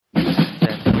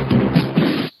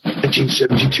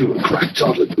1972, a crack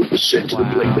toddler group was sent to the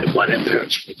blame their white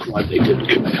parents for the crime they didn't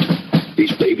commit.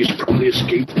 These babies probably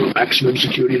escaped from a maximum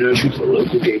security nursery to a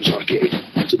local games arcade.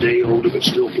 Today, older but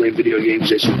still play video games,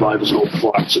 they survive as old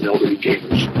farts and elderly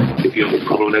gamers. If you have a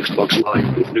problem on Xbox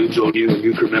Live, if noobs on you and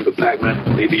you can remember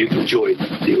Pac-Man, maybe you can join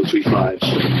the 035s.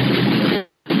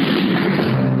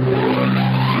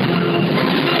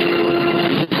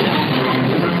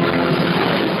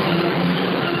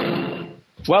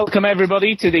 Welcome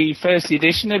everybody to the first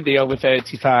edition of the Over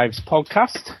 35s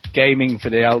podcast, Gaming for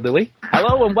the Elderly.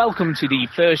 Hello and welcome to the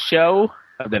first show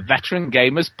of the Veteran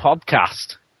Gamers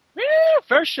podcast. Yeah,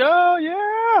 first show,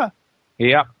 yeah.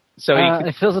 Yeah. So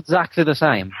it feels exactly the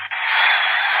same.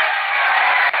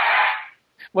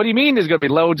 What do you mean? There's going to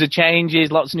be loads of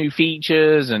changes, lots of new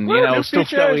features, and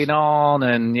stuff going on,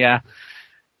 and yeah.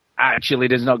 Actually,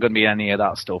 there's not going to be any of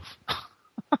that stuff.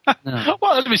 No.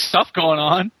 Well, there's going to be stuff going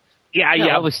on. Yeah. There's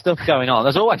always stuff going on.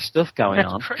 There's always stuff going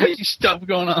on. Crazy stuff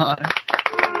going on.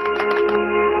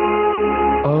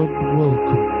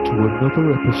 Welcome to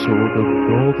another episode of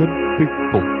Northern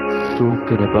People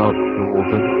talking about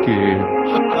Northern games.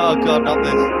 Oh god, not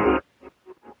this.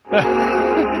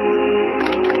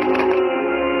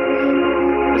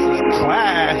 This is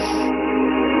class.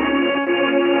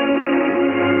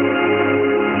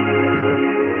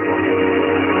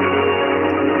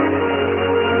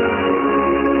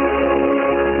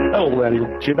 Oh, well, you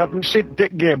haven't seen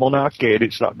that game on arcade.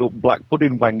 It's that little black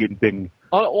pudding banging thing.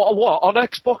 What? On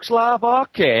Xbox Live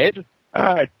Arcade?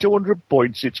 200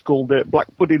 points. It's called Black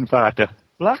Pudding Fighter.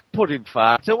 Black Pudding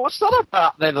Fighter? What's that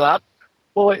about then, lad?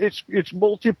 Well, it's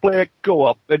multiplayer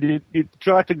co-op, and you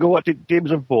try to go at it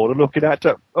games and four and looking at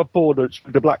opponents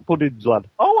with the black puddings, lad.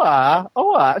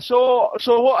 Oh, So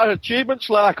what are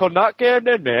achievements like on that game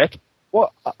then, mate?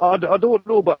 Well, I don't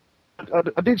know, but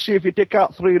I did see if you take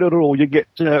out 3 in a row, you get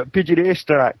Pigeon A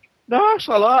Strike. Nice,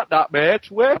 I like that, mate.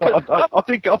 I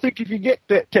think if you get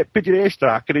Pigeon A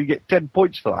Strike, and you get 10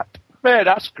 points for that. Mate,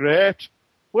 that's great.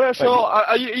 Well, so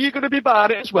are you going to be buying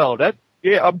it as well, then?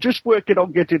 Yeah, I'm just working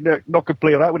on getting knock a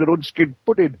player out with an unskinned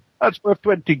pudding. That's worth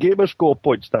 20 gamer score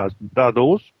points,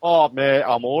 those. Oh, mate,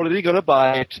 I'm already going to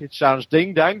buy it. It sounds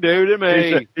ding-dang-do to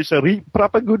me. It's a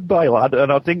proper goodbye, lad,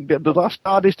 and I think that the last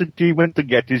hardest achievement to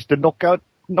get is to knock out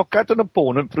an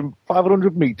opponent from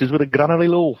 500 metres with a granary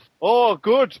loaf. Oh,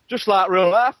 good. Just like real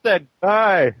life, then.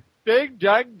 Aye.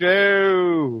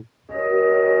 Ding-dang-do.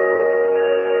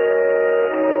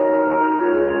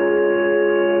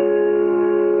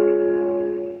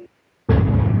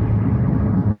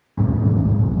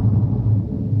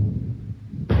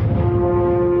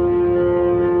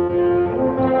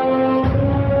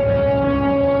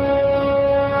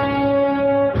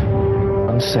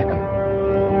 Second,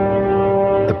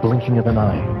 the blinking of an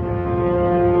eye,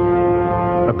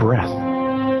 a breath,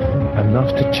 enough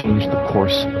to change the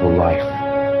course of a life.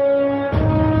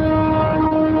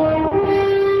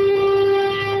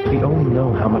 We only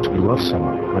know how much we love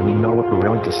someone when we know what we're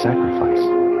willing to sacrifice.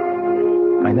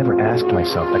 I never asked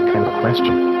myself that kind of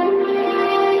question.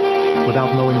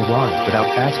 Without knowing why, without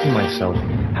asking myself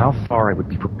how far I would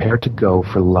be prepared to go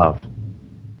for love.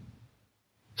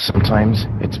 Sometimes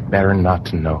it's better not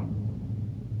to know.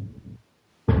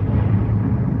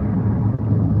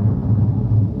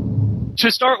 To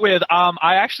start with,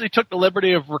 I actually took the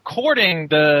liberty of recording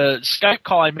the Skype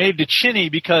call I made to Chinny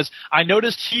because I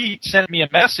noticed he sent me a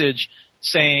message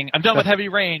saying, I'm done with Heavy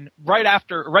Rain right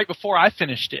before I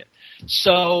finished it.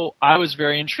 So I was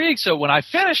very intrigued. So when I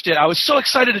finished it, I was so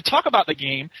excited to talk about the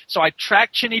game. So I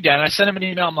tracked Chinny down. I sent him an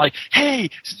email. I'm like, hey,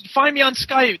 find me on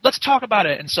Skype. Let's talk about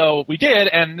it. And so we did,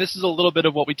 and this is a little bit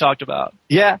of what we talked about.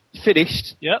 Yeah,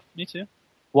 finished. Yep, me too.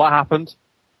 What happened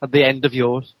at the end of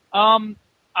yours?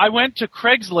 I went to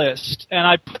Craigslist, and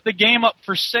I put the game up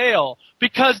for sale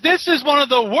because this is one of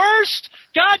the worst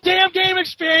goddamn game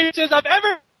experiences I've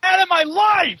ever had in my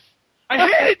life. I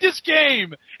hated this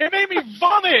game. It made me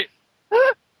vomit.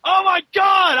 Oh, my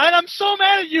God. And I'm so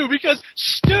mad at you because,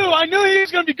 Stu, I knew he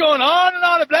was going to be going on and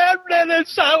on and blah, blah, blah.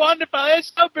 It's so wonderful.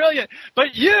 It's so brilliant. But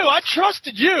I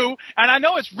trusted you, and I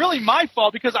know it's really my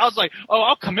fault because I was like, oh,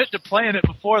 I'll commit to playing it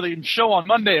before the show on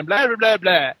Monday and blah, blah, blah,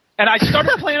 blah. And I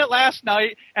started playing it last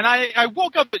night, and I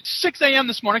woke up at 6 a.m.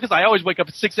 this morning because I always wake up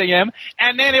at 6 a.m.,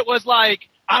 and then it was like,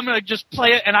 I'm going to just play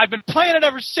it, and I've been playing it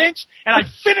ever since, and I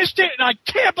finished it, and I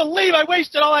can't believe I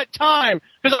wasted all that time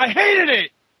because I hated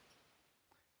it.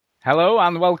 Hello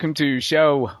and welcome to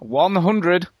show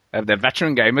 100 of the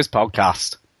Veteran Gamers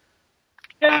podcast.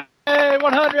 Yay,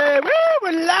 100! Woo,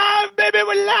 we're live, baby,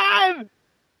 we're live!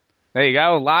 There you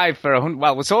go, live for 100.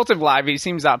 Well, we're sort of live. It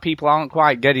seems that people aren't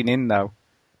quite getting in, though.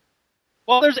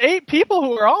 Well, there's 8 people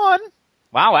who are on.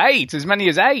 Wow, 8. As many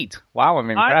as 8. Wow, I'm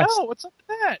impressed. I know. What's up with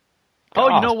that?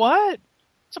 God. Oh, you know what?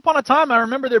 Once upon a time, I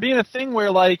remember there being a thing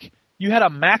where, like, you had a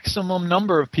maximum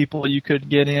number of people you could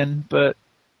get in, but,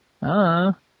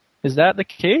 is that the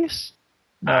case?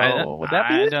 No. Would that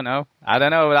be it? I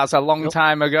don't know. That's a long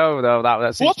time ago, though.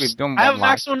 That's since Whoops, we've done one. I have a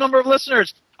maximum number of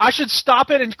listeners. I should stop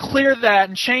it and clear that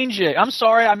and change it. I'm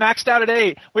sorry, I maxed out at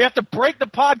 8. We have to break the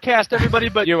podcast, everybody,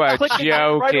 but You are click it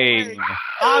out right away. joking.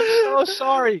 I'm so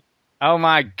sorry. Oh,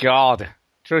 my God.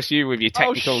 Trust you with your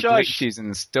technical shush. glitches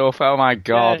and stuff. Oh, my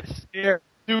God. Yes, here.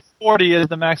 240 is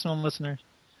the maximum listeners.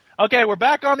 Okay, we're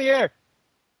back on the air.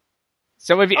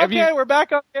 So We're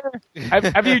back on the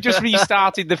air. have you just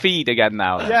restarted the feed again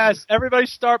now? Then? Yes, everybody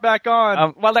start back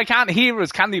on. Well, they can't hear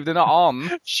us, can they, if they're not on?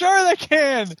 Sure they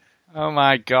can. Oh,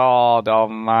 my God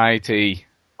almighty.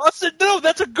 No,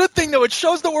 that's a good thing, though. It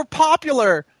shows that we're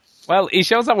popular. Well, it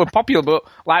shows that we're popular, but,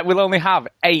 like, we'll only have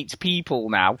 8 people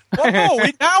now. Well, no,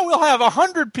 now we'll have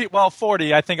 100 people. Well,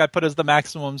 40, I think I put as the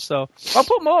maximum, so. Well,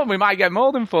 put more, we might get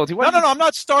more than 40. No, I'm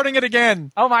not starting it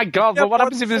again. Oh, my God, Yeah, but what more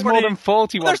happens if than there's 40. more than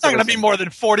 40? There's not going to be more than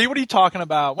 40. What are you talking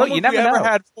about? Look, When you have we never ever know.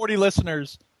 had 40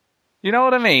 listeners? You know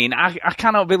what I mean? I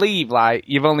cannot believe, like,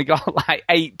 you've only got, like,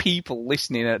 8 people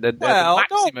listening at the Well,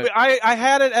 maximum. no, I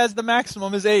had it as the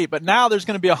maximum is 8, but now there's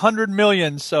going to be 100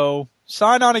 million, so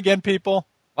sign on again, people.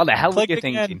 What the hell were click you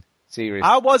again. thinking? Seriously.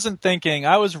 I wasn't thinking.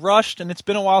 I was rushed, and it's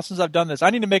been a while since I've done this. I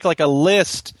need to make, like, a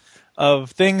list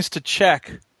of things to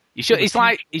check. You should. It's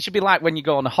like it should be like when you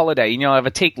go on a holiday. You know, have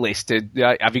a tick list.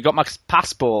 Have you got my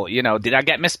passport? You know, did I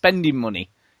get my spending money?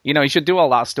 You know, you should do all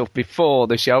that stuff before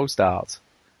the show starts.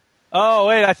 Oh,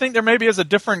 wait, I think there maybe is a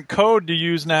different code to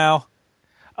use now.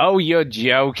 Oh, you're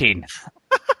joking.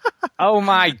 Oh,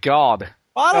 my God.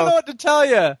 Well, I don't know what to tell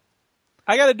you.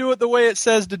 I got to do it the way it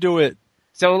says to do it.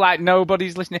 So, like,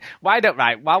 nobody's listening. While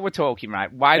we're talking,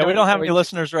 right, we don't have any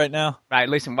listeners right now. Right,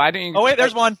 listen, why don't you... Oh, wait,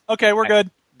 there's one. Okay, we're good.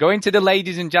 Go into the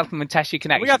ladies and gentlemen test your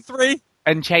connection. We got 3.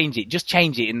 And change it. Just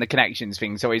change it in the connections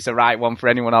thing so it's the right one for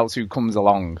anyone else who comes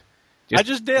along. I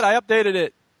just did. I updated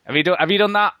it. Have you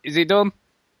done that? Is it done?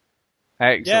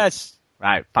 Excellent. Yes.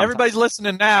 Right. Fantastic. Everybody's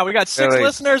listening now. We got 6 Really?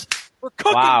 listeners. We're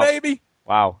cooking, Wow. baby.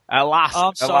 Wow. At last. I'm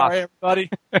at sorry, last.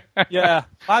 everybody. Yeah.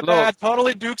 My Look. bad.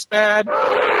 Totally Duke's bad.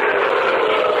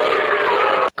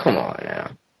 Come on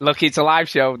now. Look, it's a live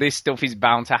show. This stuff is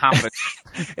bound to happen.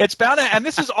 It's bound to, and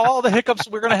this is all the hiccups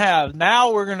we're going to have.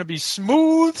 Now we're going to be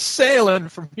smooth sailing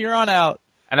from here on out.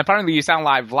 And apparently you sound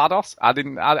like Vlados.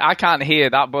 I can't hear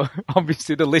that, but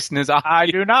obviously the listeners are. I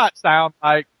do not sound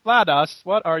like GLaDOS.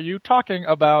 What are you talking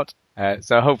about?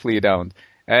 So hopefully you don't.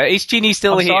 Is Chinny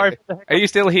still I'm here? sorry for the hiccup. Are you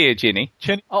still here, Chinny?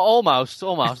 Almost.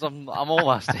 I'm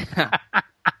almost.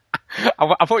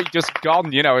 I thought you'd just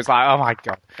gone, you know. It's like, oh my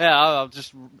God. Yeah, I've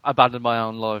just abandoned my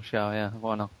own live show, yeah.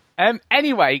 Why not?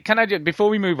 Anyway, can I just, before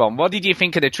we move on, what did you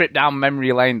think of the trip down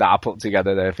memory lane that I put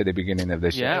together there for the beginning of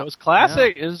the show? Yeah. It was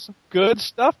classic. It was good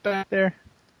stuff back there.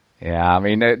 Yeah, I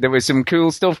mean, there was some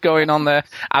cool stuff going on there.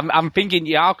 I'm thinking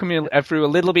you are coming through a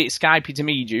little bit Skypey to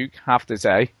me, Duke, I have to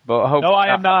say. But I hope No,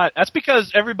 I am not. That's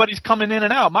because everybody's coming in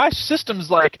and out. My system's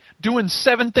like doing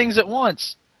 7 things at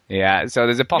once. Yeah, so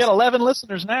there's a We got 11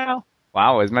 listeners now.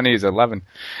 Wow, as many as 11.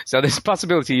 So there's a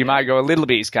possibility you might go a little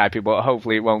bit Skypey, but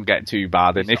hopefully it won't get too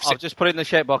bad. And if I'll just put it in the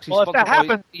chat box. Well, if that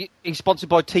happens... He's sponsored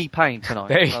by T-Pain tonight.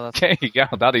 there you go,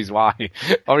 that is why.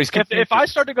 Or he's If I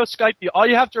start to go Skype, all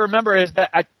you have to remember is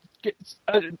that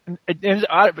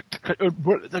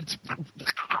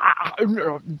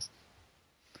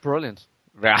Brilliant.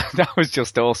 Right, that was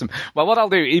just awesome. Well, what I'll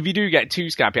do, if you do get too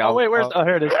Skypey,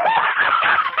 here it is.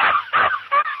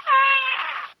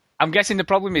 I'm guessing the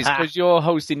problem is because you're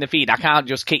hosting the feed, I can't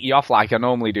just kick you off like I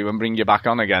normally do and bring you back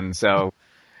on again. So,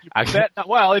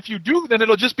 Well, if you do, then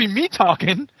it'll just be me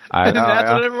talking, I know, and that's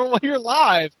yeah. what everyone will hear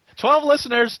live. 12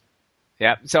 listeners,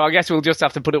 yeah. So I guess we'll just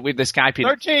have to put up with the Skyping.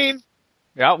 13.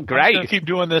 Yeah, I'm just great. gonna keep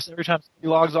doing this every time he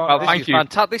logs on. Well, This thank is you.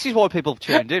 fantastic. This is why people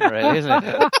tuned in, really, isn't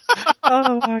it?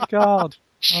 Oh my god.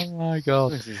 Oh my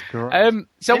god. This is great.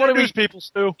 So what are we? Introduce people,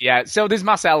 Stu. Yeah. So there's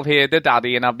myself here, the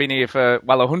daddy, and I've been here for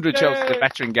 100 shows for the Yay.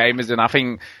 veteran gamers, and I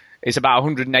think it's about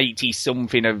 180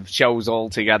 something of shows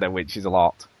altogether, which is a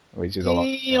lot.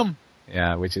 Damn.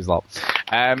 Yeah, which is a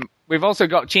lot. We've also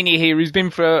got Chinny here, who's been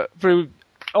through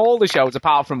all the shows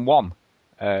apart from one.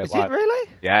 Is it really?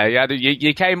 Yeah.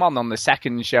 You came on the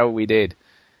second show we did.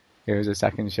 It was the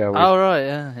second show. Oh, right,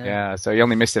 yeah. Yeah, so you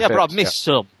only missed the Yeah, first but I've show. missed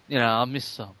some. I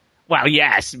missed some. Well,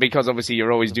 yes, because obviously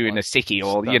you're always doing a sickie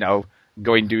or,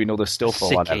 going doing other stuff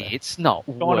or whatever. Sicky, it's not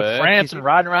Going work, to France is and it?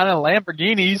 riding around in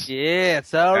Lamborghinis. Yeah,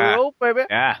 it's all Yeah. right, baby.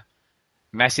 Yeah.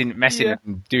 messing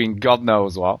and doing God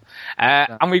knows what.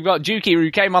 And we've got Juki,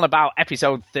 who came on about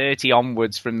episode 30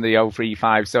 onwards from the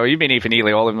 035, so you've been here for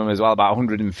nearly all of them as well, about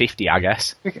 150, I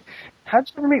guess. How'd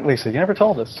you ever meet Lisa? You never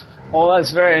told us. Well,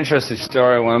 that's a very interesting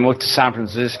story. When I moved to San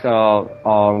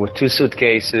Francisco with 2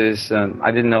 suitcases, and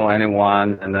I didn't know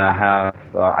anyone, and I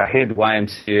hit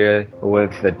YMCA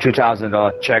with a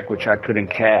 $2,000 check, which I couldn't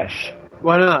cash.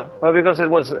 Why not? Well, because it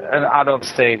was an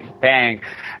out-of-state bank.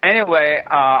 Anyway,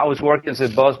 I was working as a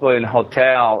busboy in a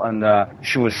hotel, and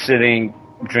she was sitting,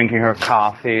 drinking her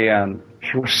coffee, and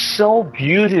she was so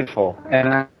beautiful. And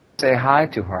I say hi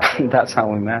to her. That's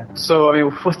how we met. So, I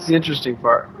mean, what's the interesting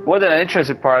part? Well, the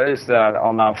interesting part is that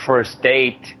on our first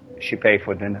date, she paid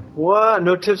for dinner. What?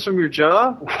 No tips from your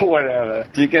job? Whatever.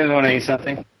 Do you guys want to eat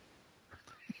something?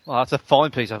 Well, that's a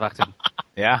fine piece of acting.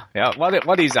 Yeah.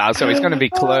 What is that? So it's going to be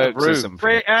Clerks or something.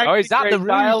 Great acting, Is that the room?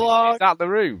 dialogue. Is that the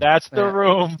room? That's the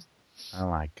room. Oh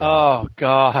my god. Oh,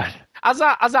 God. Has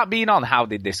that been on How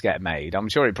Did This Get Made? I'm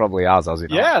sure it probably has it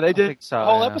not? Yeah, they did think so, a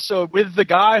whole yeah. episode with the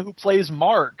guy who plays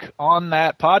Mark on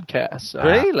that podcast. So.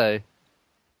 Really?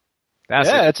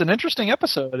 It's an interesting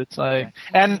episode. It's like,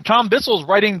 and Tom Bissell's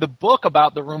writing the book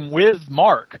about the room with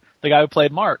Mark, the guy who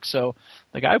played Mark. So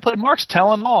the guy who played Mark's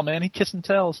telling all, man. He kiss and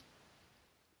tells.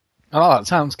 Oh, that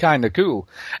sounds kind of cool.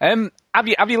 Have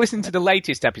you listened to the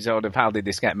latest episode of How Did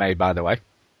This Get Made, by the way?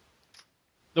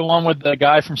 The one with the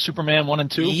guy from Superman 1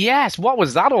 and 2? Yes, what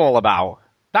was that all about?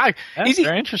 That's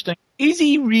very interesting. Is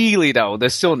he really, though, the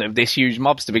son of this huge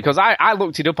mobster? Because I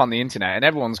looked it up on the internet, and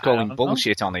everyone's calling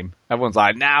bullshit on him. Everyone's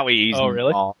like, now he isn't. Oh,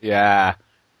 really? Oh, yeah.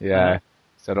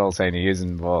 So they're all saying he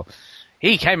isn't, but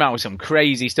he came out with some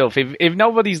crazy stuff. If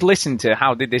nobody's listened to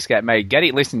How Did This Get Made, get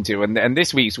it listened to. And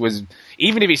this week's was,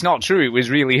 even if it's not true, it was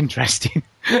really interesting.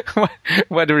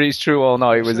 Whether it's true or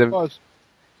not,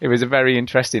 it was a very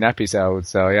interesting episode.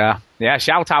 So, yeah,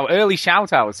 early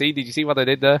shout out. See, did you see what I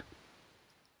did there?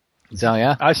 So,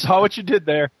 yeah. I saw what you did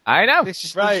there. I know. This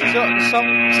is right.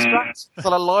 Some scraps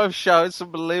on a live show. It's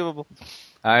unbelievable.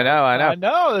 I know. I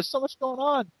know. There's so much going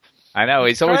on. I know.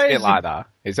 It's always crazy. a bit like that.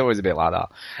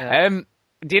 Yeah.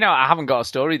 Do you know, I haven't got a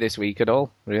story this week at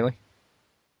all, really.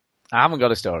 I haven't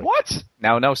got a story. What?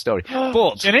 No story.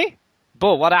 But, Ginny?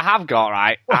 But what I have got,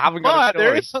 right, I haven't got a story.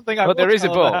 There is something I But there is a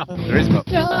book. There is a book.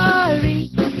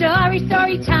 Story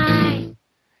time.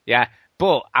 Yeah,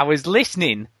 but I was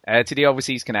listening to the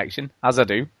Overseas Connection, as I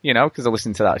do, because I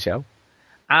listen to that show.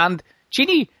 And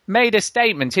Ginny made a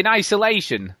statement in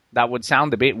isolation that would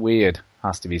sound a bit weird,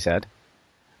 has to be said.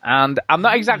 And I'm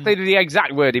not exactly the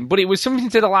exact wording, but it was something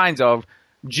to the lines of,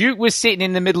 Duke was sitting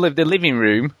in the middle of the living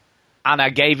room, and I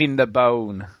gave him the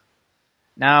bone.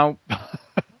 Now,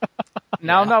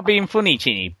 I'm not being funny,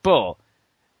 Ginny, but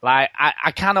like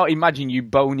I cannot imagine you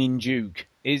boning Duke.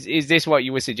 Is this what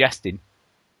you were suggesting?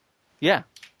 Yeah.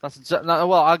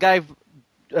 Well, I gave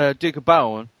Duke a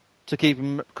bone to keep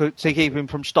him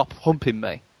from stop humping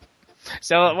me.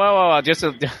 So, well, just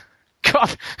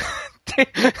God,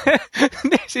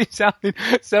 this is sounding.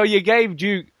 So you gave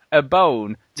Duke a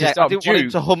bone to stop I didn't Duke want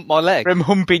him to hump my leg from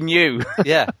humping you.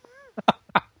 Yeah.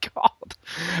 God,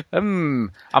 I'm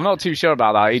not too sure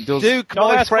about that. He does. Duke,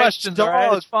 Don't my ask friend's questions, dog. all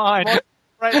right? It's fine. My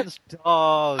friend's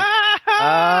dog.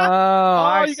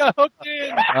 Oh, you got hooked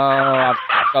in. Oh, I've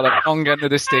got the wrong end of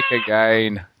the stick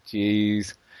again.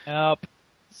 Jeez. Yep.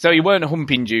 So you weren't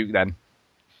humping Duke then?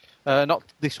 Not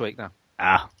this week, no.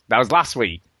 Ah, that was last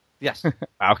week. Yes.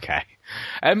 Okay.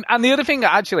 And the other thing,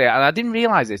 actually, and I didn't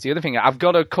realise this, the other thing, I've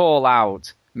got to call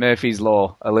out Murphy's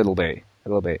Law a little bit.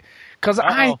 Because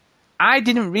I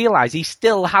didn't realise he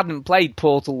still hadn't played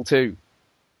Portal 2.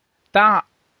 That,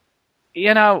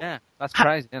 Yeah, that's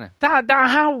crazy, isn't it? How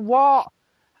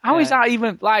is that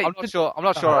even, like... I'm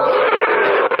not sure.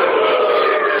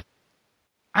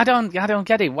 I don't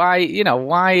get it.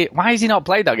 Why has he not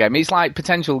played that game? It's like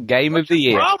potential game of the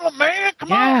year. Problem, man.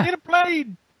 Come on, get it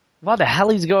played. What the hell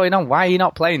is going on? Why are you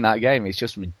not playing that game? It's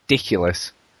just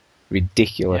ridiculous.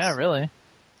 Yeah, really.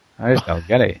 I just don't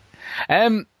get it.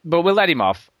 But we'll let him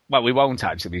off. Well, we won't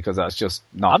actually, because that's just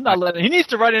not... I'm not letting... He needs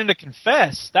to write in to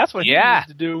confess. That's what he needs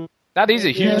to do. That is a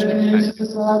huge confess.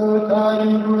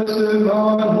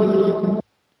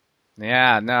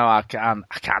 Yeah, no, I can't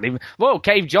even... Whoa,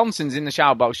 Cave Johnson's in the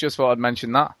shout box. Just thought I'd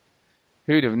mention that.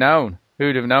 Who'd have known?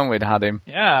 Who'd have known we'd had him?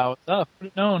 Yeah, what's up? Who'd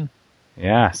have known?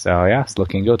 Yeah, so yeah, it's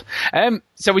looking good.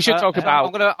 So we should talk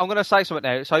about... I'm gonna say something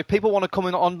now. So if people want to come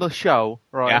in on the show,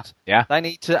 right? Yeah. They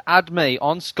need to add me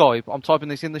on Skype. I'm typing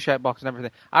this in the shout box and everything.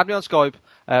 Add me on Skype,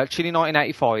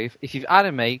 Chili1985. If you've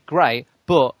added me, great.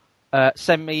 But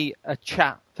send me a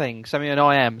chat thing. Send me an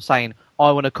IM saying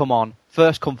I want to come on.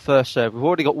 First come, first serve. We've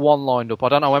already got one lined up. I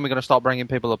don't know when we're going to start bringing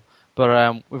people up,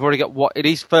 But we've already got what it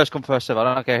is first come first serve.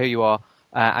 I don't care who you are,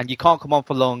 and you can't come on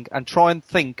for long. And try and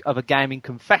think of a gaming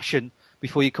confession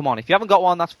before you come on. If you haven't got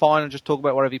one, that's fine, and just talk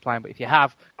about whatever you're playing. But if you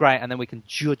have, great, and then we can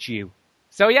judge you.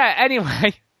 So yeah,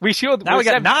 anyway, we should. Now we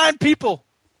got 9 people.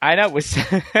 I know.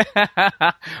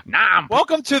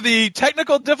 Welcome to the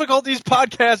Technical Difficulties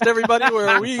Podcast, everybody,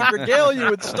 where we regale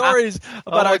you with stories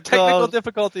about our technical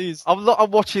difficulties. I'm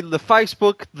watching the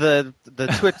Facebook, the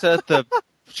Twitter, the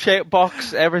chat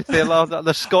box, everything like that.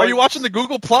 The Skype. Are you watching the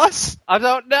Google Plus? I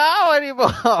don't know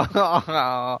anymore.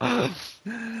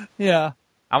 Yeah.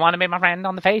 I want to be my friend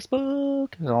on the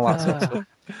Facebook and all that sort of stuff.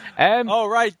 Oh,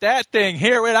 right, that thing.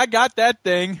 Here, wait, I got that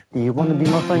thing. You want to be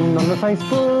my friend on the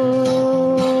Facebook?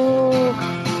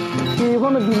 You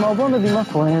want to be my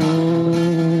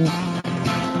friend?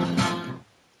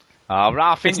 Oh,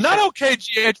 Ralph, it's not okay,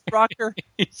 GH Rocker.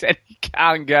 He said he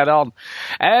can't get on.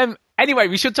 Anyway,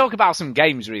 we should talk about some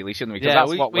games, really, shouldn't we? Yeah,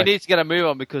 we need to get a move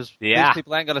on because these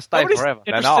people ain't going to stay forever.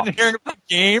 They're not interested in hearing about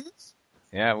games.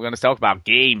 Yeah, we're going to talk about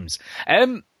games.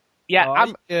 I'm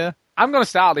going to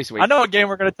start this week. I know what game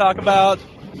we're going to talk about.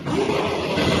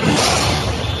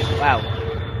 Well,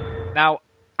 now,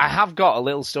 I have got a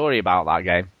little story about that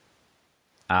game.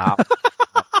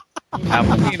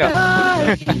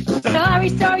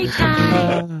 Story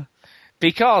time.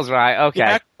 Because, right, okay.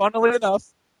 Yeah, funnily enough.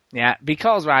 Yeah,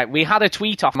 because, right, we had a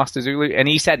tweet off Master Zulu, and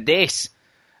he said this.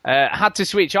 Had to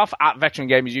switch off at Veteran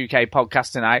Gamers UK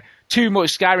podcast tonight. Too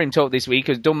much Skyrim talk this week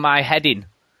has done my head in.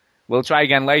 We'll try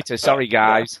again later. Sorry,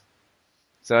 guys.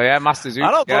 So, yeah, Master Zulu.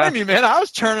 I don't blame you, man. I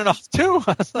was turning off, too.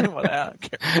 I was like, well, I don't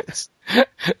care.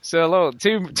 So, look,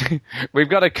 we've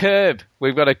got to curb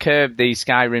the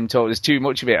Skyrim talk. There's too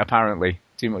much of it, apparently.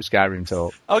 Too much Skyrim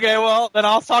talk. Okay, well, then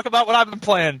I'll talk about what I've been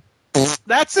playing.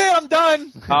 That's it. I'm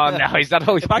done. Oh, no. Is that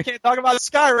all? If I can't talk about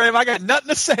Skyrim, I got nothing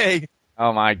to say.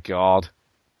 Oh, my God.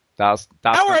 That's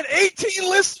now we're at 18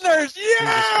 listeners.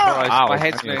 Yeah! Wow, my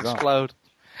head's going to explode.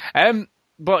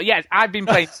 But, yeah, I've been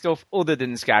playing stuff other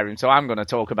than Skyrim, so I'm going to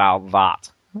talk about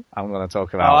that.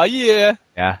 Oh, yeah.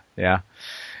 Yeah.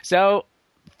 So,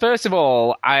 first of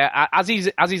all, as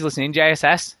he's listening,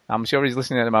 JSS, I'm sure he's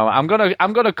listening at the moment,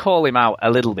 I'm gonna call him out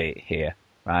a little bit here,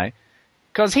 right?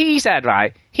 Because he said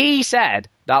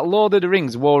that Lord of the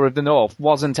Rings War of the North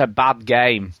wasn't a bad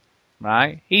game,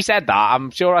 right? He said that. I'm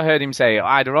sure I heard him say it,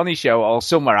 either on his show or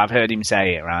somewhere I've heard him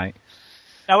say it, right?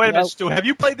 Now, wait a minute, Stu. Have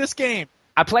you played this game?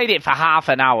 I played it for half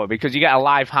an hour because you get a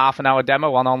live half-an-hour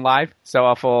demo on live. So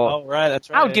I thought, oh right, that's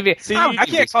right. I'll give it. See, I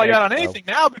can't call you out on anything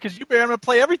now because you've been able to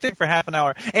play everything for half an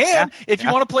hour. And if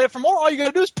you want to play it for more, all you got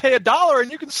to do is pay $1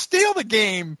 and you can steal the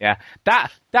game. Yeah,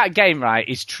 that game, right,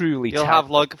 is truly. You'll have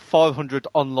like 500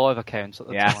 on live accounts at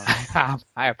the time.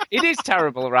 I have. It is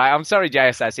terrible, right? I'm sorry,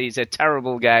 JSS. It's a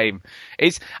terrible game.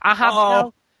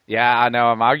 Yeah, I know.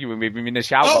 I'm arguing with him in the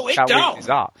shower. Oh, it's down.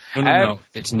 No,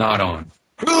 it's not on.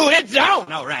 Ooh, it's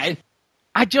down. All right.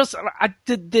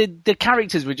 The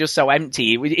characters were just so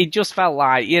empty. It just felt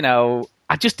like,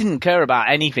 I just didn't care about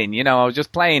anything. I was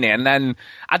just playing it, and then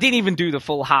I didn't even do the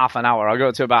full half an hour. I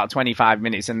got to about 25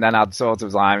 minutes, and then I'd sort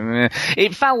of like,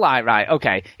 it felt like, right,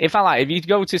 okay. It felt like if you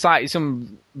go to like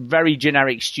some very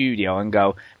generic studio and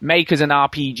go, make us an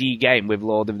RPG game with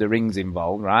Lord of the Rings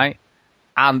involved, right?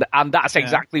 And that's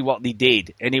exactly what they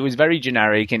did. And it was very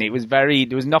generic, and there was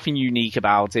nothing unique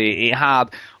about it. It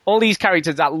had all these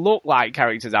characters that looked like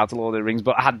characters out of Lord of the Rings,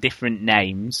 but had different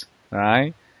names,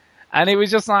 right? And it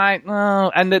was just like, oh,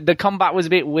 and the combat was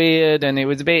a bit weird, and it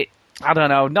was a bit, I don't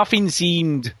know, nothing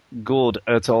seemed good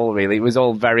at all, really. It was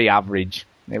all very average.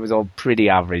 It was all pretty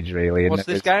average, really. What's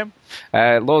this game?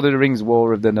 Lord of the Rings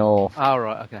War of the North. Oh,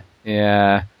 right, okay.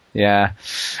 Yeah.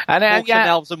 And Orcs and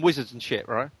elves and wizards and shit,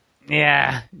 right?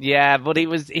 Yeah, but it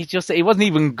wasn't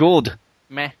even good.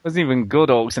 Meh. It wasn't even good,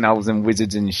 orcs and elves and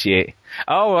wizards and shit.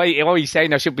 Oh, you're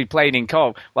saying I should be playing in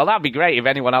co-op? Well, that'd be great if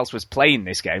anyone else was playing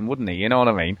this game, wouldn't he? You know what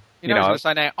I mean? You know,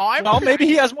 say now, well, maybe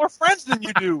he has more friends than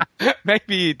you do.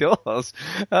 Maybe he does.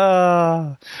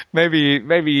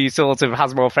 Maybe he sort of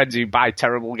has more friends who buy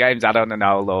terrible games. I don't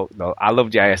know. Look, I love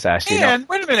JSS. And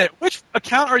wait a minute, which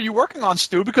account are you working on,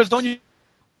 Stu? Because don't you...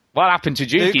 What happened to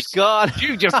Duke? Duke's gone.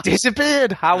 Duke just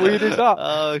disappeared. How weird is that?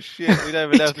 Oh, shit. We don't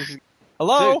even know if this is...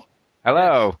 Hello? Duke.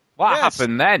 Hello. What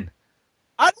happened then?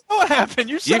 I don't know what happened.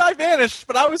 You said I vanished,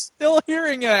 but I was still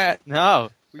hearing it.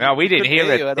 No, we didn't hear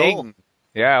a thing. All.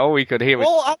 Yeah, all we could hear was...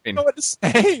 Well, I don't know what to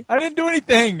say. I didn't do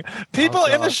anything. People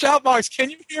in the shout box, can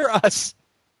you hear us?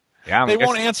 Yeah, they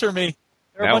won't answer me.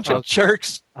 They're a bunch of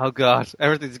jerks. Oh, God.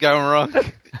 Everything's going wrong.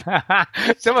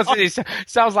 Someone said it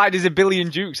sounds like there's a billion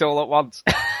Dukes all at once.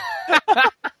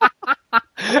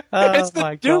 Oh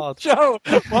my God. Show.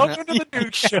 Welcome to the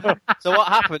Duke Show. So what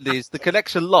happened is the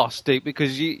connection lost, Duke,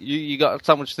 because you got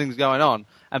so much things going on,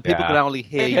 and people Yeah. can only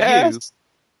hear you Yes.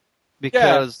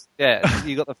 because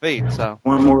you got the feed. So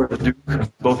One more to Duke.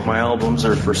 Both my albums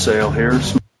are for sale here.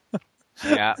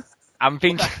 Yeah. I'm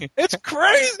thinking. It's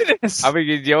craziness. I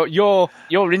mean,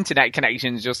 your internet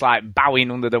connection's just like bowing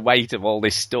under the weight of all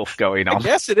this stuff going on.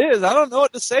 Yes, it is. I don't know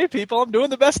what to say, people. I'm doing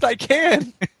the best I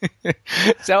can.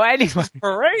 So anyway,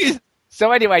 Crazy.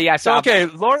 yeah. So Okay,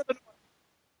 Lord of the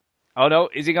Oh no,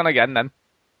 is he gone again then?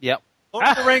 yep. Lord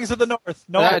of the Rings of the North.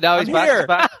 No, No, I'm he's back. here.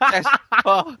 Back. Yes.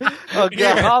 Oh, He's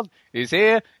gone. He's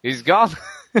here. He's gone.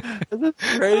 Craziest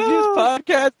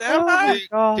podcast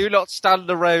ever. Do not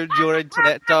stand around your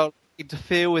internet. Don't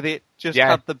interfere with it. Just Yeah,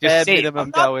 have the just bare sit. minimum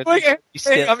I'm going. not doing You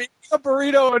sit. anything. I'm eating a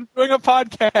burrito and doing a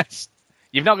podcast.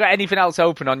 You've not got anything else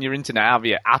open on your internet, have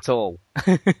you? At all?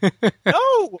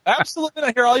 No, absolutely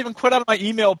not. Here, I'll even quit out of my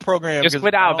email program. Just 'cause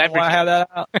quit out of I don't know why I have that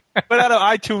out. Quit out of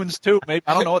iTunes too. Maybe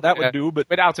I don't know what that would do, but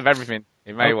Quit out of everything.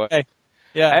 It may work. okay.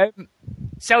 Yeah.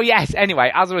 So yes,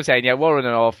 anyway, as I was saying, yeah, War of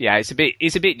the North, yeah, it's a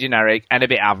bit generic and a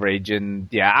bit average, and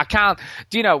yeah, I can't,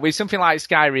 with something like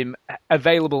Skyrim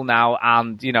available now,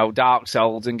 and Dark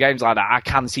Souls and games like that, I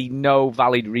can see no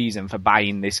valid reason for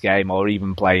buying this game or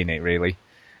even playing it really,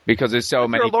 because there's so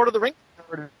If many. you're a Lord of the Rings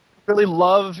nerd, really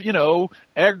love,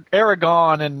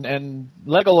 Aragorn and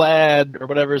Legolas or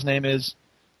whatever his name is.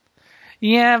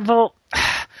 Yeah, but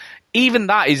even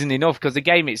that isn't enough because the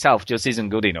game itself just isn't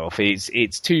good enough.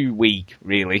 It's too weak,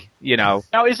 really. Now,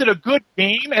 is it a good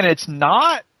game? And it's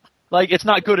not. Like, it's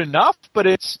not good enough, but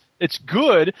it's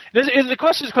good. The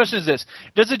question is this: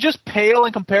 does it just pale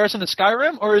in comparison to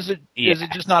Skyrim, or is it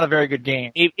just not a very good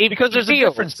game? Because there's a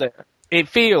difference there. It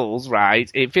feels right.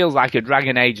 It feels like a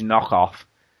Dragon Age knockoff.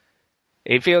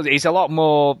 It's a lot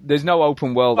more. There's no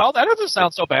open world. Well, that doesn't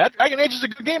sound so bad. Dragon Age is a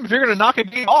good game. If you're going to knock a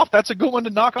game off, that's a good one to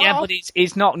knock off. Yeah, but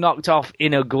it's not knocked off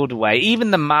in a good way.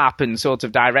 Even the map and sort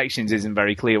of directions isn't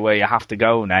very clear where you have to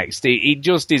go next. It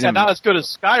just isn't. not as good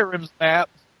as Skyrim's map.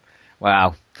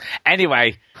 Well,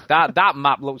 anyway, that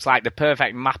map looks like the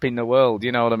perfect map in the world.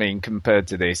 You know what I mean? Compared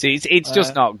to this, it's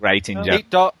just not great in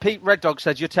general. Pete Red Dog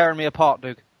said you're tearing me apart,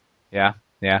 Duke. Yeah.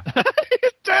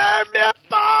 Damn it!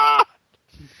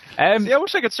 See, I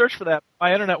wish I could search for that.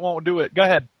 My internet won't do it. Go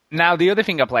ahead. Now, the other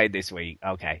thing I played this week,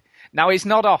 okay. Now, it's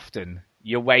not often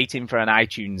you're waiting for an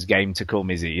iTunes game to come,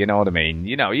 is it? You know what I mean?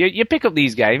 You pick up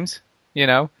these games,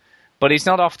 but it's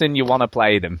not often you want to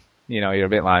play them. You're a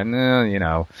bit like,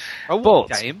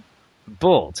 game?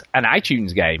 But an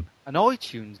iTunes game. An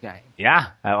iTunes game? Yeah,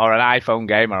 or an iPhone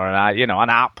game, or an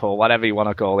app, or whatever you want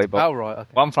to call it. But right, okay.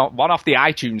 one off the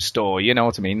iTunes store, you know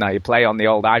what I mean? That you play on the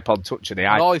old iPod Touch or the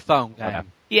iPhone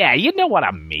game. Yeah, you know what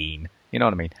I mean. You know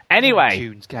what I mean. Anyway.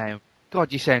 iTunes game.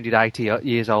 God, you sounded 80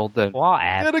 years old then.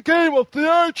 Whatever. Get a game off the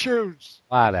iTunes.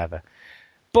 Whatever.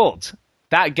 But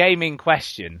that game in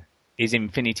question is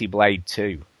Infinity Blade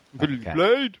 2.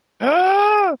 Blade?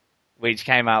 Which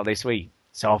came out this week.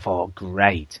 So I thought,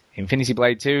 great. Infinity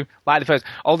Blade 2, like the first.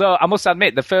 Although, I must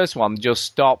admit, the first one just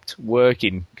stopped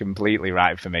working completely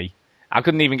right for me. I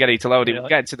couldn't even get it to load. It would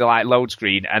get to the load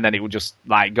screen, and then it would just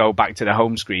go back to the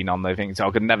home screen on the thing. So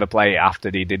I could never play it after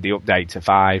they did the update to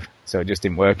 5. So it just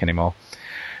didn't work anymore.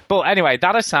 But anyway,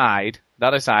 that aside,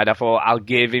 I thought I'll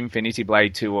give Infinity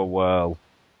Blade 2 a whirl.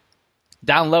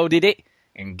 Downloaded it,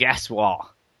 and guess what?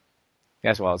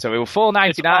 So it was $4.99.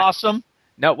 It's awesome.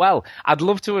 No, well, I'd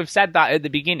love to have said that at the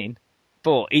beginning,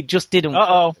 but it just didn't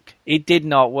work. It did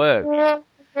not work.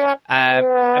 Kind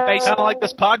of like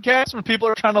this podcast when people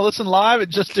are trying to listen live, it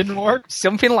just didn't work.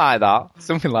 Something like that.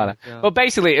 Yeah. But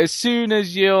basically, as soon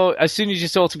as you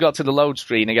sort of got to the load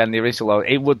screen again, the original load,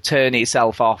 it would turn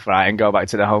itself off, right, and go back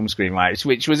to the home screen, right,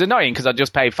 which was annoying because I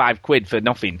just paid £5 for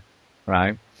nothing,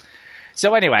 right.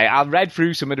 So anyway, I read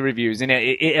through some of the reviews, and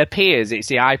it appears it's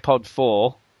the iPod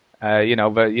 4,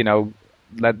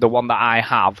 the one that I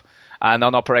have, and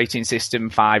on operating system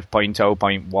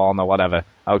 5.0.1 or whatever.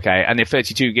 Okay, and the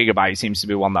 32 gigabyte seems to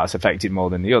be one that's affected more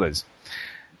than the others.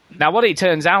 Now, what it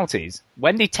turns out is,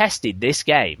 when they tested this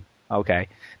game, okay,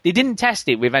 they didn't test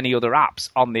it with any other apps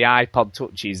on the iPod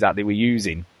Touches that they were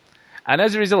using. And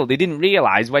as a result, they didn't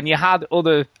realize when you had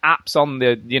other apps on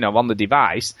the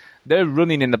device, they're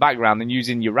running in the background and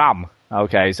using your RAM.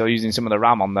 Okay, so using some of the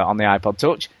RAM on the iPod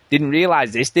Touch. Didn't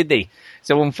realize this, did they?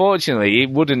 So unfortunately, it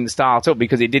wouldn't start up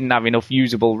because it didn't have enough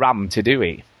usable RAM to do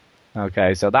it.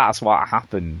 Okay, so that's what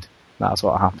happened.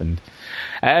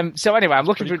 So anyway, I'm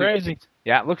looking through crazy.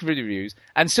 Looking through the reviews,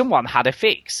 and someone had a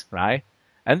fix, right?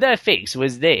 And their fix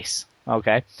was this.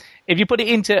 Okay, if you put it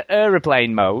into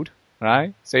airplane mode,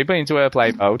 right? So you put it into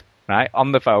airplane mode, right,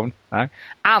 on the phone, right,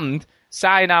 and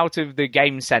sign out of the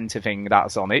game center thing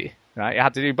that's on it, right? You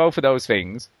had to do both of those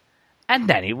things, and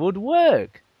then it would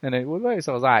work. And it would work.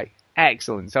 So I was like,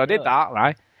 excellent. So I did that,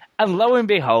 right? And lo and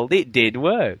behold, it did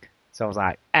work. So I was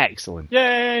like, excellent.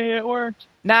 Yay, it worked.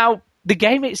 Now, the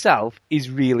game itself is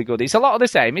really good. It's a lot of the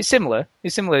same. It's similar.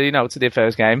 It's similar, to the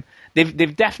first game.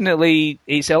 They've definitely,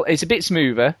 it's a bit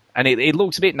smoother, and it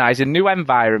looks a bit nicer, new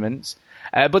environments.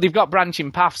 But they've got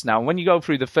branching paths now. And when you go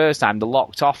through the first time, they're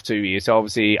locked off to you. So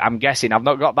obviously, I'm guessing, I've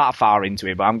not got that far into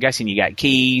it, but I'm guessing you get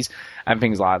keys and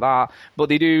things like that. But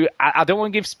they do, I don't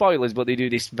want to give spoilers, but they do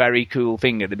this very cool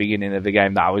thing at the beginning of the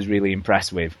game that I was really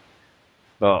impressed with.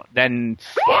 But then...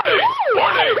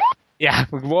 Warning! Yeah,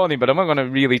 warning, but I'm not going to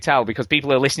really tell because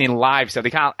people are listening live, so they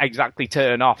can't exactly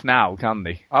turn off now, can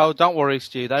they? Oh, don't worry,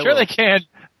 Stu. They can.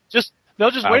 They'll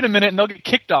just wait a minute and they'll get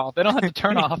kicked off. They don't have to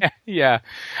turn off. Yeah.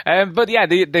 But yeah,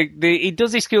 it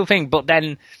does this cool thing, but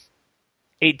then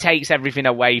it takes everything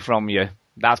away from you.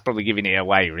 That's probably giving it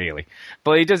away, really.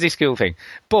 But it does this cool thing.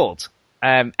 But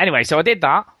anyway, so I did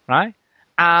that, right?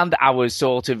 And I was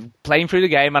sort of playing through the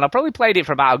game, and I probably played it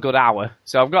for about a good hour.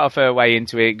 So I've got a fair way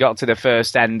into it, got to the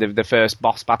first end of the first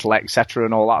boss battle, etc.,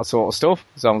 and all that sort of stuff.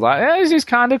 So I was like, yeah, this is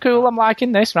kind of cool. I'm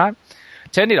liking this, right?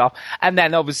 Turned it off. And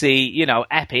then, obviously,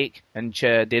 Epic and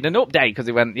Cher did an update because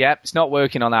it went, yep, it's not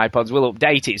working on iPods. We'll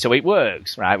update it so it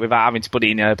works, right, without having to put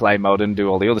it in airplane mode and do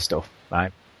all the other stuff,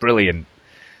 right? Brilliant.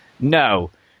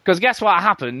 No. Because guess what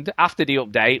happened after the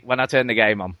update when I turned the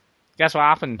game on? Guess what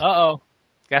happened? Uh-oh.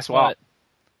 Guess what?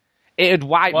 It had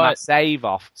wiped my save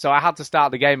off, so I had to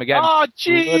start the game again. Oh,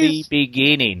 jeez! Bloody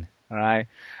beginning, all right?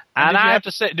 And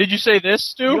did you say this,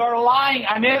 Stu? You're lying.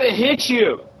 I never hit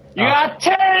you. You are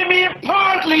tearing me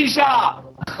apart, Lisa!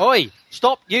 Oi,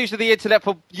 stop using the internet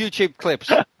for YouTube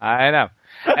clips. I know.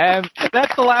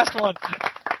 That's the last one.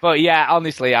 But yeah,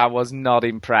 honestly, I was not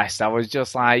impressed. I was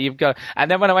just like, you've got... And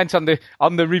then when I went on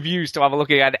the reviews to have a look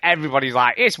again, everybody's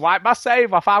like, it's wiped my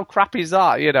save off. How crap is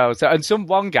that? So, and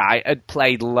one guy had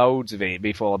played loads of it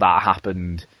before that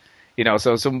happened.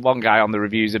 So one guy on the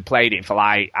reviews had played it for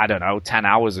 10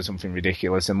 hours or something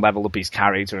ridiculous and leveled up his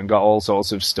character and got all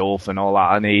sorts of stuff and all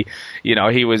that. And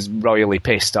he was royally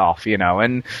pissed off,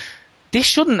 and this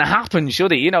shouldn't happen,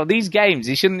 should it? These games,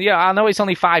 it shouldn't, I know it's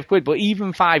only £5, but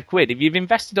even £5, if you've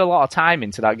invested a lot of time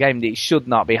into that game, it should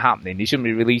not be happening. They shouldn't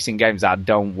be releasing games that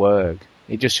don't work.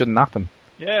 It just shouldn't happen.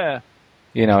 Yeah.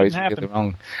 It's really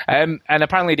wrong. And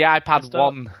apparently the iPad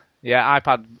 1... Yeah,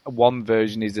 iPad 1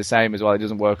 version is the same as well. It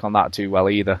doesn't work on that too well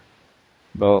either.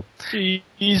 But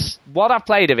what I've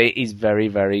played of it is very,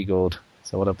 very good.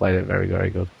 Very,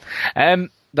 very good.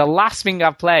 The last thing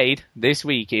I've played this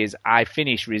week is I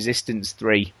finished Resistance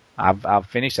 3. I've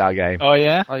finished that game. Oh,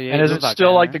 yeah? And is it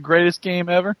still the greatest game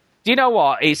ever? Do you know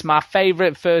what? It's my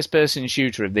favourite first-person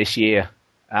shooter of this year.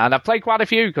 And I've played quite a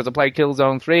few because I played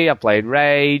Killzone 3, I played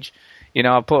Rage...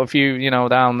 I put a few,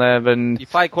 down there, and you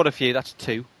played quite a few. That's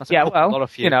 2. That's a lot of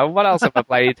few. What else have I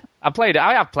played?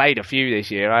 I have played a few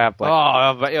this year. I have played. Oh,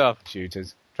 I bet you have.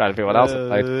 Shooters. Trying to think what else I've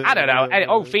played. I don't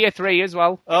know. Fear 3 as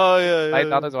well. Oh yeah,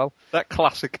 played that as well. That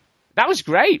classic. That was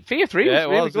great. Fear 3 was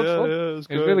really good fun. Yeah, it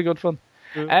was really good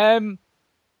fun.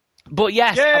 But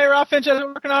yes. Yay, Rob Finch is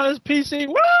working on his PC.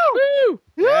 Woo! Woo!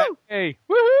 Woo! Hey,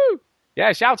 woohoo!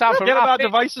 Yeah, shout out for Forget about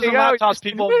devices and laptops,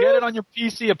 people. Get it on your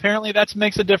PC. Apparently, that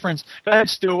makes a difference. Go ahead,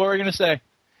 Stu. What were you going to say?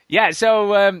 Yeah,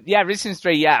 so, Resistance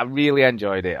 3, I really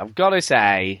enjoyed it. I've got to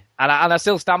say, and I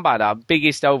still stand by that,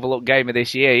 biggest overlooked game of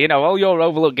this year. All your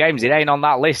overlooked games, it ain't on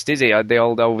that list, is it? The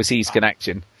old Overseas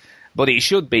Connection. But it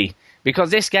should be,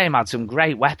 because this game had some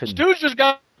great weapons. Stu's just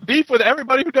got beef with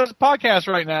everybody who does a podcast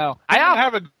right now. I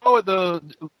have a go at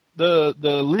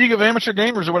the League of Amateur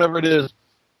Gamers or whatever it is.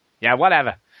 Yeah,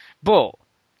 whatever. But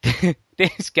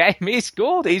this game is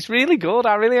good. It's really good.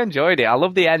 I really enjoyed it. I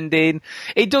love the ending.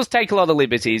 It does take a lot of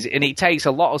liberties, and it takes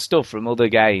a lot of stuff from other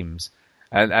games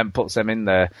and puts them in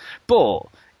there. But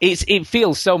it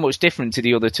feels so much different to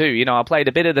the other two. I played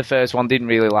a bit of the first one, didn't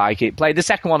really like it. Played the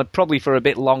second one probably for a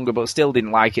bit longer, but still didn't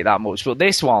like it that much. But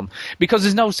this one, because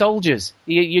there's no soldiers,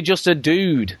 you're just a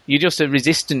dude. You're just a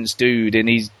resistance dude, and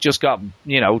he's just got,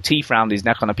 teeth around his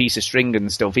neck on a piece of string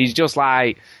and stuff. He's just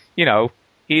like,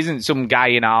 he isn't some guy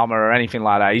in armor or anything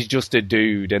like that. He's just a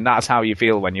dude, and that's how you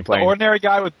feel when you're playing. An ordinary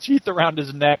guy with teeth around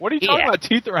his neck. What are you talking about,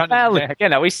 teeth around his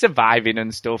neck? He's surviving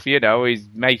and stuff. He's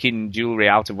making jewelry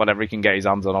out of whatever he can get his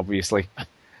hands on, obviously.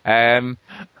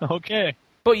 Okay.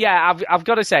 But yeah, I've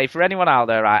got to say, for anyone out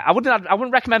there, right, I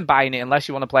wouldn't recommend buying it unless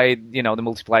you want to play, the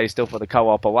multiplayer stuff or the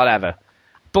co-op or whatever.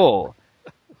 But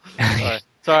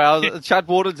Sorry, Chad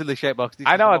Warden's in the shape box.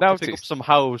 I know, I pick up some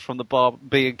hose from the bar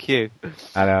B&Q.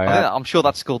 I know, yeah. I'm sure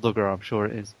that's Skulldugger, I'm sure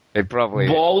it is. It probably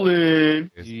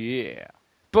Ballin'. Yeah.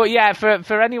 But yeah,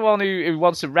 for anyone who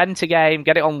wants to rent a game,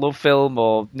 get it on LoveFilm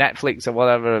or Netflix or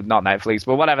whatever, not Netflix,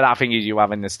 but whatever that thing is you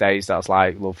have in the States that's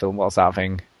like LoveFilm, what's that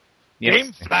thing? Yeah.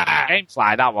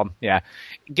 Gamefly, that one, yeah.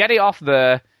 Get it off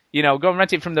there, go and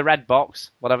rent it from the Red Box,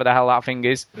 whatever the hell that thing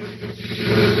is.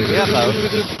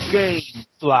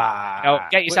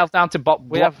 Gamefly. Get yourself down to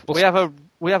We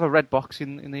have a Red Box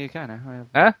in the UK now.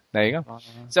 Huh? There you go.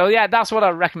 So yeah, that's what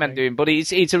I recommend doing. But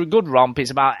it's a good romp.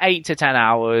 It's about 8 to 10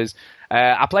 hours.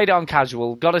 I played it on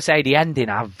casual. Got to say, the ending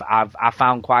I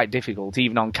found quite difficult,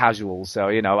 even on casual. So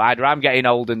either I'm getting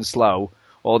old and slow,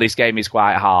 or this game is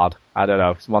quite hard. I don't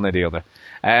know. It's one or the other.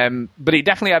 But it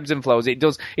definitely ebbs and flows. It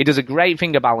does a great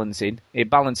finger balancing. It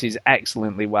balances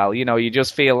excellently well. You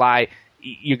just feel like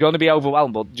you're going to be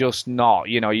overwhelmed, but just not.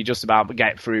 You're just about to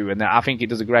get through, and I think it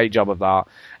does a great job of that.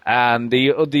 And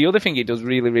the other thing it does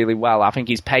really, really well, I think,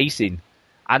 is pacing.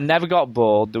 I never got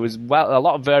bored. There was a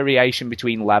lot of variation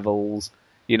between levels,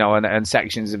 and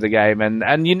sections of the game,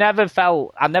 and you never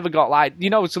felt. I never got like,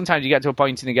 sometimes you get to a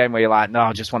point in the game where you're like, no,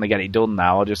 I just want to get it done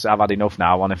now. I've had enough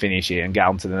now. I want to finish it and get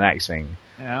on to the next thing.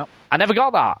 Yeah. I never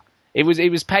got that. It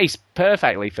was paced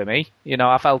perfectly for me.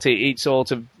 I felt it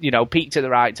sort of, peaked at the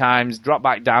right times, dropped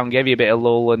back down, gave you a bit of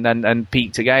lull, and then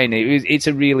peaked again. It's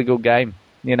a really good game.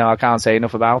 I can't say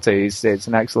enough about it. It's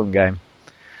an excellent game.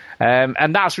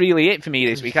 And that's really it for me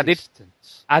this week.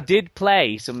 I did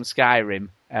play some Skyrim,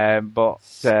 but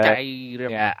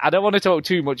yeah, I don't want to talk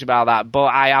too much about that. But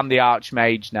I am the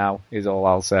Archmage now, is all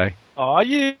I'll say. Oh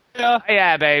yeah,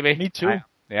 yeah, baby. Me too.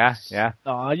 Yeah.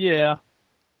 Oh yeah.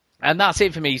 And that's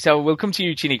it for me. So we'll come to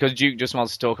you, Chinny, because Duke just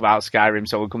wants to talk about Skyrim,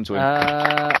 so we'll come to him.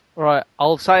 Right,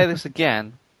 I'll say this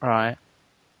again. Right,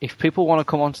 if people want to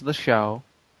come onto the show,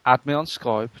 add me on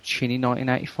Skype,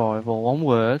 Chinny1985, all one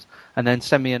word, and then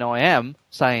send me an IM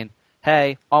saying,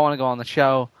 hey, I want to go on the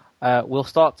show. We'll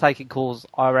start taking calls,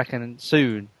 I reckon,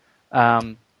 soon.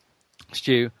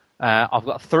 Stu, I've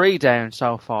got 3 down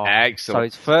so far. Excellent. So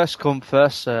it's first come,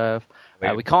 first serve.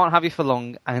 We can't have you for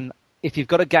long, and if you've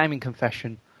got a gaming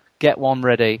confession, get one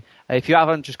ready. If you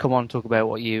haven't, just come on and talk about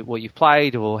what you've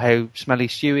played, or how smelly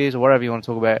Stu is, or whatever you want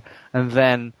to talk about, and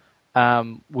then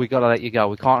we got to let you go.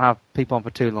 We can't have people on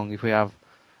for too long if we have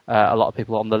a lot of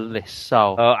people on the list.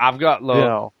 So I've got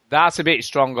that's a bit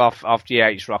strong off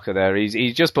GH Rocker there.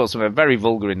 He's just put something very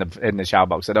vulgar in the shout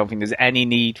box. I don't think there's any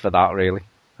need for that really.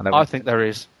 I think there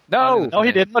is. No,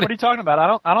 he didn't. What are you talking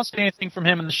about? I don't see anything from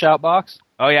him in the shout box.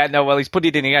 Oh yeah, no. Well, he's put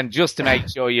it in again just to make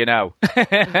sure you know.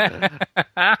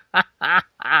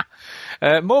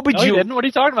 Morbid no, he didn't. What are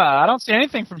you talking about? I don't see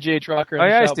anything from GH Rocker in the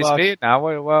shout box. It's disappeared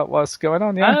now. What's going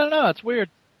on? Yeah, I don't know. It's weird.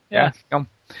 Yeah. Come.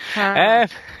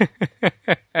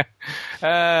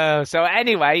 So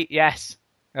anyway, yes.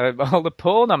 All the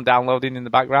porn I'm downloading in the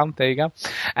background. There you go.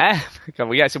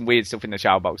 We get some weird stuff in the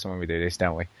shout box when we do this,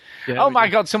 don't we? Yeah, my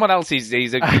God, someone else is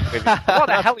agreeing with me. What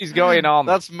the hell is going on?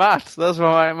 That's Matt. That's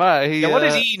my mate, Matt. What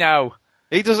does he know?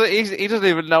 He doesn't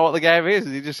even know what the game is.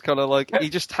 He just kind of he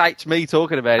just hates me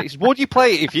talking about it. He says, "Would you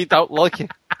play it if you don't like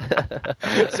it?"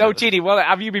 So, Chidi,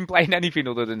 have you been playing anything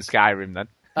other than Skyrim then?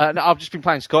 No, I've just been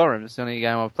playing Skyrim. It's the only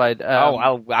game I've played.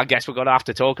 Well, I guess we're going to have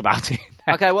to talk about it.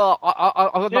 Okay, well,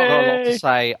 I've not got a lot to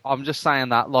say. I'm just saying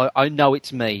that, I know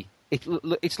it's me.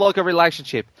 It's like a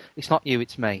relationship. It's not you,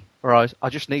 it's me. Right? I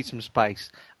just need some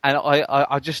space, and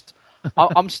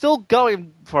I'm still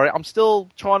going for it. I'm still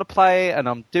trying to play, and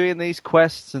I'm doing these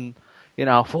quests, and I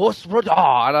got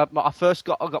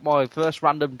my first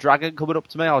random dragon coming up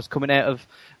to me. I was coming out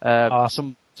of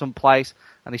some place,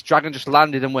 and this dragon just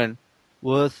landed and went,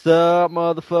 "What's up,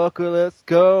 motherfucker? Let's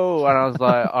go!" And I was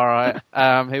like, "All right,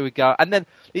 here we go." And then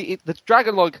the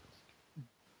dragon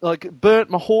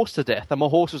burnt my horse to death, and my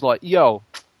horse was like, "Yo,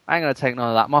 I ain't gonna take none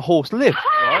of that." My horse lived,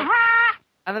 right?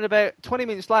 And then about 20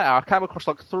 minutes later, I came across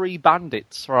 3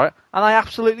 bandits, right? And they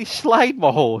absolutely slayed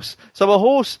my horse. So my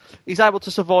horse is able to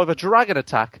survive a dragon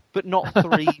attack, but not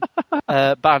 3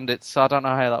 bandits. So I don't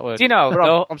know how that works. Do you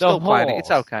know? I'm still playing it. It's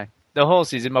okay. The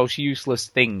horse is the most useless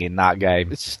thing in that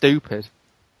game. It's stupid.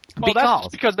 Well, that's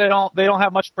because they don't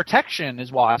have much protection,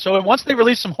 is why. So once they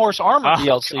release some horse armor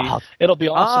DLC, it'll be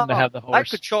awesome to have the horse. I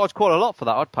could charge quite a lot for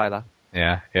that. I'd pay that.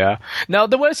 Yeah. No,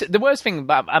 the worst thing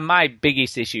about, and my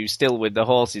biggest issue still with the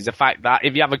horse is the fact that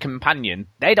if you have a companion,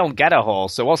 they don't get a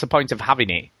horse. So what's the point of having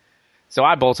it? So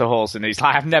I bought a horse, and it's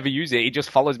like I've never used it. It just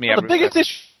follows me everywhere. The biggest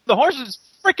issue, the horse is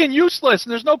freaking useless,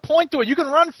 and there's no point to it. You can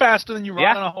run faster than you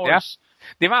run on a horse. Yeah.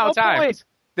 The amount of times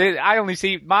I only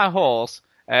see my horse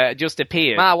just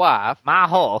appear. My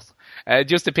horse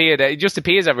just appeared. It just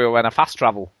appears everywhere when I fast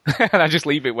travel, and I just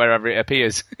leave it wherever it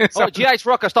appears. So, GH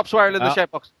Rocker, stop swearing in the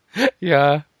chat box.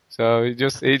 Yeah. So it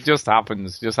just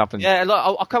happens. Just happens. Yeah,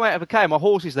 look, I come out of a cave, my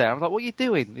horse is there. I'm like, what are you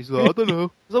doing? He's like, I don't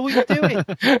know. I was like, what are you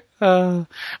doing?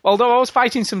 Although I was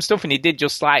fighting some stuff and he did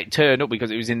just like turn up because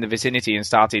it was in the vicinity and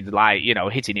started like,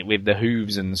 hitting it with the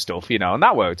hooves and stuff, and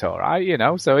that worked all right,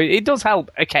 so it does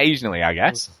help occasionally, I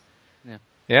guess.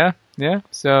 Yeah.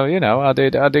 So, I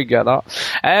did get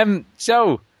that.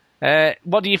 So,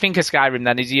 what do you think of Skyrim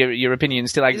then? Is your opinion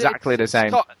still exactly the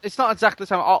same? It's not exactly the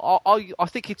same. I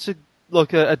think it's a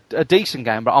decent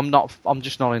game, but I'm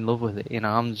just not in love with it.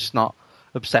 I'm just not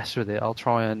obsessed with it. I'll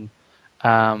try and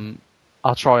that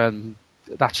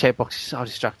shape box is so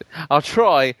distracting.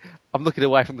 I'm looking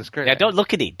away from the screen. Yeah, don't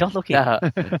look at it. Don't look at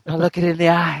it. Don't look it in the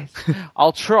eyes.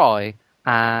 I'll try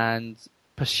and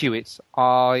pursue it.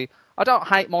 I don't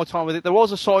hate my time with it. There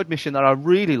was a side mission that I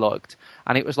really liked,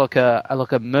 and it was like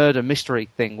a murder mystery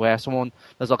thing where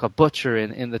there's like a butcher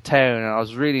in the town, and I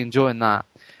was really enjoying that.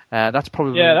 That's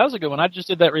probably that was a good one. I just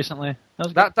did that recently.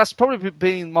 That's probably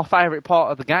been my favourite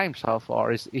part of the game so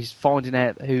far. Is finding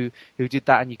out who did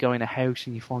that, and you go in a house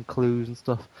and you find clues and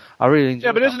stuff. I really enjoy.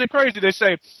 Yeah, but isn't it crazy? They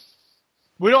say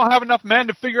we don't have enough men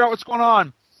to figure out what's going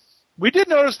on. We did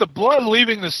notice the blood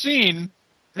leaving the scene.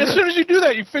 As soon as you do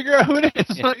that, you figure out who it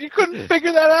is. Yeah. You couldn't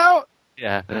figure that out.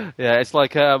 Yeah. It's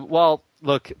like, look,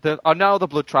 I know the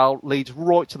blood trail leads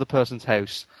right to the person's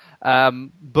house.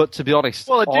 But to be honest,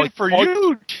 well, it did for you.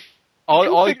 You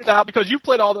figured it out because you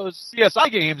played all those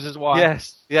CSI games, is why.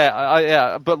 Yes,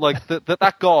 yeah. But like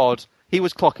that guard, he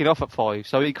was clocking off at 5,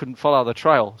 so he couldn't follow the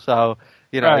trail. So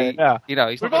he's We've not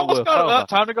almost got enough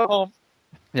time to go home.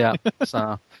 Yeah.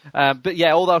 So, but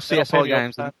yeah, all those CSI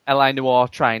games and LA Noire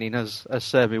training has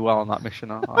served me well on that mission.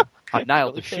 I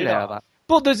nailed the shit out of that.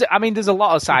 But there's a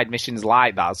lot of side missions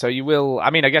like that. So you will,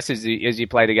 I guess as you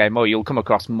play the game more, you'll come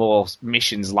across more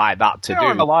missions like that to do. There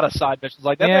aren't a lot of side missions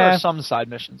like that. Yeah. There are some side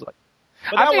missions like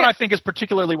that. But that one I think is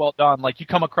particularly well done. Like you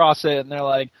come across it and they're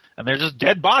like, and there's this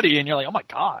dead body and you're like, oh my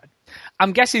god.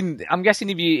 I'm guessing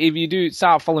if you do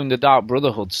start following the Dark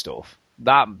Brotherhood stuff,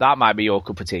 that might be your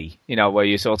cup of tea. Where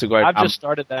you sort of go. I've just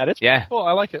started that. It's pretty cool.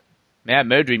 I like it. Yeah,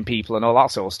 murdering people and all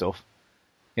that sort of stuff.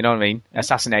 You know what I mean?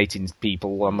 Assassinating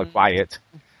people on the quiet.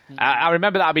 I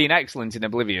remember that being excellent in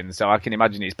Oblivion, so I can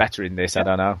imagine it's better in this. I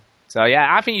don't know. So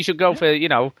yeah, I think you should go for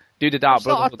do the Dark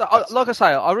Brotherhood. Like I say,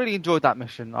 I really enjoyed that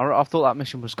mission. I thought that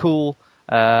mission was cool.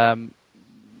 Some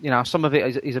of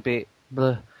it is a bit.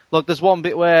 Bleh. Like there's one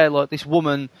bit where like this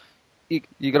woman,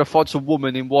 you're gonna fight some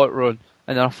woman in Whiterun,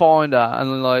 and then I find her,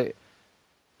 and then like.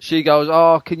 She goes,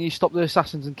 oh, can you stop the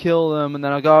assassins and kill them? And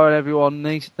then I go at everyone,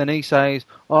 and then he says,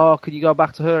 oh, can you go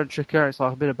back to her and trick her? It's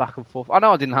like a bit of back and forth. I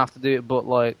know I didn't have to do it, but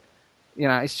like,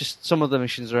 it's just some of the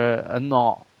missions are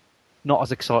not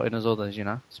as exciting as others,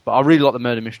 But I really like the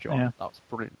murder mystery. Yeah. That was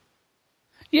brilliant.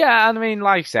 Yeah, and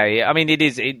like I say,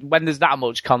 when there's that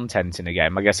much content in a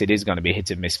game, I guess it is going to be hit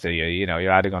and miss for you.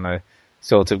 You're either going to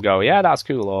sort of go, yeah, that's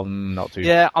cool, or not too.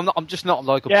 Yeah, I'm just not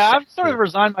like. Yeah, I've sort of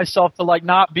resigned myself to like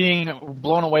not being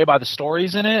blown away by the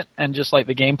stories in it, and just like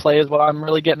the gameplay is what I'm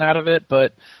really getting out of it.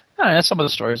 But some of the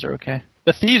stories are okay.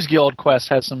 The Thieves Guild quest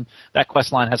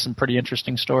quest line has some pretty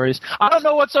interesting stories. I don't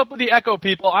know what's up with the Echo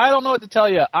people. I don't know what to tell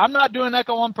you. I'm not doing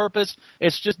Echo on purpose.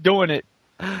 It's just doing it.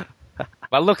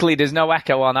 Well, luckily there's no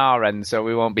Echo on our end, so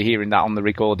we won't be hearing that on the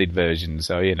recorded version.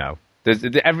 So There's,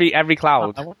 every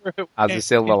cloud has a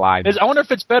silver line. I wonder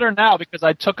if it's better now because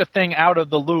I took a thing out of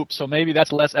the loop, so maybe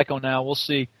that's less echo now. We'll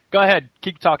see. Go ahead.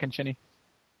 Keep talking, Chinny.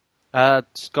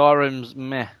 Skyrim's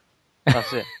meh.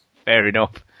 That's it. Fair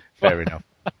enough.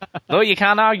 No, you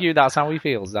can't argue. That's how he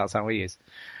feels. That's how he is.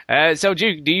 So,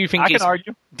 Duke, do you think I can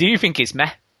argue. Do you think it's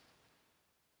meh?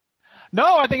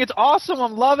 No, I think it's awesome.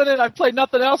 I'm loving it. I've played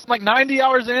nothing else. I'm like 90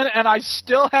 hours in, and I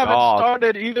still haven't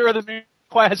started either of the main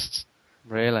quests.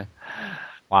 Really?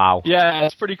 Wow. Yeah,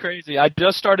 it's pretty crazy. I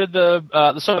just started so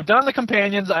I've done the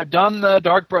Companions, I've done the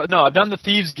I've done the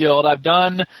Thieves Guild, I've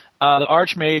done the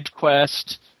Archmage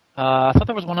quest. I thought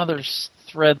there was one other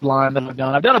thread line that I've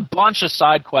done. I've done a bunch of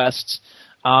side quests.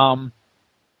 Like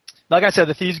I said,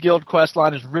 the Thieves Guild quest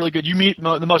line is really good. You meet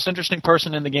the most interesting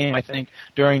person in the game, I think,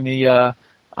 during the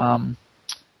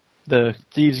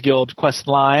Thieves Guild quest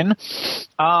line.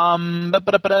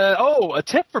 A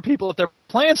tip for people if they're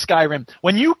playing Skyrim.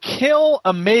 When you kill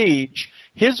a mage,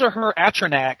 his or her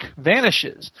Atronach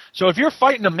vanishes. So if you're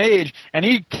fighting a mage and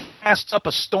he casts up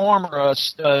a storm or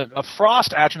a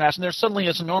frost Atronach and there's suddenly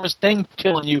this enormous thing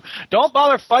killing you, don't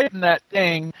bother fighting that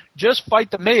thing. Just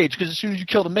fight the mage, because as soon as you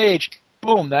kill the mage,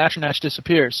 boom, the Atronach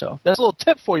disappears. So that's a little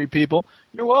tip for you people.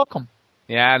 You're welcome.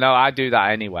 Yeah, no, I do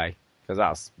that anyway.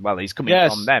 Because he's coming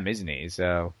from them, isn't he?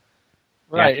 So,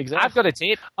 right, yeah. exactly. I've got a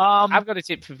tip. I've got a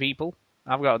tip for people.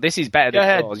 This is better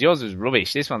than yours. Yours was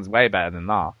rubbish. This one's way better than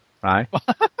that, right?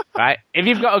 Right. If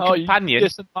you've got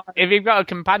a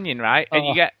companion, right,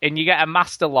 and you get a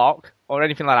master lock or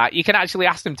anything like that, you can actually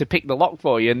ask them to pick the lock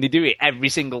for you, and they do it every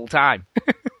single time.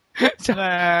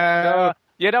 So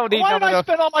you don't need. Why did I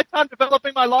spend all my time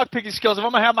developing my lock picking skills if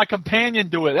I'm gonna have my companion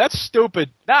do it? That's stupid.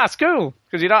 That's cool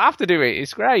because you don't have to do it.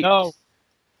 It's great. No.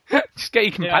 Just get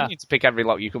your companion to pick every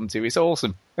lock you come to. It's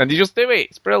awesome, and you just do it.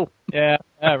 It's brilliant. Yeah.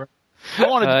 I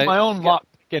want to do my own lock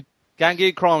picking.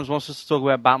 Gangu Crimes wants us to talk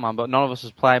about Batman, but none of us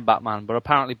has played Batman. But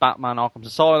apparently, Batman Arkham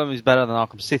Asylum is better than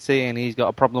Arkham City, and he's got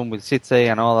a problem with City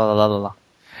and all that.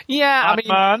 Yeah,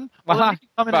 Batman.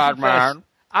 Batman.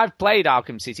 I've played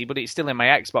Arkham City, but it's still in my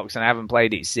Xbox, and I haven't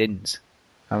played it since.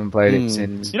 You know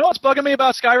what's bugging me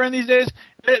about Skyrim these days?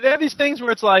 They have these things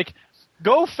where it's like,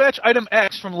 go fetch item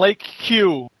X from Lake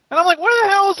Q. And I'm like, where the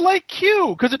hell is Lake Q?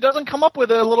 Because it doesn't come up with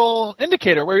a little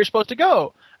indicator where you're supposed to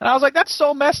go. And I was like, that's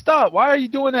so messed up. Why are you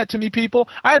doing that to me, people?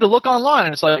 I had to look online,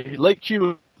 and it's like, Lake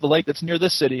Q, the lake that's near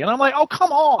this city. And I'm like, oh,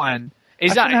 come on.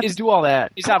 Is that to do all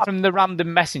that? Is that from the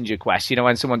random messenger quest? You know,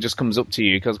 when someone just comes up to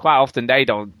you, because quite often they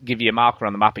don't give you a marker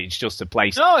on the map; it's just a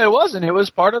place. No, it wasn't. It was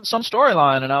part of some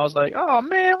storyline, and I was like, "Oh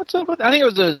man, what's up with that?" I think it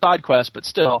was a side quest, but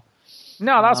still.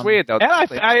 No, that's weird though.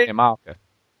 And a marker.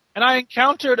 And I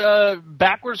encountered a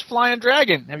backwards flying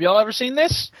dragon. Have y'all ever seen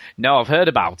this? No, I've heard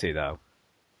about it though.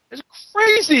 It's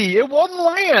crazy. It won't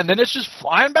land, and it's just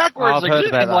flying backwards,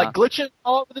 like glitching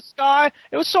all over the sky.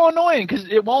 It was so annoying because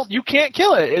it won't. You can't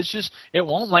kill it. It's just it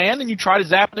won't land, and you try to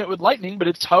zap it with lightning, but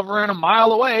it's hovering a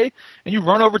mile away, and you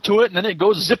run over to it, and then it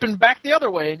goes zipping back the other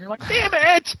way, and you're like, damn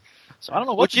it! So I don't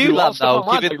know what would you land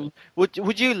though.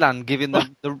 Would you land given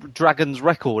the dragon's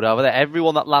record over there?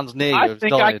 Everyone that lands near you has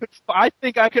died. I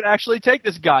think I could actually take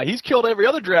this guy. He's killed every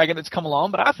other dragon that's come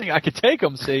along, but I think I could take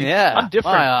him. See, yeah, I'm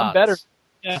different. I'm better.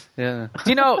 Yeah. Do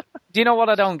you know what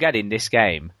I don't get in this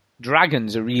game?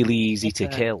 Dragons are really easy to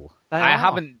kill. I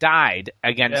haven't died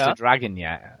against a dragon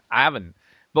yet. I haven't.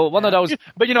 But one of those.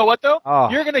 But you know what though?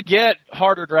 You're gonna get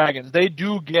harder dragons. They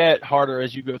do get harder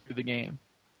as you go through the game.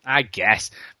 I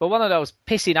guess. But one of those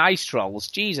pissing ice trolls,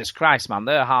 Jesus Christ, man,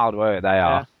 they're hard work. They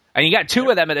are. And you get two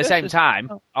of them at the same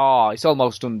time. Oh, it's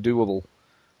almost undoable.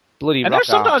 Bloody. And there's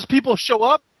sometimes people show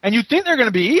up and you think they're going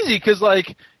to be easy because,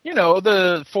 like, you know,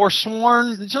 the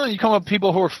Forsworn, you come up with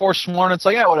people who are Forsworn, it's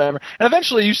like, yeah, whatever. And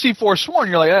eventually you see Forsworn,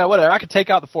 you're like, yeah, whatever, I could take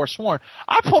out the Forsworn.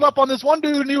 I pulled up on this one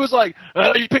dude and he was like,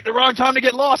 you picked the wrong time to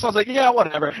get lost. I was like, yeah,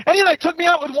 whatever. And he, like, took me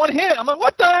out with one hit. I'm like,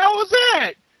 what the hell was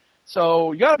that?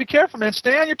 So you got to be careful, man.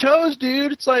 Stay on your toes,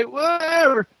 dude. It's like,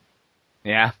 whatever.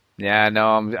 Yeah,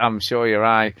 no, I'm sure you're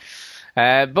right.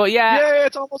 But yeah,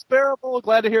 it's almost bearable.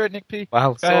 Glad to hear it, Nick P.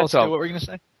 Well, what were you going to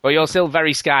say? Well, you're still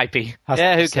very Skypey.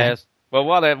 Yeah, who cares? Well,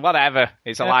 whatever.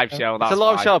 It's a live show. That's it's a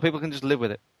live fine. show. People can just live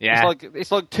with it. Yeah.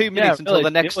 It's like 2 minutes until the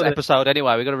next episode.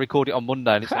 Anyway, we've got to record it on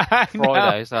Monday, and it's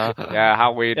Friday. So yeah,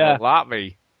 how weird will that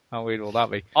be? How weird will that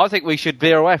be? I think we should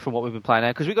veer away from what we've been playing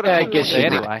now because we've got to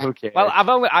anyway. Okay. Well,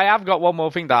 I have got one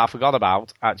more thing that I forgot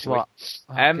about actually. What?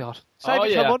 God. Save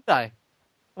it for Monday.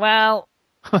 Well,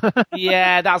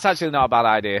 yeah, that's actually not a bad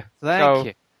idea. Thank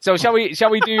you. So shall we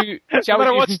do? No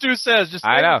matter what Stu says, just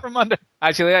save it for Monday.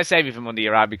 Actually, let's save it for Monday,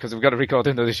 you're right, because we've got to record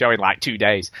another show in like 2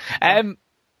 days. Hey,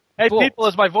 people,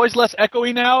 is my voice less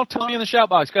echoey now? Tell me in the shout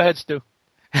box. Go ahead, Stu.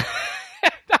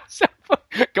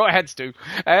 Go ahead, Stu.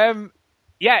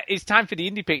 Yeah, it's time for the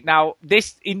indie pick. Now,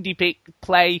 this indie pick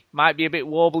play might be a bit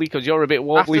wobbly because you're a bit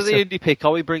wobbly. After the indie pick,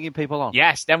 are we bringing people on?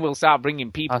 Yes, then we'll start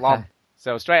bringing people on.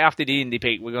 So straight after the indie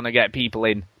pick, we're going to get people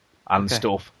in and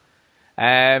stuff.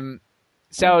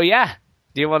 So yeah,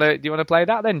 do you want to play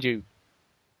that then, Duke?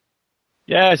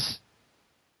 Yes.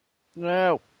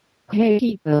 No. Hey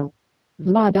people,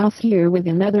 Vlados here with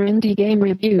another indie game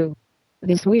review.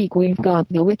 This week we've got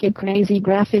the wicked crazy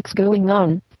graphics going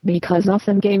on, because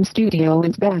Awesome Game Studio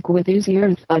is back with Uzi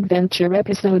Earth Adventure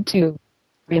Episode 2.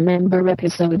 Remember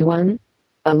Episode 1?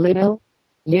 A little?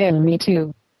 Yeah, me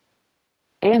too.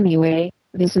 Anyway,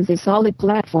 this is a solid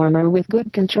platformer with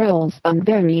good controls and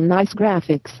very nice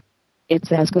graphics.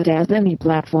 It's as good as any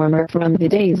platformer from the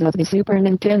days of the Super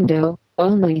Nintendo,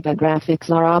 only the graphics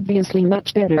are obviously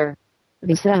much better.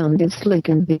 The sound is slick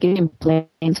and the gameplay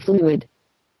is fluid.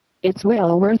 It's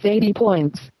well worth 80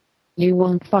 points. You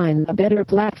won't find a better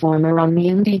platformer on the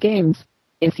indie games,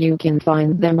 if you can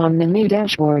find them on the new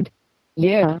dashboard.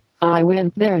 Yeah, I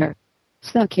went there.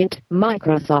 Suck it,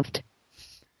 Microsoft.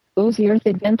 Uzi Earth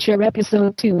Adventure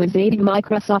Episode 2 is 80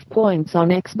 Microsoft points on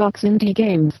Xbox indie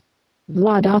games.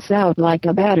 Vlados out like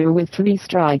a batter with 3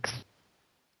 strikes.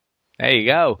 There you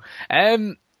go.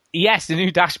 Yes, the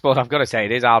new dashboard, I've got to say,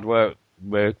 it is hard work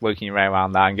working your way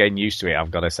around that and getting used to it,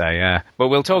 I've got to say, yeah. But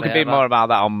we'll talk a bit more about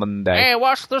that on Monday. Hey,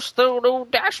 what's the studio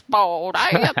dashboard? I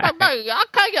can't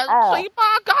see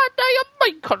my goddamn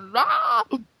beacon.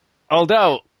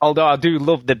 Although I do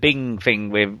love the Bing thing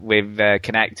with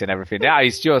Connect and everything. That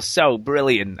is just so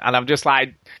brilliant. And I'm just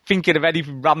like thinking of any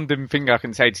random thing I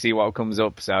can say to see what comes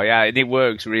up. So yeah, it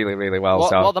works really, really well.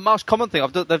 Well, the most common thing,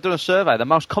 they've done a survey, the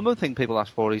most common thing people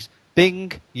ask for is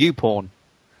Bing YouPorn.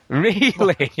 Really?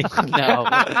 No.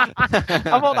 I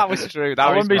thought that was true. I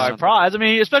wouldn't be surprised. I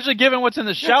mean, especially given what's in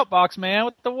the shout box, man.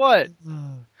 What the what?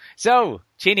 So,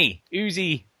 Chinny,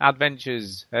 Uzi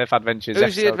Adventures, Earth Adventures.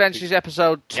 Uzi Adventures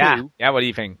Episode 2. Yeah, what do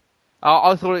you think?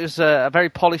 I thought it was a very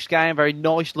polished game, very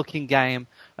nice-looking game.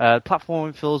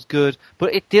 Platforming feels good,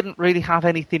 but it didn't really have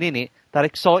anything in it that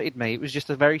excited me. It was just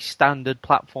a very standard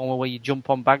platformer where you jump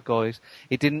on bad guys.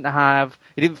 It didn't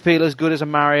feel as good as a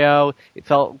Mario. It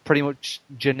felt pretty much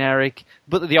generic,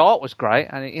 but the art was great,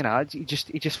 and it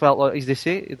just felt like, is this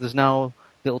it? There's no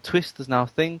little twist, there's no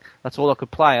thing. That's all I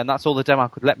could play, and that's all the demo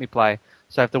could let me play.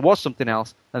 So if there was something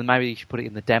else, then maybe you should put it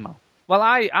in the demo. Well,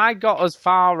 I got as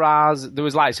far as there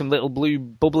was like some little blue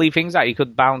bubbly things that you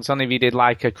could bounce on if you did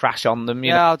like a crash on them.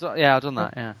 I've done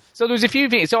that. Yeah. So there was a few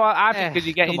things. So I think as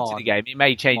you get into the game, it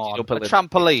may change it up a little.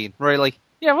 Trampoline, really?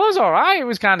 Yeah, well, it was all right. It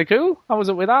was kind of cool. I was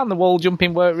up with that, and the wall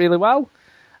jumping worked really well.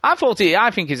 I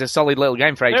think it's a solid little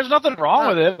game for. There's nothing wrong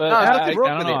with it, but there's nothing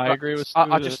wrong with it. I agree with.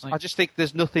 I just think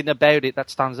there's nothing about it that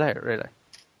stands out, really.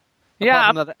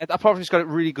 Yeah, apart from it's got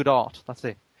really good art. That's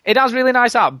it. It has really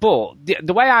nice art, but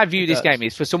the way I view this game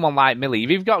is for someone like Millie, if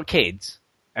you've got kids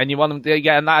and you want them to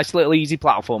get a nice little easy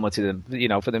platformer to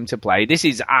them, for them to play, this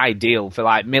is ideal for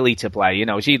like Millie to play.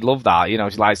 She'd love that.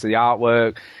 She likes the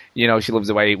artwork. She loves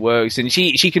the way it works, and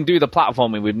she can do the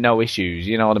platforming with no issues.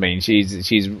 You know what I mean?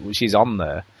 She's on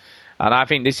there, and I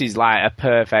think this is like a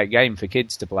perfect game for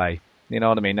kids to play. You know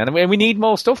what I mean? And we need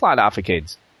more stuff like that for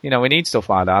kids. We need stuff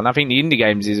like that, and I think the indie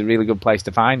games is a really good place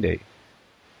to find it.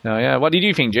 No, yeah. What did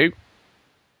you think, Duke?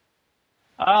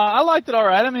 I liked it all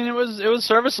right. I mean, it was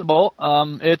serviceable.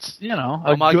 It's a good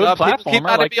platformer. Keep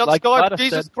at it on Skype.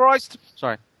 Jesus Christ!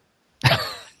 Sorry.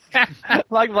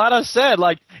 Like Vlada said,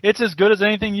 it's as good as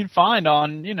anything you'd find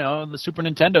on the Super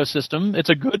Nintendo system.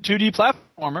 It's a good 2D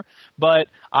platformer, but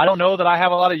I don't know that I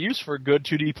have a lot of use for good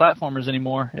 2D platformers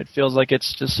anymore. It feels like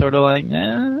it's just sort of like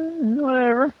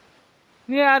whatever.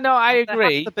 Yeah, no, I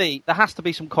agree. There has to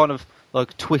be some kind of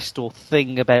twist or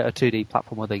thing about a 2D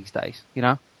platformer these days,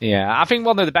 Yeah, I think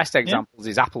one of the best examples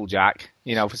is Applejack,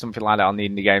 for something like that on the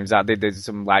indie games. That they did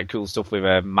some cool stuff with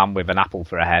a man with an apple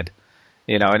for a head,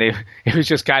 and it was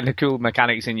just kind of cool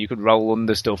mechanics, and you could roll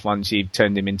under stuff once you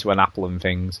turned him into an apple and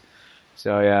things.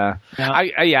 So yeah.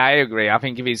 I agree. I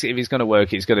think if it's going to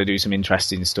work, it's going to do some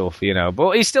interesting stuff,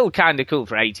 But it's still kind of cool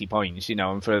for 80 points,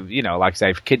 and for like I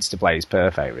say, for kids to play, it's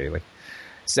perfect, really.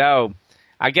 So,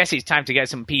 I guess it's time to get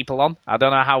some people on. I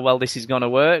don't know how well this is going to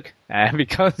work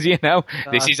because this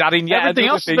is adding yet everything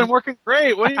else thing. Has been working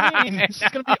great. What do you mean? This is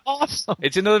going to be awesome.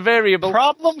 It's another variable.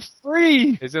 Problem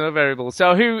free. It's another variable.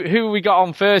 So who we got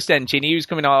on first then, Chinny? Who's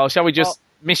coming on? Or shall we just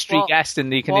mystery guest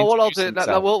and they can introduce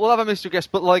themselves? We'll have a mystery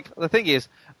guest, but the thing is,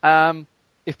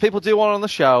 if people do want on the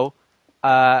show,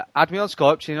 add me on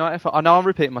Skype. I know I'm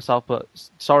repeating myself, but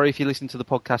sorry if you listen to the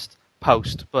podcast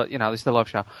post, but this is the live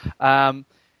show.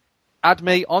 Add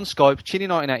me on Skype,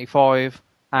 Chinny1985,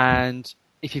 and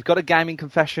if you've got a gaming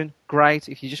confession, great.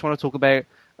 If you just want to talk about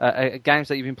games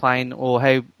that you've been playing or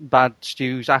how bad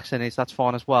Stu's accent is, that's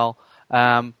fine as well.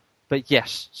 But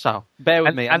yes, so bear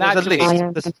with me. And there's a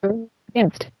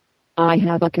list. I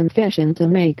have a confession to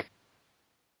make.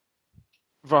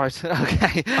 Right,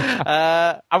 okay.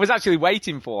 I was actually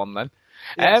waiting for one then.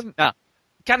 Yes.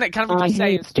 Can we just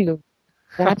say... Stu.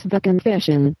 That's the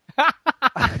confession.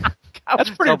 That's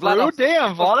pretty rude.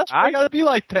 Damn, Vlad. I gotta be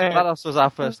like that. Vlados was our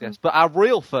first guest, but our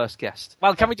real first guest.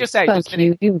 Well, can we just say...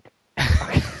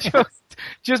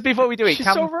 Just before we do it,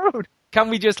 She's so rude. Can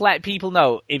we just let people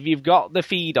know, if you've got the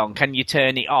feed on, can you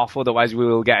turn it off? Otherwise we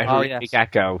will get a horrific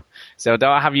echo. So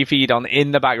don't have your feed on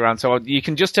in the background. So you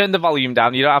can just turn the volume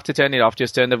down. You don't have to turn it off.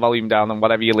 Just turn the volume down on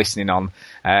whatever you're listening on.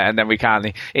 And then we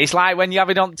can. It's like when you have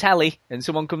it on telly and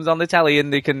someone comes on the telly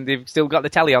and they've still got the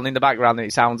telly on in the background and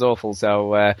it sounds awful.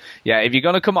 So, if you're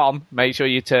going to come on, make sure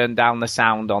you turn down the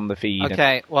sound on the feed.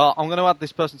 Okay, well, I'm going to add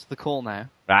this person to the call now.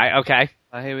 Right, okay.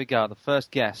 Here we go. The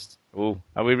first guest. Ooh,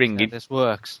 are we ringing? This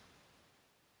works.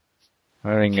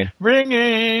 We're ringing.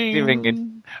 Ringing. We're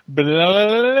ringing.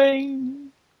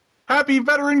 Bling. Happy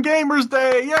Veteran Gamers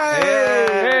Day! Yay!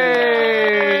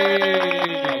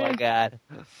 Oh my God!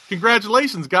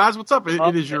 Congratulations, guys! What's up?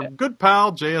 It is your good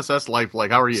pal JSS Lifelike.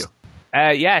 How are you?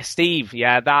 Yeah, Steve.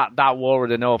 Yeah, that War of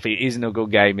the North, it isn't a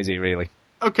good game, is it really?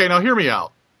 Okay, now hear me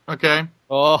out. Okay.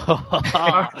 Oh.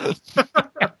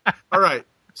 All right.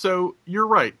 So you're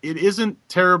right. It isn't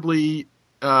terribly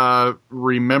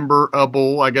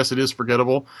rememberable. I guess it is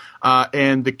forgettable.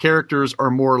 And the characters are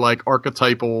more like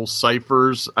archetypal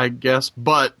ciphers, I guess.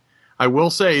 But I will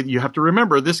say you have to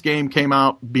remember this game came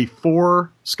out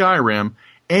before Skyrim,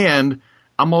 and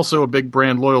I'm also a big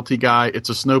brand loyalty guy. It's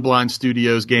a Snowblind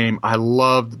Studios game. I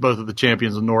loved both of the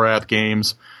Champions of Norath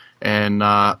games. And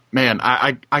man,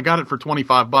 I got it for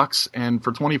 $25, and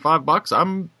for $25,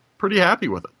 I'm pretty happy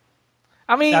with it.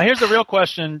 I mean, now here's the real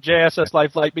question, JSS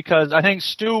Lifelike, because I think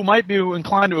Stu might be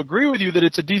inclined to agree with you that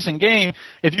it's a decent game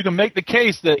if you can make the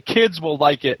case that kids will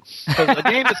like it. Because a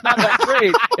game that's not that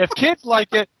great, if kids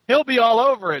like it, he'll be all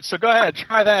over it. So go ahead,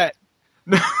 try that.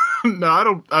 No, I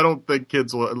don't think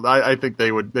kids will. I think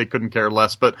they couldn't care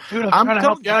less. But dude, I'm trying to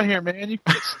help you out here, man. You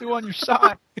get Stu on your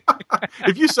side.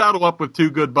 If you saddle up with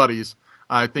two good buddies,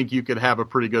 I think you could have a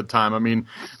pretty good time. I mean,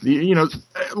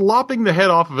 lopping the head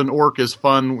off of an orc is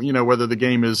fun, whether the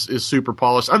game is super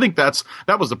polished. I think that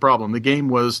was the problem. The game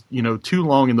was, too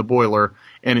long in the boiler,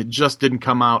 and it just didn't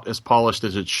come out as polished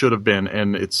as it should have been,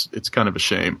 and it's kind of a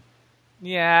shame.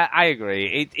 Yeah, I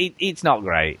agree. It's not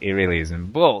great. It really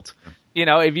isn't. But,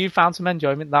 if you found some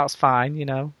enjoyment, that's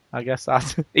fine, I guess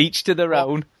that's each to their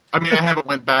own. I mean, I haven't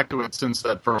went back to it since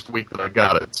that first week that I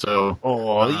got it. So,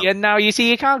 yeah. Now you see,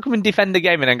 you can't come and defend the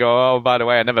game and then go, "Oh, by the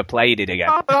way, I never played it again."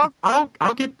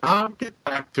 I'll get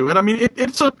back to it. I mean,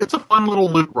 it's a fun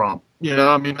little loot romp.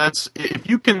 I mean, that's if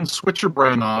you can switch your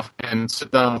brain off and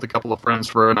sit down with a couple of friends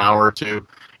for an hour or two,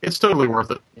 it's totally worth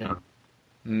it.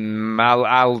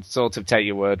 I'll sort of take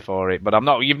your word for it, but I'm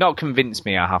not. You've not convinced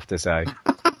me, I have to say.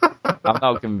 I'm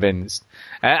not convinced.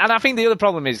 And I think the other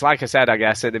problem is, like I said, I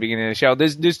guess, at the beginning of the show,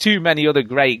 there's too many other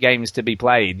great games to be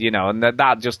played, and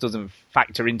that just doesn't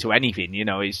factor into anything,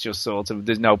 it's just sort of,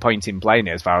 there's no point in playing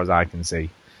it as far as I can see.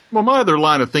 Well, my other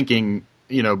line of thinking,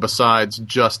 besides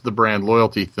just the brand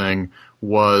loyalty thing,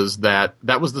 was that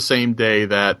was the same day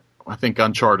that I think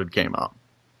Uncharted came out.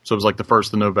 So it was like the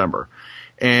 1st of November.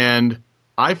 And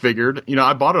I figured,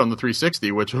 I bought it on the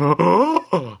 360, which,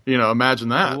 imagine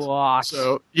that. What?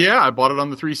 So, yeah, I bought it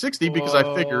on the 360 because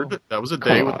I figured that was a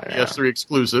day with the PS3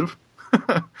 exclusive.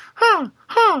 The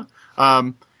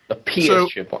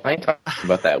PS chip. I ain't talking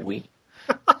about that Wii.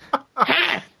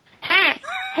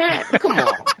 Come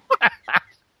on.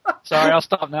 Sorry, I'll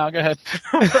stop now. Go ahead.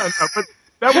 But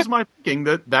that was my thinking,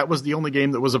 that was the only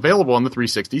game that was available on the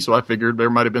 360, so I figured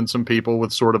there might have been some people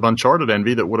with sort of Uncharted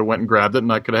envy that would have went and grabbed it,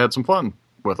 and I could have had some fun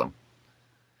with them.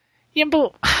 Yeah,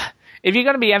 but if you're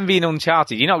going to be envying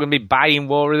Uncharted, you're not going to be buying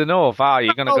War of the North, are you?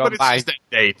 You're going to go and buy it's just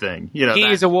a day thing.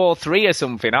 Gears of War 3 or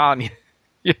something, aren't you?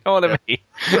 You know what I mean?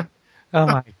 Oh,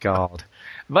 my God.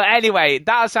 But anyway,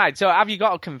 that aside, so have you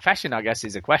got a confession, I guess,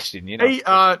 is a question, Hey,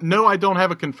 no, I don't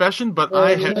have a confession, but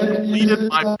I have completed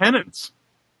my penance.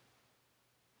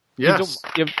 Yes.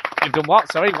 You've done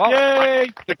what? Sorry, what? Yay!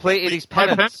 Completed his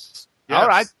penance. Yes. All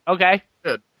right, okay.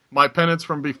 Good. My penance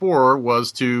from before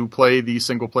was to play the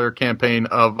single-player campaign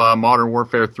of Modern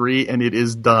Warfare 3, and it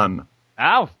is done.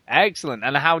 Oh, excellent.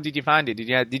 And how did you find it?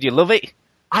 Did you love it?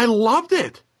 I loved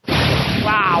it.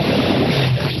 Wow.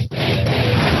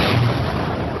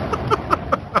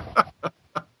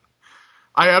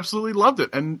 I absolutely loved it.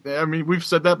 And, I mean, we've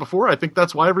said that before. I think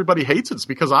that's why everybody hates it. It's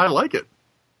because I like it.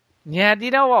 Yeah,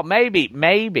 you know what? Maybe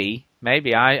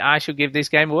I should give this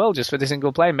game a whirl just for the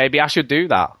single play. Maybe I should do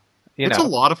that. It's a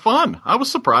lot of fun. I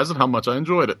was surprised at how much I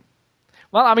enjoyed it.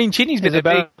 Well, I mean, Chinny's been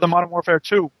better than Modern Warfare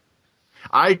 2.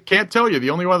 I can't tell you.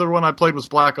 The only other one I played was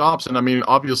Black Ops, and I mean,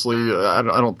 obviously, I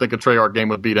don't think a Treyarch game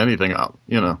would beat anything out,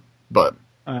 but...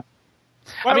 Wait.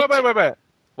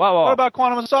 What about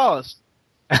Quantum of Solace?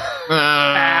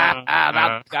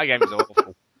 That game is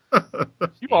awful.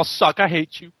 You all suck. I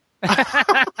hate you.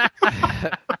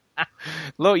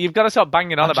 Look, you've got to stop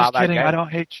banging on about that game. I don't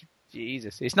hate you.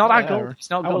 Jesus, it's not that good. It's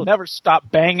not good. I will never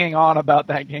stop banging on about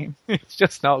that game. It's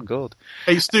just not good.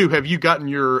 Hey, Stu, have you gotten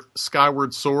your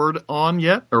Skyward Sword on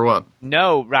yet, or what?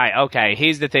 No, right, okay,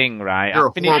 here's the thing, right? You're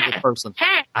a horrible person.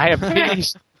 I have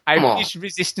finished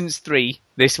Resistance 3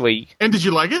 this week. And did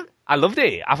you like it? I loved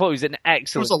it. I thought it was an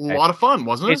excellent It was a lot of fun,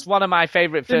 wasn't it? It's one of my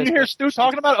favourite Did you hear Stu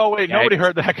talking about it? Oh, wait, nobody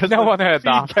heard that. Because no one heard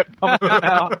that. Kept coming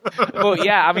out. But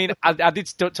yeah, I mean, I did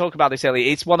talk about this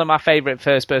earlier. It's one of my favourite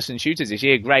first-person shooters this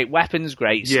year. Great weapons,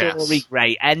 great story,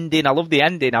 great ending. I loved the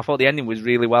ending. I thought the ending was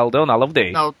really well done. I loved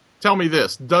it. Now, tell me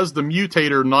this. Does the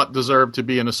Mutator not deserve to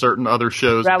be in a certain other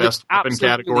show's best weapon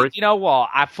category? You know what?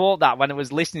 I thought that when I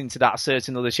was listening to that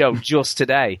certain other show just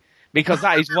today. Because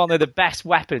that is one of the best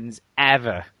weapons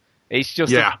ever. It's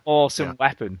just an awesome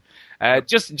weapon.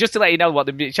 Just to let you know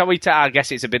shall we I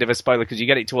guess it's a bit of a spoiler because you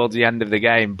get it towards the end of the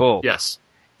game, but yes,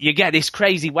 you get this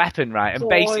crazy weapon, right? And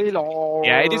basically,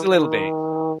 it is a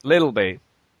little bit,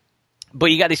 but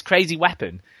you get this crazy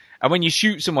weapon, and when you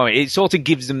shoot someone, it sort of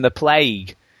gives them the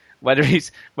plague. Whether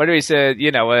it's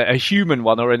a human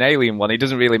one or an alien one, it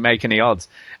doesn't really make any odds.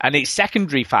 And its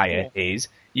secondary fire is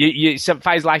it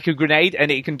fires like a grenade, and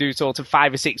it can do sort of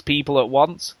 5 or 6 people at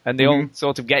once, and they all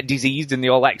sort of get diseased and they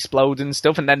all explode and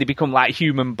stuff, and then they become like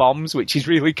human bombs, which is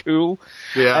really cool.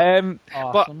 Yeah.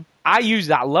 Awesome. But I used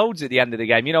that loads at the end of the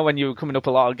game. You know, when you were coming up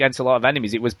against a lot of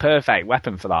enemies, it was perfect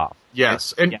weapon for that.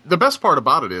 Yes, and the best part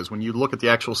about it is when you look at the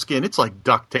actual skin, it's like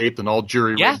duct taped and all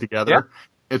jury-rigged together. Yeah.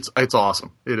 It's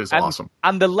awesome. It is awesome.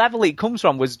 And the level it comes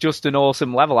from was just an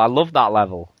awesome level. I love that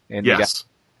level. In the game.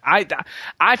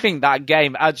 I think that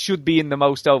game should be in the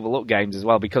most overlooked games as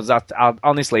well, because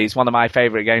honestly, it's one of my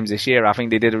favourite games this year. I think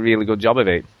they did a really good job of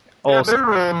it.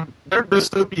 Awesome. Their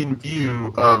dystopian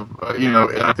view of,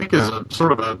 I think is a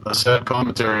sort of a sad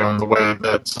commentary on the way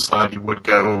that society would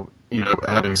go,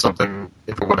 having something,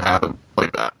 if it would happen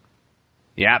like that.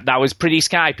 Yeah, that was pretty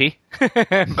Skypey.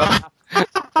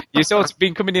 You've sort of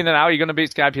been coming in and out. You're going to be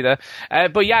Skypey there.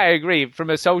 But yeah, I agree from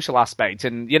a social aspect.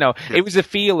 And, it was the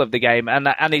feel of the game. And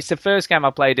it's the first game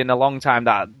I played in a long time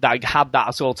that had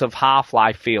that sort of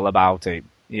Half-Life feel about it,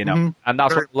 And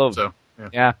that's what I love. So.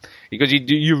 Yeah, because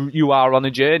you are on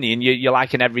a journey and you're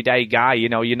like an everyday guy. You're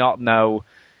not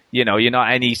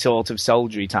any sort of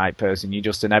soldiery type person. You're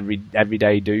just an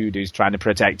everyday dude who's trying to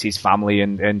protect his family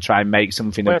and try and make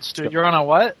something. Wait, dude, you're on a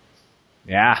what?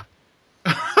 Yeah.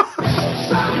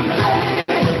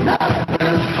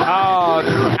 Oh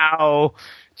no!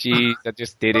 Jeez, I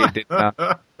just did it, didn't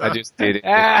I? I just did it.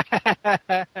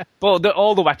 But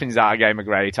all the weapons in that game are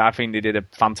great. I think they did a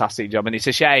fantastic job, and it's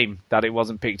a shame that it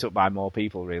wasn't picked up by more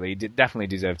people, really. It definitely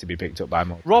deserved to be picked up by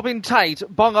more people. Robin Tate,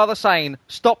 Bongo the Sane,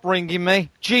 stop ringing me.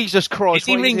 Jesus Christ. Is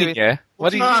he ringing you?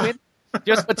 What are you doing?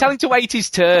 Just tell him to wait his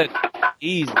turn.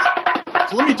 Jesus.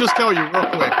 So let me just tell you real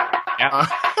quick.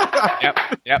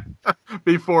 Yep.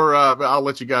 Before I'll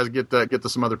let you guys get to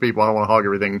some other people. I don't want to hog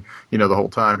everything, the whole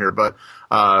time here. But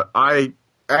I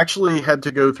actually had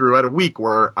to go through. I had a week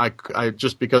where I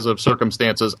just because of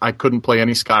circumstances I couldn't play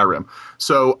any Skyrim.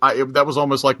 So that was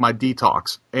almost like my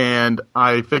detox. And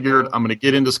I figured I'm going to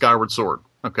get into Skyward Sword.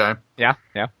 Okay. Yeah.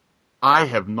 I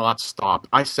have not stopped.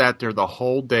 I sat there the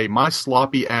whole day. My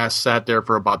sloppy ass sat there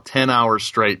for about 10 hours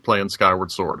straight playing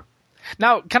Skyward Sword.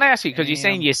 Now, can I ask you, because you're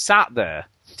saying you sat there,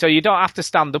 so you don't have to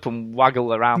stand up and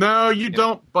waggle around? No, you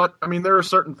don't, but, there are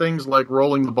certain things like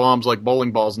rolling the bombs like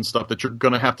bowling balls and stuff that you're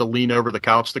going to have to lean over the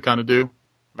couch to kind of do.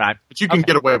 Right. But you can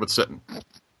get away with sitting.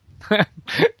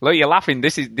 Look, you're laughing.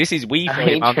 This is Wii. I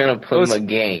ain't trying to play my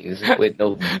games with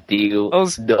no deal.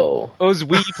 Us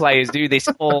Wii players do this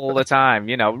all the time.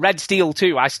 Red Steel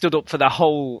 2, I stood up for the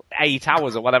whole 8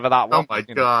 hours or whatever that was. Oh, my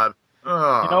God. You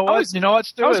know what,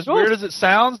 Stu? As weird as it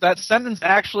sounds, that sentence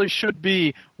actually should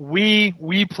be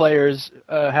we players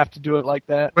have to do it like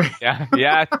that.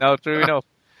 Yeah, no, true enough.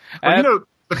 Well,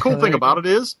 the cool thing about it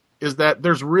is that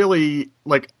there's really,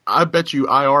 I bet you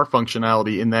IR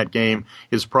functionality in that game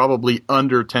is probably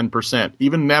under 10%.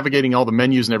 Even navigating all the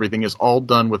menus and everything is all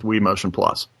done with Wii Motion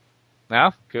Plus.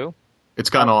 Yeah, cool. It's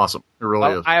kind of awesome. It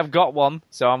really is. I have got one,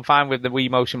 so I'm fine with the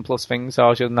Wii Motion Plus thing, so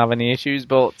I shouldn't have any issues.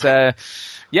 But, Red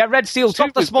Steel 2.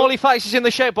 Stop the smiley faces in the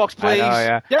shape box, please. I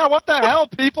know, yeah, what the hell,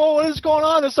 people? What is going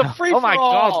on? It's a free-for-all. Oh, my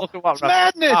God, look at what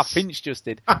madness. Finch just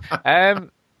did.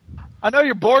 I know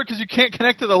you're bored because you can't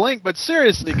connect to the link, but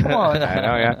seriously, come on. I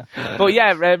know, yeah. But,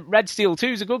 yeah, Red Steel 2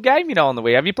 is a good game, on the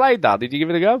Wii. Have you played that? Did you give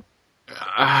it a go?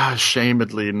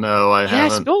 Ashamedly, no, I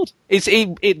haven't. It's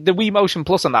good. The Wii Motion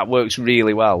Plus on that works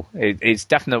really well. It's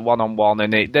definite one-on-one,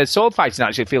 and the sword fighting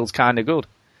actually feels kind of good.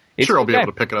 Sure, I'll be able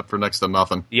to pick it up for next to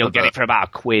nothing. You'll get it for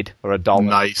about £1 or $1.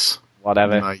 Nice.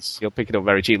 Whatever. Nice. You'll pick it up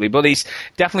very cheaply. But it's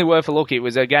definitely worth a look. It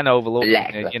was, again, overlooked,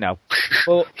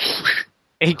 But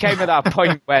it came at that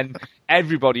point when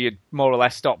everybody had more or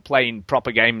less stopped playing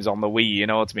proper games on the Wii, you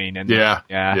know what I mean? And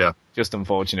yeah. Just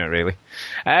unfortunate, really.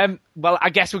 Well, I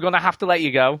guess we're going to have to let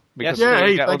you go. Because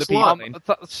thanks a lot.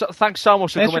 Thanks so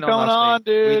much for coming on,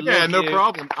 dude. Yeah, no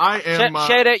problem. I am...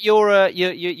 Share out your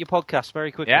podcast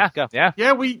very quickly.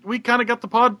 Yeah, we kind of got the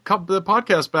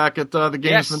podcast back at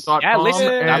thegamesman.com. Yeah,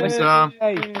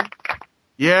 listen.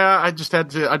 Yeah, I just had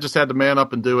to man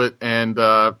up and do it, and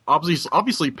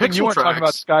obviously Pixel you weren't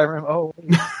Tracks. Talking about Skyrim. Oh,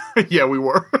 yeah, we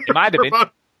were. It might have been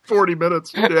about 40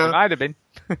 minutes. Yeah, it might have been.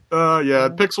 Yeah,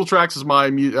 Pixel Tracks is my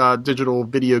digital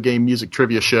video game music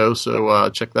trivia show, so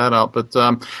check that out. But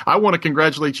I want to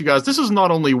congratulate you guys. This is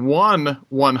not only one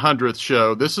 100th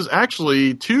show. This is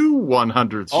actually 2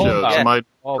 100th shows. Yeah. Am I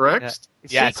correct?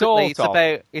 Yeah, it's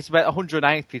about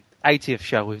 180th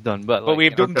show we've done, but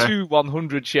we've done 2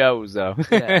 100 shows though.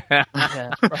 Yeah.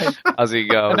 Right. As it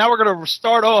goes. And now we're going to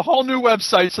start a whole new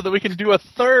website so that we can do a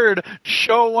third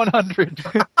show 100.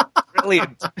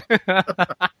 Brilliant.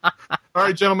 All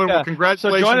right, gentlemen. Well,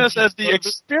 congratulations. So join us as the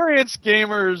experienced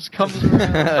gamers comes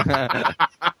around.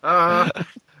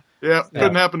 Yeah,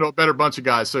 couldn't happen to a better bunch of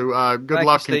guys. So good Thank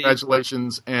luck, you, Steve.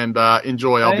 Congratulations, and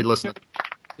enjoy. I'll be listening.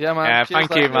 Yeah, man. Yeah, Cheers,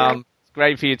 thank you, later. man. It's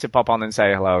great for you to pop on and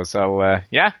say hello. So,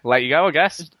 yeah, let you go, I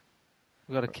guess.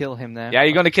 We've got to kill him now. Yeah,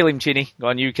 you're going to kill him, Chinny. Go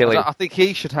on, you kill him. I think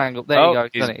he should hang up. There Oh, you go.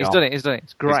 He's done it. He's done it.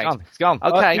 It's great. He's gone.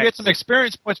 Okay. You get some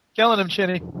experience points for killing him,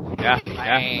 Chinny. Yeah.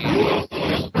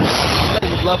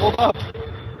 You've leveled up.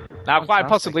 Now, quite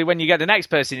possibly when you get the next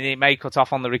person in, it may cut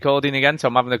off on the recording again, so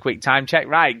I'm having a quick time check.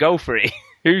 Right, go for it.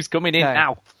 Who's coming in Okay.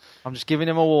 now? I'm just giving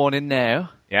him a warning now.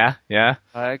 Yeah.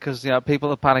 Because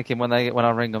people are panicking when I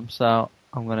ring them, so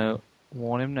I'm going to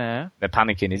warn him now. They're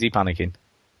panicking. Is he panicking?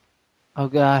 Oh,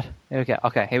 God. Here we go.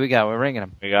 Okay, here we go. We're ringing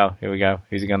him. Here we go.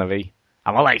 Who's it going to be?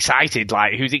 I'm all excited.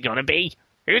 Like, who's it going to be?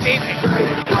 Who's it?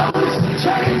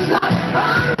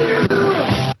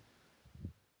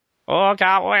 Oh, I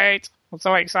can't wait. I'm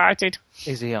so excited.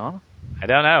 Is he on? I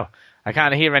don't know. I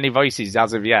can't hear any voices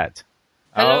as of yet.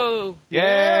 Hello. Oh.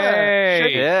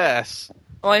 Yay! Yes.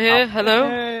 Am I here?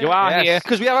 Hello. You are here.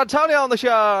 Because we have Antonio on the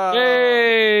show.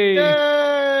 Yay!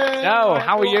 No,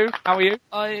 how are you?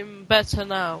 I'm better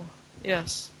now.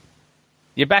 Yes.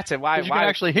 You're better. Why? You can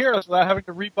actually hear us without having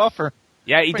to rebuffer.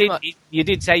 Yeah, Pretty much. you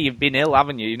did say you've been ill,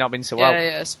 haven't you? You've not been so well.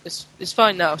 Yeah, it's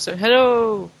fine now. So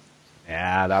hello.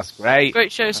 Yeah, that's great.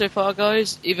 Great show so far,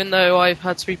 guys. Even though I've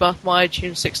had to rebuff my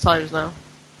iTunes 6 times now.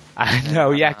 I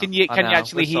know. Yeah, can you I know.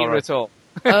 actually We're hear sorry.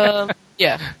 at all?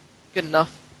 Yeah, good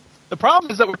enough. The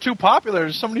problem is that we're too popular.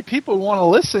 There's so many people who want to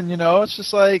listen, you know. It's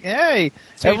just like, hey,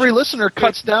 every listener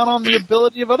cuts down on the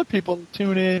ability of other people to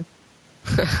tune in.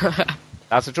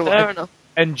 That's the trouble. Fair enough.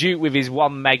 And Duke with his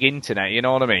 1 meg internet, you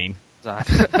know what I mean?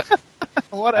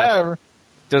 Whatever.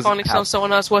 Finally found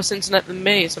someone else worse internet than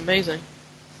me. It's amazing.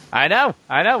 I know.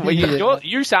 Well,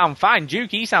 you sound fine.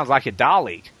 Duke, he sounds like a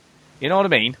Dalek. You know what I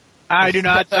mean? I do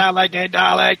not sound like a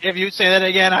Dalek. If you say that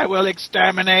again, I will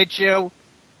exterminate you.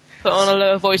 Put on a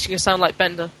lower voice, you can sound like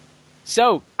Bender.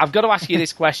 So, I've got to ask you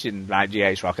this question, right,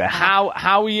 GH Rocker. How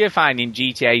are you finding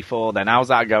GTA 4 then? How's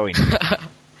that going?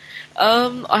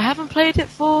 I haven't played it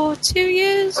for 2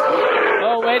 years.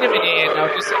 Oh, wait a minute. No,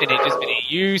 just a minute.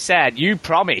 You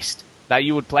promised that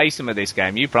you would play some of this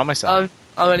game. You promised that.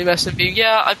 I'm only messing with you.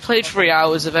 Yeah, I played 3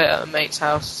 hours of it at a mate's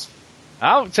house.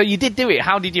 Oh, so you did do it.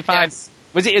 How did you find... Yes.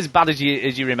 Was it as bad as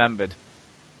you remembered?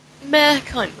 Meh,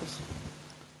 kind of.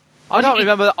 I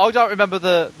don't remember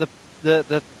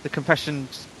the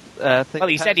confessions thing. Well,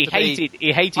 he said he hated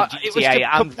GTA It was to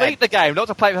and complete the game, not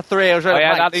to play for 3 hours. Oh,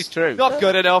 yeah, that is true. Not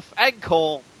good enough. Ain't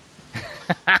cool.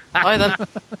 Hi then.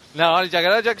 No, I'm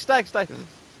joking. Stay.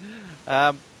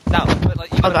 No, but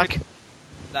like, you I'm back.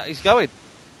 No, he's going.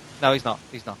 No, he's not.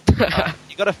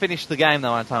 You got to finish the game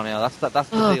though, Antonio. That's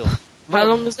the deal. How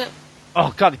long is it?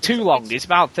 Oh, God, too long. It's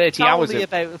about 30 hours. Only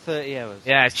about 30 hours.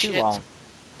 Yeah, it's too Shit. long.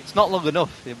 It's not long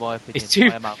enough, in my opinion. It's too...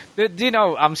 by amount. Do you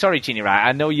know, I'm sorry, Chini, right?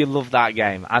 I know you love that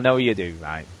game. I know you do,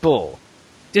 right? But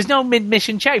there's no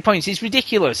mid-mission checkpoints. It's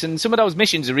ridiculous. And some of those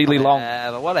missions are really long.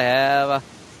 Whatever.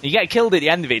 You get killed at the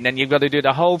end of it, and then you've got to do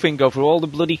the whole thing, go through all the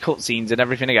bloody cutscenes and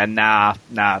everything again. Nah.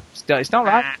 It's not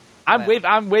right. I'm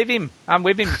with him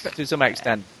to some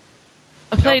extent.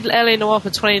 I played L.A. Noire for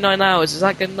 29 hours. Is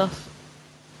that good enough?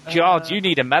 God, you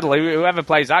need a medal. Whoever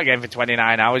plays that game for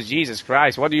 29 hours, Jesus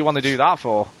Christ, what do you want to do that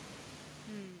for?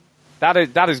 That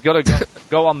has got to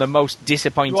go on the most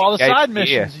disappointing Do all the game side of the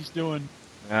year. missions he's doing.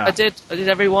 Yeah. I did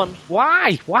every one.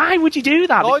 Why? Why would you do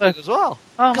that? I did as well.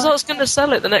 Because I was going to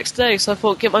sell it the next day, so I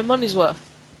thought, get my money's worth.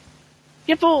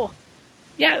 Yeah, look.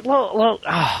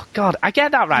 Oh, God, I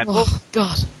get that, right? Oh,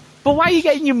 God. But why are you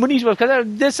getting your money's worth? Because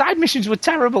the side missions were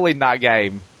terrible in that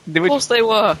game. Of course they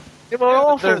were. They were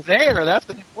awful. They're there. That's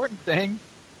the important thing.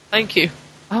 Thank you.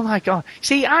 Oh my God.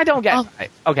 See, I don't get... Right.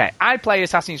 Okay, I play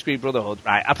Assassin's Creed Brotherhood,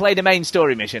 right? I play the main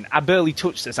story mission. I barely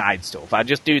touch the side stuff. I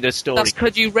just do the story. That's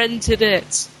because you rented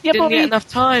it. Yeah, Didn't get enough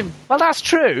time. Well, that's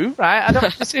true, right? I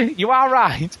don't... You are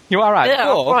right. Yeah,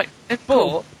 but, right.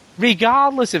 But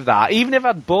regardless of that, even if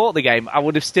I'd bought the game, I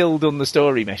would have still done the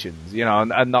story missions, you know,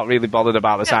 and not really bothered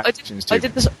about the side missions too.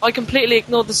 I completely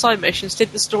ignored the side missions,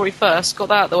 did the story first, got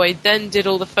that out of the way, then did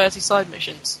all the 30 side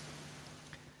missions.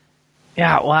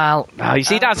 Yeah, well, no, you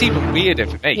see, that's even weirder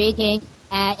for me. Greetings,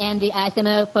 I am the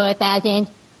Osmo 4000.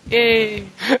 Yay!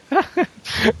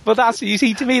 But that's, you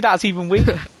see, to me, that's even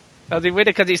weirder. That's even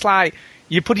weirder because it's like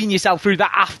you're putting yourself through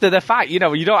that after the fact. You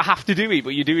know, you don't have to do it,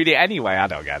 but you're doing it anyway. I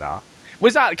don't get that.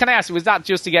 Was that? Can I ask? Was that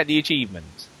just to get the achievement?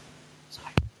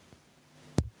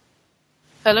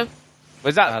 Hello?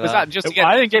 Was that just to get?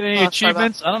 I didn't get any Oh, sorry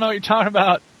achievements. I don't know what you're talking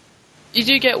about. You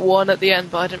do get one at the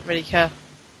end, but I didn't really care.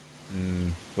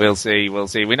 We'll see.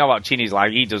 We know what Chinny's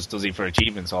like. He does it for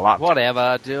achievements or that.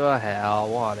 Whatever, do a hell,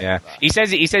 whatever. Yeah. He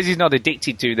says he's not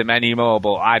addicted to them anymore,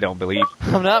 but I don't believe.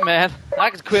 I'm not, man. I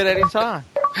could quit any time.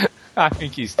 I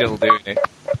think he's still doing it.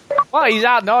 What is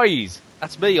that noise?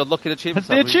 That's me. You're looking at achievements.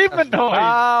 The achievement noise.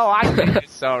 Oh,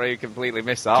 sorry, completely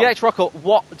missed that. GH Rocco,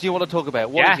 what do you want to talk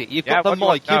about? What is it? You've got the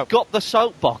mic. You've got the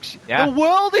soapbox. Yeah. The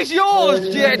world is yours,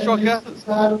 GH Rocco.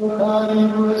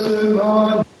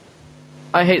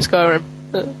 I hate Skyrim.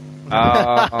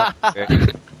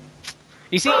 Okay.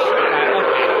 You see,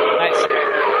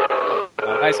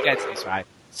 let's get to this, right?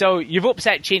 So, you've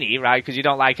upset Chinny, right, because you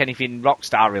don't like anything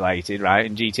Rockstar related, right,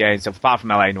 in GTA and stuff, apart from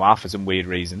LA Noire for some weird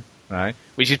reason, right?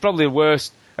 Which is probably the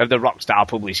worst of the Rockstar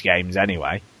published games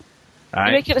anyway. Right?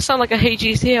 You make it sound like I hate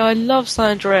GTA. I love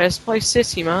San Andreas, Vice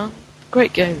City, man.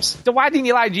 Great games. So why didn't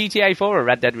you like GTA 4 or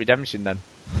Red Dead Redemption then?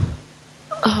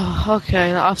 Oh,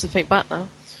 okay. I have to think back now.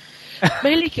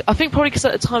 Mainly, I think probably because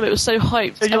at the time it was so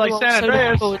hyped. So you like Everyone San was so looking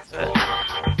Andreas? forward to it.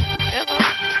 Yeah,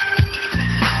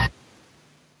 man.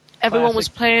 Everyone was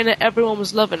playing it, everyone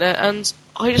was loving it, and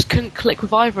I just couldn't click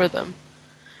with either of them.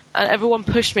 And everyone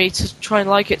pushed me to try and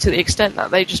like it to the extent that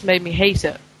they just made me hate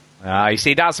it. You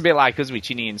see, that's a bit like us with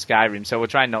Chinny and Skyrim, so we're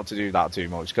trying not to do that too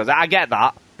much, because I get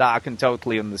that I can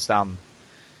totally understand.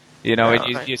 You know,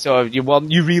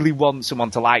 you really want someone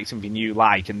to like something you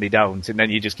like, and they don't, and then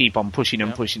you just keep on pushing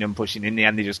and pushing and pushing. In the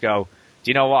end, they just go,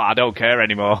 do you know what? I don't care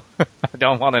anymore. I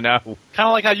don't want to know. Kind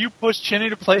of like how you pushed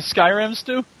Chinny to play Skyrim,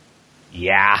 Stu?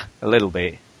 Yeah, a little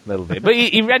bit. But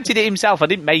he rented it himself. I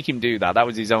didn't make him do that. That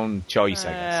was his own choice,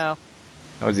 I guess.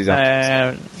 That was his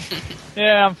own choice.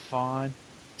 Yeah, I'm fine.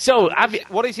 So,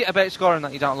 what is it about Skyrim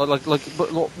that you don't like?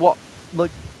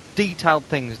 What detailed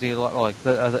things do you like?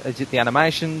 Is it the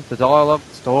animation, the dialogue,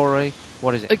 the story?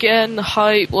 What is it? Again,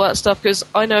 hype, all that stuff, because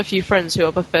I know a few friends who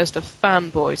are Bethesda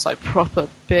fanboys, like proper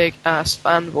big-ass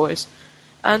fanboys.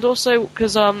 And also,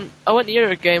 because I went to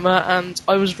Eurogamer, and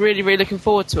I was really, really looking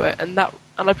forward to it, and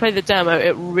I played the demo,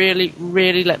 it really,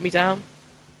 really let me down.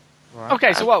 Right.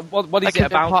 Okay, so what is it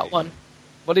about? Part one.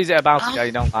 What is it about it that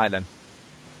you don't like then?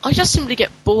 I just simply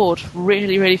get bored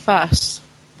really, really fast.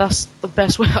 That's the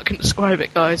best way I can describe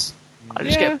it, guys. I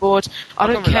just get bored. I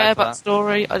don't care about the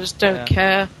story. I just don't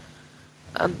care.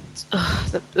 And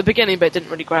the beginning bit didn't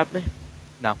really grab me.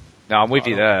 No, I'm with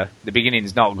you there. The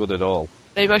beginning's not good at all.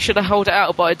 Maybe I should have held it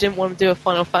out, but I didn't want to do a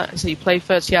Final Fantasy, play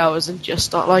 30 hours and just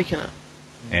start liking it.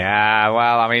 Yeah,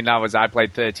 well, I mean, I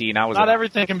played 13 hours. Not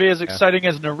everything can be as exciting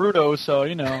as Naruto, so,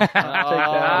 you know. Take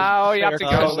that. Oh, you have to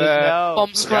go there.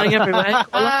 Bombs flying everywhere.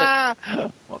 I love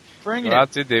it. Well, bring You it.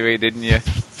 had to do it, didn't you?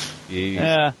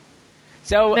 Yeah.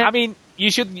 So, I mean,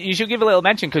 you should give a little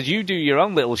mention, because you do your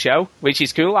own little show, which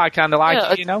is cool. I kind of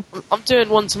like it, you know. I'm doing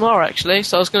one tomorrow, actually,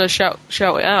 so I was going to shout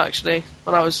it out, actually,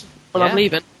 when I'm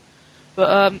leaving.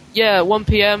 But, 1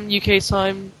 p.m. UK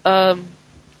time.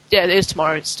 It is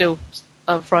tomorrow. It's still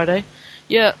Friday.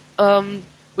 Yeah,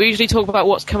 we usually talk about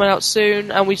what's coming out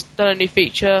soon, and we've done a new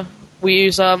feature. We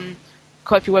use quite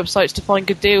a few websites to find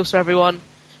good deals for everyone.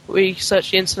 We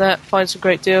search the internet, find some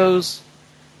great deals.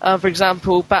 For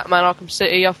example, Batman Arkham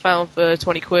City I found for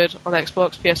 20 quid on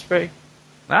Xbox, PS3.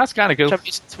 That's kind of cool. Which I'm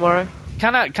using tomorrow.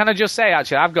 Can I just say,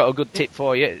 actually, I've got a good tip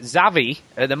for you. Zavi,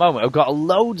 at the moment, have got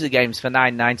loads of games for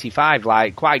 $9.95,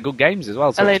 like quite good games as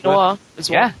well. So LA Noire as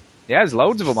well. Yeah, there's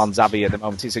loads of them on Zavi at the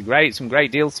moment. It's some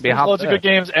great deals to be had. Loads of good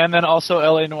games, and then also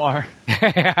LA Noire.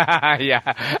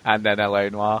 Yeah, and then LA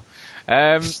Noire.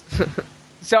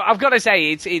 So I've got to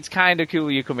say, it's kind of cool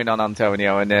you're coming on,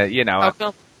 Antonio, and you know.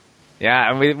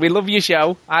 Yeah, and we love your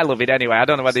show. I love it anyway. I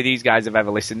don't know whether these guys have ever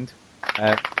listened.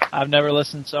 I've never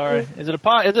listened. Sorry. Is it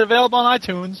available on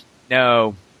iTunes?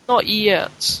 No, not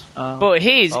yet. But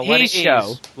his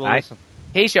show, right?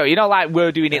 His show, you know, like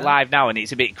we're doing it live now, and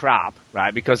it's a bit crap,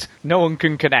 right? Because no one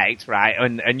can connect, right?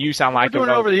 And you sound like we're doing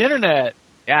it over the internet.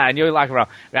 Yeah, and you're like a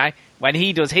right? When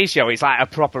he does his show, it's like a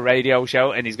proper radio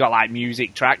show, and he's got like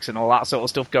music tracks and all that sort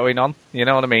of stuff going on. You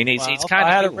know what I mean? It's kind of. If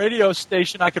I had a radio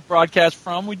station I could broadcast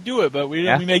from, we'd do it, but we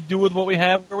make do with what we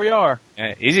have where we are.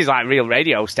 Yeah, his is like real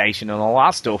radio station and all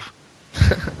that stuff.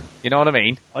 You know what I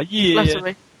mean? Oh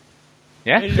yeah.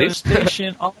 Yeah, radio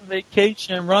station on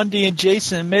vacation. Rundy and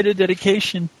Jason made a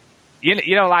dedication.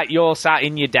 You know, like you're sat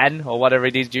in your den or whatever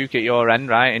it is, Duke, at your end,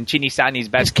 right? And Chinny sat in his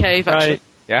bed. His cave, actually.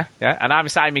 Yeah. And I'm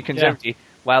sat in my conservatory.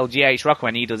 Well, GH Rock,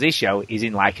 when he does his show, he's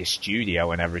in like a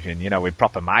studio and everything, you know, with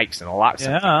proper mics and all that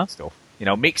stuff. You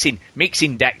know, mixing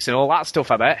decks and all that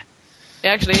stuff, I bet. It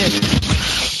actually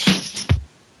is.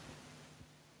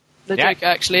 The joke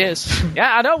actually is.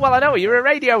 Yeah, I know. Well, I know. You're a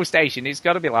radio station. It's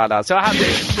got to be like that. So I have to...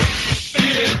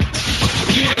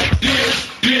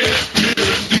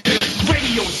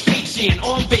 Radio station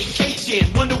on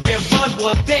vacation. Wonder where Bud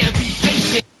was. Damn, be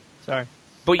patient. Sorry.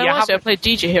 But you I played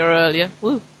DJ Hero earlier.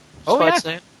 Woo. Oh,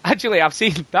 yeah. Actually, I've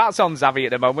seen that's on Zavvi at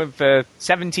the moment for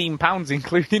 £17,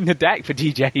 including the deck for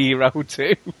DJ Hero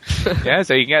 2. Yeah,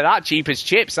 so you can get that cheap as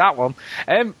chips, that one.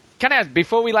 Can I ask,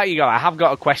 before we let you go, I have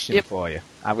got a question for you.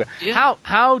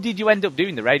 How did you end up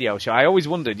doing the radio show? I always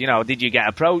wondered, you know, did you get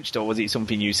approached or was it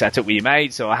something you set up with your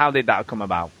mates, or how did that come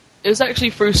about? It was actually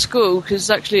through school,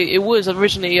 because actually it was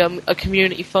originally a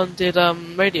community-funded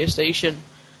radio station.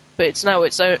 But it's now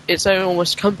its own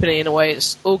almost company in a way.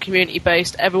 It's all community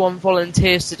based. Everyone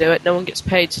volunteers to do it. No one gets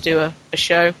paid to do a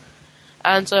show.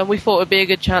 And we thought it would be a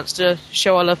good chance to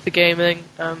show our love for gaming.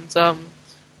 And well,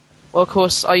 of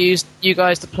course, I used you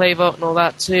guys to play vote and all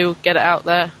that to get it out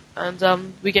there. And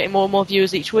we're getting more and more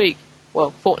viewers each week.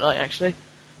 Well, fortnight actually.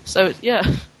 So yeah.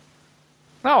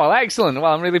 Oh, well, excellent.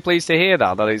 Well, I'm really pleased to hear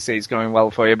that it's going well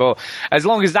for you. But as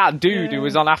long as that dude who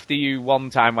was on after you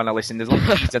one time when I listened, as long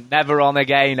as he's never on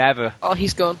again, ever. Oh,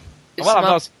 he's gone.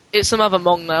 It's some other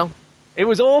Mong now. It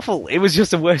was awful. It was just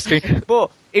the worst thing.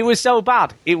 But it was so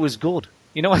bad, it was good.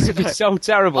 You know, as if it's so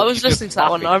terrible. I was listening to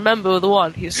that one. I remember the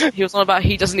one. He was on about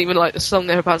he doesn't even like the song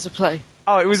they're about to play.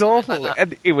 Oh, it was awful.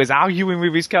 And it was arguing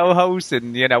with his co-host,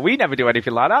 and, you know, we never do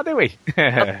anything like that, do we?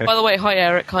 By the way, hi,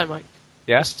 Eric. Hi, Mike.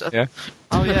 Yeah, yeah.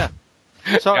 Oh, yeah.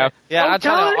 Sorry. Yeah, Don't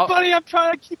tell anybody. I'm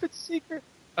trying to keep it secret.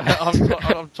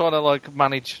 I'm trying to, like,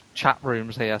 manage chat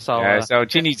rooms here, so... Yeah, so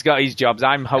Chinny's got his jobs.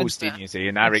 I'm hosting, you see,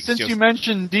 and Eric's Since just... you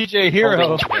mentioned DJ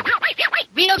Hero...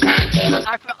 Real games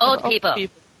are for old people.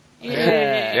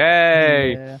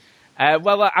 Yay!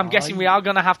 Well, I'm guessing we are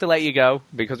going to have to let you go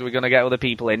because we're going to get other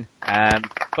people in.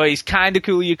 But it's kind of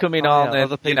cool you coming on. Yeah,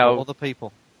 other people, you know, other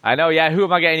people. I know, yeah. Who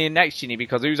am I getting in next, Chinny?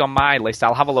 Because who's on my list?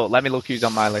 I'll have a look. Let me look who's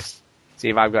on my list. See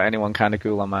if I've got anyone kind of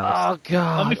cool on my list. Oh,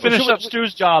 God. Let me finish up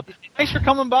Stu's job. Thanks for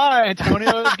coming by,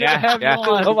 Antonio. It's good to have you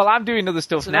on. Oh, well, I'm doing other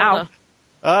stuff now.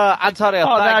 Antonio,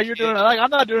 oh, now you're doing it. Like,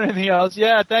 I'm not doing anything else.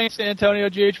 Yeah, thanks, Antonio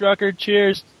G.H. Rucker.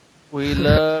 Cheers. We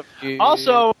love you.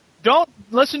 Also, don't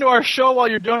listen to our show while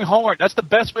you're doing homework. That's the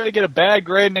best way to get a bad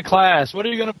grade in the class. What are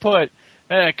you going to put?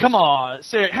 Come on.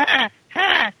 Say,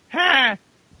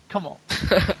 Come on.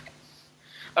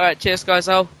 Alright, cheers, guys.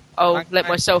 I'll let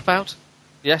myself out.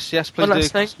 Yes, please One do.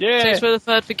 last thing. Yeah. Cheers for the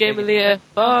third for Game of the Year.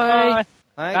 Bye.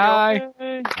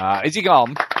 Bye. Is he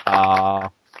gone?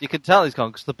 You can tell he's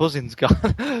gone because the buzzing's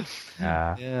gone.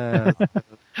 Yeah.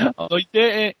 Oh, you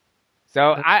didn't.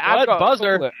 So I've got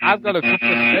buzzer. I've got a couple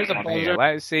of There's a on buzzer. here.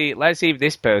 Let's see if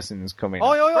this person's coming.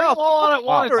 Bring them all on at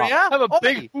once. Have a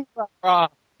big hoorah.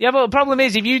 Yeah, but the problem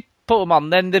is if you put them on,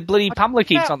 then the bloody Pamela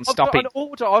keeps on stopping. I've got an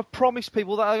order. I've promised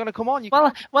people that are going to come on.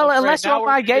 Well, unless you're on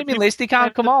my gaming list, they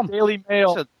can't come on. Daily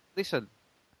Mail. Listen.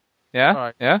 Yeah.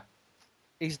 Right. Yeah.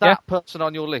 Is that person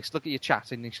on your list? Look at your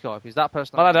chat in Skype. Is that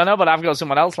person? Well, I don't know, but I've got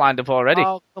someone else lined up already.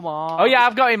 Oh, come on. Oh, yeah,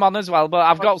 I've got him on as well, but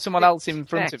I've got someone else in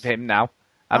front of him now.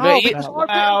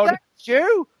 Loud.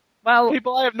 You? Well,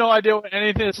 people, I have no idea what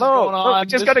anything is going on. Look,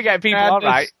 just got to get people on,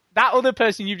 right? That other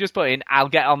person you've just put in, I'll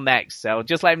get on next, so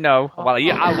just let him know. Well,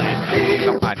 I'll let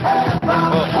him. Right,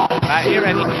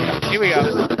 here we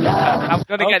go. I'm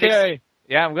going to get this.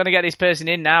 Yeah, I'm going to get this person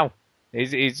in now.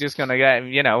 He's just going to get,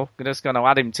 just going to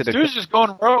add him to the... Stu's just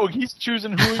going rogue. He's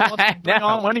choosing who he wants to bring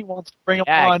on when he wants to bring him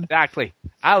on. Exactly.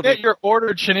 Get your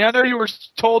order, Chinny. I know you were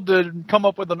told to come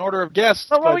up with an order of guests,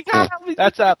 but we can't.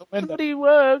 That's out the window. Somebody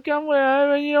work, you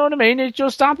know what I mean? It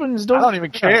just happens, doesn't it? I don't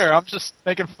even care. I'm just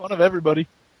making fun of everybody.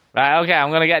 Right, okay,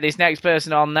 I'm going to get this next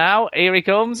person on now. Here he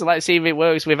comes. Let's see if it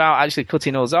works without actually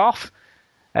cutting us off.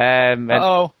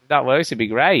 If that works, it'd be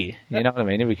great. You know what I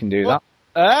mean? If we can do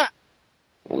that.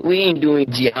 We ain't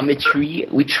doing geometry.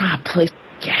 We try to play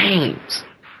games.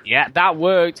 Yeah, that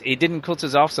worked. It didn't cut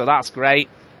us off, so that's great.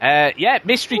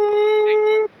 Mystery.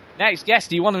 Next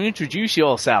guest, do you want to introduce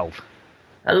yourself?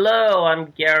 Hello,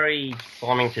 I'm Gary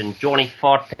Flemington, Johnny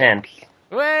Fortent.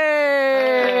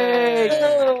 Way!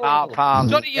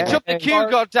 Johnny, you jumped the queue,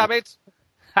 goddammit!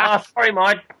 Sorry,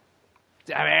 Mike.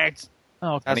 Damn it!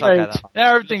 Oh, that's great. okay,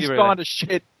 Now everything's gone to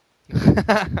shit.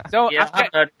 So,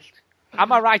 Yeah,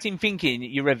 am I right in thinking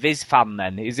you're a Viz fan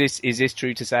then? Is this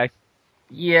true to say?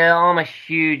 Yeah, I'm a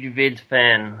huge Vids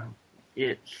fan.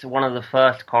 it's one of the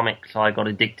first comics I got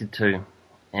addicted to.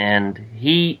 And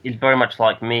he is very much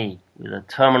like me, with a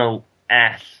terminal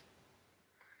ass.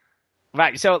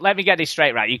 Right, so let me get this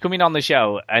straight, right? You're coming on the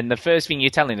show, and the first thing you're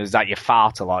telling us is that you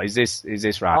fart a lot. Is this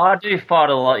right? I do fart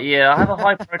a lot, yeah. I have a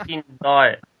high-protein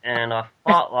diet, and I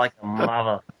fart like a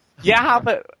mother. You have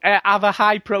a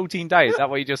high-protein diet, is that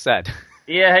what you just said?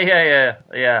 Yeah.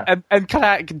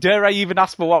 And dare I even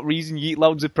ask for what reason you eat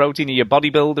loads of protein? Are you a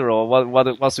bodybuilder, or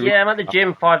what's the reason? Yeah, I'm at the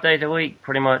gym 5 days a week,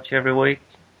 pretty much every week.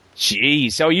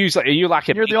 Jeez, so are you like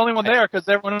a... You're the only one there because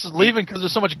everyone else is leaving because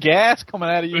there's so much gas coming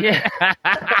out of you. Yeah.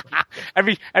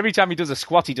 every time he does a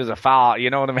squat, he does a fart, you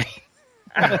know what I mean?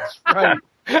 That's right.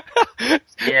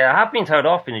 Yeah, I have been told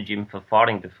off in the gym for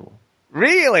farting before.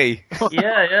 Really?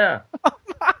 Yeah.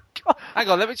 Hang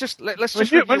on, let's just When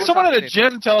review what's someone at a happening.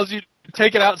 gym tells you to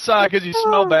take it outside because you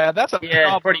smell bad, that's a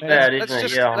Yeah, it's pretty bad, Let's isn't it?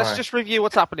 just Yeah, let's just review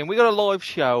what's happening. We got a live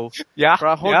show Yeah. for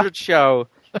our 100th show.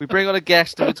 We bring on a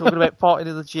guest and we're talking about farting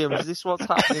in the gym. Is this what's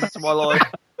happening to my life?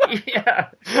 Yeah.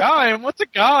 Gaim, what's a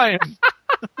gaim?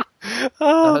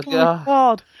 Oh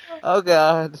God! Oh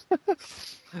God!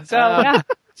 So yeah.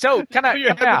 So can I? Put your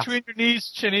head can I ask? between your knees,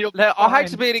 Chinny. you'll be Now, I fine.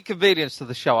 hate to be an inconvenience to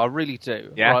the show. I really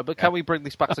do. Yeah. Right, but can we bring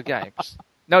this back to games?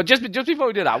 No, just before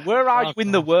we do that, where are you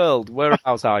in the world?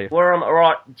 Whereabouts are you? Where am I?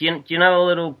 Right, do you know a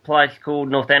little place called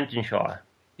Northamptonshire?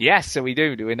 Yes, so we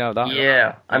do. Do we know that?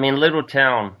 Yeah, I mean, little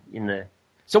town in there.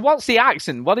 So what's the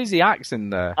accent? What is the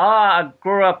accent there? I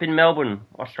grew up in Melbourne,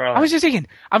 Australia. I was just thinking,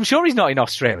 I'm sure he's not in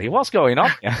Australia. What's going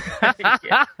on here?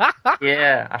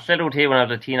 Yeah, I settled here when I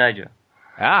was a teenager.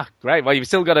 Ah, great. Well, you've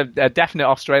still got a definite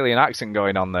Australian accent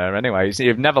going on there anyway. So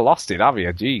you've never lost it, have you?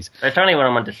 Jeez. It's only when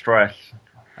I'm under stress.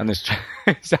 And is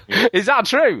that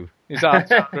true? Is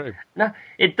that true? No,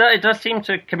 it does seem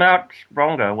to come out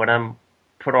stronger when I'm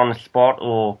put on the spot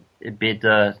or a bit,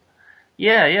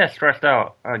 stressed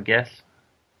out, I guess.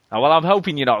 Oh, well, I'm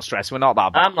hoping you're not stressed. We're not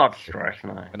that bad. I'm not stressed,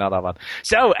 no. We're not that bad.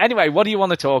 So, anyway, what do you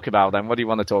want to talk about then? What do you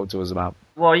want to talk to us about?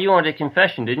 Well, you wanted a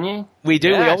confession, didn't you? We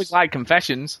do. Yes. We always like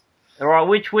confessions. All right,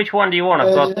 which one do you want?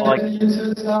 I've got, like... Do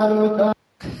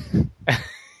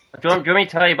you want me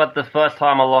to tell you about the first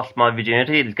time I lost my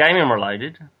virginity? It's gaming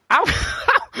related.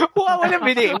 Whoa, wait a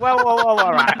minute. Whoa,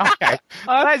 all right, okay.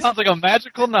 That sounds like a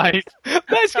magical night.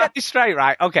 Let's get this straight,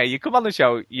 right? Okay, you come on the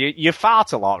show, you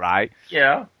fart a lot, right?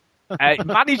 Yeah.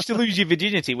 Managed to lose your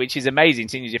virginity, which is amazing,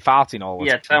 seeing as you're farting all the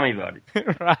Yeah, time. tell me about it.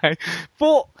 Right.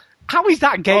 But how is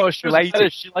that game Oh, she was related?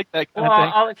 fetish. She liked that kind Well, of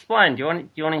thing. I'll explain. Do you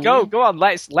want to hear? Go on,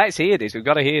 let's hear this. We've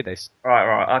got to hear this.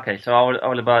 Right. Okay, so I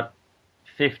was about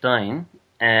 15,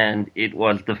 and it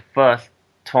was the first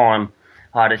time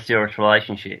I had a serious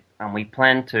relationship, and we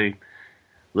planned to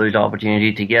lose our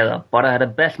virginity together. But I had a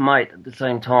best mate at the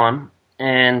same time,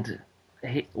 and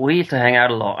we used to hang out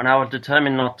a lot, and I was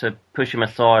determined not to push him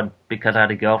aside because I had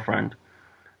a girlfriend.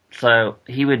 So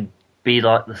he would be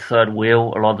like the third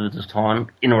wheel a lot of the time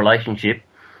in a relationship,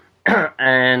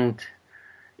 and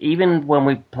even when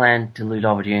we planned to lose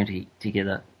our virginity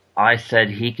together, I said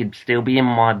he could still be in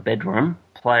my bedroom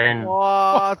playing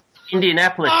What?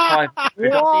 Indianapolis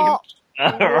 500.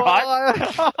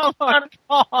 Alright? Oh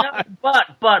my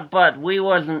God. But we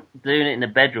wasn't doing it in the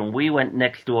bedroom. We went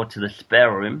next door to the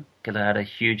spare room because I had a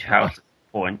huge house at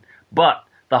the point. But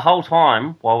the whole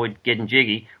time, while we're getting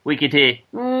jiggy, we could hear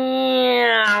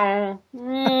meow,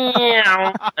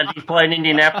 meow, as he's playing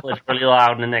Indianapolis really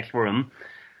loud in the next room.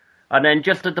 And then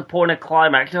just at the point of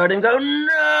climax, I heard him go,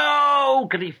 no!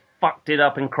 Because he fucked it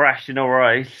up and crashed in a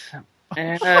race.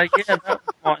 And, that was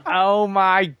my... Oh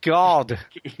my God.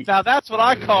 Now that's what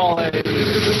I call a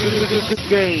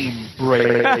game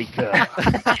breaker.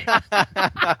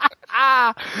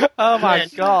 Oh my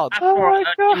God.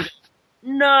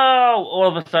 No! All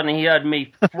of a sudden he heard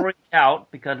me freak out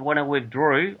because when I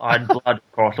withdrew, I had blood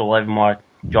across all over my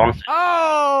Johnson.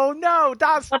 Oh no,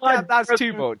 that's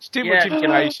too much. Too much Yeah.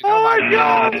 information. Oh my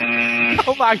God.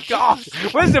 Oh my God.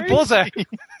 Where's the buzzer?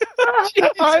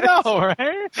 I know,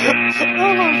 right?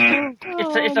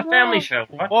 It's a family show,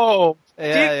 right? Whoa. Do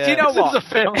you know This what? is a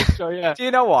family show, yeah. Do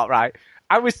you know what, right?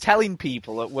 I was telling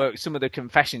people at work some of the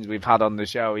confessions we've had on the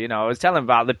show, you know, I was telling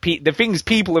about the things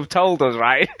people have told us,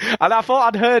 right? And I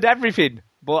thought I'd heard everything,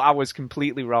 but I was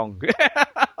completely wrong.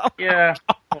 Yeah.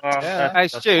 Well, Hey,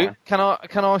 Stu, can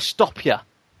I stop you?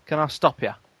 Can I stop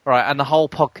you? Right, and the whole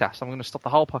podcast. I'm going to stop the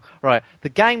whole podcast. Right, the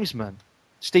Gamesman,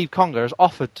 Steve Conger, has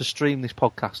offered to stream this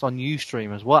podcast on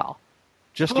Ustream as well,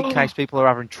 just in case people are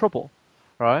having trouble.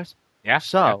 Right? Yeah.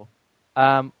 So,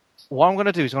 what I'm going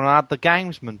to do is I'm going to add the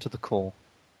Gamesman to the call.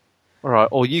 All right,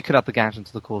 or you could add the Gamesman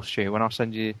to the call, Stu, when I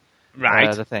send you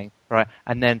Right. The thing, right?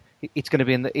 And then it's going to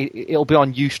be it'll be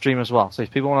on Ustream as well. So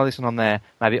if people want to listen on there,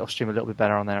 maybe it'll stream a little bit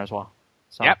better on there as well.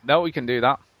 So Yep, no, we can do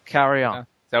that. carry on. Yeah.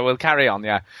 So we'll carry on,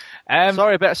 yeah.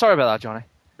 Sorry about that, Johnny.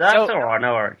 That's all right,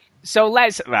 no worries. So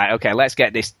let's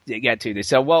get to this.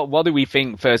 So what do we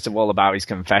think first of all about his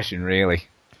confession, really?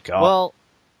 God. Well,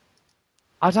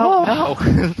 I don't know.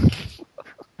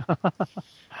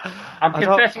 I'm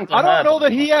confessing to I don't her. know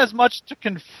that he has much to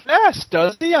confess,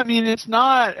 does he? I mean, it's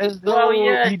not as though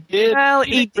he did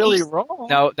really wrong.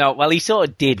 No. Well, he sort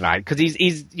of did, right? Because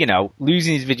he's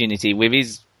losing his virginity with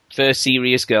his first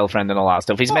serious girlfriend and all that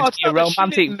stuff. He's meant to be a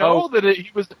romantic.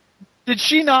 Did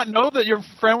she not know that your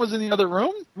friend was in the other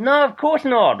room? No, of course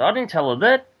not. I didn't tell her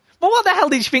that. Well, what the hell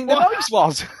did you think the noise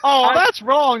was? Oh, that's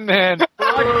wrong, then.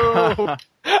 I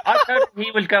thought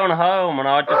he was going home, and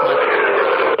I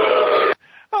just.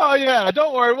 Oh, yeah,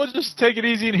 don't worry. We'll just take it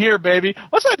easy in here, baby.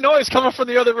 What's that noise coming from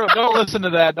the other room? Don't listen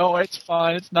to that. No, it's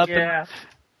fine. It's nothing. Yeah.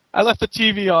 I left the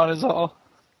TV on is all.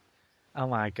 Oh,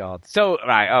 my God. So,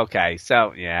 right, okay.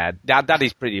 So, yeah, that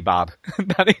is pretty bad.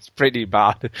 That is pretty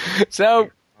bad. So,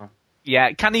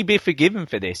 yeah, can he be forgiven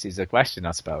for this is the question,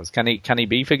 I suppose. Can he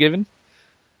be forgiven?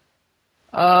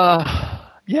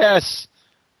 Yes.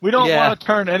 We don't want to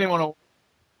turn anyone away.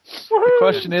 The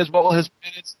question is, what will his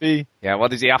penance be? Yeah,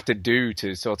 what does he have to do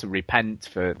to sort of repent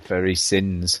for his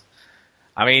sins?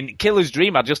 I mean, Killer's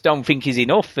Dream, I just don't think is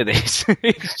enough for this.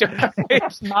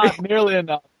 It's not nearly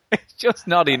enough. It's just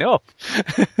not enough.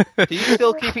 Do you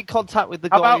still keep in contact with the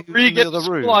How guy about who's in the get other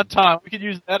to room? school on time? We could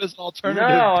use that as an alternative.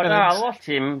 No, I penance. lost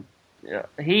him.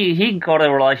 He got a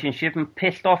relationship and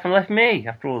pissed off and left me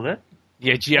after all that.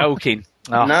 You're joking.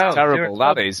 Oh, No, it's terrible,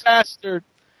 that Oh, is. Bastard.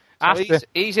 So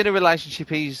he's in a relationship.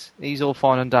 He's all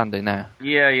fine and dandy now.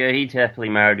 Yeah, he's happily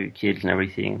married with kids and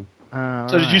everything. So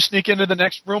did you sneak into the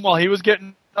next room while he was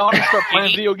getting on and start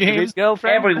playing video games? His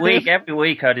girlfriend? Every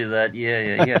week I do that.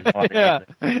 Yeah.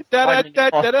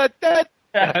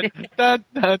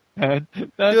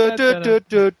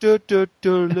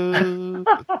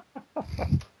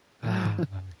 Oh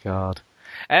my God.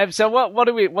 So what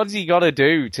does he got to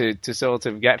do to sort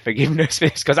of get forgiveness for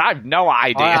this? Because I have no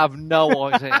idea. I have no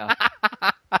idea.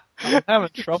 I'm having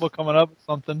trouble coming up with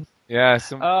something. Yeah.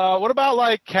 What about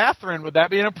like Catherine? Would that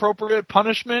be an appropriate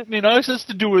punishment? You know, this has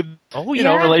to do with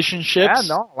relationships.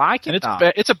 Yeah, no, I like it.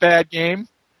 And it's a bad game.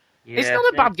 Yeah, it's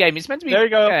not a bad game. It's meant to be There a you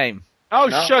go. good game. Oh,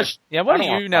 No. shush! Yeah, what I do don't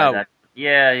you wanna play know? that.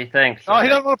 Yeah, thanks. Oh, he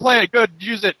doesn't want to play it. Good,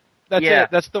 use it. That's Yeah.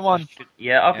 it. That's the one.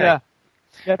 Yeah, okay. Yeah.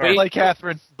 You have to But- play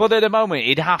Catherine. But at the moment,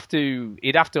 he'd have to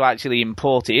actually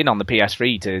import it in on the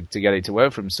PS3 to get it to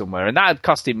work from somewhere, and that'd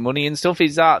cost him money and stuff.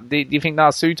 Is that? Do you think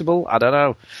that's suitable? I don't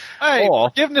know. Hey, Or-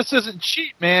 forgiveness isn't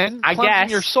cheap, man. I Cleansing guess.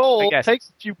 your soul I guess. takes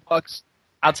a few bucks.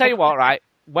 I'll tell you what, right?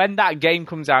 When that game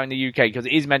comes out in the UK, because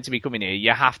it is meant to be coming here,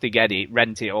 you have to get it,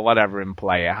 rent it, or whatever, and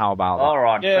play it. How about that? All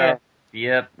right. Yeah. fair.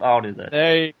 Yep, I'll do that.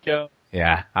 There you go.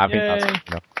 Yeah, I think that's Yay. good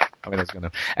enough. I think that's good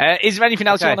enough. Is there anything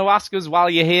else you Okay. want to ask us while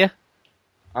you're here?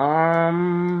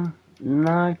 No,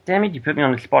 damn it, you put me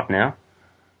on the spot now.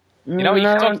 You know, you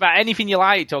can talk about anything you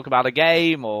like. Talk about a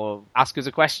game or ask us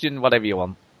a question, whatever you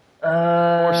want.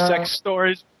 More sex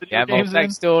stories. Video Yeah, more games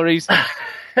sex stories.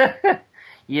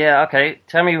 Yeah, okay.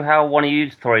 Tell me how one of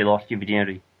you three lost your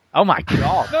virginity. Oh my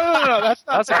God. No, that's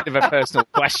not. That's a bit of a personal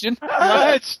question.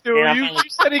 Right, Stu. Yeah. You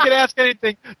said he could ask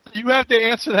anything. You have to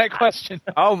answer that question.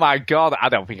 Oh my God, I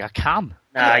don't think I can.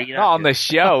 Nah, you Not on the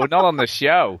show. Not on the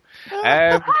show.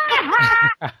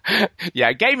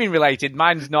 Yeah, gaming related.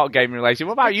 Mine's not gaming related.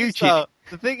 What about you, Chief? So,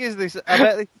 the thing is this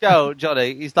about this show,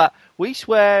 Johnny, is that we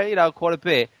swear, quite a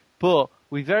bit, but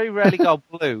we very rarely go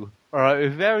blue. All right,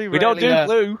 We don't do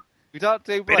blue. We don't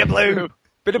do blue. Bit of blue.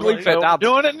 Bit of blue for We're dads.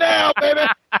 doing it now, baby.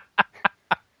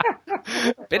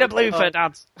 Bit of blue for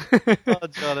dads. Oh,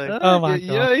 Johnny. Oh my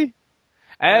God.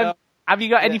 Yay. Have you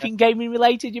got anything gaming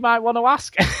related you might want to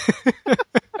ask?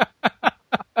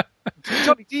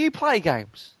 Johnny, do you play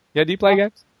games? Yeah, do you play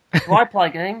games? Do I play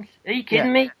games? Are you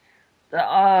kidding me?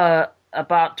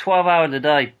 About 12 hours a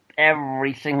day,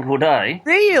 every single day.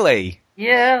 Really?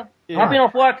 Yeah. Yeah. I've been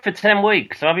off work for 10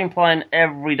 weeks, so I've been playing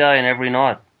every day and every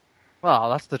night. Well,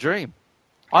 that's the dream.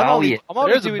 Oh, I'm only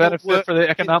There's a doing benefit work- for the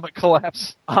economic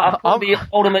collapse. I'm the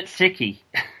ultimate sickie.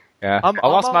 Yeah. I'm I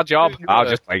lost my only job. doing I'll work.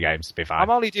 just play games. Be fine. I'm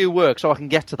only doing work so I can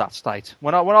get to that state.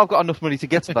 When I've got enough money to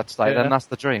get to that state, Yeah. then that's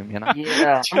the dream,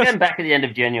 Yeah, I'm getting back at the end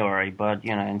of January, but,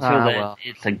 until then, well.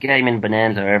 it's a gaming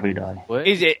bonanza every day.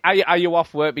 Is it? Are you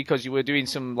off work because you were doing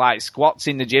some like squats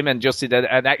in the gym and just did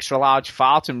an extra large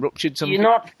fart and ruptured something? You're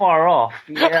not far off.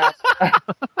 Yeah.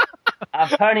 I've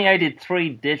herniated 3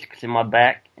 discs in my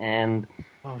back, and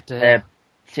Oh, dear. they're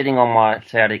sitting on my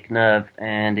sciatic nerve,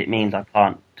 and it means I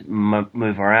can't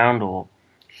move around or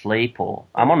sleep, or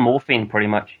I'm on morphine pretty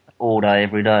much all day,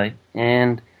 every day,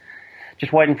 and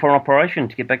just waiting for an operation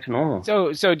to get back to normal.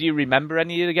 So do you remember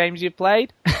any of the games you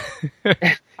played?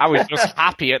 I was just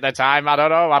happy at the time. I don't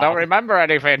know. I don't remember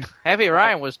anything. Heavy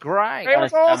Rain was great. It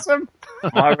was awesome.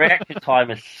 My reaction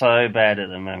time is so bad at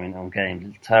the moment on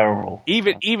games. It's terrible.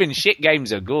 Even shit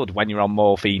games are good when you're on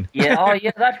morphine. Yeah,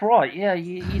 yeah, that's right. Yeah,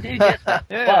 you do get that.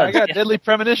 Yeah, I got Deadly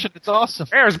Premonition. It's awesome.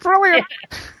 It was brilliant.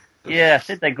 Yeah, I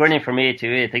sit there grinning from ear to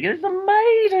ear thinking, it's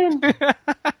amazing.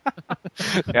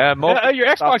 Yeah, your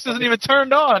Xbox isn't even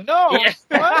turned on. No. Yes.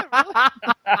 What?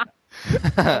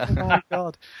 Oh my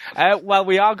God. Well,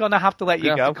 we are going to have to let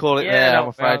you go. Have to call it there, I'm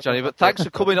afraid, Johnny. But thanks for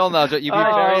coming on, though. You've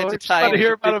been very entertaining. To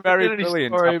hear about a very Infinity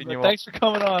brilliant. story, but thanks for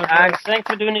coming on. And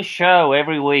thanks for doing this show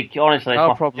every week. Honestly, it's No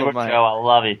my problem, favorite mate. show. I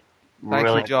love it. Thank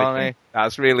Really you, Johnny.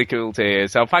 That's really cool to hear.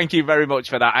 So thank you very much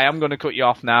for that. I am going to cut you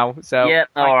off now. So Yeah,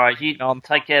 all right. You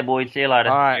take care, boys. See you later.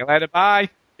 All right. See you later. Bye.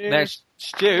 Next,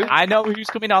 Stu. I know who's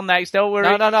coming on next. Don't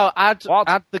worry. No. Add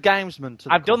the gamesman to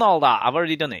the I've done all that. I've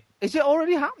already done it. Is it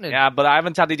already happening? Yeah, but I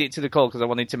haven't added it to the call because I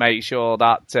wanted to make sure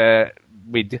that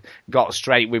we'd got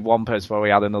straight with one person before we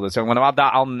had another. So I'm going to add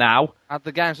that on now. Add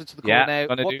the gamesman to the call Yeah, now.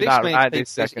 gonna What do this that means right is this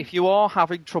second. if you are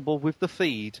having trouble with the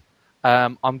feed,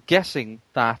 I'm guessing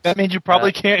that means you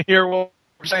probably can't hear what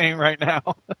we're saying right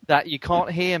now. that you can't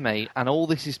hear me, and all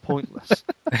this is pointless.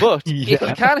 But if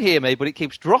you can hear me, but it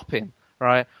keeps dropping,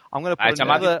 right? I'm going to put I'm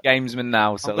adding Gamesman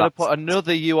now. So I'm going to put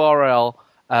another URL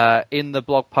in the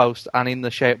blog post and in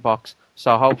the shout box.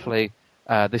 So hopefully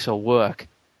this will work.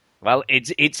 Well,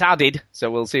 it's added, so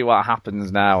we'll see what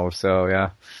happens now. So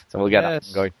yeah, so we'll get that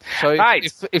going. So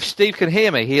Right. if Steve can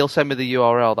hear me, he'll send me the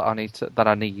URL that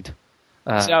I need.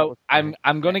 So I'm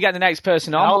going to get the next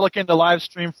person on. I'll look into live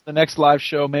stream for the next live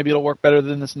show. Maybe it'll work better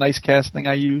than this Nicecast thing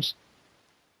I use.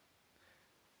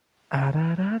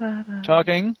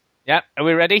 Talking. Yeah, are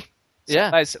we ready?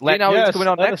 Yeah. Let's Do you know who's coming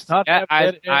on next? Yeah,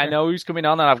 I know who's coming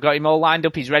on, and I've got him all lined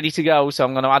up. He's ready to go, so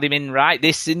I'm going to add him in right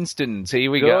this instant. Here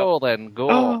we go.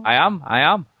 Go. I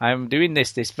am doing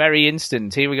this very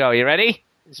instant. Here we go. You ready?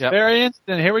 Yep. Very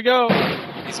instant. Here we go.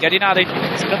 He's getting added.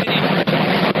 He's coming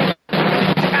in.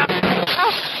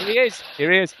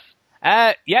 Here he is.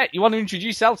 Yeah, you want to introduce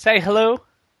yourself? Say hello.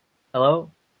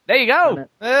 Hello. There you go.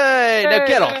 Hey, now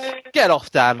get off. Get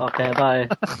off, Dan. Okay, bye.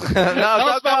 Tell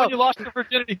us about when you lost your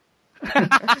virginity.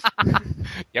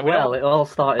 Yeah, well, it all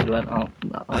started when... I'll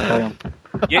carry on.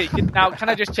 Now, can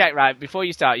I just check, right, before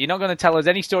you start, you're not going to tell us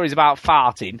any stories about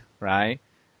farting, right?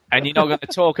 And you're not going to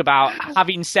talk about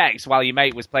having sex while your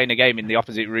mate was playing a game in the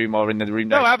opposite room or in the room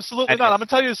No, next. absolutely not. I'm going to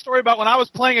tell you a story about when I was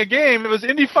playing a game. It was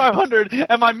Indy 500,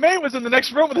 and my mate was in the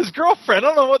next room with his girlfriend. I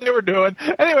don't know what they were doing.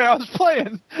 Anyway, I was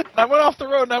playing, and I went off the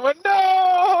road, and I went,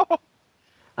 no!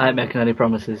 I ain't making any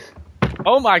promises.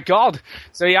 Oh, my God.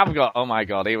 So you have got... Oh, my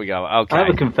God. Here we go. Okay. I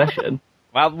have a confession.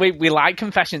 Well, we like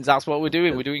confessions. That's what we're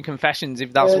doing. We're doing confessions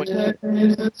if that's what...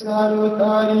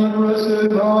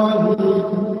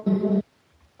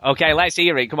 Okay, let's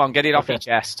hear it. Come on, get it off your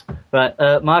chest. Right,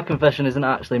 my confession isn't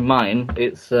actually mine.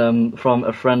 It's from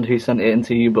a friend who sent it in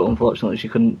to you, but unfortunately she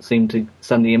couldn't seem to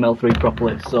send the email through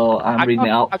properly, so I'm reading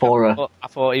it out for her. I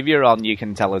thought if you're on, you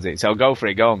can tell us it. So go for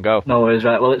it. Go on, go. No worries,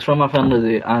 right. Well, it's from my friend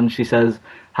Lizzie, and she says,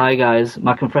 "Hi guys,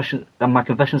 my confession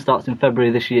starts in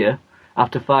February this year.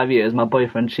 After 5 years, my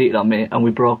boyfriend cheated on me, and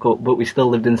we broke up, but we still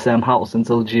lived in the same house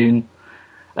until June.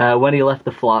 When he left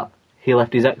the flat, he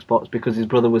left his Xbox because his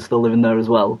brother was still living there as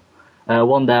well.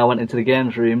 One day I went into the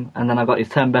games room and then I got his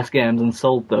 10 best games and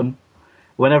sold them.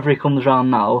 Whenever he comes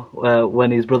round now, when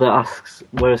his brother asks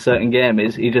where a certain game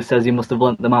is, he just says he must have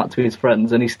lent them out to his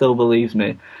friends, and he still believes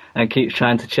me and keeps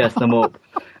trying to chase them up.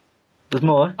 There's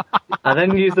more. I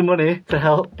then use the money to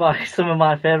help buy some of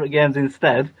my favourite games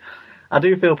instead. I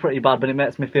do feel pretty bad, but it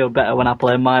makes me feel better when I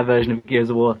play my version of Gears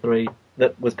of War 3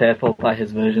 that was paid for by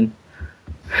his version."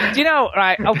 Do you know,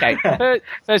 right, okay,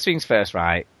 first things first,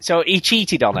 right, so he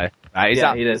cheated on her, right?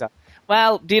 Yeah, he did.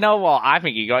 Well, do you know what? I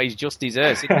think he got his just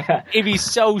desserts. If he's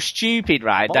so stupid,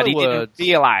 right, that he didn't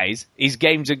realise his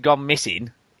games had gone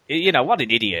missing, you know, what an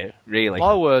idiot, really.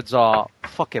 My words are,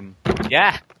 fuck him.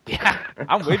 Yeah,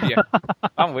 I'm with you.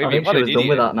 I'm with I you. think What she an was idiot. done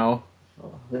with that now.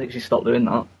 I think she stopped doing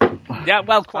that. Yeah,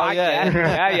 well, quite,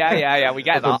 yeah, we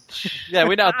get that. Yeah,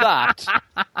 we know that.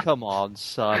 Come on,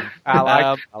 son.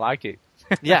 I like it.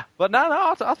 Yeah, but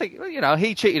no, I think, you know,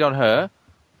 he cheated on her.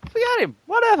 Forget him.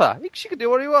 Whatever. She can do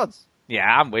what he wants. Yeah,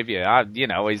 I'm with you.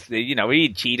 He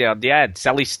cheated on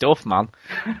sell his stuff, man.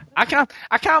 I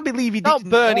can't believe he didn't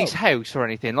burn his house or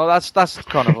anything. Like, that's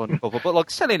kind of uncovered. But like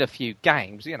selling a few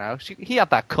games, you know, he had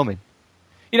that coming.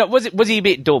 You know, was he a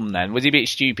bit dumb then? Was he a bit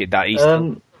stupid that he?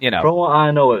 You know. From what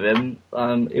I know of him,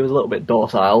 he was a little bit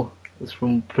docile. That's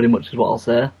from pretty much is what I'll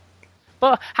say.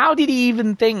 But how did he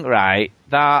even think, right,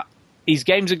 that his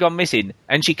games had gone missing,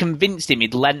 and she convinced him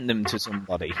he'd lent them to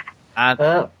somebody?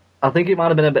 And I think it might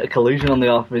have been a bit of collusion on the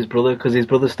half of his brother, because his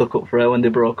brother stuck up for her when they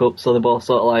broke up, so they both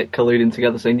sort of like colluding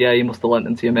together, saying, yeah, you must have lent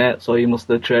them to your mate, so you must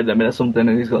have traded them in or something,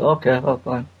 and he's going, okay,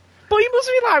 fine. But he must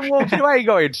be like walking away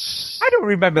going, I don't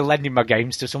remember lending my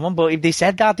games to someone, but if they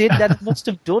said I did, then I must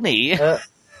have done it.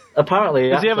 Apparently,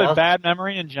 Does he have a bad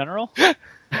memory in general?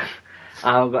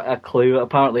 I haven't got a clue.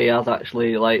 Apparently, he has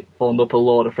actually like phoned up a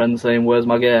load of friends saying, "Where's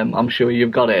my game? I'm sure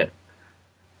you've got it."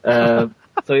 So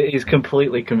he's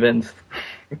completely convinced.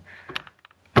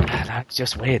 That's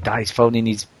just weird that he's phoning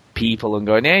his people and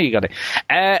going, "Yeah, you got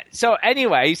it." So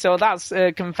anyway, so that's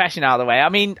confession out of the way. I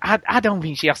mean, I don't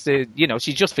think she has to. You know,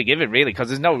 she's just forgiven really because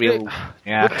there's no real.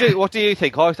 Yeah. What do you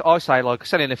think? I say like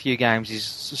selling a few games is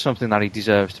something that he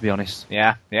deserves, to be honest.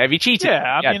 Yeah. If he cheated,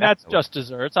 yeah, I mean that's just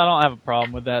desserts. I don't have a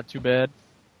problem with that. Too bad.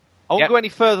 I won't go any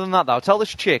further than that though. Tell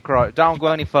this chick, right? Don't go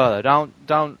any further. Don't.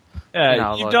 Yeah, you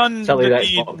know, you've like, done the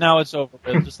deed. Now it's over.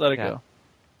 Just let it go.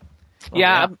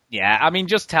 Yeah. I mean,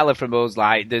 just tell her from us,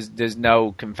 like, there's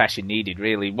no confession needed,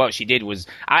 really. What she did was,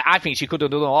 I think she could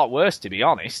have done a lot worse, to be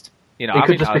honest. You know, It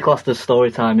could just be classed as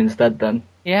story time instead, then.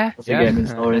 Yeah. It's a gaming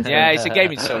story. Yeah, it's a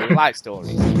gaming story. We like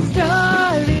stories.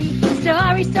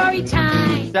 Story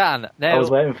time. Dan, now, I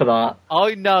was waiting for that.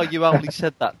 I know you only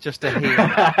said that just to hear.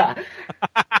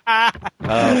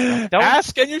 Don't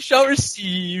ask and you shall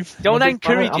receive. Don't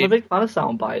encourage I'm a big fan of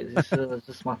sound bites. It's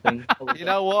just my thing. You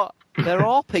know what? There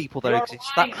are people that exist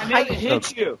that I never hate hit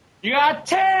them. you. You are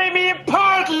tearing me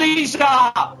apart,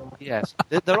 Lisa. Yes,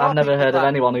 there are. I've never people heard of that-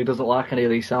 anyone who doesn't like any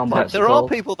of these sound bites. There at are all.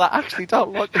 people that actually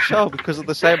don't like the show because of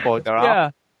the soundbite. There are.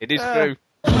 Yeah, it is true.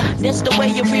 That's the way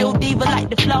you real diva like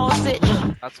the flaws it.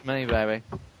 That's me, baby.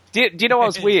 Do you know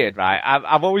what's weird, right?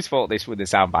 I've always thought this with the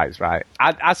sound bites, right?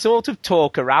 I sort of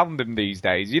talk around them these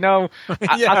days, you know?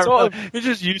 I sort of, You're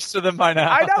just used to them by now.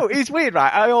 I know, it's weird,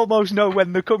 right? I almost know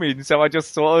when they're coming, so I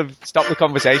just sort of stop the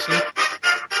conversation.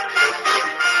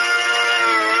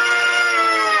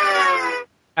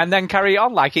 And then carry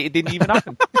on like it didn't even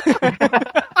happen.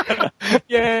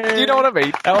 Yay. Do you know what I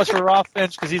mean? That was for Rob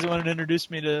Finch because he's the one who introduced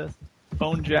me to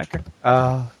Phone Jacker.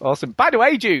 Awesome. By the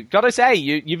way, Duke, gotta say,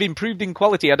 you've improved in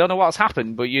quality. I don't know what's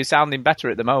happened, but you're sounding better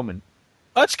at the moment.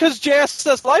 That's because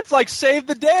JSS Lifelike saved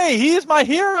the day. He is my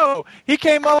hero. He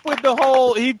came up with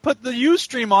he put the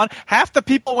Ustream on. Half the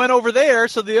people went over there,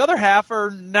 so the other half are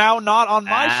now not on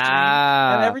my stream.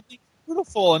 And everything's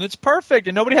beautiful, and it's perfect,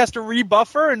 and nobody has to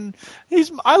rebuffer, and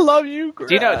I love you.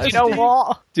 Do you know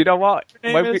what?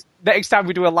 Your name is? Next time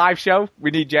we do a live show,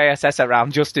 we need JSS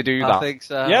around just to do that. I think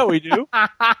so. Yeah, we do.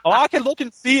 I can look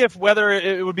and see whether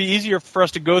it would be easier for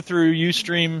us to go through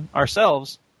Ustream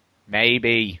ourselves.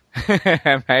 Maybe.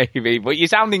 Maybe. But you're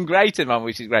sounding great at the moment,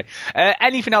 which is great.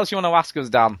 Anything else you want to ask us,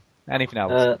 Dan? Anything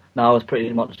else? No, I was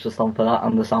pretty much just on for that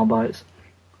and the sound bites.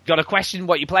 Got a question?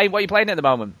 What you playing? What are you playing at the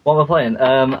moment? What am I playing?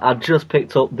 I just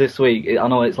picked up this week. I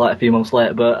know it's like a few months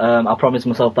late, but I promised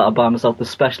myself that I'd buy myself the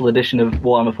special edition of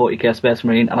Warhammer 40k Space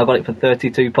Marine, and I got it for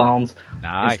 £32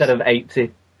 instead of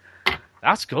 £80.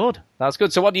 That's good. That's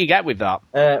good. So what do you get with that?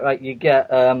 Right, you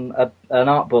get an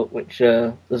art book, which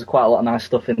there's quite a lot of nice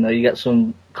stuff in there. You get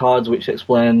some cards which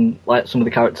explain like some of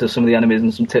the characters, some of the enemies,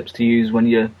 and some tips to use when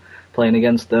you're playing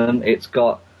against them. It's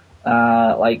got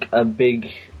like a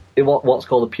big what's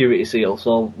called a purity seal,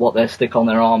 so what they stick on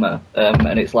their armor,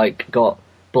 and it's like got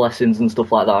blessings and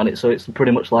stuff like that on it. So it's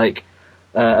pretty much like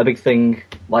a big thing,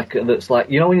 like that's like,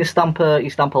 you know when you stamp a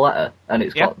letter and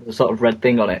it's got the sort of red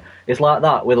thing on it. It's like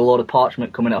that with a load of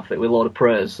parchment coming off it with a load of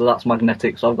prayers. So that's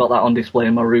magnetic. So I've got that on display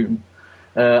in my room.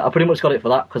 I pretty much got it for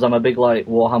that because I'm a big like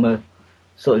Warhammer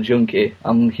sort of junkie.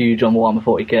 I'm huge on Warhammer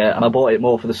 40k, and I bought it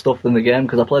more for the stuff than the game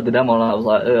because I played the demo and I was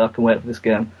like, I can wait for this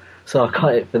game. So I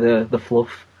got it for the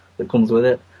fluff that comes with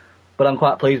it. But I'm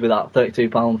quite pleased with that.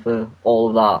 £32 for all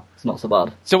of that. It's not so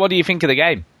bad. So what do you think of the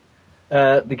game?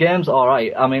 The game's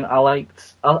alright. I mean, I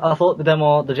thought the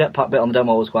jetpack bit on the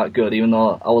demo was quite good, even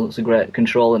though I wasn't so great at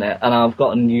controlling it, and I've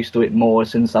gotten used to it more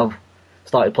since I've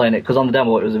started playing it, because on the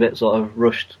demo it was a bit sort of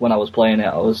rushed when I was playing it.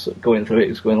 I was going through it,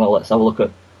 just going, well, let's have a look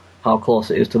at how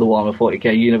close it is to the Warhammer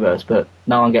 40k universe, but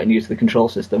now I'm getting used to the control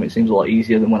system. It seems a lot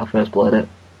easier than when I first played it.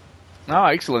 Oh,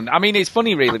 excellent. I mean, it's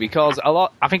funny, really, because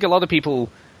I think a lot of people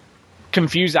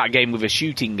confuse that game with a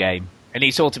shooting game. And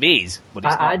it sort of is, but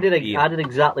it's not. I did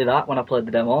exactly that when I played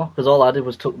the demo, because all I did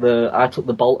was took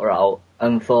the bolter out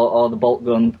and thought, the bolt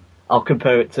gun, I'll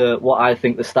compare it to what I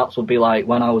think the stats would be like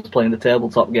when I was playing the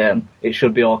tabletop game. It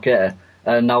should be okay.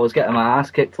 And I was getting my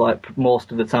ass kicked like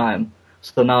most of the time.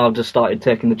 So now I've just started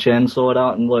taking the chainsaw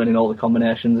out and learning all the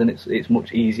combinations, and it's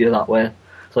much easier that way.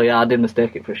 So yeah, I did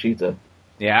mistake it for a shooter.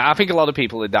 Yeah, I think a lot of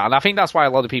people did that, and I think that's why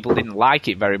a lot of people didn't like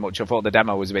it very much. I thought the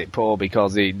demo was a bit poor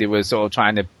because they were sort of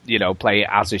trying to, play it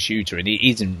as a shooter, and it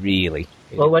isn't really.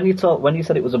 Well, when you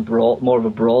said it was more of a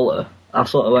brawler, I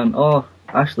sort of went, oh,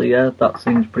 actually, yeah, that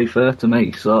seems pretty fair to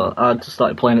me. So I just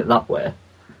started playing it that way,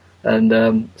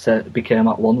 and so it became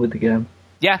at one with the game.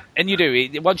 Yeah, and you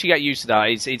do. Once you get used to that,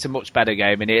 it's a much better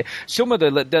game. And some of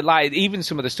the even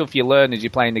some of the stuff you learn as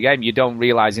you're playing the game, you don't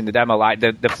realise in the demo, like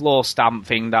the floor stamp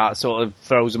thing that sort of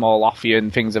throws them all off you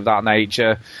and things of that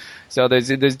nature. So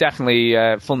there's definitely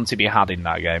fun to be had in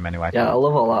that game anyway. Yeah, I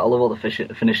love all that. I love all the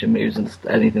finishing moves and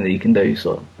anything that you can do.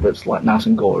 So it's like nice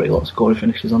and gory, lots of gory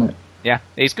finishes on it. Yeah,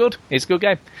 it's good. It's a good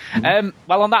game.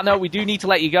 Well, on that note, we do need to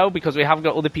let you go because we have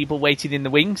got other people waiting in the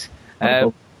wings.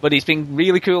 But it's been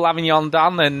really cool having you on,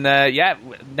 Dan. And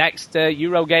next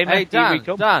Eurogamer. Hey,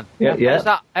 Dan.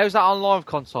 Yeah. How's that on live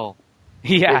console?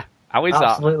 Yeah. How is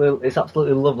that? It's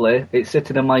absolutely lovely. It's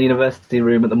sitting in my university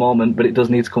room at the moment, but it does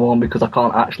need to come on because I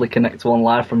can't actually connect to one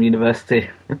live from university.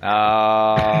 Something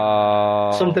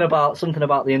about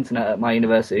the internet at my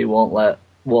university won't let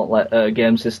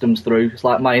game systems through. It's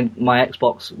like my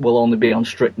Xbox will only be on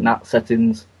strict NAT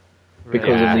settings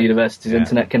because of the university's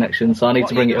internet connection. So I need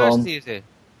to bring it on. What university is it?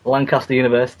 Lancaster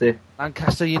University.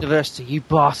 Lancaster University, you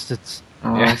bastards!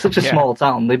 It's such a small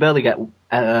town. They barely get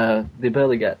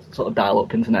sort of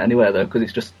dial-up internet anywhere though, because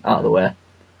it's just out of the way.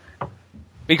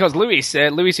 Because Louis,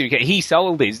 he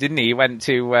sold his, didn't he? He went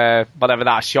to whatever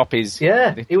that shop is.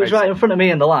 Yeah, he was right in front of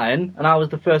me in the line, and I was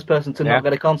the first person to not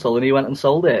get a console, and he went and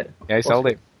sold it. Yeah, he sold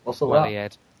it. What's all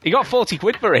that? He got 40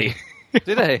 quid for it.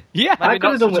 Did he? Yeah. I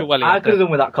could have done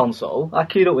with that console. I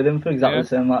queued up with him for exactly the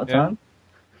same amount of time.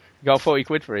 Got 40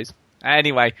 quid for his.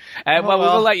 Anyway, we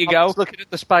will let you go. I was looking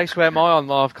at the space where my on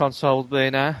live console will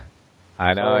be now.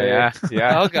 I know, yeah.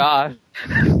 Oh, God.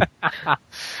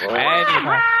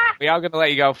 Anyway, we are going to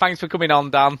let you go. Thanks for coming on,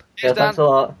 Dan. Yeah, thanks a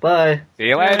lot. Bye. See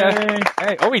you later.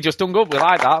 Hey. Oh, he just hung up. We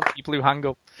like that. People who hang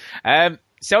up.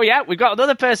 So, yeah, we've got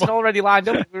another person already lined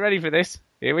up. We're ready for this.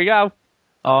 Here we go.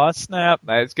 Oh, snap.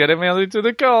 Let's get him into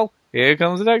the call. Here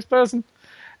comes the next person.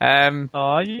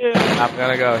 Oh, yeah. I'm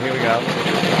going to go. Here we go.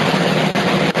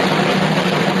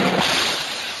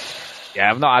 Yeah,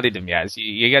 I've not added them yet. So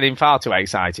you're getting far too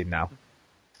excited now.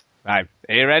 Right,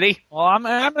 are you ready? Well, I'm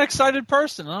an excited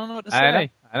person. I don't know what to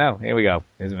say. I know. Here we go.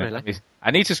 Really?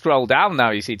 I need to scroll down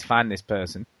now, you see, to find this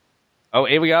person. Oh,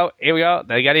 here we go.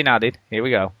 They're getting added. Here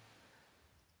we go.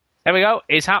 There we go.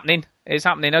 It's happening. It's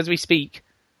happening as we speak.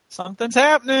 Something's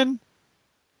happening.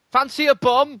 Fancy a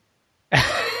bum?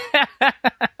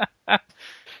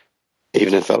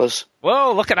 Evening, fellas.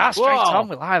 Whoa, look at that. Straight on.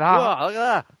 We like that. Whoa, look at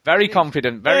that. Very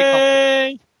confident.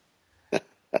 Very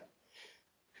confident.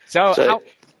 So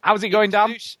how's it going,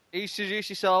 Dan? Introduce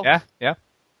yourself. Yeah.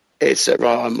 It's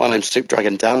my name's Soup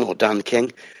Dragon Dan, or Dan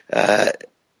King.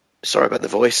 Sorry about the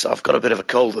voice. I've got a bit of a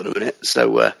cold in a minute,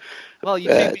 so... well,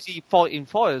 you're too busy fighting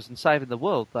fires and saving the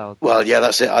world, though. Well, yeah,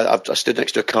 that's it. I stood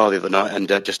next to a car the other night and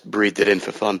just breathed it in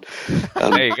for fun.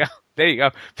 There you go.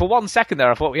 For 1 second there,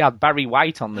 I thought we had Barry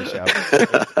White on the show.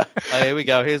 Here we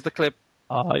go. Here's the clip.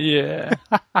 Oh, yeah.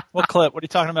 What clip? What are you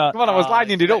talking about? Come on, I was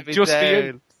lining it up just for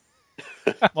you.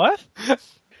 What?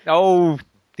 Oh,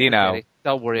 you know.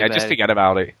 Don't worry about it. Just forget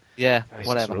about it. Yeah,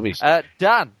 whatever.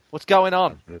 Dan, what's going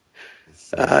on? Wait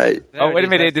a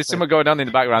minute. There's something going on in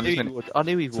the background. I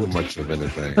knew he would. Too much of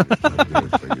anything.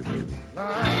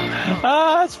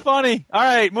 That's funny. All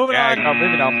right, moving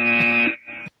on.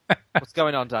 What's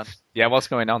going on, Dan? Yeah, what's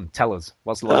going on? Tell us.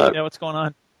 What's going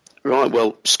on? Right,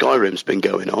 well, Skyrim's been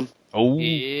going on. Oh,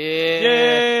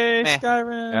 yay,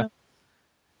 Skyrim. Yeah.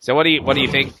 So what do you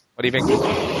think? What do you think?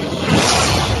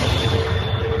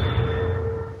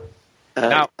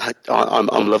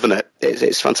 I'm loving it.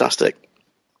 It's fantastic.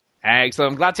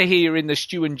 Excellent. I'm glad to hear you're in the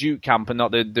Stew and Duke camp and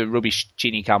not the rubbish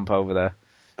Chinny camp over there.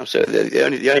 Absolutely.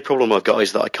 The only problem I've got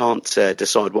is that I can't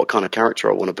decide what kind of character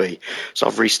I want to be. So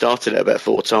I've restarted it about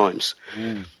 4 times.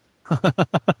 So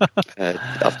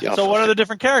what are the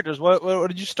different characters? What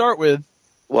did you start with?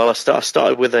 Well, I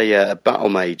started with a battle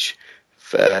mage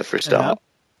for a start,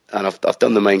 and I've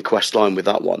done the main quest line with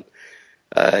that one.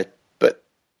 But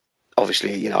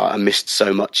obviously, I missed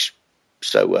so much.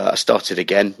 So I started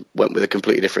again, went with a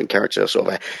completely different character, sort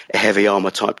of a heavy armor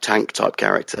tank type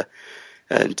character,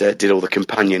 and did all the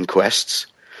companion quests.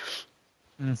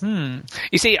 Mm-hmm.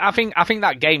 You see, I think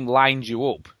that game lines you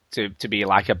up to be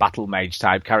like a battle mage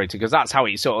type character, because that's how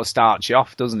it sort of starts you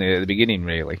off, doesn't it, at the beginning,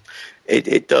 really?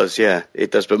 It does, yeah,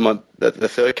 it does. But the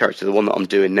third character, the one that I'm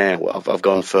doing now, I've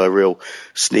gone for a real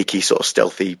sneaky, sort of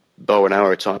stealthy bow and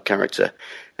arrow type character,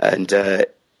 and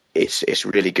it's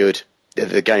really good.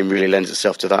 The game really lends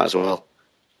itself to that as well.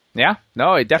 Yeah,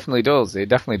 no, it definitely does. It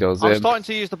definitely does. I'm starting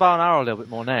to use the bow and arrow a little bit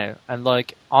more now, and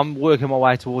like I'm working my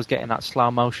way towards getting that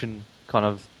slow motion kind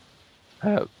of.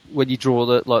 When you draw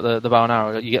the bow and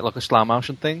arrow, you get like a slow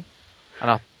motion thing,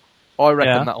 and I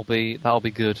reckon that'll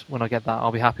be good when I get that.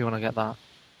 I'll be happy when I get that,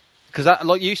 because that,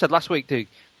 like you said last week, dude,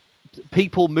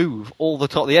 people move all the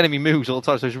time. The enemy moves all the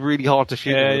time, so it's really hard to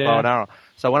shoot with a bow and arrow.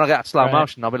 So when I get slow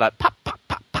motion, I'll be like pop, pop,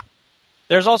 pop, pop.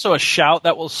 There's also a shout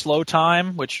that will slow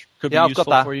time, which could be useful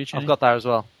for you, Chinny. I've got that as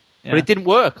well. Yeah. But it didn't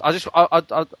work.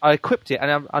 I equipped it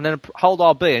and then hold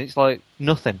RB and it's like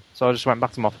nothing. So I just went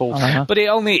back to my full. But it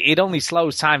only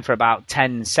slows time for about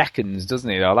 10 seconds, doesn't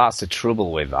it? Though that's the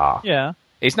trouble with that. Yeah.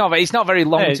 It's not very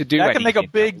long to do. That can make a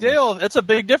big deal. It's a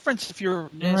big difference if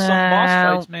you're in some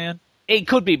boss fights, man. It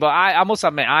could be, but I must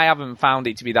admit I haven't found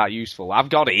it to be that useful. I've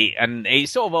got it and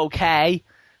it's sort of okay,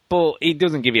 but it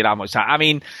doesn't give you that much time. I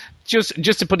mean, just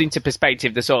to put into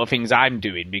perspective the sort of things I'm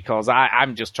doing, because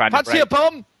I'm just trying to. Fancy a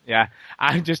bum. Yeah,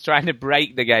 I'm just trying to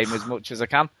break the game as much as I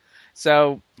can.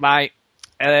 So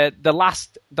the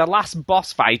last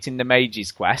boss fight in the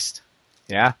Mage's Quest,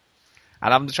 yeah,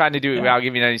 and I'm trying to do it without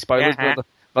giving any spoilers.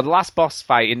 But the last boss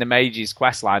fight in the Mage's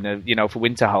Quest line, for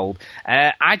Winterhold,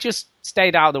 I just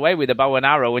stayed out of the way with a bow and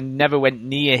arrow and never went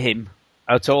near him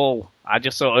at all. I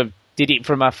just sort of did it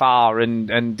from afar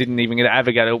and didn't even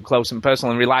ever get up close and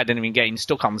personal and relied on him getting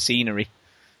stuck on scenery.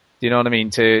 Do you know what I mean?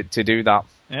 To do that.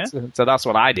 Yeah. So that's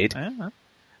what I did. Yeah.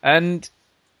 And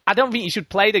I don't think you should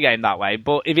play the game that way,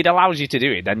 but if it allows you to do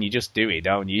it, then you just do it,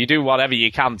 don't you? You do whatever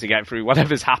you can to get through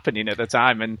whatever's happening at the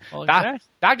time. And that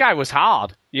guy was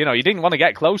hard. You didn't want to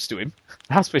get close to him.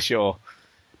 That's for sure.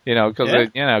 Because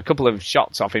a couple of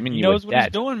shots off him and he you were knows what dead.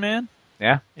 he's doing, man.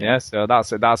 Yeah. So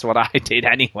that's what I did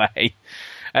anyway.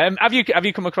 Have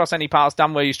you come across any parts,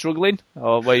 Dan, where you're struggling,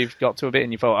 or where you've got to a bit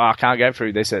and you thought, I can't get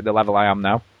through this at the level I am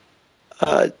now?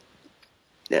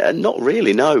 Not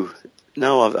really. No.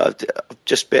 I've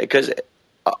just because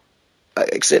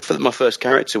except for my first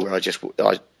character where I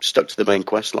stuck to the main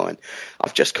quest line,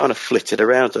 I've just kind of flitted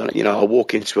around. I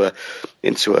walk into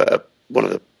one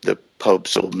of the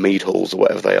pubs or mead halls or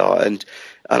whatever they are, and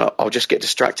I'll just get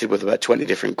distracted with about 20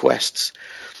 different quests,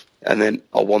 and then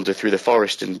I'll wander through the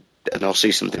forest and I'll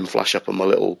see something flash up on my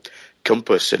little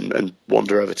compass and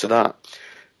wander over to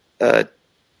that.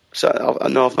 So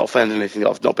I've not found anything that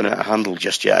I've not been able to handle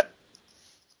just yet.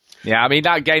 Yeah, I mean,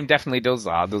 that game definitely does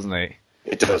that, doesn't it?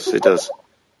 It does. It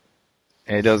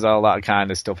does all that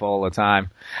kind of stuff all the time.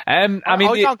 I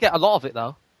don't get a lot of it,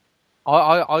 though.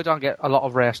 I don't get a lot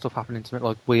of rare stuff happening to me,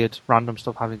 like weird, random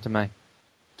stuff happening to me. It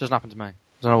doesn't happen to me. I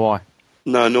don't know why.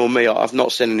 No, nor me. I've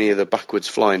not seen any of the backwards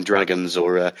flying dragons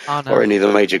or any of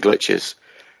the major glitches.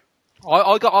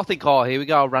 I think, here we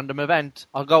go, random event.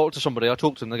 I'll go up to somebody, I'll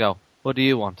talk to them, they go, what do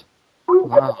you want? Oh,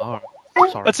 all right.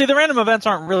 Sorry. But see, the random events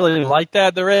aren't really like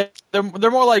that.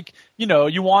 They're more like,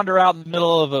 you wander out in the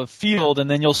middle of a field and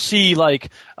then you'll see like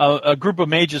a group of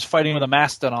mages fighting with a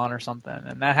mastodon or something,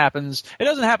 and that happens. It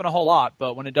doesn't happen a whole lot,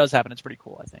 but when it does happen, it's pretty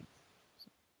cool, I think.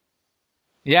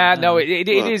 Yeah, no, it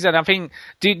is, and I think.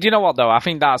 Do you know what though? I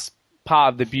think that's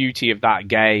part of the beauty of that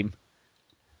game,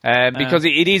 because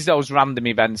it is those random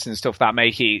events and stuff that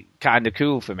make it kind of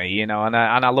cool for me, and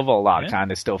I love all that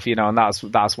kind of stuff, and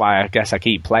that's why I guess I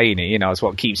keep playing it. It's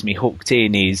what keeps me hooked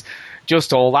in is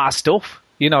just all that stuff.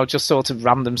 Just sort of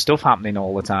random stuff happening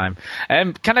all the time.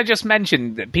 Can I just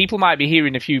mention that people might be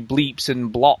hearing a few bleeps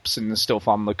and blops and stuff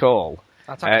on the call?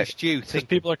 That's actually Stu. Because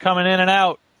people are coming in and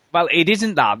out. Well, it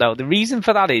isn't that, though. The reason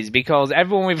for that is because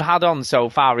everyone we've had on so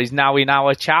far is now in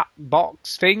our chat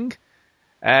box thing.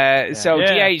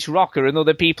 GH Rocker and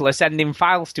other people are sending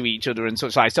files to each other and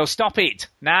such like. So stop it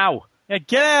now. Yeah,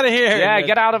 get out of here. Yeah,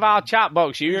 get out of our chat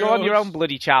box. You go on your own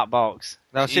bloody chat box.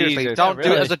 No, seriously, Jesus, don't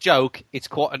do it as a joke. It's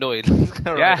quite annoying.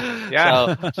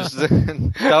 Yeah. So just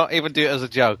don't even do it as a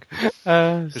joke.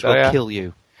 Because we'll kill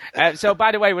you. So,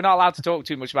 by the way, we're not allowed to talk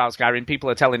too much about Skyrim. People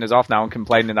are telling us off now and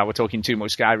complaining that we're talking too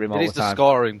much Skyrim all the time. It is the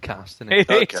Skyrim cast, isn't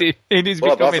it? It is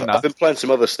becoming that. I've been playing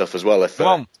some other stuff as well. Come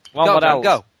on, what else?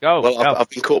 Go. Well, I've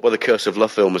been caught by the Curse of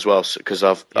Lothilm as well, because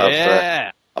I've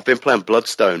been playing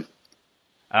Bloodstone.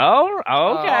 Oh,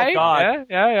 okay. Oh, God.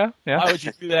 Yeah. Why would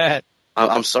you do that?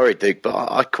 I'm sorry, Dig, but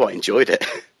I quite enjoyed it.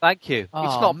 Thank you. Oh,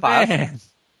 it's not bad. Man.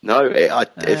 No,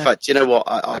 in fact, you know what?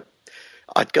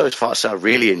 I'd go as far as say I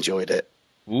really enjoyed it.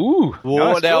 Ooh.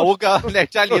 Whoa, nice now stuff. we'll go. Now,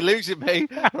 Dan, you're losing me.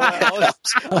 Right,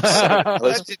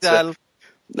 Let you down.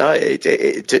 No,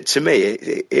 to me,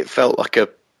 it felt like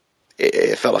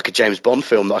a James Bond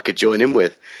film that I could join in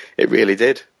with. It really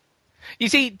did. You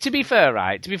see, to be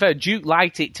fair, Duke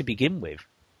liked it to begin with.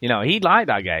 You know, he liked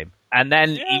that game. And then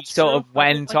he sort of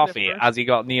went off it as he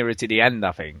got nearer to the end,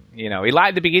 I think. You know, he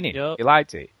liked the beginning. He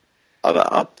liked it.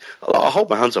 I hold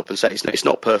my hands up and say it's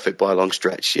not perfect by a long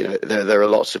stretch. You know, there are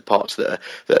lots of parts that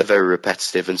are very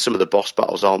repetitive, and some of the boss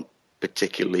battles aren't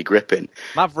particularly gripping.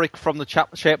 Maverick from the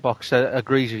chat box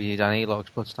agrees with you, Dan. He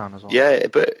likes Bloodstone as well. Yeah,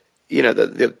 but you know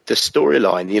the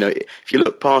storyline. You know, if you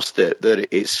look past that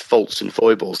its faults and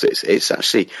foibles, it's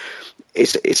actually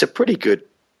it's a pretty good,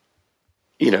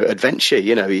 you know, adventure.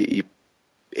 You know,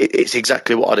 it's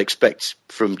exactly what I'd expect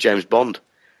from James Bond.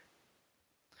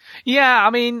 Yeah, I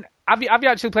mean, have you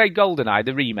actually played GoldenEye,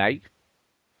 the remake?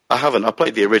 I haven't. I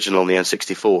played the original on the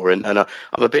N64, and I'm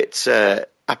a bit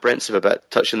apprehensive about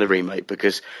touching the remake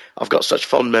because I've got such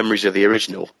fond memories of the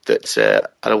original that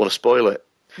I don't want to spoil it.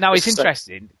 Now, it's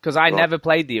interesting because I never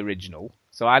played the original,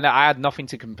 so I had nothing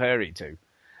to compare it to.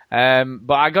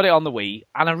 But I got it on the Wii,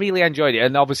 and I really enjoyed it.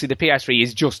 And obviously, the PS3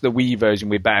 is just the Wii version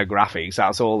with better graphics.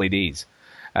 That's all it is.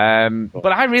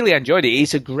 But I really enjoyed it.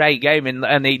 It's a great game,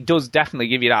 and it does definitely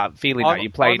give you that feeling that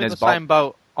you're playing as Bond.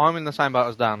 I'm in the same boat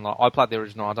as Dan. Like, I played the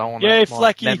original. I don't want my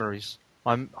memories.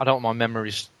 I don't want my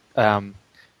memories.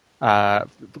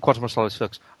 Quantum of Solace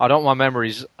sucks. I don't want my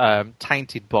memories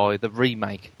tainted by the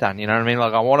remake, Dan. You know what I mean?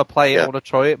 Like, I want to play it, I want to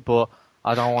try it, but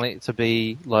I don't want it to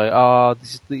be like,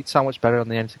 it's so much better on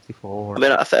the N64. I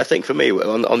mean, I think for me,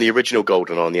 on the original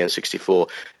GoldenEye on the N64,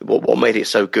 what made it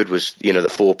so good was, you know, the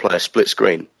 4-player split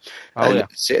screen, and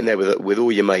sitting there with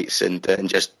all your mates and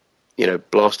just, you know,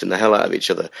 blasting the hell out of each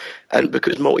other. And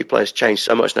because multiplayer's changed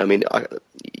so much now, I mean,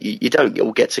 you don't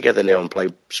all get together now and play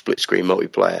split screen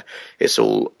multiplayer. It's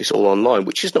all online,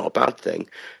 which is not a bad thing,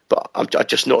 but I'm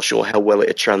just not sure how well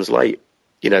it'd translate,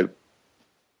 you know.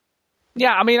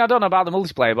 Yeah, I mean, I don't know about the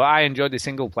multiplayer, but I enjoyed the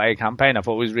single-player campaign. I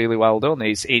thought it was really well done.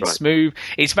 It's smooth.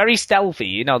 It's very stealthy.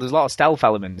 You know, there's a lot of stealth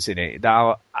elements in it.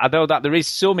 Now, I know that there is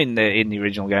some in the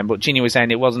original game, but Ginny was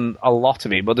saying it wasn't a lot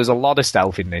of it, but there's a lot of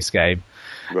stealth in this game.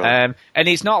 Right. And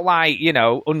it's not like, you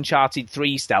know, Uncharted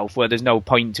 3 stealth where there's no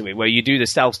point to it, where you do the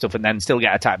stealth stuff and then still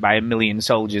get attacked by 1 million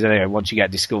soldiers anyway once you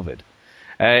get discovered.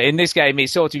 In this game,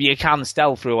 it's sort of, you can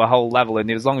stealth through a whole level, and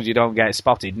as long as you don't get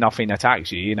spotted, nothing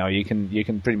attacks you. You know, you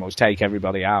can pretty much take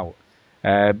everybody out.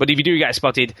 But if you do get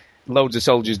spotted, loads of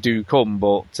soldiers do come,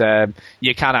 but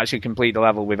you can actually complete the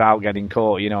level without getting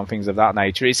caught, you know, and things of that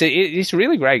nature. It's a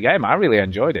really great game. I really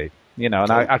enjoyed it. You know,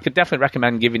 and I could definitely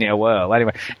recommend giving it a whirl.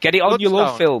 Anyway, get it on your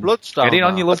love film. Bloodstone. Get it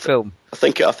on your love film. I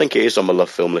think it is on my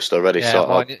love film list already. Yeah,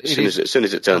 so as soon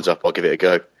as it turns up, I'll give it a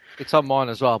go. It's on mine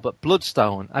as well. But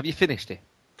Bloodstone, have you finished it?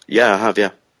 Yeah, I have.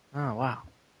 Yeah. Oh wow.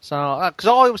 So because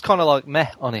I was kind of like meh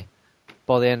on it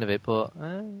by the end of it, but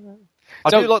I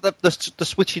do like the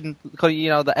switching, you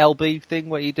know, the LB thing.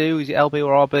 What you do is it LB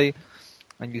or RB.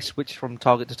 And you switch from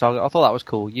target to target. I thought that was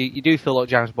cool. You do feel like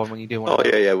James Bond when you do one. Oh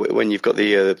yeah. When you've got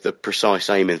the precise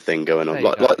aiming thing going on,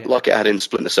 like it had in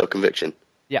Splinter Cell Conviction.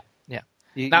 Yeah.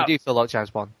 You do feel like James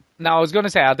Bond. Now I was going to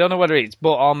say I don't know whether it's,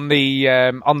 but on the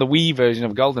Wii version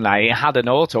of GoldenEye, it had an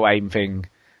auto aim thing.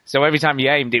 So every time you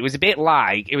aimed, it was a bit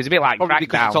like Probably Crackdown.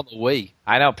 Because it's on the Wii.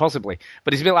 I know, possibly,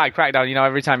 but it's a bit like Crackdown. You know,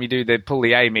 every time you do pull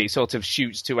the aim, it sort of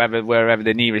shoots to wherever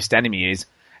the nearest enemy is.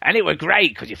 And it was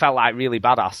great because you felt like really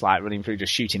badass, like running through,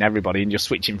 just shooting everybody and just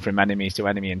switching from enemy to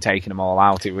enemy and taking them all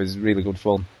out. It was really good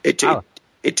fun. It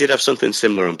did have something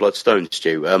similar on Bloodstone,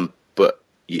 Stu, but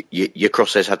your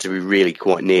crosshairs had to be really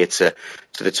quite near to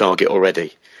the target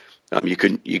already. You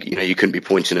couldn't be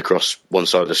pointing across one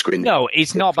side of the screen. No,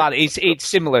 it's not bad. It's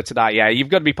similar to that. Yeah, you've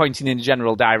got to be pointing in the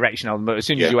general direction of them, but as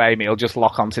soon as you aim, it'll just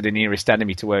lock onto the nearest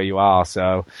enemy to where you are.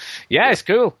 So, yeah, it's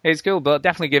cool. It's cool, but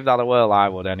definitely give that a whirl. I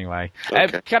would anyway.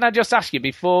 Okay. Can I just ask you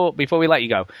before we let you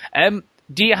go?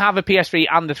 Do you have a PS3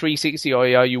 and a 360, or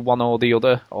are you one or the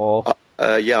other? Or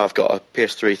yeah, I've got a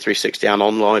PS3, 360, and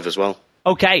on live as well.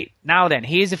 Okay, now then,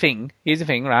 here's the thing,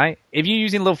 right? If you're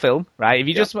using Love Film, right?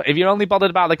 If you're only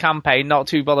bothered about the campaign, not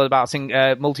too bothered about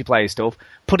multiplayer stuff,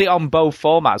 put it on both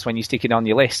formats when you stick it on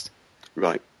your list.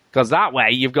 Right. Because that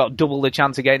way you've got double the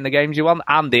chance of getting the games you want,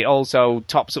 and it also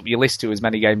tops up your list to as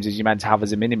many games as you're meant to have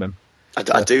as a minimum.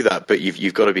 I do that, but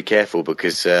you've got to be careful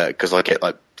because I get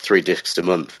like 3 discs a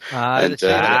month.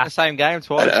 The same game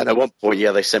twice. And at one point,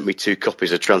 they sent me 2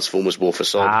 copies of Transformers War for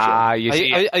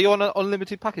Cybertron. Are you on an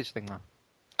unlimited package thing now?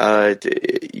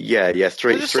 Yeah,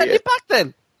 3. Just send it back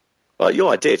then. Well, yeah,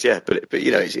 I did, yeah, but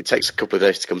you know, it takes a couple of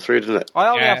days to come through, doesn't it? I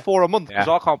only have 4 a month because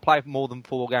I can't play more than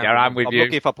 4 games. Yeah, I'm with you.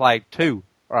 Lucky if I played 2,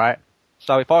 right?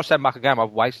 So if I send back a game,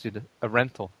 I've wasted a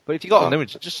rental. But if you got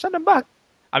unlimited, just send them back.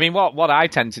 I mean, what I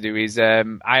tend to do is I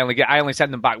only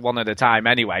send them back one at a time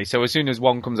anyway. So as soon as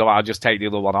one comes out, I'll just take the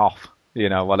other one off. You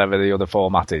know, whatever the other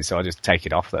format is. So I just take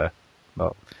it off there.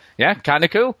 But yeah, kind of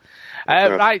cool.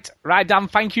 Right, Dan.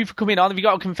 Thank you for coming on. Have you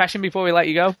got a confession before we let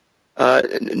you go?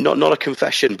 Not a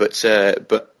confession, but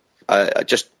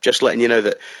just letting you know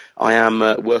that I am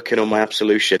working on my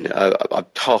absolution.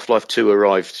 Half-Life 2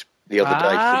 arrived the other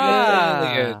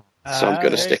day, so I'm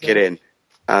going to stick it in.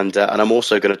 And I'm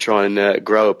also going to try and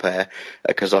grow a pair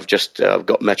because I've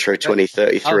got Metro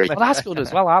 2033. Well, that's good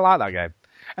as well. I like that game.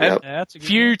 That's a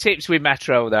few tips with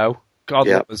Metro though. God,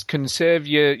 conserve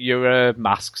your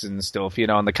masks and stuff, you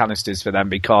know, and the canisters for them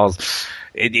because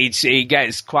it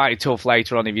gets quite tough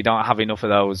later on if you don't have enough of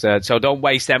those. So don't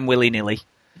waste them willy nilly.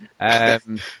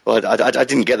 Well, I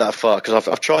didn't get that far because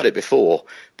I've tried it before,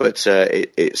 but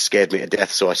it scared me to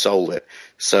death, so I sold it.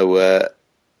 So.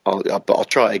 I'll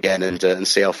try it again and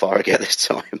see how far I get this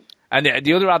time. And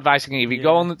the other advice I can give you,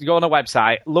 go on a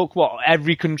website, look what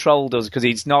every control does, because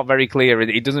it's not very clear.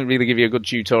 It doesn't really give you a good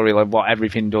tutorial of what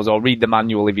everything does, or read the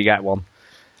manual if you get one.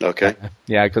 Okay.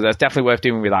 Yeah, because that's definitely worth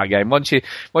doing with that game. Once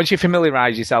you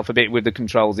familiarise yourself a bit with the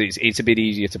controls, it's a bit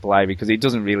easier to play because it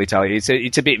doesn't really tell you.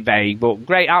 It's a bit vague, but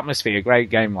great atmosphere, great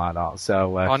game like that.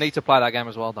 So I need to play that game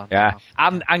as well, Dan. Yeah,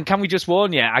 and can we just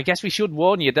warn you? I guess we should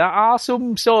warn you. There are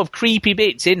some sort of creepy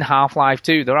bits in Half-Life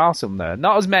 2. There are some there,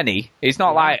 not as many. It's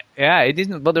not like it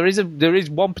isn't, but there is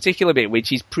one particular bit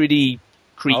which is pretty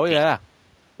creepy. Oh yeah.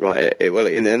 Right, well,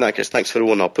 in that case, thanks for the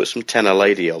one. I'll put some Tenor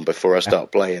Lady on before I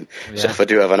start playing. So if I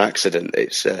do have an accident,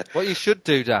 it's... What you should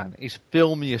do, Dan, is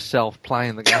film yourself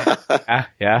playing the game.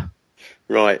 Yeah.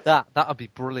 Right. That would be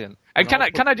brilliant. And can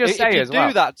I just say as well... If you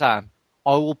do that, Dan,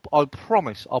 I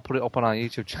promise I'll put it up on our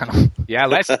YouTube channel. Yeah,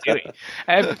 let's do it.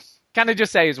 Can I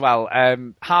just say as well,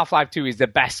 Half-Life 2 is the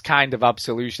best kind of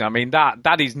absolution. I mean,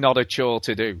 that is not a chore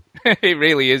to do. It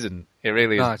really isn't. It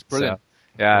really isn't. No, it's brilliant.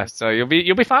 So you'll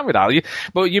be fine with that.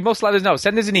 But you must let us know.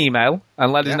 Send us an email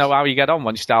and let us know how you get on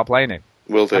once you start playing it.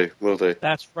 Will do.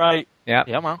 That's right. Yeah,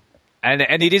 man.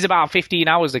 And it is about 15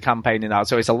 hours the campaign in that,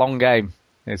 so it's a long game.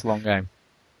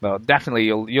 But definitely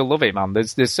you'll love it, man.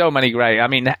 There's so many great. I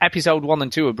mean, episode 1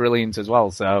 and 2 are brilliant as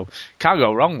well, so can't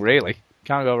go wrong, really.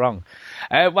 Can't go wrong.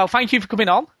 Well, thank you for coming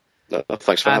on. No,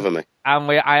 thanks for having me.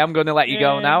 And I am going to let you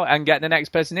go now and get the next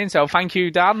person in. So thank you,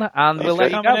 Dan, and we'll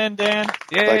let you go. In, Dan.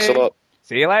 Yay. Thanks a lot.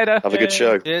 See you later. Have a good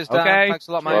show. Cheers, Dan. Okay. Thanks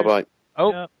a lot, mate. Bye-bye.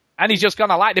 Oh, and he's just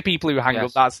gone. I like the people who hang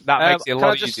up. That makes it a lot Can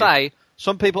I just easier. say,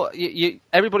 some people,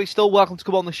 everybody's still welcome to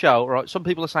come on the show, right? Some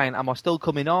people are saying, am I still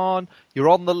coming on? You're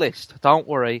on the list. Don't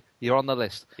worry, you're on the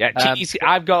list. Yeah,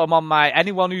 I've got them on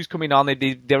anyone who's coming on,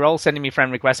 they're all sending me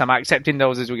friend requests. I'm accepting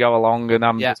those as we go along, and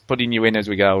I'm just putting you in as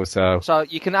we go. So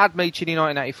you can add me,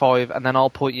 Chini1985, and then I'll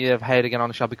put your head again on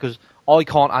the show, because I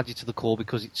can't add you to the call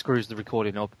because it screws the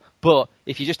recording up. But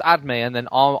if you just add me, and then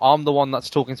I'm the one that's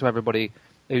talking to everybody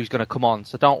who's going to come on.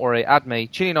 So don't worry, add me,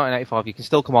 Chini1985, you can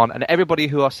still come on. And everybody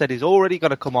who I said is already going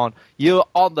to come on, you're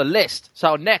on the list.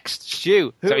 So next,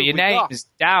 Stu. So your name's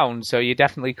down, so you're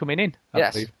definitely coming in.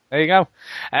 Yes. There you go.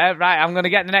 Right, I'm going to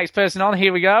get the next person on.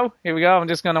 Here we go. I'm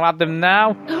just going to add them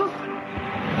now.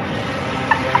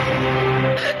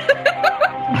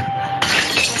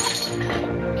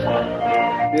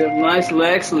 You have nice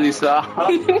legs, Lisa.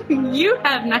 You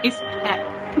have nice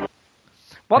legs.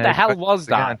 What the hell was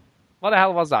that? What the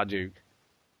hell was that, Duke?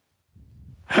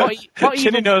 What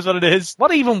Chinny knows what it is.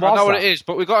 What even was that? I know what it is,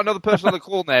 but we've got another person on the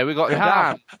call now. We've got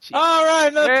Dan. All right,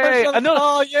 another person on the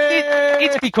call. Yay!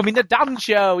 It's becoming the Dan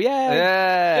show.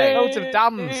 Yeah. Loads of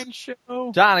Dans.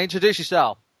 Dan, introduce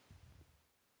yourself.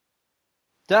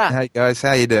 Dan. Hey guys,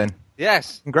 how you doing?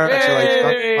 Yes.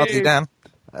 Congratulations. Hardly Dan.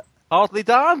 Hardly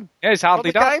Dan. Yes,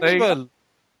 Hardly Dan.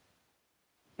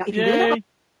 Yay.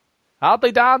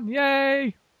 Hardly Dan.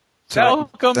 Yay.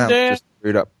 Welcome, Dan. Just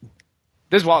screwed up.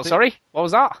 There's what? Sorry? What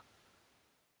was that?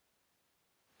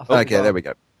 Okay, there we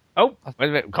go. Oh, wait a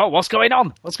minute. Cole, what's going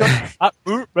on? It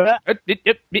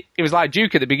was like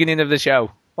Duke at the beginning of the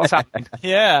show. What's happening?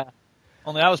 Yeah.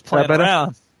 Only I was playing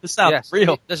around. This sounds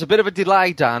real. There's a bit of a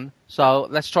delay, Dan, so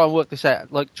let's try and work this out.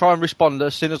 Try and respond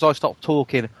as soon as I stop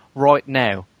talking right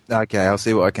now. Okay, I'll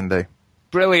see what I can do.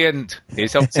 Brilliant.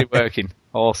 It's obviously working.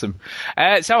 Awesome.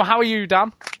 So how are you,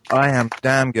 Dan? I am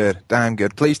damn good.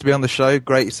 Pleased to be on the show.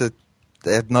 Great to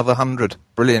have another 100.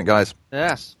 Brilliant, guys.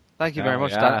 Yes. Thank you very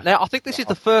much, Dan. Now, I think this is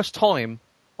the first time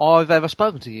I've ever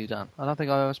spoken to you, Dan. I don't think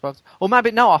I've ever spoken to... Or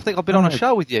maybe, no, I think I've been on a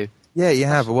show with you. Yeah, you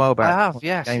have a while back. I have,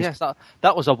 yes, Games- yes.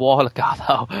 That was a while ago,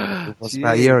 though. It was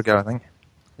about a year ago, I think.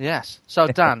 Yes. So,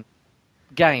 Dan,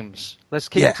 games. Let's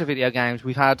keep it to video games.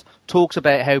 We've had talks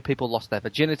about how people lost their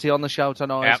virginity on the show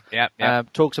tonight.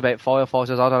 Yep. Talks about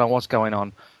firefighters. I don't know what's going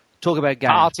on. Talk about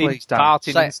games, Farting, please, Dan.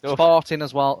 farting and stuff. Farting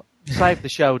as well. Save the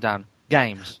show, Dan.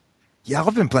 Games. Yeah,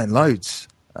 I've been playing loads.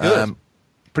 Good.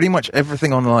 Pretty much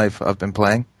everything on live I've been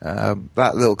playing.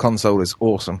 That little console is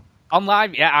awesome. On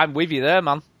live, yeah, I'm with you there,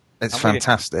 man. It's I'm with you.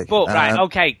 fantastic. But, right,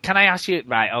 okay, can I ask you,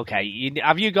 right, okay,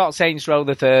 have you got Saints Row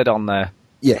the Third on there?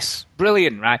 Yes.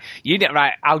 Brilliant, right?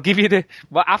 Right, I'll give you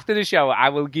after the show, I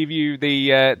will give you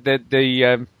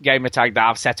the gamer tag that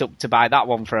I've set up to buy that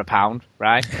one for £1,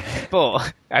 right?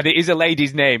 And it is a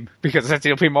lady's name, because I set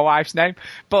it up in my wife's name.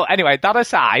 But anyway, that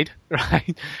aside,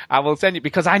 right, I will send it,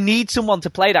 because I need someone to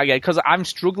play that game, because I'm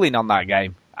struggling on that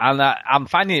game. And I'm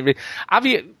finding it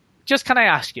can I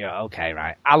ask you, okay,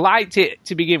 right, I liked it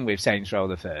to begin with, Saints Row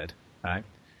the Third, right?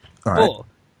 All right. But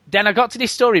then I got to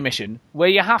this story mission where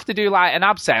you have to do like an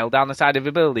abseil down the side of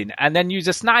a building and then use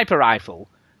a sniper rifle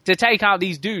to take out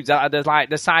these dudes that are like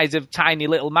the size of tiny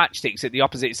little matchsticks at the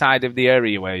opposite side of the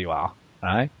area where you are,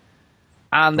 right?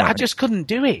 And I just couldn't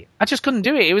do it.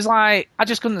 It was like, I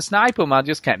just couldn't snipe them. I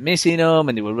just kept missing them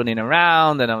and they were running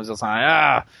around and I was just like,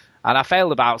 ah. And I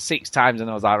failed about 6 times and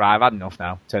I was like, right, I've had enough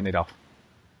now. Turn it off.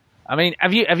 I mean,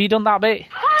 have you done that bit?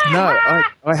 No,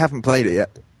 I haven't played it yet.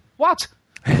 What?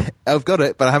 I've got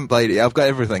it, but I haven't played it yet. I've got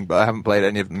everything, but I haven't played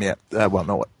any of them yet.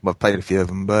 I've played a few of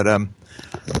them, but I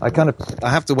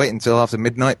have to wait until after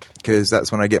midnight because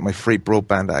that's when I get my free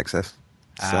broadband access.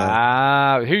 So, who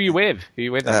are you with?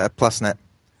 PlusNet.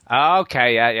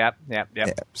 Okay, yeah.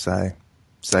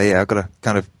 So yeah, I've got to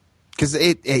kind of because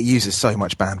it uses so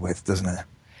much bandwidth, doesn't it?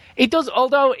 It does,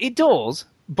 although it does.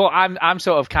 But I'm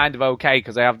sort of kind of okay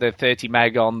because I have the 30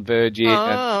 meg on Virgin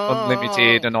and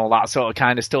unlimited and all that sort of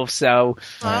kind of stuff. So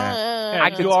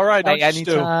I can do all right, play don't you,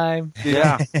 Stu? anytime.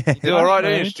 Yeah, you do all right,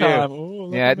 don't you,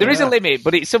 Stu? Yeah, there is a limit,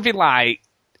 but it's something like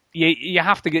you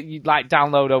have to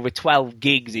download over 12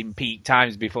 gigs in peak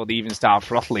times before they even start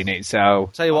throttling it.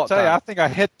 So I think I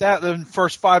hit that in the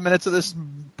first 5 minutes of this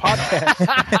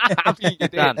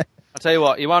podcast. Dan, I'll tell you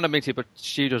what, you won't admit it, but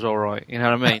Stu does all right. You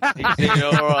know what I mean? He's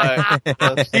all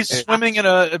right. He's swimming in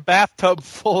a bathtub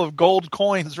full of gold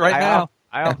coins right now.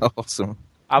 I am. Awesome.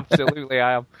 Absolutely,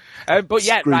 I am. But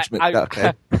yeah, right,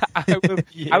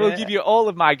 I will give you all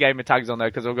of my gamer tags on there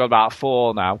because I've got about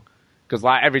 4 now. Because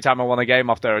every time I want a game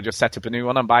off there, I just set up a new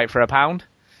one and buy it for £1.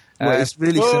 Well, it's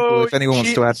really simple. If anyone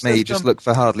wants to add me, just look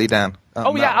for Hardly Dan.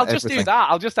 I'll just do that.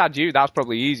 I'll just add you. That's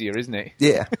probably easier, isn't it?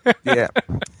 Yeah.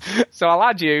 So I'll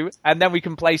add you, and then we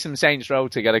can play some Saints Row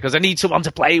together, because I need someone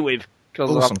to play with,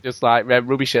 because I'm just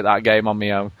rubbish at that game on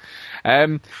my own.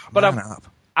 But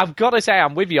I've got to say,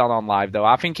 I'm with you on Live, though.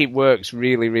 I think it works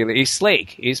really, really. It's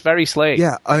slick. It's very slick.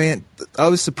 Yeah, I mean, I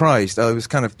was surprised.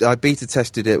 I beta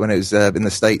tested it when it was in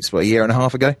the States, a year and a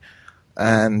half ago.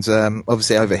 And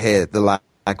obviously over here, the lag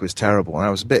was terrible. And I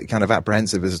was a bit kind of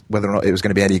apprehensive as whether or not it was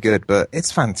going to be any good. But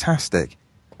it's fantastic.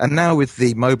 And now with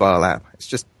the mobile app, it's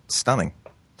just stunning.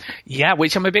 Yeah,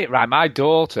 which I'm a bit right. My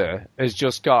daughter has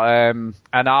just got an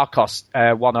Arcos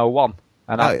 101,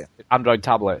 an Android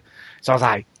tablet. So I was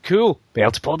like, cool, be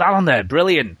able to put that on there,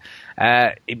 brilliant.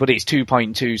 But it's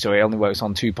 2.2, so it only works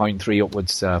on 2.3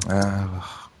 upwards. So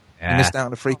you missed out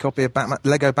on a free copy of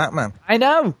Lego Batman. I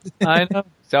know.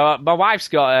 So my wife's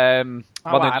got one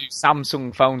of the new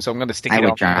Samsung phones, so I'm going to stick it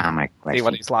on there, see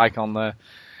what it's like on there.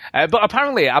 But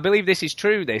apparently, I believe this is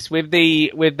true. This with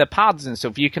the pads and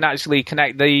stuff, you can actually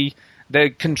connect the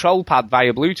control pad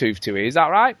via Bluetooth to it. Is that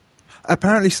right?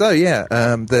 Apparently so. Yeah.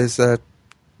 There's a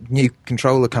new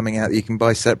controller coming out that you can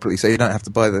buy separately, so you don't have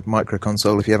to buy the micro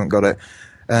console if you haven't got it.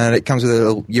 And it comes with a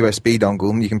little USB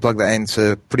dongle, and you can plug that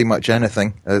into pretty much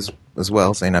anything as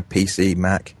well. So PC,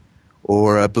 Mac,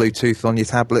 or Bluetooth on your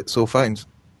tablets or phones.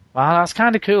 Wow, that's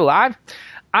kind of cool. I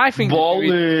think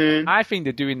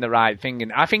they're doing the right thing,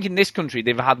 and I think in this country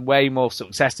they've had way more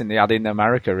success than they had in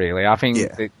America. Really, I think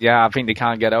I think they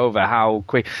can't get over how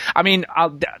quick. I mean,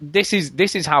 this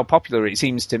is how popular it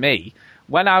seems to me.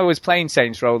 When I was playing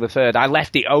Saints Row the Third, I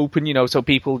left it open, so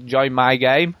people join my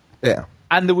game. Yeah.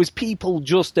 And there was people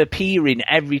just appearing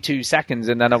every 2 seconds,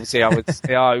 and then obviously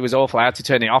it was awful. I had to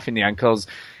turn it off in the end because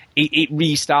it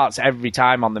restarts every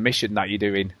time on the mission that you're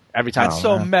doing. Every time. That's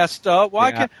so messed up.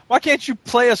 Why can't you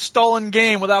play a stolen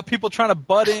game without people trying to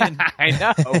butt in? I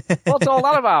know. What's all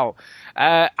that about?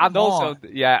 And also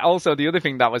the other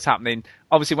thing that was happening,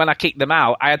 obviously when I kicked them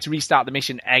out, I had to restart the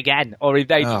mission again, or if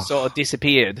they just sort of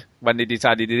disappeared when they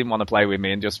decided they didn't want to play with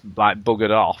me and just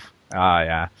buggered off.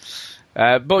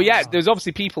 But yeah, there's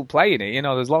obviously people playing it. You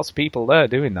know, there's lots of people there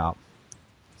doing that.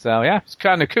 So yeah, it's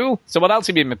kind of cool. So what else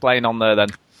have you been playing on there then?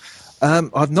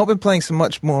 I've not been playing so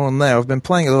much more on there. I've been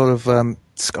playing a lot of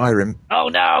Skyrim. Oh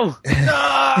no! The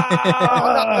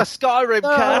Skyrim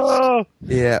cast.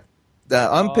 Yeah.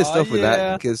 I'm pissed off with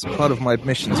that because part of my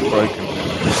mission's broken.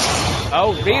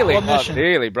 Oh, really? What mission?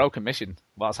 Really? Broken mission.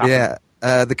 What's happened?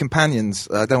 Yeah, the companions.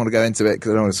 I don't want to go into it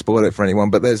because I don't want to spoil it for anyone,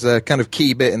 but there's a kind of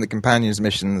key bit in the companions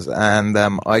missions, and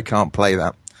I can't play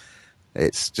that.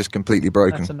 It's just completely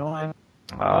broken. That's annoying.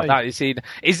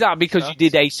 Is that because you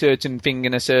did a certain thing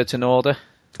in a certain order?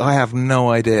 I have no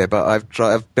idea, but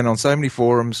I've been on so many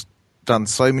forums, done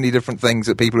so many different things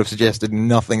that people have suggested, and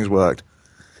nothing's worked.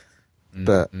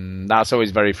 But that's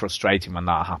always very frustrating when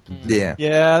that happens. Yeah.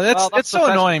 Yeah, Well, it's so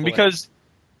annoying because,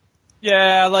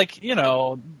 like, you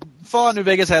know, Fallout New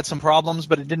Vegas had some problems,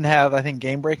 but it didn't have, I think,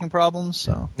 game-breaking problems.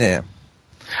 So yeah.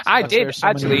 I did,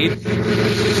 actually.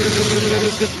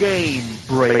 The game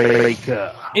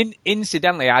breaker.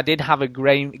 Incidentally, I did have a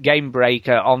game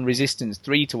breaker on Resistance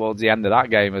 3 towards the end of that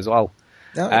game as well.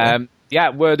 Oh,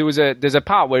 where there's a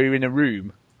part where you're in a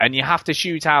room and you have to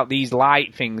shoot out these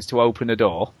light things to open a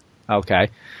door. Okay.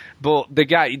 But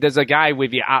there's a guy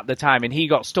with you at the time, and he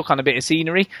got stuck on a bit of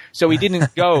scenery, so he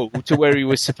didn't go to where he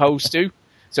was supposed to.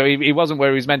 So he wasn't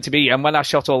where he was meant to be. And when I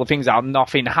shot all the things out,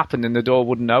 nothing happened, and the door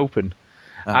wouldn't open.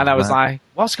 And I was like,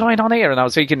 what's going on here? And I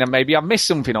was thinking that maybe I missed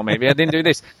something, or maybe I didn't do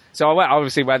this. So I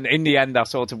went, in the end, I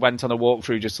sort of went on a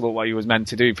walkthrough just to look what he was meant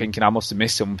to do, thinking I must have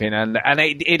missed something. And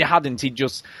it hadn't.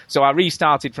 So I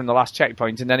restarted from the last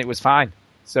checkpoint, and then it was fine.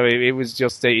 So it was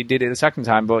just, he did it the second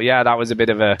time. But yeah, that was a bit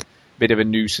of a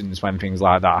nuisance when things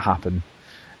like that happen.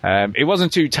 It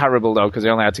wasn't too terrible, though, because I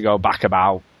only had to go back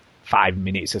about 5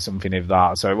 minutes or something of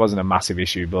that. So it wasn't a massive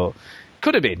issue, but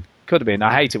could have been.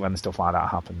 I hate it when stuff like that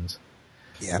happens.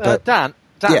 Yeah, but Dan,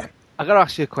 yeah. I got to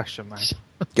ask you a question, mate.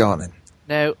 Go on then.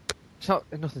 Now, it's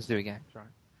nothing to do with games, right?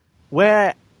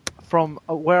 Where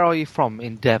are you from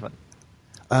in Devon?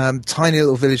 Tiny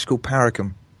little village called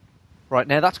Paracombe. Right,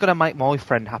 now that's going to make my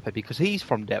friend happy because he's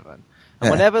from Devon.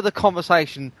 And whenever the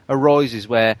conversation arises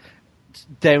where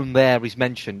down there is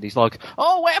mentioned, he's like,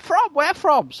 oh, where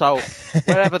from? So,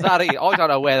 wherever that is, I don't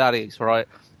know where that is, right?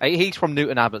 He's from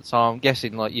Newton Abbot, so I'm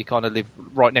guessing like you kind of live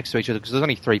right next to each other because there's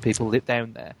only 3 people live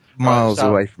down there. Miles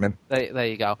away from him. There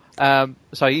you go.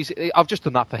 So I've just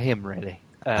done that for him, really.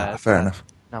 Fair enough.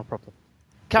 No problem.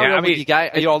 Carry on with your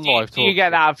game. Are you on live? Do you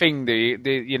get that thing,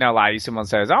 like someone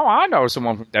says, oh, I know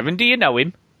someone from Devon, do you know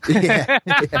him? Yeah.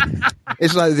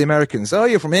 It's like the Americans. Oh,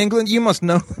 you're from England? You must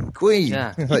know Queen.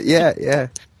 Yeah. Like, yeah.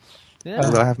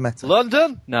 Well, I have met her.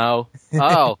 London? No.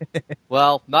 Oh,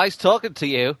 well, nice talking to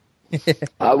you.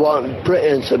 I want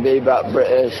Britain to be back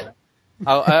British.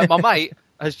 Oh, my mate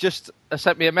has just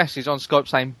sent me a message on Skype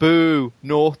saying, boo,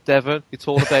 North Devon, it's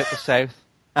all about the South.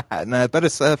 No, better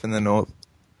surf in the North.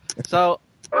 So,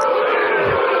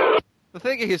 the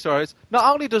thing is, right, not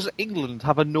only does England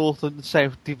have a North and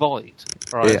South divide,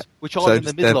 right, which I'm in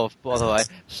the middle of, by the way,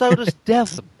 so does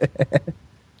Devon.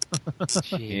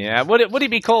 Yeah, would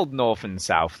it be called North and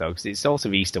South, though? Because it's sort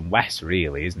of East and West,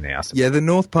 really, isn't it? Yeah, the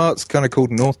North part's kind of called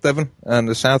North Devon, and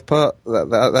the South part,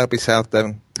 that'll be South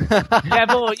Devon. Yeah,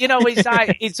 but, it's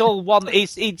like, it's all one,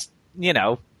 it's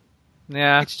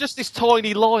yeah. It's just this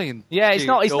tiny line. Yeah, it's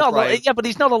not, but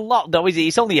it's not a lot, though, is it?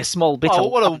 It's only a small bit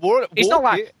of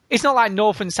it's not like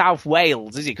North and South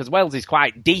Wales, is it? Because Wales is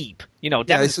quite deep.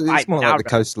 It's more like the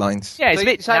coastlines. Yeah, it's a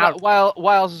bit narrow. Like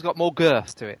Wales has got more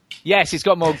girth to it. Yes, it's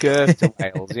got more girth to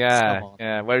Wales,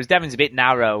 yeah. Whereas Devon's a bit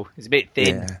narrow. It's a bit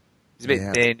thin. Yeah. It's a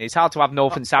bit thin. It's hard to have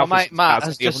North and South. Mate, Matt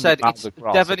has just said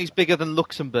Devon is bigger than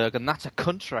Luxembourg, and that's a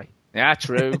country. Yeah,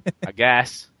 true. I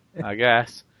guess.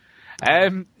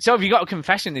 So have you got a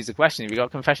confession is the question. Have you got a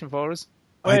confession for us?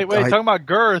 Wait, talking about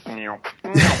girth. Do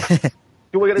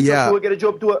I get a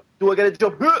job? Do I get a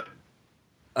job?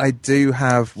 I do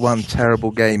have one terrible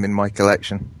game in my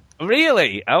collection.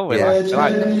 Really? Oh, yeah.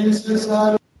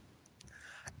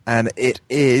 And it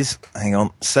is,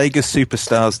 Sega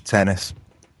Superstars Tennis.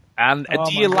 And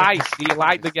do you like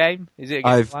the game? Is it?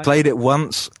 I've played it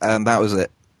once, and that was it.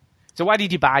 So why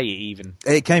did you buy it even?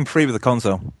 It came free with the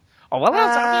console. Oh well,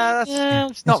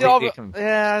 it's not really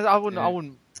I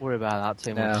wouldn't worry about that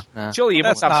too much. No. Surely you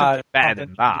must have something better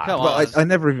than that. But I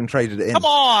never even traded it in. Come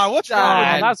on, what's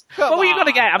wrong? What were you going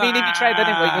to get? I mean, if you trade that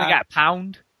in, what are you going to get?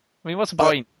 £1? I mean, what's the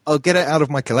point? I'll get it out of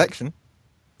my collection.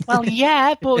 Well,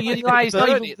 yeah, but it's not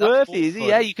even worth it, is it?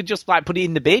 Yeah, you could just put it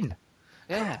in the bin.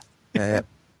 Yeah.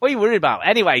 What are you worried about?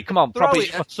 Anyway, come on. Throw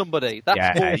it at somebody.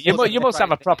 You must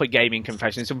have a proper gaming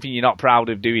confession, something you're not proud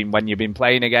of doing when you've been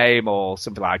playing a game or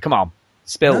something like that. Come on,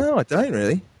 spill. No, I don't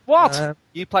really. What?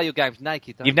 You play your games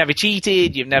naked, don't You've never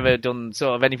cheated, you've never done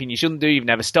sort of anything you shouldn't do, you've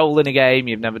never stolen a game,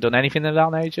 you've never done anything of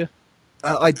that nature?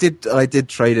 I did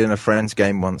trade in a friend's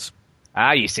game once.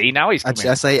 Ah, you see, now he's coming. Actually,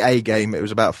 I say a game. It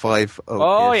was about 5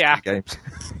 PS2 games.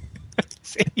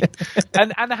 See?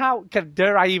 and how,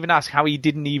 dare I even ask how he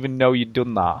didn't even know you'd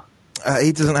done that?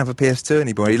 He doesn't have a PS2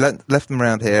 anymore. He left them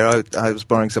around here. I was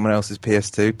borrowing someone else's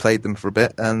PS2, played them for a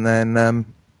bit, and then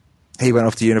he went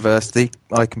off to university.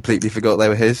 I completely forgot they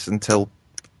were his until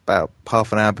about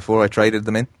half an hour before I traded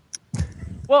them in.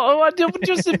 Well,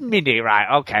 just a minute,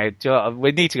 right? Okay,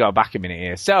 we need to go back a minute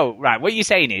here. So, right, what you're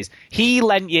saying is he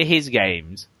lent you his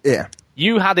games. Yeah.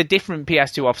 You had a different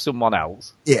PS2 off someone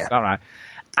else. Yeah. All right.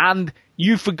 And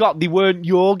you forgot they weren't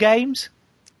your games?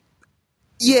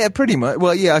 Yeah, pretty much.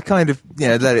 Well, yeah, I kind of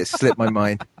let it slip my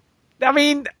mind. I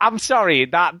mean, I'm sorry,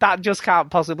 that just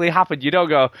can't possibly happen. You don't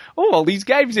go, oh, all these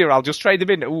games here, I'll just trade them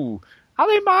in. Ooh, are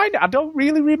they mine? I don't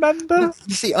really remember.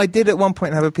 You see, I did at one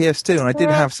point have a PS2, and I did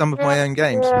have some of my own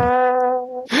games.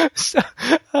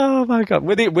 Oh my god,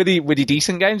 were they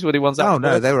decent games? Were they ones that? Oh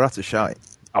no, they were utter shite.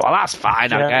 Oh well, that's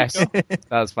fine, I guess.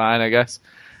 That's fine, I guess.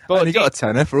 But you got a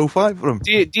tenner for all 5 of them.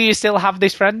 Do you still have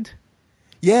this friend?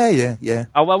 Yeah.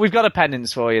 Oh well, we've got a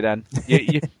penance for you then.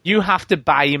 You have to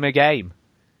buy him a game.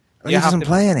 He doesn't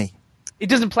play any. He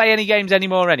doesn't play any games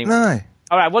anymore anyway. No.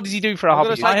 All right, what does he do for a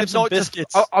hobby? I'm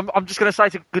just going to say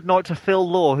good night to Phil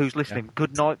Law, who's listening. Yeah.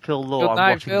 Good night, Phil Law. Good night,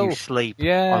 I'm watching Phil. you sleep.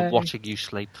 Yeah. I'm watching you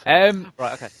sleep. Right,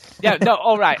 okay. Yeah, no,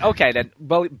 all right, okay then.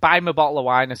 Well, buy him a bottle of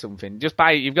wine or something.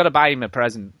 You've got to buy him a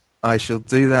present. I shall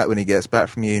do that when he gets back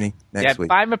from uni next week.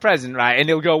 Buy him a present, right? And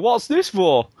he'll go, "What's this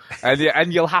for?"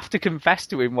 And you'll have to confess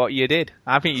to him what you did.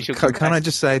 I think you should. Can I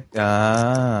just say,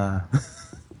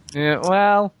 Yeah,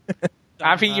 well,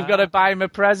 I think you've got to buy him a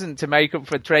present to make up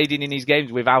for trading in his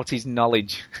games without his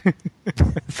knowledge.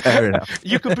 Fair enough.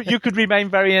 You could remain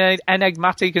very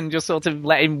enigmatic and just sort of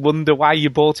let him wonder why you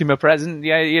bought him a present.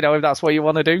 Yeah, if that's what you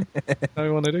want to do.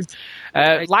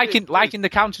 Liking the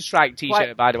Counter-Strike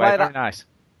T-shirt, by the way, very nice.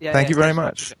 Yeah, Thank you very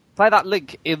much. Play that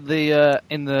link in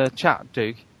the chat,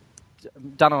 Duke.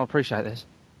 Dan will appreciate this.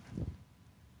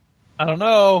 I don't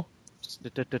know.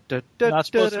 Not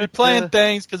supposed to be playing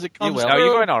things because it comes. No,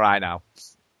 you're going all right now.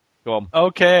 Go on.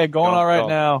 Okay, going all right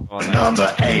now.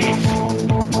 Number 8.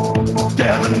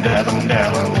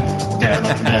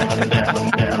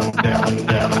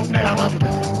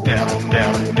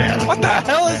 What the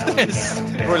hell is this?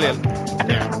 Brilliant.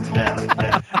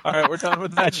 All right, we're done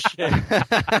with that shit.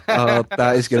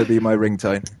 That is going to be my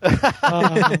ringtone.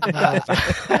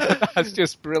 That's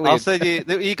just brilliant. I'll send you.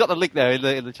 You got the link there in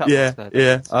the chat.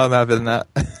 Yeah, I'm having that.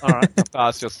 All right,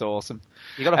 that's just awesome.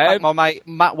 You got to thank my mate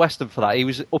Matt Weston for that. He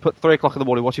was up at 3 o'clock in the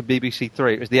morning watching BBC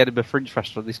Three. It was the Edinburgh Fringe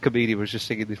Festival. This comedian was just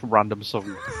singing this random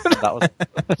song.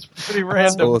 That's pretty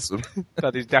random. That's awesome.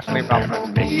 That is definitely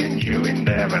random. Me and you in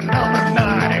there, number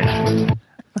 9.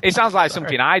 It sounds like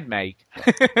something I'd make.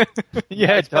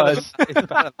 Yeah, it does. It's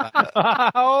better than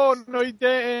that. Oh, no, you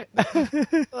didn't.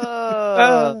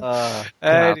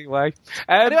 Anyway.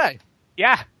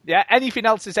 Yeah. Anything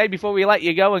else to say before we let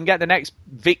you go and get the next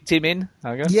victim in?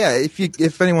 Yeah,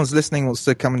 if anyone's listening wants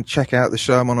to come and check out the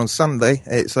show I'm on Sunday,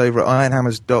 it's over at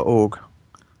ironhammers.org.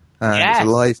 It's a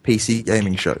live PC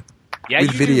gaming show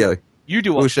with video. You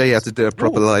do. We'll show you how to do a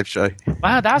proper live show.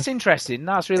 Wow, that's interesting.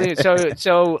 That's really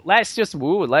so. Let's just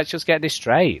get this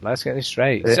straight.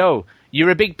 Yeah. So you're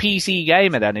a big PC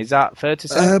gamer, then? Is that fair to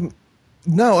say?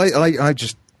 No, I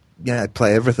just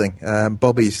play everything.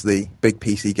 Bobby's the big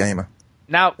PC gamer.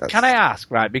 Now, can I ask,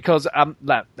 right? Because a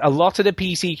lot of the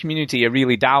PC community are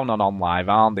really down on OnLive,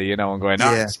 aren't they? And going,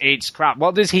 it's crap.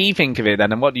 What does he think of it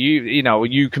then? And what do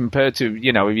you compare to, if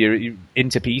you're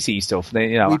into PC stuff?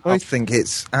 We both think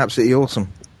it's absolutely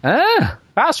awesome.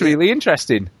 That's really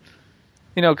interesting.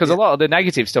 Because a lot of the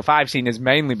negative stuff I've seen has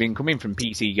mainly been coming from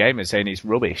PC gamers saying it's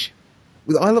rubbish.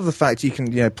 Well, I love the fact you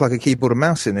can, plug a keyboard and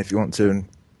mouse in if you want to and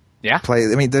play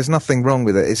it. I mean, there's nothing wrong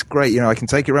with it. It's great. I can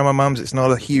take it around my mum's. It's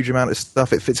not a huge amount of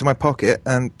stuff. It fits in my pocket.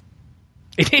 And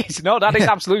it is. No, that is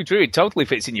absolutely true. It totally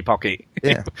fits in your pocket.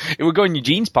 Yeah. It would go in your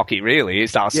jeans pocket, really.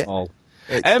 It's that small.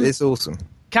 It's awesome.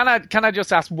 Can I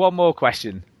just ask one more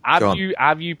question? Have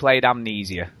you played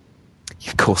Amnesia?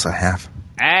 Of course I have.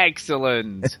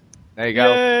 Excellent. There you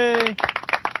go.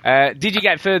 Yay. Did you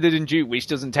get further than Duke, which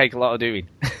doesn't take a lot of doing?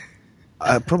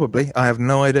 Probably. I have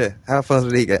no idea. How far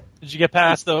did he get? Did you get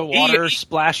past the water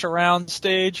splash around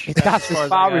stage? That's as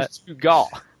far as you got.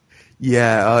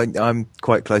 Yeah, I'm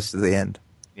quite close to the end.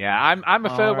 Yeah, I'm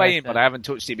a fair way in, but I haven't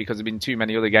touched it because there have been too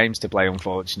many other games to play,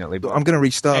 unfortunately. But I'm going to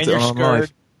restart it on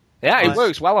live. Yeah, it Nice.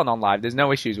 works well on OnLive. There's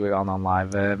no issues with it on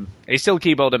OnLive. It's still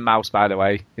keyboard and mouse, by the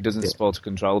way. It doesn't support a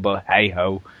controller, but hey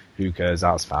ho, who cares?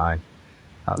 That's fine.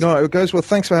 No, it goes well.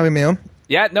 Thanks for having me on.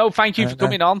 Yeah, no, thank you for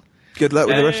coming on. Good luck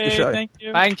with the rest of the show.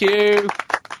 Thank you.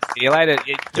 See you later.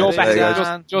 You're There you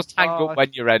better. Just hang up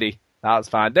when you're ready. That's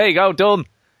fine. There you go, done.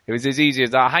 It was as easy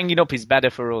as that. Hanging up is better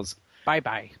for us.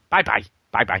 Bye-bye. Bye-bye.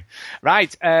 Bye-bye.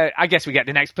 Right, I guess we get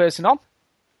the next person on.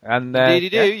 And Indeed you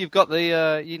do. yeah. You've got the...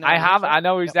 I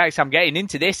know who's next. I'm getting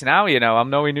into this now, I'm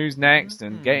knowing who's next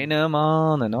and getting them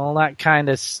on and all that kind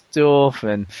of stuff.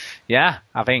 And yeah,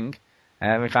 I think.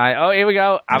 Here we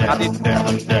go. I've added...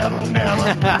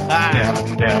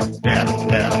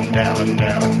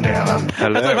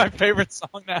 That's like my favorite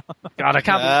song now. God, I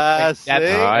can't believe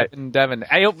it. All right, Devon.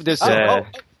 Hey, up, there's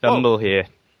Dumble here.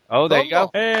 Oh, there you go.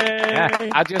 Hey.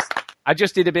 Yeah, I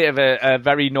just did a bit of a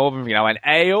very northern thing. I went,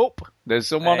 hey up, there's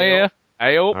someone here.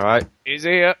 Hey up, All right. he's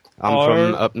here. I'm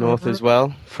from up north as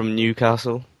well, from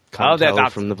Newcastle. Can't tell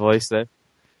from the voice there.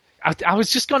 I was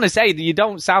just going to say that you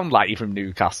don't sound like you're from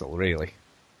Newcastle, really.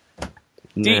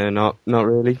 No, not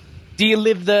really. Do you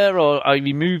live there, or have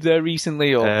you moved there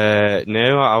recently? Or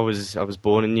No, I was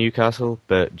born in Newcastle,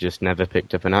 but just never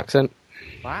picked up an accent.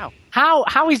 Wow.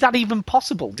 How is that even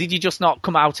possible? Did you just not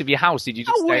come out of your house? Did you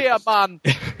just stay? Weird, man.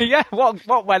 Yeah,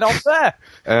 what went on there?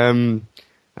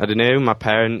 I don't know, my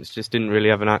parents just didn't really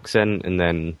have an accent, and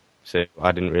then so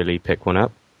I didn't really pick one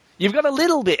up. You've got a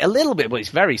little bit, but it's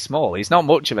very small. It's not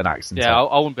much of an accent. Yeah,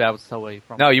 I wouldn't be able to tell where you're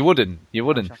from. No, you wouldn't.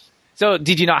 So,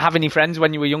 did you not have any friends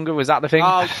when you were younger? Was that the thing?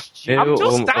 I'm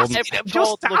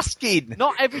just asking.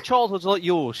 Not every childhood's like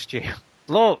yours, Stu.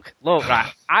 Look,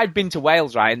 right. I've been to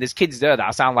Wales, right, and there's kids there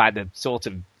that sound like they're sort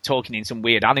of talking in some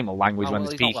weird animal language when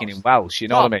they're speaking in Welsh. You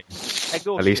know what I mean?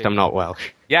 At least I'm not Welsh.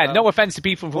 Yeah, no offence to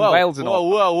people from Wales and all.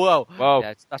 Whoa.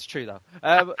 Yeah, that's true, though.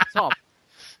 Tom,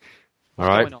 All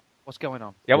right. what's going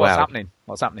on? Yeah, what's happening?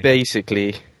 What's happening?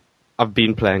 Basically, I've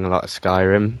been playing a lot of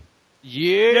Skyrim.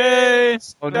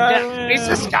 Yes! It's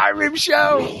a Skyrim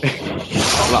show!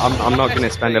 I'm not going to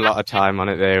spend a lot of time on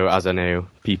it, though, as I know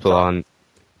people aren't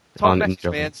Tom messaged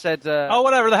enjoying me and said... oh,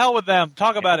 whatever, the hell with them.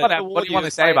 Talk about it. What do you want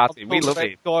to say about it? We love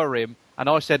it. Skyrim, and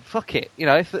I said, fuck it.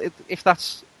 If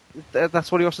that's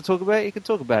what he wants to talk about, he can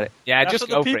talk about it. Yeah, That's just what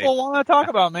go the for people it. want to talk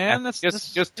about, man.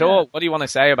 Just talk. What do you want to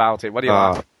say about it? What do you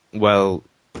like? Well,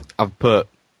 I've put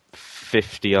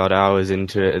 50-odd hours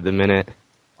into it at the minute.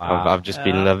 Wow. I've just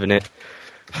been loving it.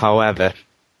 However,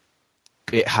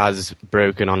 it has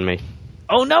broken on me.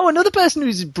 Oh no, another person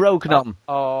who's broken on.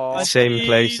 Oh, Same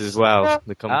place as well.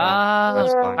 The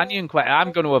companion quest.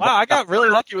 I'm going to. Wow, I got really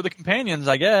lucky with the companions,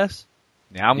 I guess.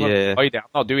 Yeah, I'm going to avoid it. I'm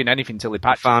not doing anything till they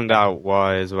patch. I found out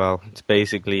why as well. It's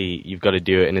basically you've got to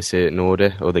do it in a certain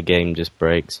order, or the game just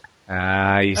breaks.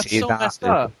 You That's see so that? messed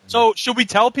up. So should we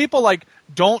tell people like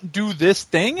don't do this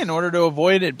thing in order to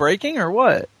avoid it breaking, or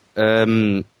what?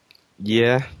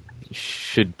 Yeah.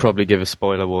 Should probably give a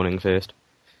spoiler warning first.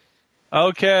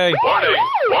 Okay.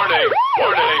 Warning!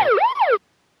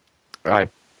 Right.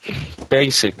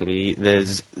 Basically,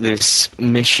 there's this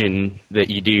mission that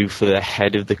you do for the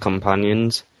head of the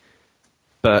companions,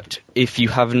 but if you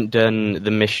haven't done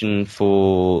the mission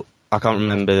for... I can't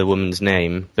remember the woman's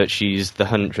name, but she's the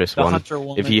huntress The one. hunter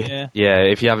woman, if you,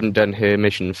 if you haven't done her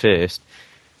mission first,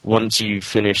 once you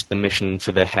finish the mission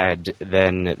for the head,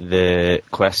 then the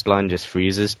quest line just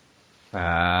freezes.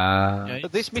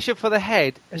 But this mission for the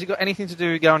head, has it got anything to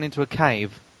do with going into a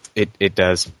cave? It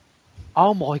does.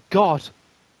 Oh my god.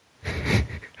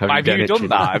 Have you done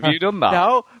that? Have you done that?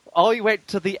 No, I went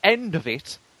to the end of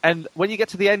it, and when you get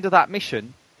to the end of that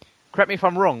mission, correct me if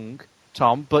I'm wrong,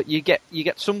 Tom, but you get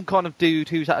some kind of dude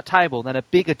who's at a table, and then a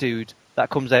bigger dude that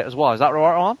comes out as well. Is that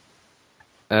right,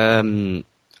 on?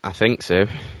 I think so.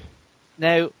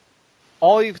 Now,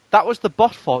 that was the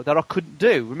boss fight that I couldn't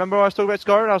do. Remember I was talking about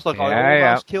Skyrim? I was like, I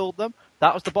almost killed them.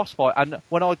 That was the boss fight. And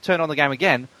when I turned on the game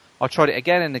again, I tried it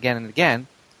again and again and again,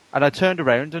 and I turned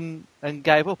around and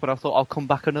gave up, and I thought I'll come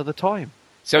back another time.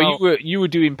 So you were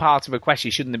doing part of a quest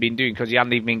you shouldn't have been doing because you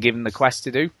hadn't even been given the quest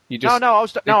to do? You just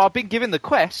I've been given the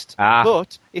quest,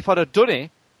 but if I'd have done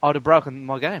it, I'd have broken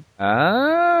my game.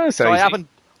 So I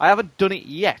haven't done it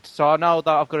yet. So I know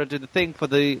that I've got to do the thing for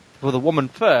the woman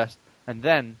first, and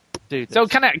then do this. So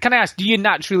can I ask, do you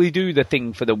naturally do the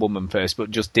thing for the woman first,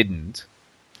 but just didn't?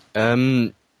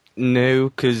 No,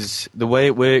 because the way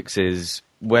it works is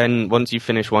once you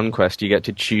finish one quest, you get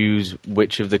to choose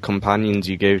which of the companions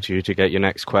you go to get your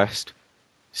next quest.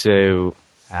 So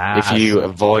if you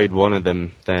avoid one of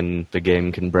them, then the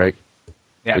game can break.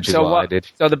 Yeah, which is what I did.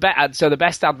 So the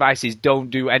best advice is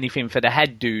don't do anything for the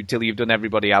head dude till you've done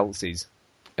everybody else's.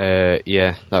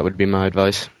 Yeah, that would be my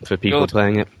advice for people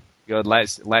playing it. Good.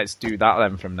 Let's do that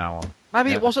then from now on.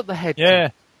 Maybe it wasn't the head. Yeah.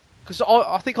 Because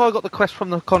I think I got the quest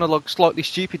from the kind of like slightly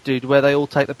stupid dude where they all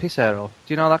take the piss out of.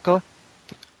 Do you know that guy?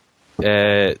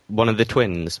 One of the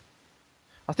twins.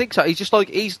 I think so.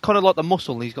 He's kind of like the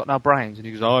muscle and he's got no brains and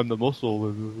he goes, I'm the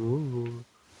muscle.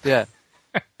 Yeah.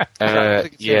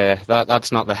 Yeah,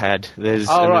 that's not the head. There's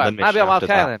Oh, another right. mission Maybe I'm after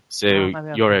okay that. then. So maybe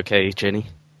I'm you're okay, Jenny.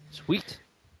 Sweet.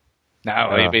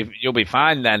 No, you'll be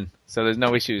fine then. So there's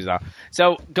no issues there.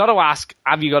 So, got to ask,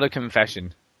 have you got a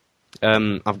confession?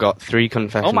 I've got 3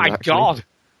 confessions. Oh my actually. God!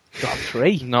 Got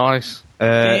 3. Nice.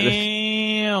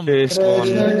 Damn.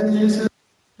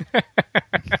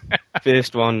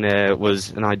 First one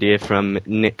was an idea from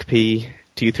Nick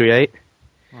P238.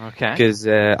 Okay. Because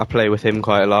I play with him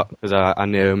quite a lot because I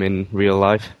know him in real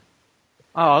life.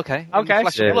 Oh, okay. Okay.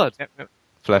 Flesh and blood.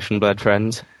 Flesh and blood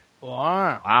friends.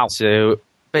 Wow. So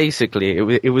basically,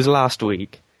 it was last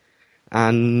week,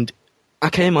 and I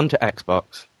came onto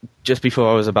Xbox just before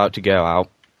I was about to go out,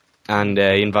 and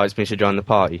he invites me to join the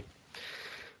party.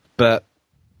 But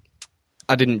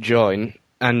I didn't join,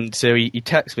 and so he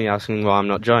texts me asking why I'm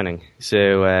not joining.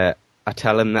 So I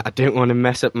tell him that I don't want to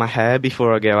mess up my hair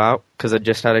before I go out, because I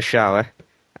just had a shower,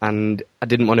 and I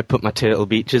didn't want to put my turtle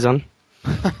beaches on.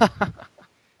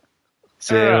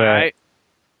 So Alright.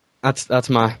 that's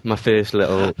my first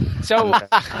little... So,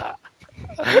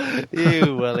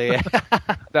 You Willie.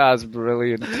 that's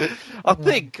brilliant. I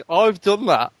think I've done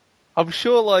that. I'm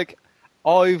sure, like,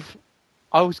 I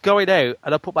was going out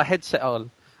and I put my headset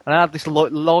on and I had this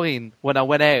line when I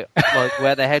went out, like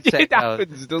where the headset It goes.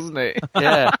 happens, doesn't it?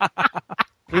 Yeah.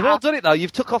 We've all done it though.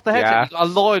 You've took off the headset, Yeah. you've got a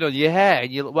line on your hair,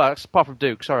 and well, apart from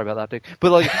Duke. Sorry about that, Duke.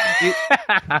 But like, you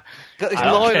got this I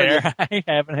don't line on your, care. I ain't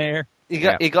having hair.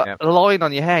 you got a line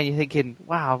on your hair, and you're thinking,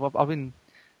 wow, I've been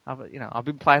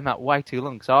playing that way too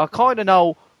long. So I kind of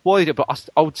know why you do, but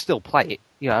I would still play it.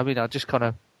 You know, I mean, I just kind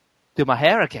of do my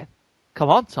hair again. Come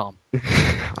on, Tom.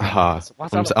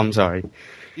 I'm sorry.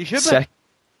 You should be.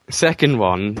 Second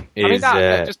one is...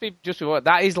 I mean, just before,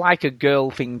 that is like a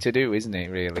girl thing to do, isn't it,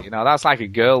 really? You know, that's like a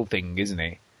girl thing, isn't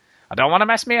it? I don't want to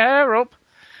mess my hair up.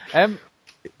 Do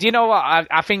you know what?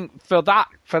 I think for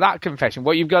that confession,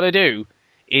 what you've got to do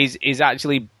is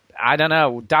actually, I don't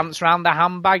know, dance around the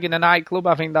handbag in a nightclub.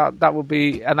 I think that would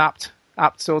be an apt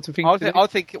sort of thing to do. I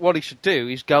think what he should do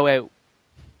is go out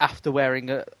after wearing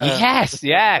a... Yes,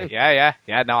 yeah.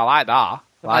 No, I like that.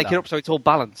 Make it up so it's all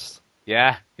balanced.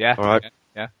 Yeah. All right.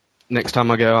 Yeah. Next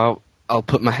time I go out, I'll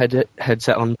put my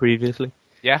headset on previously.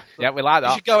 Yeah, we like You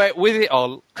that. should go out with it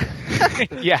on.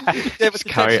 Yeah. Just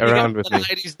carry it around with me.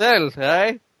 Ladies then,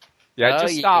 eh? Yeah, Oh,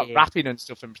 just start yeah. rapping and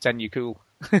stuff and pretend you're cool.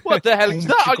 What the hell is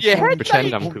that on your head,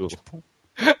 Pretend mate? I'm cool.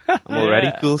 I'm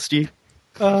already cool, Steve.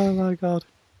 Oh my god.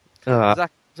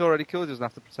 Zach's already cool, doesn't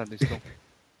have to pretend he's cool.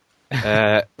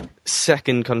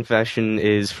 Second confession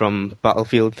is from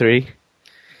Battlefield 3.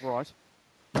 Right.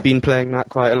 Been playing that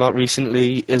quite a lot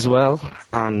recently as well,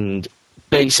 and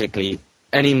basically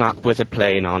any map with a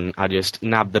plane on, I just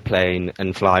nab the plane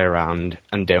and fly around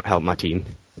and don't help my team.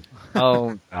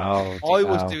 Oh, I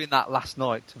was doing that last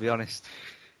night, to be honest.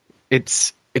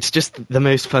 It's just the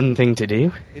most fun thing to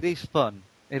do. It is fun.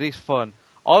 It is fun.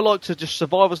 I like to just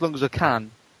survive as long as I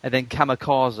can, and then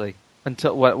kamikaze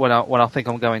until when I think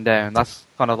I'm going down. That's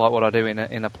kind of like what I do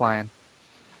in a plane.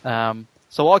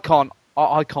 So I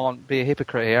can't be a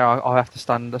hypocrite here. I have to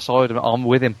stand aside. I'm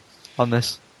with him on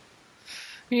this.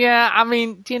 Yeah, I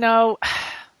mean, you know...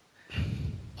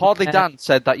 Hardly Dan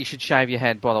said that you should shave your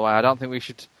head, by the way. I don't think we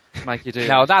should make you do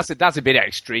No, that. that's a bit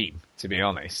extreme, to be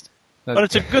honest. But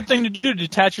it's a good thing to do, to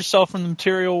detach yourself from the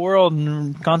material world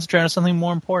and concentrate on something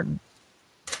more important.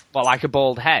 What, like a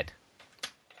bald head?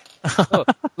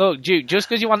 Look, Duke, just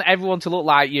because you want everyone to look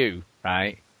like you,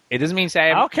 right? It doesn't mean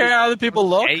say... I don't care how other people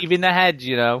look. Shaving the head,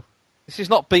 you know. This is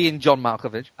not being John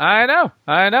Malkovich. I know.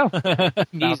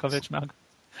 Malkovich.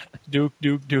 Duke.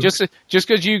 Just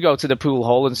because you go to the pool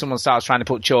hole and someone starts trying to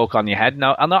put chalk on your head,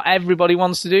 no, and not everybody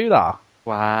wants to do that.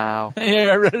 Wow. Yeah,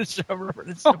 I read it.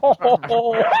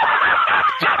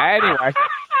 Anyway.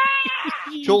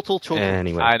 Chortle.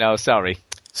 Anyway. I know, sorry.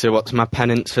 So what's my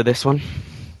penance for this one?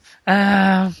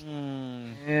 Yeah.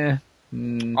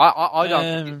 I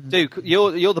don't. Duke,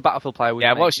 you're the Battlefield player.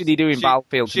 Yeah, what should he do in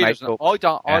Battlefield to make up?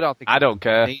 I don't think. I don't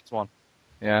care. He needs one.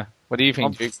 Yeah. What do you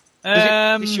think, Duke? Does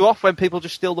it piss you off when people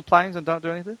just steal the planes and don't do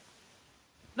anything?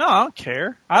 No, I don't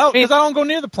care. Because I don't go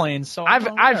near the planes. So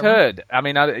I've heard. I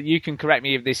mean, you can correct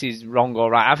me if this is wrong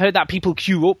or right. I've heard that people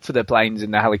queue up for the planes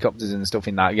and the helicopters and stuff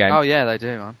in that game. Oh yeah, they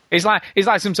do, man. It's like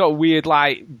some sort of weird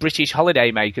like British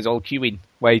holiday makers all queuing,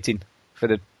 waiting for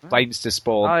the planes to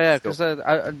spawn. Oh yeah, because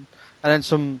And then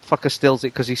some fucker steals it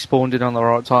because he spawned in on the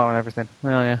right time and everything. Oh,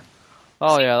 yeah.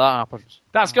 Oh, yeah, that happens.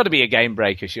 That's got to be a game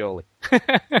breaker, surely. Nah,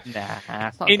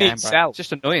 it's not In a game itself. It's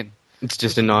just annoying. It's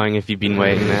just annoying if you've been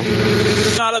waiting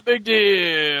there. Not a big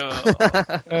deal.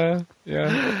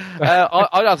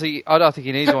 I don't think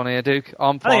he needs one here, Duke. I'm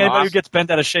I think fine. anybody who gets bent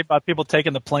out of shape by people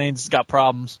taking the planes has got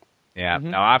problems. Yeah,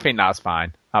 no, I think that's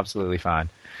fine. Absolutely fine.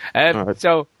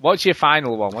 So, what's your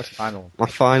final one? My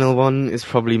final one is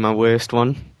probably my worst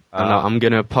one. And I'm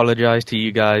going to apologise to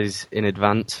you guys in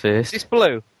advance first. Is this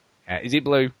blue? Is it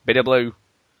blue? Bit of blue.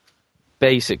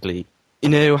 Basically, you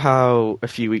know how a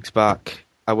few weeks back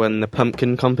I won the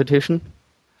pumpkin competition?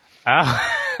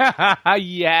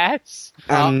 Yes.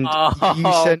 And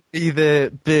you sent me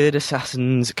the Bird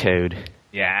Assassin's code.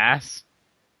 Yes.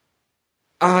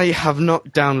 I have not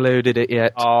downloaded it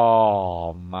yet.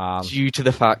 Oh, man. Due to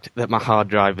the fact that my hard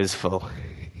drive is full.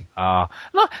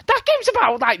 Look, that game's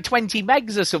about like 20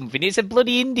 megs or something. It's a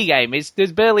bloody indie game.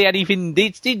 There's barely anything.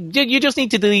 You just need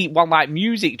to delete one like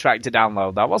music track to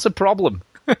download that. What's the problem?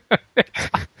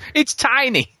 It's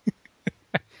tiny.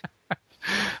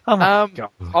 Oh my God.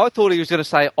 I thought he was going to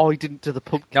say, I didn't do the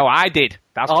pumpkin. No, I did.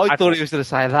 I thought he was going to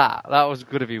say that. That was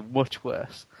going to be much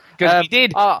worse. Because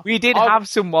we did have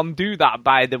someone do that,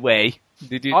 by the way.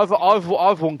 Did you?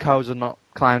 I've won codes and not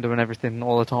claimed them and everything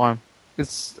all the time.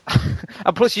 It's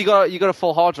and plus you got a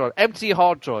full hard drive. Empty your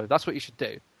hard drive. That's what you should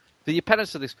do. Do your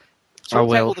penance for this. So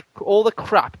take all the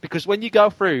crap, because when you go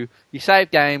through, you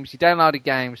save games, you downloaded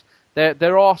games.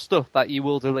 There are stuff that you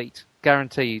will delete,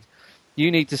 guaranteed.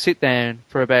 You need to sit down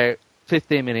for about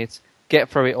 15 minutes, get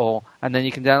through it all, and then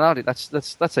you can download it.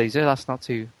 That's easy. That's not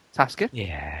too tasking.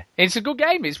 Yeah, it's a good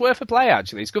game. It's worth a play.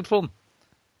 Actually, it's good fun.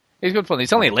 It's good fun.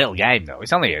 It's only a little game, though.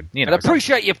 It's only I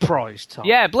appreciate your prize, Tom.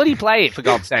 Yeah, bloody play it, for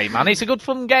God's sake, man. It's a good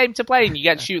fun game to play, and you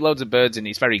get to shoot loads of birds, and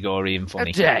it's very gory and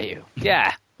funny. How dare you?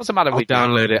 Yeah. What's the matter I'll with you?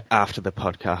 download it after the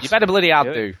podcast. You better bloody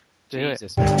do.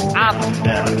 Jesus. You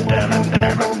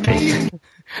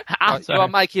are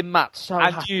making Matt so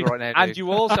happy right now, dude.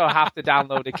 You also have to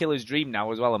download A Killer's Dream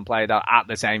now as well and play that at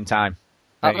the same time.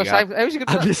 At the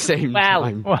same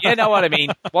time. Well, you know what I mean.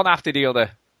 One after the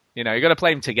other. You know, you got to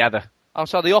play them together. Oh,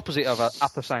 so the opposite of it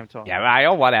at the same time. Yeah, right,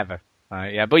 or whatever.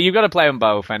 Yeah, but you've got to play them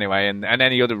both anyway, and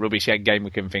any other rubbish head game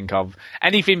we can think of.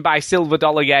 Anything by Silver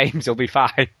Dollar Games will be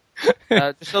fine.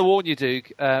 Just to warn you,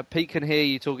 Duke, Pete can hear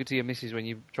you talking to your missus when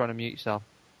you're trying to mute yourself.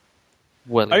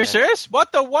 Well, are you serious?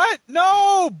 What the what?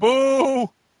 No, boo!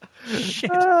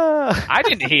 Shit. I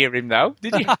didn't hear him though.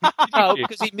 Did you? No,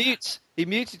 because he mutes. He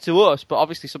muted to us, but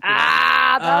obviously some people.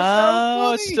 That's so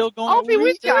funny. It's still going. I'll be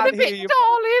with you in a bit,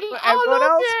 darling. Everyone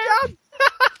else can.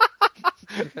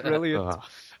 Brilliant.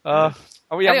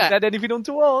 We haven't said anything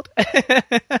untoward.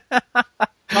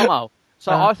 Tomo.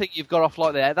 So I think you've got off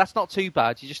like there. That's not too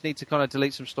bad. You just need to kind of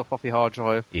delete some stuff off your hard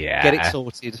drive. Yeah. Get it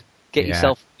sorted. Get your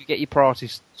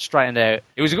priorities straightened out.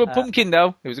 It was a good pumpkin,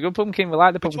 though. It was a good pumpkin. We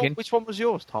like the pumpkin. Which one was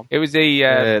yours, Tom? It was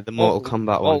the Mortal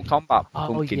Kombat one. Mortal Kombat Oh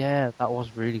pumpkin. yeah, that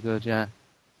was really good. Yeah.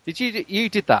 Did you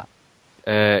did that?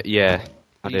 Yeah,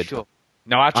 I Are you did. sure?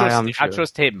 No, I sure.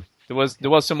 trust him. There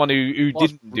was someone who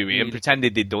didn't do it and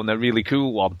pretended they'd done a really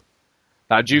cool one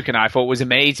that Duke and I thought was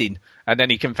amazing, and then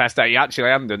he confessed that he actually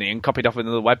hadn't done it and copied off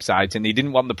another website, and he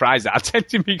didn't want the prize that I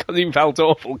sent him because he felt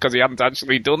awful because he hadn't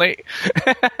actually done it.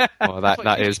 Oh,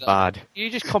 that is bad. You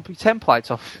just copy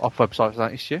templates off websites,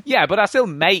 don't you, Stu? Yeah, but I still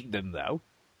make them though.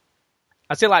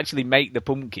 I still actually make the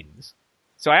pumpkins,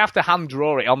 so I have to hand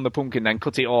draw it on the pumpkin, then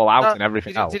cut it all out and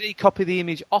everything else. Did he copy the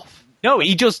image off? No,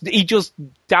 he just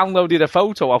downloaded a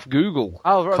photo off Google.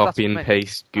 Oh, right, Copy and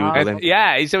paste Google.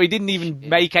 Yeah, so he didn't even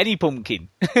make any pumpkin.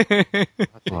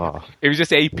 Oh. It was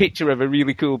just a picture of a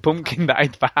really cool pumpkin that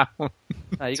I'd found.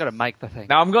 No, you got to make the thing.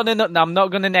 Now I'm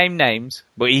not gonna name names,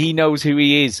 but he knows who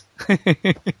he is.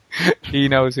 He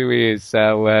knows who he is.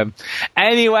 So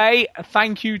anyway,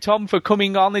 thank you, Tom, for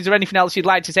coming on. Is there anything else you'd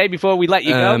like to say before we let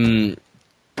you go?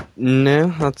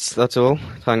 No, that's all.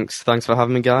 Thanks for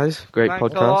having me, guys. Great Thanks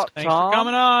podcast. a lot, Thanks for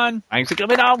coming on. Thanks for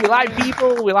coming on. We like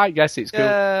people. We like guests. It's cool.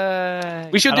 Yay.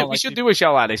 We should do a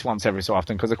show like this once every so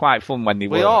often because they're quite fun when they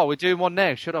work. We are. We're doing one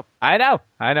now. Shut up. I know.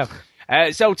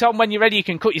 So Tom, when you're ready, you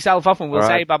can cut yourself off and we'll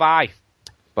say bye-bye.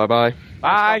 Bye-bye.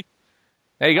 Bye.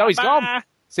 There you go. He's gone.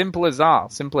 Simple as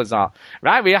that.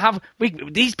 Right,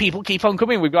 these people keep on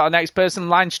coming. We've got our next person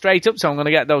lined straight up, so I'm going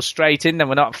to get those straight in. Then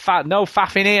we're not no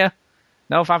faffing here.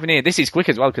 No faffing here. This is quick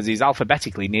as well because he's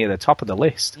alphabetically near the top of the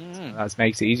list. So that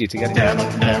makes it easier to get in.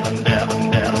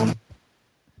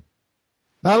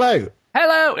 Hello.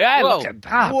 Yeah, Whoa. look at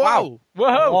that. Whoa.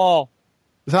 Wow. Whoa.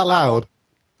 Is that loud?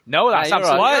 No, that's you're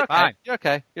absolutely right. fine. You're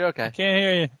okay. Can't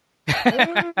hear you.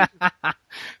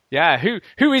 Yeah,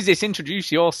 who is this?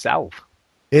 Introduce yourself.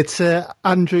 It's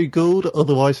Andrew Gould,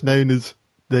 otherwise known as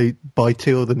by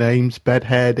two other names, Bed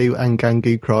Hairdo and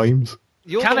Gangu Crimes.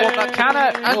 You're the one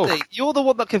that Andy, you're the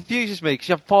one that confuses me because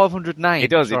you have 500 names. He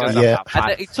does. Yeah.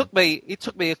 And it took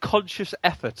me a conscious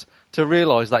effort to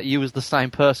realise that you was the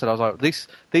same person. I was like,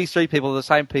 these three people are the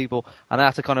same people, and I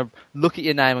had to kind of look at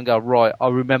your name and go, right, I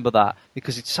remember that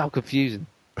because it's so confusing.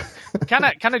 Can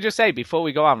I just say before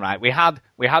we go on, right? We had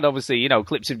obviously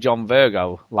clips of John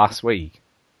Virgo last week,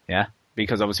 yeah,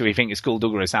 because obviously we think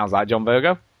Skullduggery sounds like John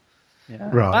Virgo. Yeah.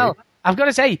 Right. Well, I've got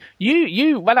to say,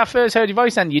 you when I first heard your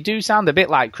voice, then you do sound a bit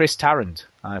like Chris Tarrant.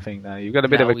 I think you've got a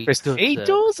bit of a Chris. He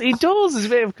does. There's a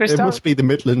bit of Chris. It Tarrant. must be the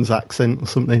Midlands accent or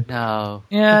something. No.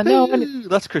 Yeah, no.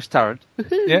 That's Chris Tarrant.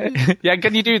 yeah.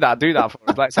 Can you do that? Do that for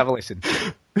us. Let's have a listen.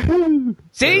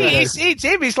 See, it's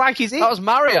him. It's like he's. That was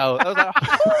Mario. I was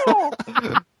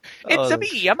like,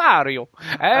 it's me, Mario.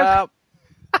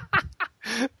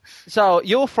 So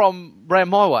you're from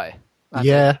round my way.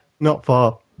 Yeah, not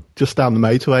far. Just down the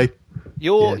motorway.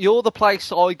 You're the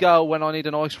place I go when I need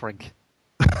an ice rink.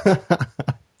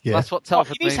 Yeah. That's what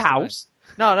Telford in his means to me. house?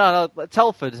 No.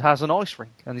 Telford has an ice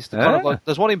rink, and it's kind of like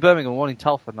there's one in Birmingham, one in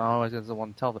Telford. No, there's the one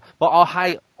in Telford. But I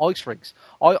hate ice rinks.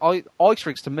 Ice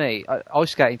rinks to me,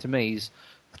 ice skating to me is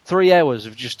 3 hours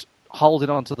of just holding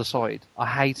on to the side. I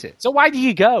hate it. So why do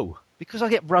you go? Because I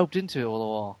get roped into it all the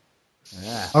while.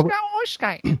 Yeah. Go ice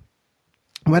skating.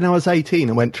 When I was 18,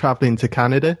 I went travelling to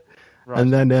Canada,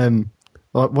 and then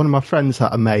one of my friends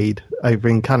that I made over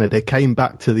in Canada came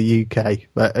back to the UK,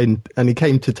 and he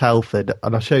came to Telford,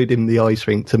 and I showed him the ice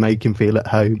rink to make him feel at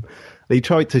home. And he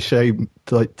tried to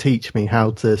teach me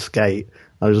how to skate.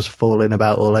 I was just falling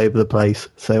about all over the place,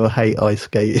 so I hate ice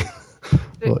skating.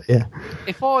 But, yeah.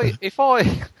 If I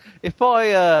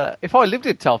lived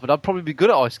in Telford, I'd probably be good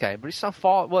at ice skating, but it's so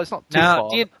far. Well, it's not too far.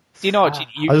 Do you know what?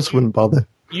 I just wouldn't bother.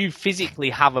 You physically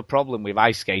have a problem with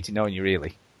ice skating, don't you?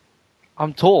 Really?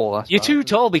 I'm tall. You're too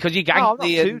tall because you're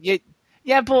gangly.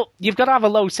 Yeah, but you've got to have a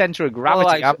low centre of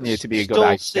gravity, haven't you, to be a good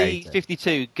ice skater?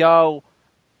 C52,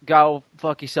 go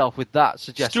fuck yourself with that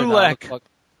suggestion. Stulek.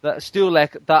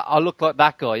 That I look like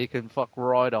that guy. You can fuck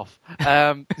right off.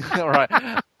 All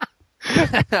right.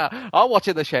 I'll watch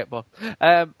it in the shape, but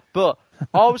I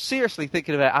was seriously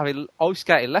thinking about having ice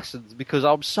skating lessons because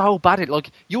I'm so bad at it. Like,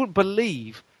 you wouldn't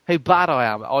believe how bad I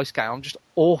am at ice skating. I'm just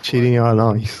awful. Cheating on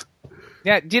ice.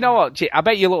 Yeah, do you know what? I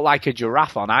bet you look like a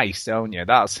giraffe on ice, don't you?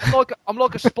 I'm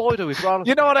like a spider with round.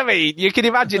 You know what I mean? You can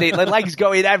imagine it. The legs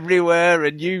going everywhere,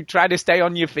 and you try to stay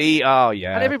on your feet. Oh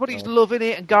yeah. And everybody's loving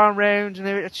it and going round, and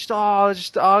it's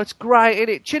it's great, isn't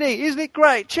it? Chinny, isn't it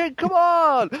great? Chin, come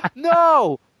on!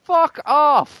 No, fuck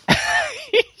off.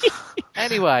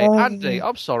 Anyway, Andy,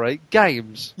 I'm sorry.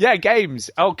 Games. Yeah,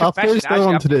 games. Oh, I confession. first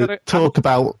wanted to talk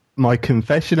about my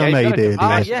confession I made earlier,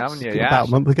 about a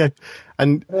month ago.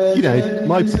 And,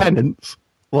 my penance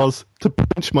was to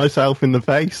punch myself in the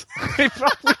face. It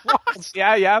probably was.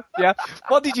 Yeah.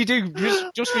 What did you do?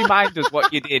 Just remind us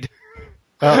what you did.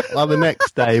 Well, the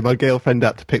next day, my girlfriend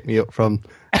had to pick me up from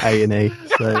A&E.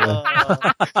 So,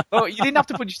 Oh, you didn't have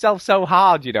to punch yourself so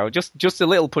hard, Just a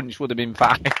little punch would have been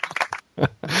fine.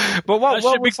 But what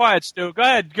should be quiet, Stu. Go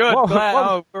ahead. Good.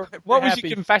 What was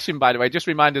your confession, by the way? Just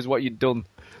remind us what you'd done.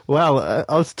 Well,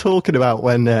 I was talking about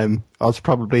when I was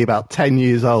probably about 10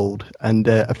 years old, and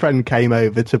a friend came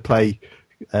over to play.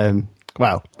 It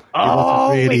wasn't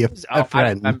really a friend.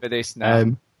 I remember this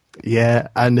now. Yeah,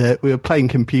 and we were playing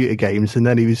computer games, and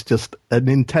then he was just a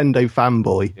Nintendo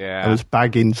fanboy. Yeah. I was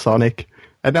bagging Sonic,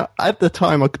 and at the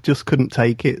time I just couldn't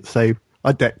take it, so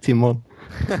I decked him on.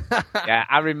 Yeah,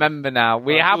 I remember now.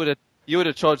 You would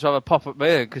have tried to have a pop at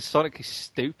me because Sonic is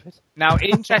stupid. Now,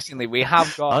 interestingly, we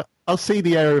have got. I'll see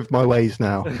the error of my ways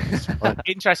now.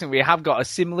 Interestingly, we have got a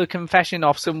similar confession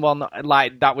of someone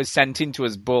like that was sent in to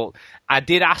us, but I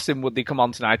did ask them would they come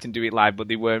on tonight and do it live, but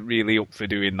they weren't really up for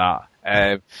doing that.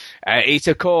 It's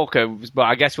a corker, but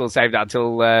I guess we'll save that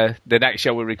until the next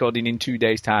show we're recording in 2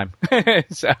 days' time.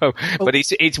 But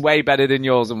it's way better than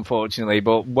yours, unfortunately,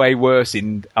 but way worse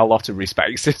in a lot of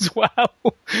respects as well.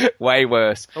 Way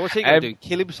worse. So what's he going to do?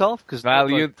 Kill himself?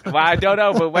 I don't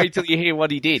know, but wait till you hear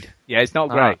what he did. Yeah, it's not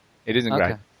great. It isn't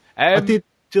great. I did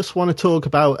just want to talk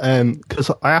about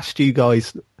because I asked you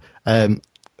guys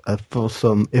for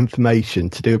some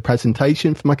information to do a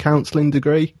presentation for my counselling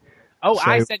degree. Oh, so,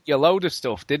 I sent you a load of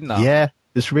stuff, didn't I? Yeah,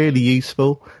 it's really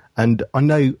useful. And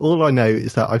all I know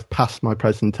is that I've passed my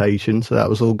presentation, so that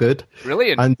was all good.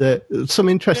 Brilliant. And some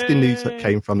interesting news that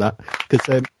came from that,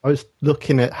 because I was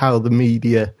looking at how the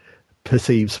media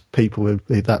perceives people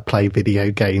that play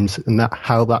video games and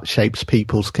how that shapes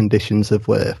people's conditions of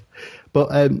worth.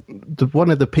 But one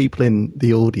of the people in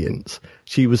the audience,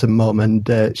 she was a mum,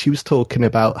 and she was talking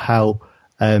about how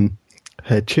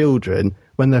her children,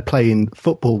 when they're playing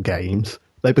football games,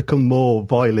 they become more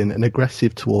violent and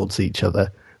aggressive towards each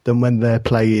other than when they're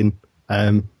playing,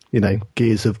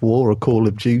 Gears of War or Call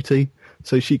of Duty.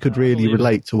 So she could really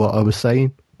relate to what I was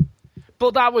saying.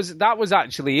 But that was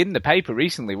actually in the paper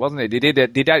recently, wasn't it? They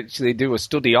did actually do a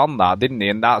study on that, didn't they?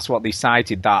 And that's what they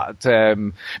cited,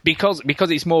 that because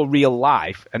it's more real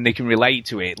life and they can relate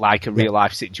to it like a real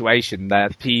life situation,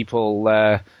 that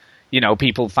people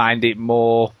people find it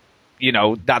more,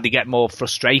 that they get more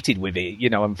frustrated with it,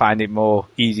 and find it more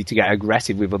easy to get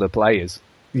aggressive with other players.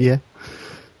 Yeah.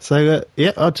 So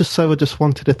I just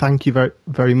wanted to thank you very,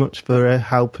 very much for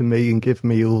helping me and giving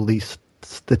me all these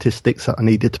statistics that I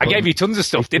needed to I gave you tons of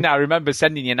stuff, didn't I? I remember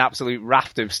sending you an absolute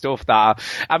raft of stuff that,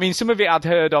 some of it I'd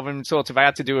heard of, and I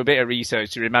had to do a bit of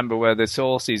research to remember where the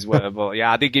sources were, but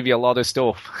yeah, I did give you a lot of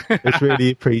stuff. It's really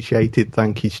appreciated.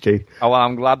 Thank you, Stu. Oh, well,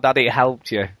 I'm glad that it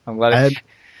helped you. I'm glad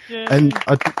And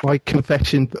my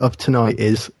confession of tonight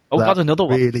is got another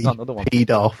one. Really another one.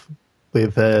 peed off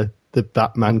with the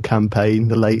Batman campaign,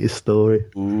 the latest story.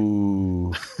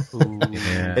 Ooh.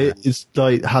 Yeah. It's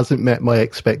hasn't met my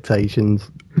expectations.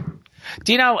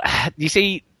 Do you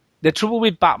see, the trouble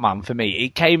with Batman for me,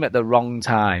 it came at the wrong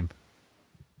time.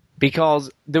 Because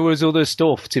there was other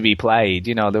stuff to be played,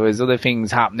 there was other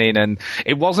things happening, and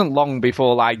it wasn't long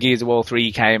before Gears of War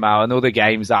 3 came out and other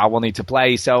games that I wanted to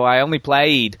play, so I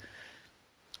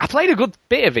played a good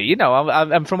bit of it,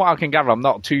 and from what I can gather, I'm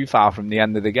not too far from the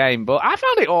end of the game, but I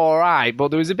found it all right. But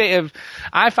there was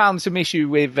I found some issue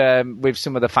with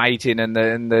some of the fighting and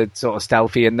the sort of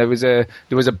stealthy, and there was a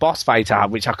boss fight I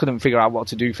had which I couldn't figure out what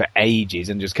to do for ages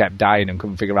and just kept dying and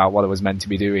couldn't figure out what I was meant to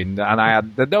be doing.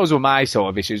 And those were my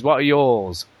sort of issues. What are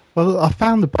yours? Well, I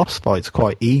found the boss fights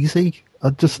quite easy.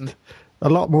 A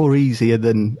lot more easier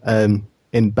than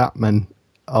in Batman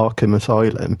Arkham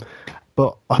Asylum.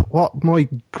 But what my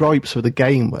gripes with the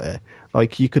game were,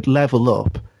 you could level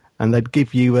up and they'd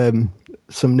give you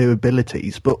some new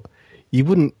abilities, but you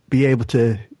wouldn't be able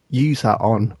to use that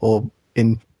on or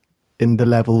in the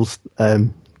levels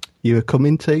you were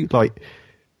coming to.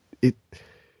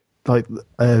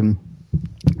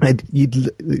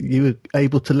 You were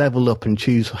able to level up and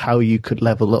choose how you could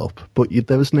level up, but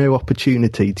there was no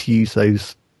opportunity to use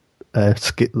those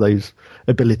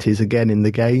abilities again in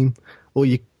the game, or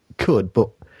you could, but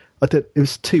it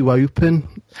was too open.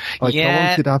 I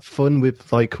wanted to have fun with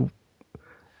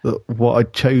what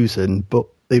I'd chosen, but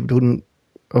they didn't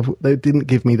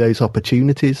give me those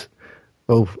opportunities.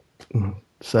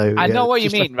 So I know what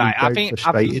you mean, right? I think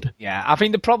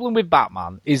the problem with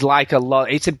Batman is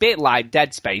it's a bit like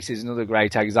Dead Space is another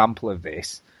great example of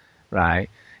this, right?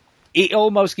 It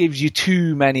almost gives you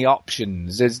too many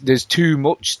options. There's too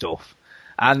much stuff.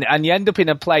 And you end up in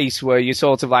a place where you're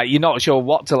sort of you're not sure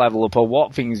what to level up or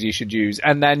what things you should use,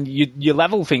 and then you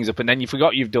level things up, and then you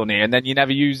forgot you've done it, and then you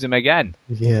never use them again.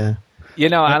 Yeah.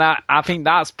 And I think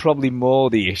that's probably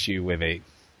more the issue with it.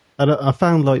 And I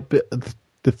found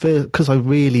the first, because I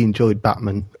really enjoyed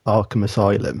Batman Arkham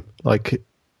Asylum,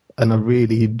 and I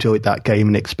really enjoyed that game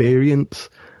and experience.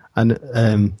 And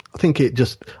I think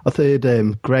I've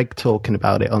heard Greg talking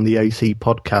about it on the OC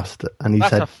podcast, and he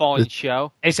said that's a fine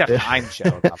show. It's a fine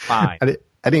show, fine.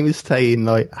 And he was saying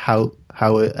how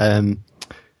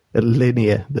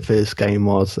linear the first game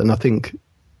was, and I think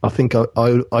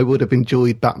I would have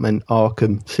enjoyed Batman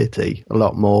Arkham City a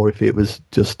lot more if it was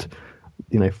just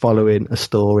following a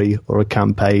story or a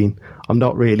campaign. I'm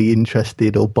not really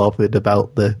interested or bothered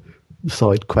about the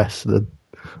side quests.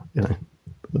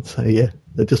 So yeah.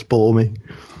 They just bore me.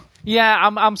 Yeah,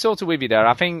 I'm sort of with you there.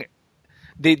 I think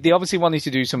they obviously wanted to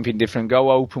do something different,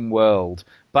 go open world,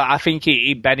 but I think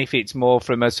it benefits more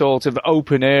from a sort of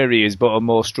open areas but a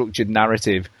more structured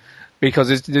narrative,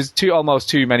 because there's almost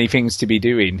too many things to be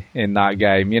doing in that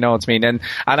game. You know what I mean? And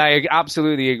I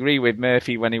absolutely agree with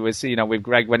Murphy when he was, with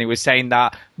Greg when he was saying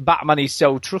that Batman is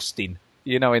so trusting.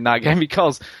 In that game,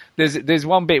 because there's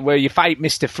one bit where you fight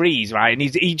Mr. Freeze, right, and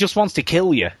he just wants to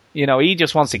kill you. He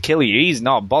just wants to kill you. He's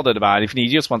not bothered about anything. He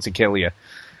just wants to kill you.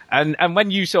 And when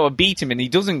you sort of beat him and he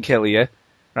doesn't kill you,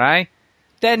 right,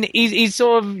 then he's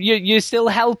sort of you're still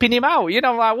helping him out.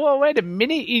 Whoa, wait a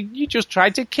minute, you just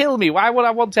tried to kill me. Why would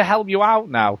I want to help you out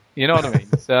now? You know what I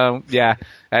mean? So yeah,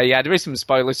 there is some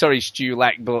spoilers. Sorry, Stu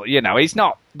Leck, but they're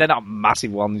not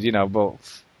massive ones, but.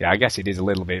 Yeah, I guess it is a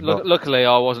little bit. But luckily,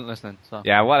 I wasn't listening. So.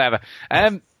 Yeah, whatever.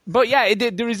 But yeah,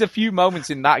 there is a few moments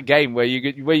in that game where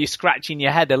you're scratching your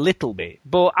head a little bit.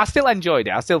 But I still enjoyed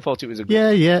it. I still thought it was a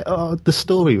good. Yeah. The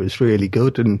story was really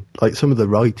good, and some of the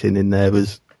writing in there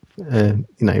was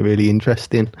really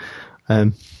interesting.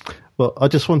 Well, I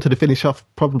just wanted to finish off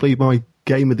probably my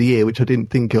game of the year, which I didn't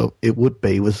think it would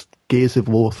be, was Gears of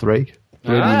War 3.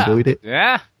 Really enjoyed it.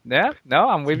 Yeah. No,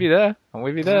 I'm with you there.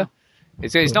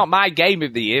 It's not my game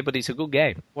of the year, but it's a good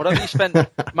game. What have you spent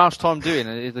most time doing?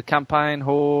 Is the campaign,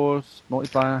 horse,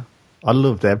 multiplayer? I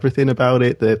loved everything about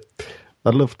it. I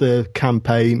loved the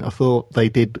campaign. I thought they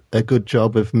did a good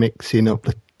job of mixing up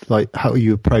how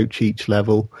you approach each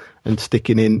level and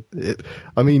sticking in.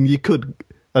 I mean, you could.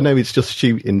 I know it's just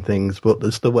shooting things, but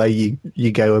there's the way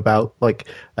you go about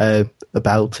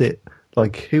about it.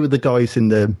 Like, who are the guys in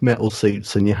the metal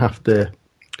suits, and you have to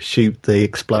shoot the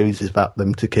explosives at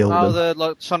them to kill them. Oh,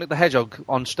 like Sonic the Hedgehog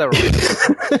on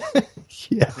steroids.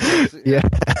 Yeah.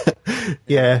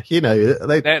 You know,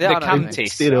 the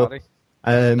Cantis.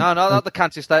 No, not the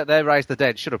Cantis. They raise the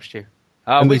dead. Shut up, Stu.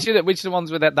 Which are the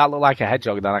ones with that look like a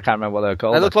hedgehog? Then I can't remember what they're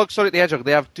called. They look like Sonic the Hedgehog.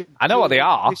 They have. I know what they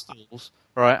are. Pistols,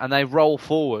 right, and they roll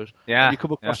forward. Yeah. And you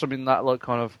come across them in that like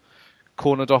kind of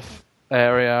cornered off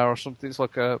area or something. It's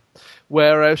like a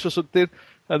warehouse or something.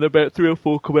 And about 3 or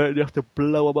 4 come out and you have to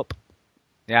blow them up.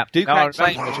 Yeah. Duke ain't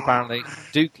saying much, apparently.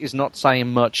 Duke is not saying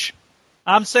much.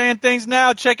 I'm saying things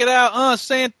now. Check it out.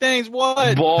 Saying things.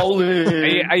 What?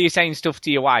 Balling. Are you saying stuff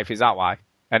to your wife? Is that why?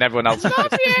 And everyone else is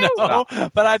just... No,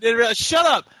 but I did realize... Shut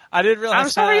up! I didn't realize... I'm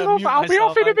sorry, love. I'll be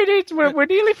off in a minute. We're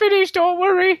nearly finished. Don't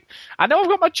worry. I know I've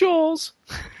got my chores.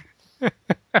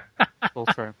 All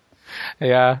true.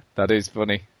 Yeah, that is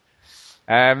funny.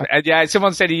 And yeah,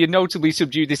 someone said you notably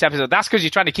subdued this episode. That's because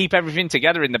you're trying to keep everything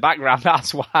together in the background.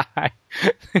 That's why.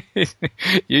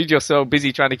 You're just so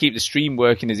busy trying to keep the stream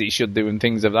working as it should do and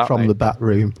things of that. From the back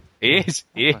room. He is.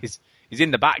 He's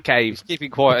in the bat cave. He's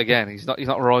keeping quiet again. He's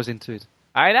not rising to it.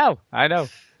 I know.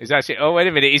 He's actually. Oh, wait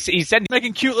a minute. He's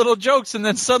making cute little jokes, and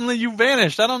then suddenly you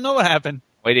vanished. I don't know what happened.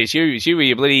 Wait, it's you with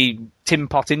your bloody tin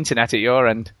pot internet at your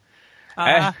end.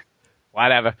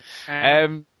 Whatever.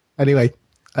 Anyway.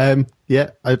 The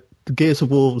Gears of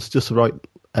War was just the right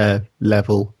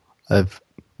level of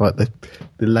the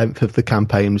length of the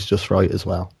campaign was just right as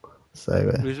well. So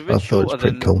I thought it was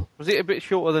pretty cool. Was it a bit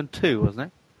shorter than 2, wasn't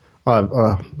it?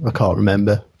 I can't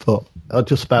remember, but I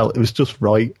just felt it was just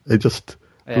right. It just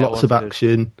lots of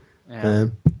action. Yeah.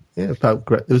 It felt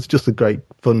great. It was just a great,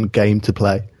 fun game to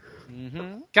play.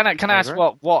 Mm-hmm. Can I ask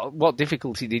what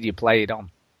difficulty did you play it on?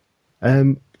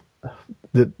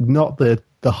 Not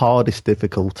the hardest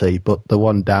difficulty, but the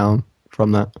one down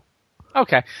from that.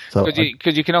 Okay, so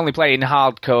because you can only play in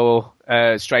hardcore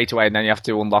straight away, and then you have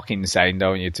to unlock insane,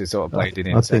 don't you, to sort of play it in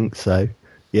insane? I think so.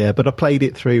 Yeah, but I played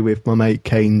it through with my mate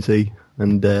Kainsey,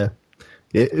 and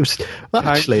it was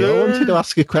actually. I wanted to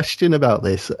ask a question about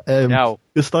this. No,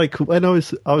 it's like when I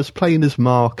was playing as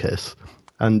Marcus,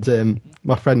 and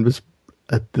my friend was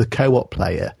the co-op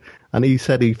player. And he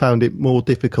said he found it more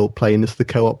difficult playing as the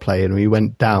co-op player, and he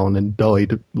went down and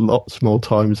died lots more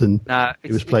times than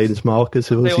he was playing as Marcus.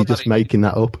 Or was he just making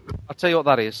that up? I'll tell you what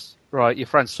that is. Right, your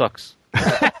friend sucks.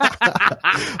 I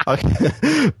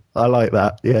like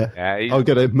that, yeah. I'm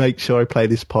going to make sure I play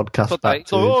this podcast back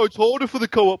to him. It's harder for the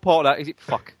co-op part of that. Is it?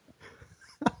 Fuck.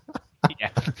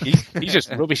 Yeah, he's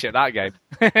just rubbish at that game.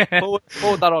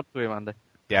 Forward that on to him, Andy.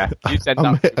 Yeah, you said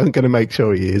that. I'm going to make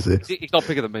sure he is it. He's not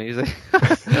bigger than me, is he?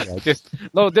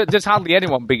 There's hardly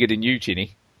anyone bigger than you,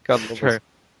 Chinny. True.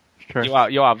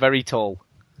 You are very tall.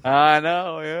 I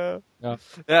know, yeah.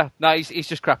 No, he's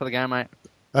just crap at the game, mate.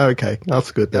 Okay,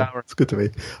 that's good then. It's good to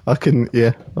me. I can,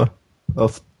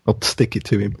 I'll stick it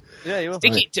to him. Yeah, you will.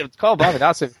 Stick it to Carl Blimey,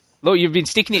 that's it. Look, you've been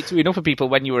sticking it to enough of people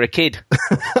when you were a kid.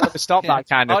 Stop that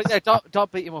kind of... Oh, yeah, don't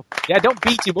beat him up. Yeah, don't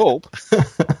beat him up.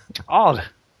 Oh...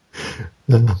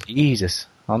 Jesus,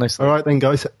 honestly. All right then,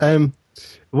 guys.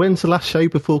 When's the last show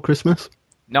before Christmas?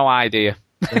 No idea.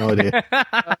 No idea.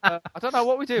 I don't know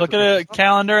what we do. Look at a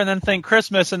calendar and then think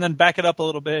Christmas and then back it up a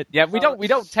little bit. Yeah, we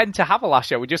don't tend to have a last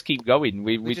show. We just keep going.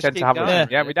 We tend to have going.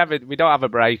 we don't have a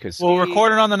break. We'll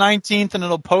record it on the 19th and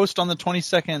it'll post on the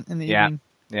 22nd in the evening.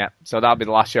 Yeah. So that'll be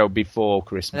the last show before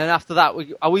Christmas. And then after that,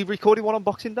 are we recording one on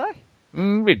Boxing Day?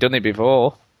 We've done it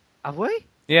before. Have we?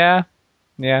 Yeah.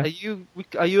 Are you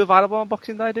available on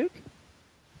Boxing Day, Duke?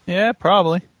 Yeah,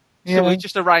 probably. So we're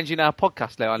just arranging our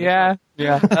podcast now. Yeah.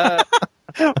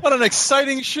 What an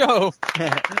exciting show!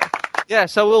 Yeah,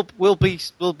 so we'll be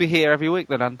here every week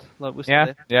then, and like we're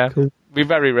still yeah. Cool. We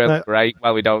very rarely break.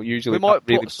 Well, we don't usually. We might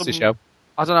really put some, the show.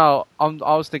 I don't know.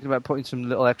 I was thinking about putting some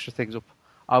little extra things up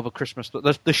over Christmas, but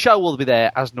the show will be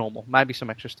there as normal. Maybe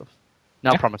some extra stuff.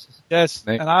 No promises. Yes,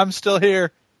 and I'm still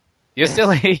here. You're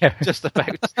still here. Just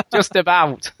about. Just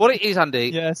about. What it is,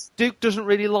 Andy, yes. Duke doesn't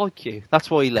really like you. That's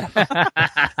why he left. I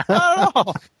don't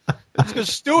know. because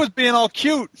Stu was being all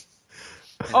cute.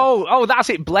 Oh, that's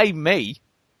it. Blame me.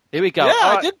 Here we go. Yeah,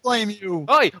 All I right. did blame you.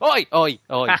 Oi. Right.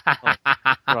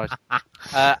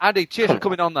 Andy, cheers for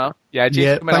coming on, though. Yeah,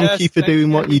 thank you for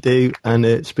doing what you do, and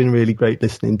it's been really great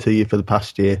listening to you for the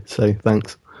past year. So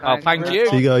thanks. Oh, thank you.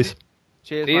 See you guys.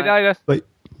 Cheers. See you mate. later. Bye.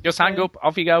 Just hang up.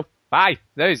 Off you go. Bye.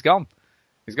 There, he's gone.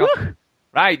 He's gone.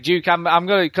 Right, Duke. I'm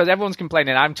gonna, because everyone's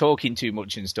complaining I'm talking too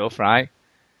much and stuff. Right.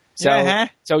 So,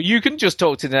 so you can just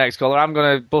talk to the next caller. I'm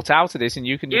gonna butt out of this, and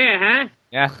you can. Yeah.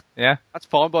 That's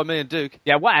fine by me and Duke.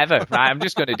 Yeah, whatever. Right, I'm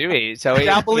just gonna do it. So I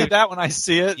can't believe that when I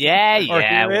see it. Yeah. Or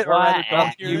hear it, or rather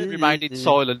don't hear You it. remained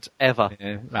silent ever.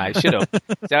 Yeah, right, shut up.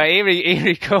 So here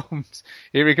he comes.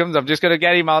 Here he comes. I'm just going to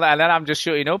get him on, and then I'm just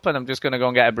shutting up, and I'm just going to go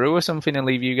and get a brew or something and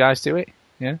leave you guys to it.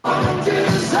 Yeah.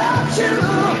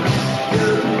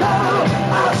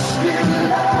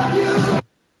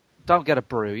 Don't get a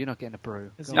brew. You're not getting a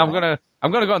brew. No, I'm gonna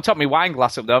go and top my wine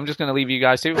glass up though. I'm just going to leave you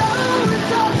guys to it.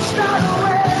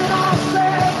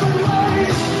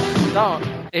 No,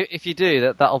 if you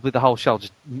do, that'll be the whole show.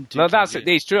 Just No,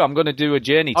 it's true. I'm going to do a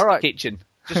journey to the kitchen.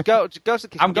 Just go to the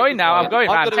kitchen. I'm going now. I'm going.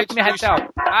 Right, I'm taking my head down.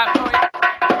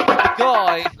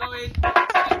 Guy.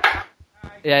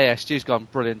 Yeah, Stu's gone.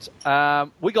 Brilliant.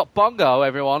 We got Bongo,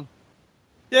 everyone.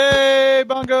 Yay,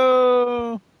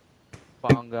 Bongo!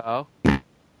 Bongo.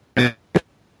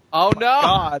 Oh,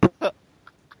 no!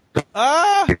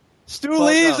 God. Stu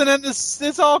leaves, and then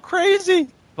it's all crazy.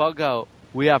 Bongo,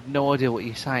 we have no idea what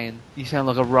you're saying. You sound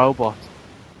like a robot.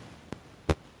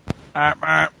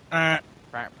 Yeah,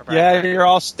 you're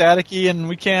all staticky, and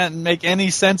we can't make any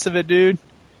sense of it, dude.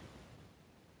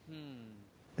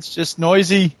 It's just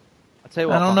noisy. I'll tell you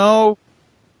what, I don't know.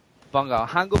 Bongo,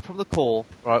 hang up from the call.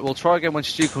 Right, we'll try again when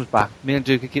Stu comes back. Me and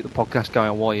Duke can keep the podcast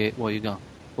going while you're gone.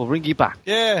 We'll ring you back.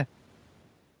 Yeah.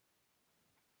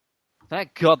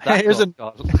 Thank God that Here's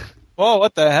got Whoa,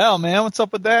 what the hell, man? What's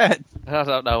up with that? I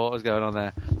don't know what was going on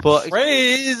there. But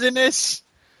craziness.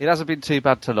 It hasn't been too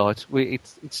bad tonight. It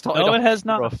started No, off it has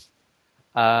not. rough.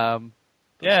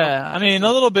 Yeah, I mean,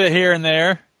 a little bit here and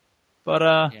there. But,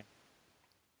 a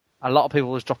lot of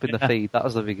people was dropping the feed. That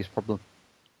was the biggest problem.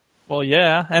 Well,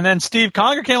 yeah. And then Steve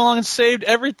Conger came along and saved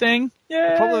everything.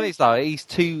 Yeah. The problem is, though, he's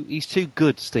too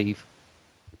good, Steve.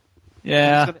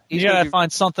 Yeah. He's you gonna gotta be-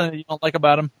 find something that you don't like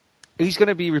about him. He's going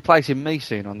to be replacing me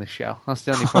soon on this show. That's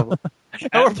the only problem.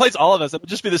 He'll replace all of us. It'll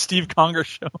just be the Steve Conger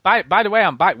show. By the way,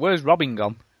 I'm back. Where's Robin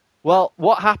gone? Well,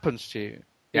 what happens to you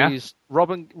Yeah? is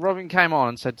Robin came on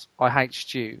and said, I hate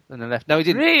Stu, and then left. No, he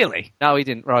didn't. Really? No, he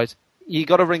didn't. Right. You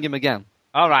got to ring him again.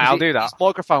 All right, I'll do that. His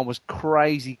microphone was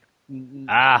crazy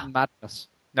madness.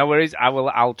 No worries.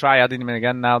 I'll try adding him in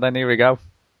again now. Then here we go.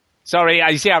 Sorry,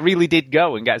 you see, I really did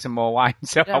go and get some more wine,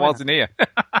 so I wasn't here.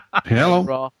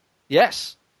 Hello.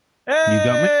 Yes. Hey, You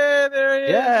got me? there he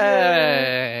is.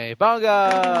 Yay!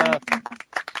 Bongo!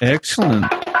 Excellent.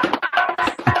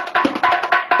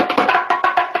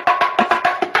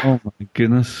 Oh my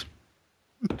goodness.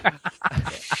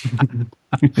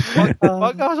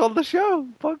 Bongo's on the show.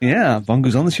 Yeah,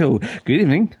 Bongo's on the show. Good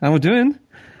evening. How are we doing?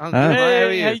 I'm good.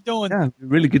 Hey, how you doing? Yeah,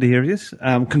 really good to hear you.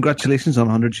 Congratulations on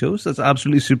 100 shows. That's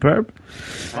absolutely superb.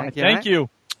 Thank you.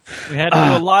 We had to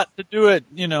do a lot to do it,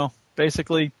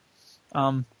 basically.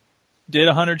 Did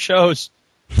 100 shows.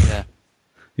 Yeah.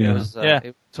 Yeah. It was it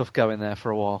was tough going there for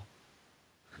a while.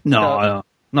 No,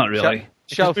 not really.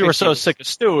 We were so sick of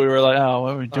Stu, we were like, oh,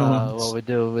 what are we doing? What are we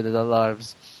doing with our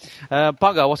lives?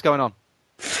 Bongo, what's going on?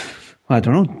 I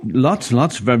don't know. Lots.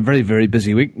 Very, very, very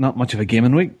busy week. Not much of a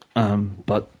gaming week.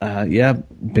 But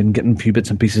been getting a few bits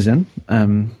and pieces in.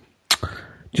 Do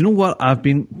you know what? I've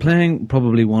been playing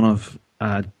probably one of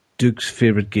Duke's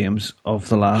favourite games of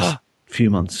the last few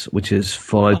months, which is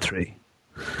Fallout 3.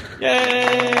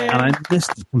 Yay! And I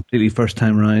missed it completely first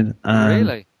time round.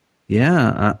 Really?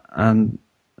 Yeah, and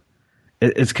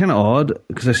it's kind of odd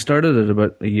because I started it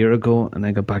about a year ago and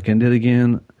I got back into it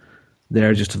again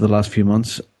there just over the last few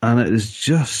months, and it is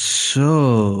just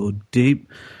so deep.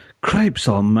 Cripes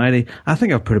almighty. I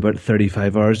think I've put about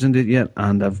 35 hours into it yet,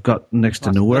 and I've got next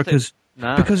to nowhere because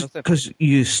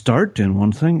you start doing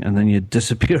one thing and then you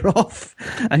disappear off,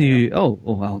 and you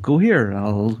I'll go here,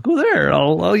 I'll go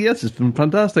there, yes, it's been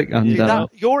fantastic. And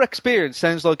your experience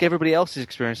sounds like everybody else's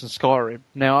experience in Skyrim.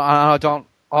 Now,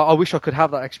 I wish I could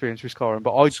have that experience with Skyrim,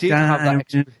 but I did have that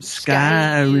experience.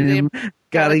 Skyrim,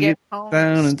 gotta get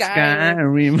down in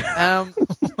Skyrim.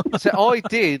 So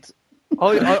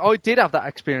I did have that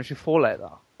experience with Fallout,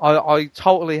 though. I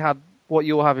totally had what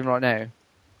you're having right now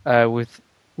with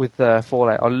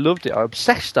Fallout. I loved it. I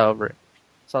obsessed over it.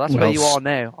 So that's where you are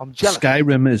now. I'm jealous.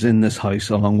 Skyrim is in this house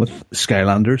along with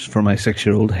Skylanders for my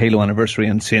 6-year-old Halo anniversary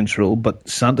and Saints Row, but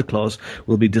Santa Claus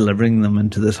will be delivering them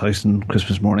into this house on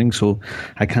Christmas morning, so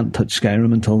I can't touch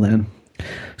Skyrim until then.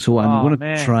 So I'm going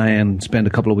to try and spend a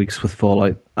couple of weeks with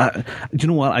Fallout. Do you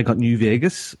know what? I got New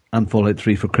Vegas and Fallout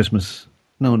 3 for Christmas.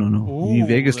 No. New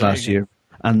Vegas last year,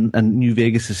 and New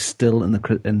Vegas is still in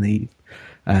the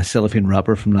cellophane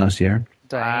wrapper from last year.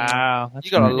 Wow,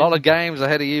 you got a lot of games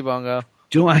ahead of you, Bongo.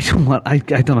 Do you know what? I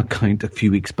done a count a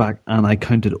few weeks back, and I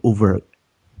counted over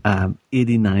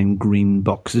 89 green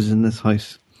boxes in this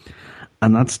house,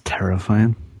 and that's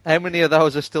terrifying. How many of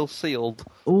those are still sealed?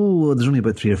 Oh, there's only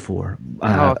about 3 or 4.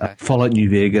 Okay. Fallout New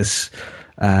Vegas.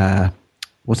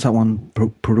 What's that one?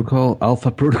 Protocol?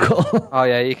 Alpha Protocol? Oh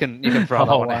yeah, you can throw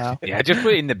that one out. Yeah, just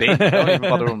put it in the bin. Don't even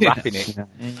bother unwrapping it.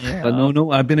 Yeah. But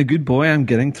no, I've been a good boy. I'm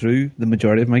getting through the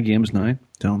majority of my games now.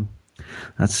 So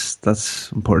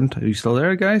that's important. Are you still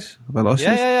there, guys? Have I lost you?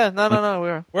 Yeah.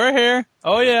 No, we're here.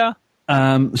 Oh yeah.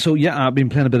 So yeah, I've been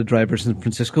playing a bit of Driver San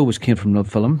Francisco, which came from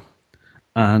Love Film.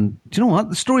 And do you know what?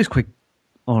 The story's quite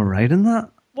all right in that.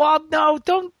 Well, no,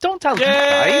 don't tell him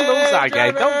that. He loves that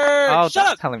guy.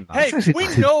 Don't tell him that.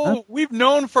 Hey, we've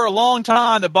known for a long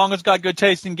time that Bongo's got good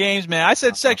taste in games, man. I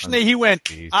said Section 8, he went,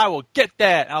 I will get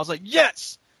that. I was like,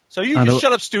 yes. So you just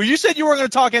shut up, Stu. You said you weren't going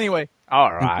to talk anyway.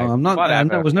 All right. I'm not.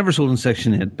 I was never sold in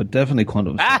Section 8, but definitely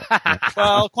Quantum of Solace.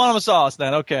 Well, Quantum of Solace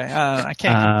then. Okay. I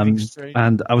can't keep things straight.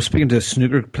 And I was speaking to a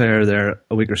snooker player there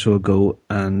a week or so ago,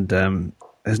 and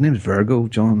his name's Virgo,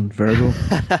 John Virgo.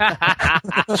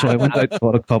 So I went out and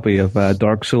bought a copy of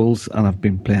Dark Souls, and I've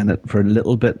been playing it for a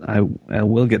little bit. I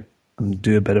will get and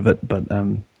do a bit of it, but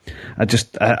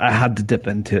I had to dip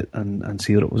into it and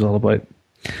see what it was all about.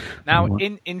 Now,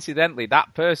 incidentally,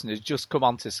 that person has just come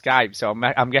onto Skype, so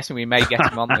I'm guessing we may get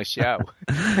him on the show.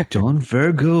 John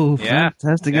Virgo,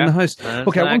 fantastic in the house.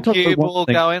 Okay, I want to talk about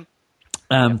one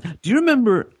thing. Do you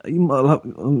remember?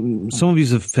 Some of you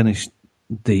have finished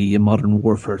the Modern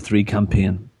Warfare 3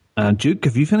 campaign. Duke,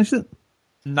 have you finished it?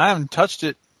 No, I haven't touched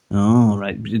it. Oh,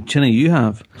 right. Chinny, you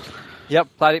have. Yep,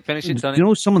 played it, finished it, done it. You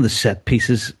know some of the set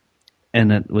pieces in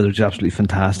it, which are absolutely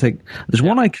fantastic. There's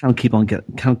one I can't get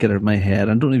out of my head.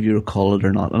 I don't know if you recall it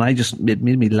or not, and it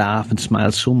made me laugh and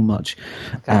smile so much.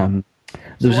 Okay.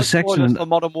 There's a section for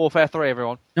Modern Warfare 3,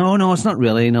 everyone. No, it's not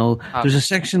really. No, there's a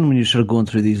section when you're sort of going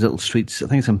through these little streets. I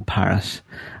think it's in Paris,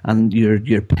 and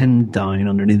you're pinned down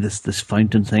underneath this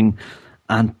fountain thing,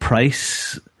 and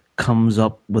Price comes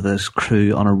up with his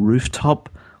crew on a rooftop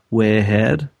way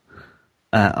ahead,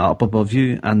 up above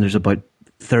you, and there's about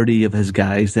 30 of his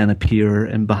guys then appear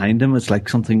in behind him. It's like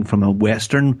something from a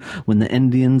Western when the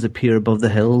Indians appear above the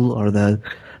hill, or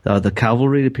the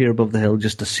cavalry appear above the hill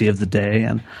just to save the day.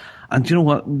 And you know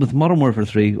what? With Modern Warfare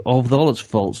 3, with all its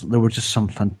faults, there were just some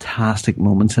fantastic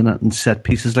moments in it and set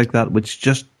pieces like that, which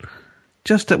just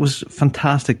it was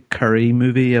fantastic curry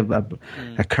movie, a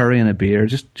curry and a beer,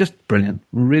 just brilliant,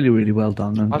 really, really well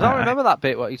done. And I don't remember that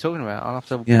bit. What you're talking about? I'll have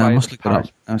to. Yeah, I must look it up.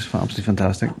 That was absolutely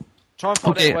fantastic. Try and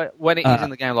find out when it is in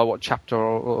the game, like what chapter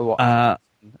or what.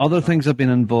 Other things I've been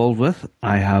involved with,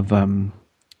 I have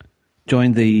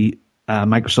joined the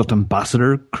Microsoft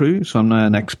Ambassador crew, so I'm now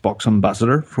an Xbox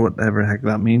Ambassador, for whatever the heck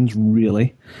that means,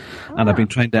 really. And I've been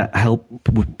trying to help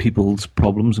with people's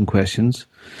problems and questions.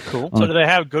 Cool. So do they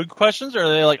have good questions, or are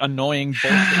they like annoying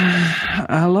bullshit?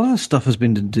 A lot of stuff has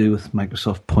been to do with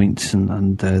Microsoft points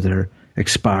and their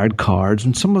expired cards,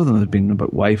 and some of them have been about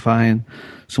Wi-Fi and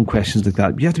some questions like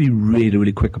that. You have to be really,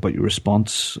 really quick about your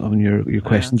response on your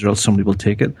questions, or else somebody will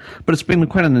take it. But it's been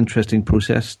quite an interesting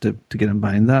process to get in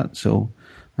behind that. So,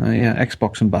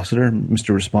 Xbox Ambassador,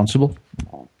 Mr. Responsible.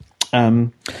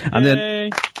 And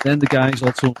then the guys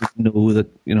also know that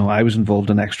I was involved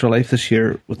in Extra Life this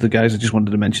year with the guys. I just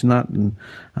wanted to mention that,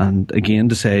 and again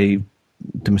to say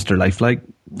to Mr. Lifelike,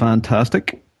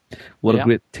 fantastic. What a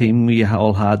great team we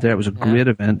all had there. It was a great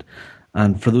event.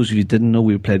 And for those of you who didn't know,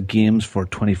 we played games for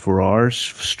 24 hours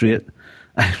straight.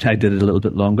 I did it a little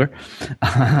bit longer.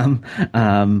 And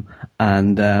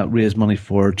raised money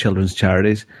for children's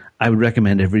charities. I would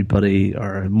recommend everybody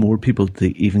or more people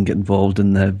to even get involved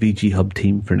in the VG Hub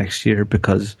team for next year,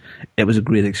 because it was a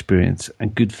great experience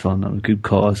and good fun and a good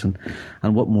cause. And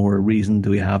what more reason do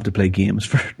we have to play games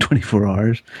for 24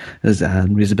 hours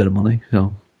and raise a bit of money?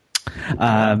 So,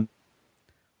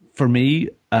 for me,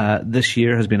 this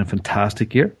year has been a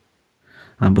fantastic year.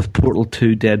 And with Portal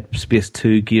 2, Dead Space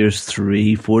 2, Gears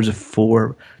 3, Forza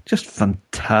 4, just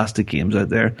fantastic games out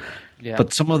there. Yeah.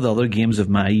 But some of the other games of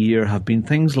my year have been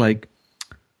things like,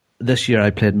 this year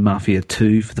I played Mafia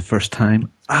 2 for the first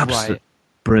time. Absolutely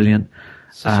brilliant.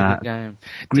 Such a good game.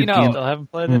 Do you know, I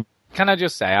haven't played it. Can I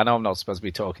just say, I know I'm not supposed to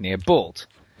be talking here, but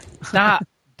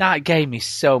that game is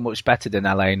so much better than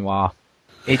L.A. Noire.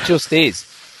 It just is.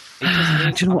 It just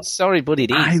is. Do you know what? Sorry, but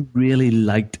it is. I really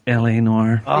liked L.A.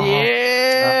 Noire.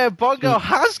 Yeah, Bongo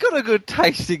has got a good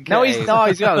taste in games. No,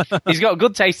 he's not. He's got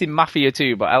good taste in Mafia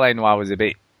 2, but L.A. Noire was a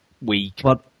bit weak.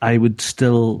 But I would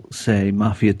still say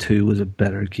Mafia 2 was a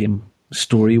better game,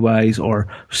 story-wise, or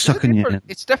sucking you in.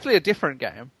 It's definitely a different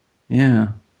game. Yeah.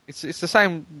 It's the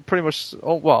same, pretty much,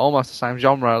 almost the same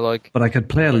genre. But I could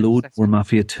play a load more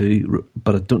Mafia 2,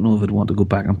 but I don't know if I'd want to go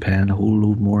back and play a whole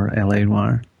load more L.A.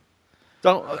 Noire.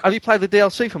 Have you played the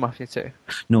DLC for Mafia 2?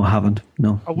 No, I haven't.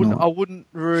 No. I wouldn't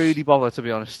really bother, to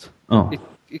be honest. Oh.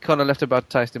 It kind of left a bad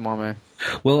taste in my mouth.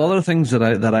 Well, other things that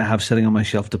I have sitting on my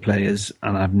shelf to play is,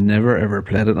 and I've never ever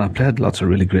played it, and I've played lots of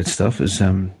really great stuff, is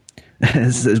Grand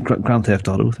Theft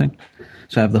Auto thing.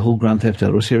 So I have the whole Grand Theft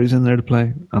Auto series in there to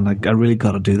play, and I really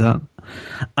got to do that.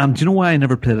 Do you know why I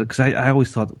never played it? Because I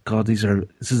always thought, God, this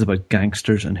is about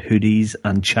gangsters and hoodies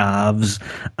and chavs,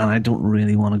 and I don't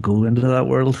really want to go into that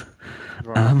world.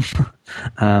 Right.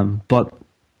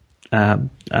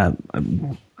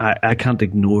 I can't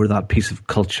ignore that piece of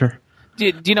culture.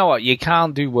 Do you know what? You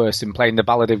can't do worse than playing the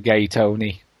Ballad of Gay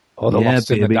Tony or the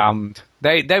Lost and the Damned.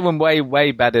 They were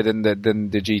way better than the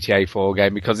GTA 4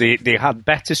 game because they had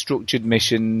better structured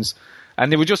missions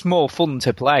and they were just more fun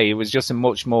to play. It was just a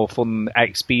much more fun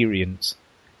experience.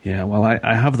 Yeah, well,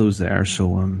 I have those there,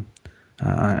 so I'm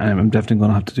definitely going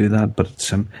to have to do that.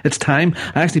 But it's time.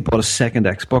 I actually bought a second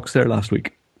Xbox there last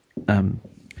week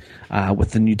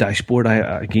with the new dashboard.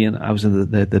 I was in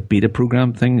the beta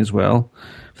program thing as well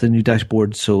for the new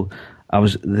dashboard. So I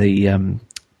was being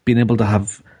able to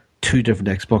have two different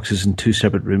Xboxes in two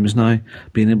separate rooms now,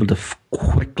 being able to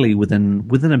quickly within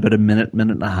about a minute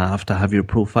and a half to have your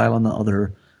profile on the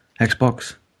other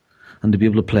Xbox and to be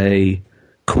able to play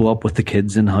co-op with the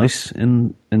kids in-house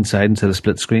inside instead of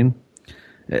split screen.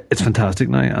 It's fantastic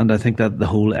now, and I think that the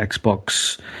whole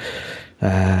Xbox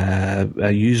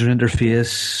user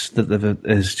interface that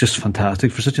is just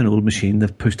fantastic for such an old machine.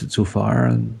 They've pushed it so far,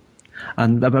 and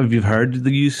have you heard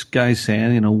the guys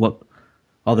saying, what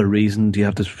other reason do you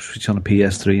have to switch on a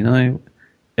PS3 now?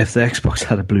 If the Xbox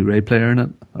had a Blu-ray player in it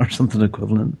or something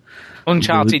equivalent.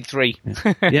 Uncharted 3.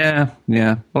 Yeah.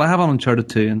 Well, I have on Uncharted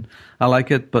 2, and I like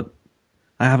it, but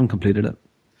I haven't completed it.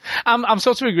 I'm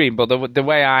sort of agreeing, but the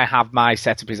way I have my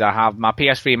setup is I have my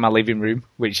PS3 in my living room,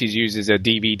 which is used as a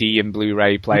DVD and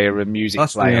Blu-ray player and music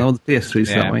player. The PS3's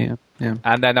that way, yeah.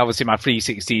 And then obviously my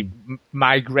 360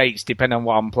 migrates depending on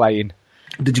what I'm playing.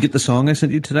 Did you get the song I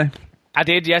sent you today? I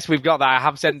did, yes, we've got that. I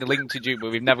have sent the link to Duke,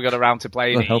 but we've never got around to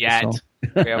playing it yet.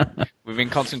 We've been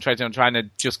concentrating on trying to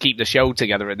just keep the show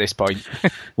together at this point.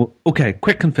 Well, okay,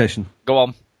 quick confession. Go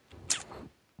on.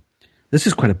 This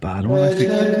is quite a bad one, I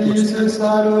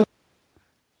think.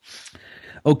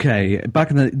 Okay,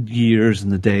 back in the years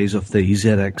and the days of the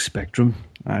ZX Spectrum,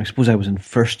 I suppose I was in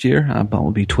first year, about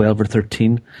would be 12 or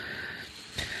 13.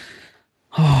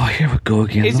 Oh, here we go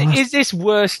again. Is this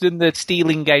worse than the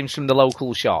stealing games from the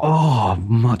local shop? Oh,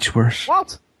 much worse.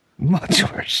 What? Much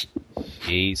worse.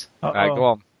 Jeez. Right, go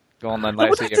on. Go on then. I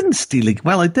didn't steal it.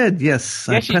 Well, I did, yes.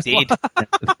 Yes, you did.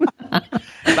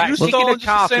 You stole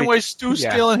the same way Stu's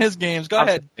stealing his games. Go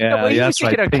ahead. Yeah, that's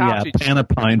right. Paying a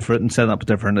pound for it and setting up a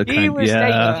different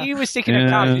account. He was sticking a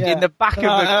cartridge in the back of the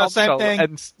console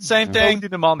same thing.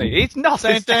 The money. It's not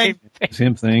the same thing.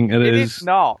 Same thing. It is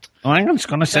not. I'm just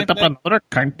going to set up another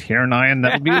account here now, and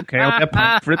that'll be okay. I'll get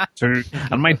paid for it too.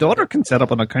 And my daughter can set up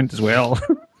an account as well.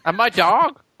 And my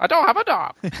dog. I don't have a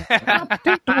dog.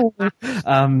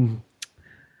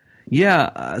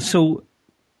 So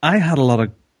I had a lot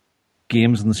of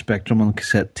games on the Spectrum on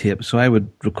cassette tape, so I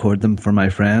would record them for my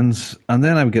friends, and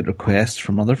then I would get requests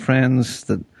from other friends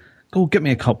that, go get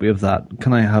me a copy of that.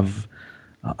 Can I have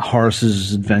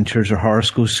Horace's Adventures or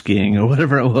Horace Goes Skiing or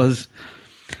whatever it was?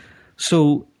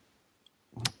 So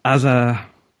as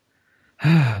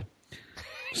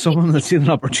someone that's seen an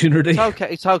opportunity,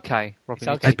 it's okay.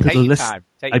 Robin.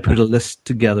 I put a list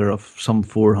together of some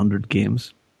 400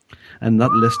 games, and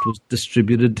that list was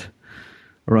distributed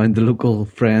around the local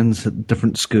friends at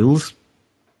different schools.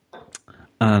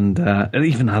 And it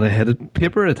even had a headed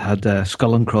paper. It had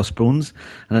Skull and Crossbones,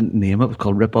 and a name. It was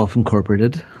called Rip Off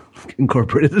Incorporated.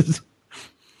 And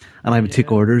I would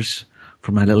take orders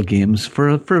for my little games for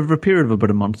a period of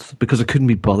about a month because I couldn't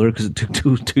be bothered because it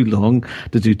took too long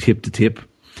to do tape to tape.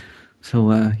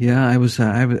 So I was.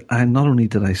 I not only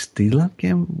did I steal that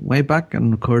game way back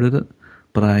and recorded it,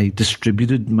 but I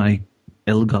distributed my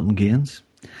ill-gotten gains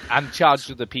and charged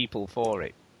other people for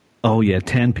it. Oh yeah,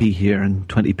 10p here and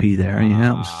 20p there.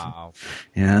 Yeah, it was,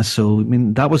 yeah. So I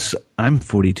mean, I'm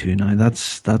 42 now.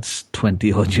 That's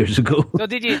 20 odd years ago. So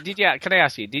did you? Can I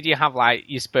ask you? Did you have like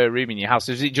your spare room in your house?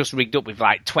 Was it just rigged up with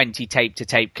like 20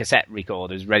 tape-to-tape cassette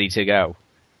recorders ready to go?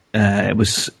 It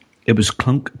was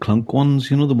clunk ones.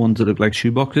 You know, the ones that look like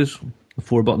shoeboxes,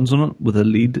 4 buttons on it with a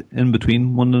lead in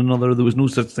between one another. There was no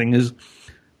such thing as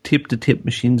tape-to-tape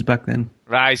machines back then.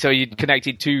 Right, so you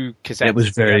connected 2 cassettes. It was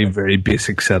very, very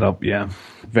basic setup, yeah.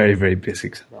 Very, very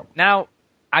basic setup. Now,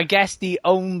 I guess the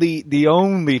only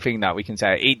thing that we can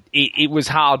say, it was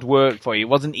hard work for you. It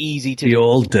wasn't easy to do. We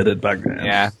all did it back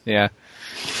then. Yeah.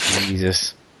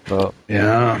 Jesus. But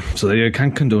yeah, so you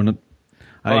can't condone it.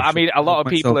 Well, I mean, a lot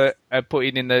of people are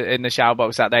putting in the shout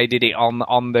box that they did it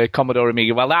on the Commodore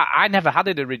Amiga. Well, I never had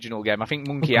an original game. I think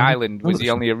Monkey Island was the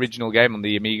only original game on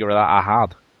the Amiga that I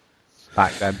had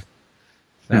back then.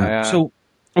 So,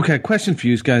 okay, question for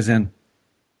you guys then.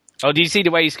 Oh, did you see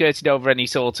the way he skirted over any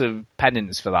sort of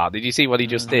penance for that? Did you see what he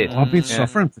just did? I've been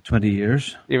suffering for 20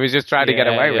 years. He was just trying to get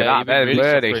away with that.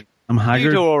 Really I'm haggard.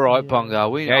 You do all right,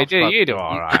 Bongo. You do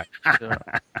all right.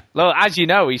 Look, as you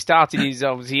know, he started his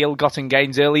obviously ill-gotten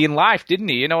gains early in life, didn't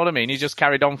he? You know what I mean? He just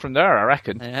carried on from there, I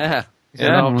reckon. Yeah. He's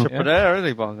an entrepreneur, isn't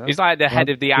he, Bongo? He's like the head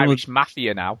of the Irish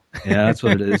mafia now. Yeah, that's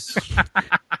what it is.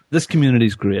 This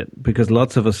community's great because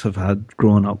lots of us have had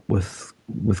grown up with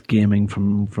gaming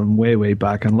from way, way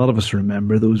back, and a lot of us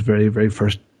remember those very, very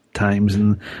first times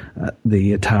in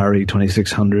the Atari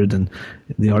 2600 and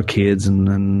the arcades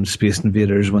and Space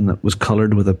Invaders when it was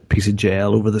coloured with a piece of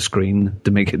gel over the screen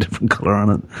to make a different colour on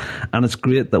it. And it's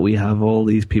great that we have all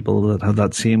these people that have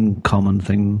that same common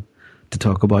thing to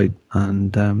talk about,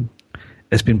 and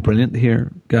it's been brilliant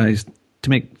here, guys, to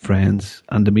make friends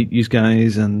and to meet you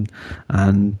guys and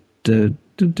to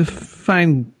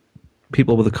find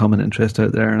people with a common interest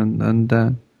out there, and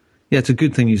yeah, it's a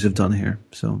good thing you have done here.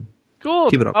 So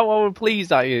good. Keep it up. Oh, well, we're pleased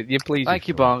that you're pleased. Thank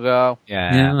you, Bongo.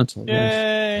 Yeah, that's all.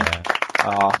 Yay!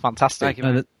 Oh, fantastic.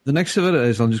 Thank you. The next of it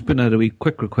is I'll just put out a wee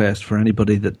quick request for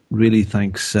anybody that really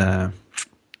thinks about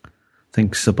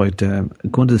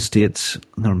going to the States.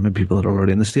 There may be people that are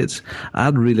already in the States.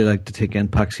 I'd really like to take in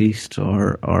PAX East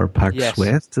or PAX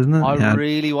West, isn't it? I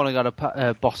really want to go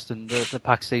to Boston, the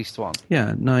PAX East one.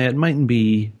 Yeah, no, it mightn't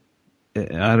be.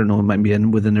 I don't know. It might be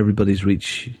within everybody's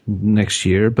reach next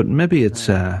year, but maybe it's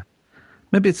a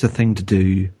thing to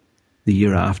do the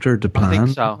year after to plan. I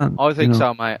think so. I think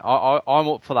so, mate. I'm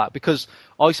up for that because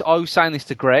I was saying this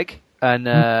to Greg, and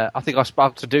I think I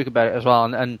spoke to Duke about it as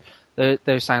well, and they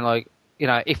were saying like, you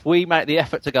know, if we make the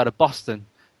effort to go to Boston,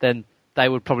 then they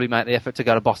would probably make the effort to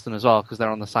go to Boston as well because they're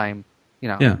on the same,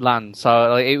 land.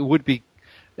 So like, it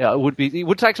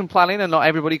would take some planning, and not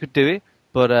everybody could do it,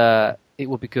 but it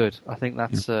would be good. I think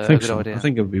that's a good idea. I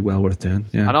think it would be well worth doing.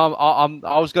 Yeah. And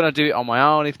I was going to do it on my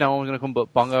own if no one was going to come,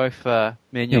 but Bongo, if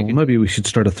me and you. Well, maybe we should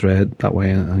start a thread that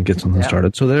way and get something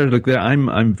started. So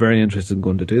I'm very interested in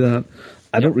going to do that.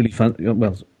 I don't really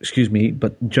excuse me,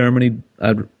 but Germany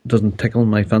doesn't tickle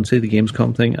my fancy, the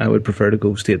Gamescom thing. I would prefer to go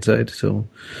stateside. So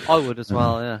I would as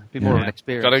well, yeah. Be more of an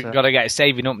experience. Got to get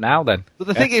saving up now then. But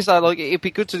the thing is, though, like, it'd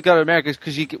be good to go to America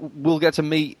because we'll get to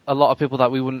meet a lot of people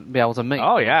that we wouldn't be able to meet.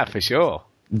 Oh, yeah, for sure.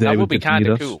 That would be kind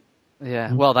of cool.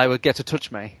 Yeah, well, they would get to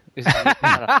touch me.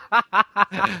 Have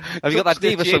you got that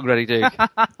Diva song ready, Duke?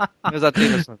 Where's that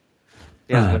Diva song?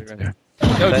 Yeah,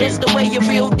 Just the way your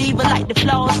real diva like to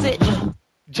floss it.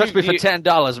 Touch me for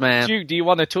 $10, man. Duke, do you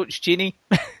want to touch Ginny?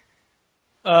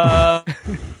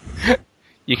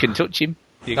 You can touch him.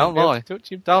 Don't lie.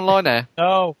 Touch him. Don't lie now.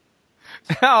 No.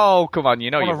 Oh, come on.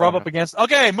 You know I you want to rub up against.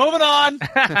 Okay, moving on.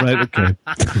 Right, okay.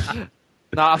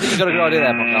 No, I think you got a good idea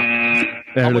there,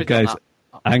 Bongo. Look, guys,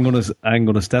 I'm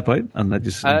gonna step out and let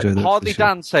you enjoy the Hardly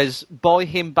Dan says, buy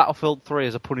him Battlefield 3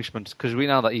 as a punishment because we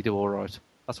know that you do all right.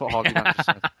 That's what Hardly Dan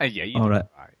said. Yeah, you all do right.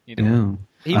 You do.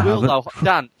 He will, though.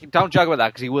 Dan, don't joke about that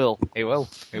because he will. He will.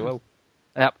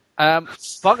 Yep.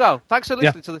 Bongo, thanks for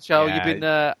listening to the show. Yeah. You've been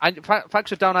and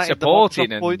thanks for donating supporting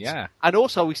the points. And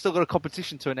also we still got a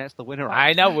competition to announce the winner.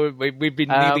 I know we've been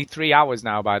nearly 3 hours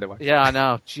now, by the way. Yeah, I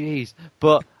know. Jeez,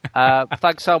 but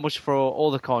thanks so much for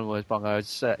all the kind words, Bongo.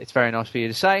 It's very nice for you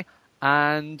to say,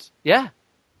 and yeah,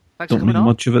 thanks Don't for mean coming on.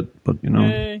 much of it, but you know.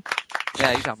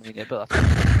 Yeah, you don't mean it, but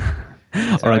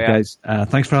that's all right, guys.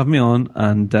 Thanks for having me on,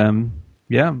 and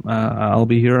I'll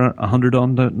be here 100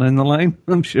 on down the line.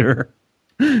 I'm sure.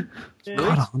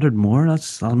 God, 100 more.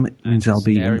 Means I'll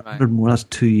be 100 more. That's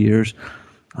 2 years.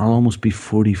 I'll almost be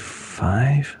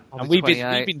 45. And we've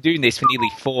been doing this for nearly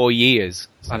 4 years.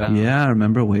 Yeah, I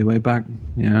remember way back.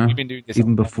 Yeah, we've been doing this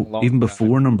even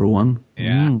before number one.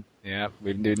 Yeah, yeah,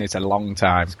 we've been doing this a long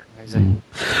time.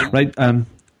 Right.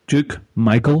 Duke,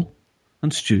 Michael,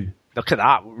 and Stu. Look at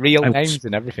that. Real I will names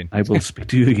and everything. I will speak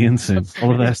to you again soon.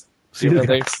 All the best. See you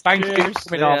later. Thank you for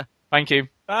coming on. Thank you.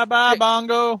 Bye-bye,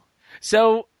 Bongo.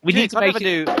 So, we need to make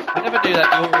it... I never knew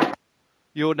that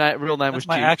your real name was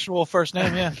my Duke. actual first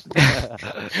name, yeah.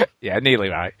 Yeah, nearly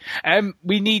right.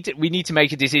 We need to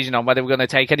make a decision on whether we're going to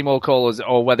take any more callers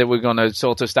or whether we're going to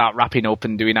sort of start wrapping up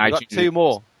and doing We've iTunes. got 2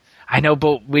 more. I know,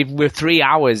 but we're 3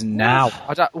 hours now.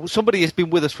 Somebody has been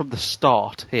with us from the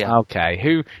start here. Okay,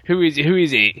 who is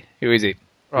it?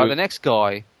 Right, the next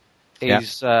guy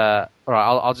is all right.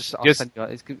 I'll send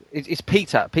you. It's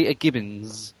Peter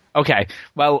Gibbons. Okay,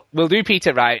 well, we'll do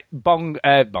Peter right.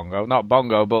 Bongo, not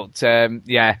Bongo, but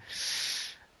yeah.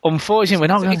 Unfortunately, we're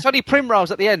not. It's only Primrose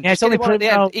at the end. Yeah, it's only Primrose. At the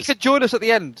end. Primrose. He can join us at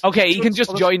the end. Okay, he can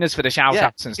just join us for the shout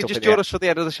outs and stuff. He can just join us for the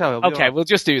end of the show. Okay, we'll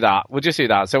just do that.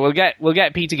 So we'll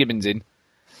get Peter Gibbons in,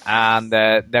 and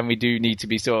then we do need to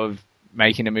be sort of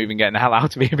making a move and getting the hell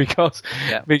out of here because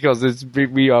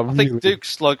we are. I think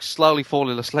Duke's like slowly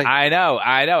falling asleep. I know,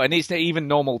 and it's not even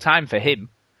normal time for him.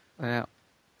 Yeah.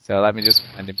 So let me just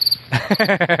find him.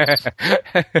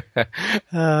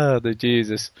 Oh, the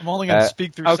Jesus. I'm only going to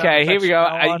speak through. Okay, here we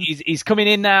go. He's coming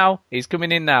in now.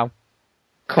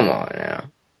 Come on now.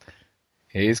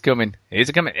 He's coming. Hey,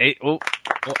 I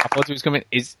thought he was coming.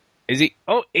 Is he?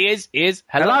 Oh, he is.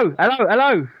 Hello.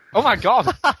 Hello. Oh my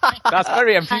God. That's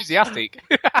very enthusiastic.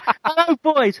 Hello,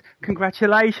 boys.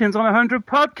 Congratulations on 100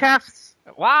 podcasts.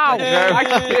 Wow.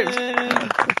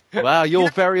 Wow, you're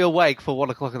very awake for 1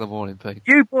 o'clock in the morning, Pete.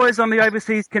 You boys on the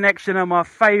Overseas Connection are my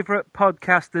favourite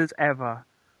podcasters ever.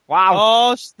 Wow.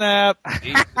 Oh, snap.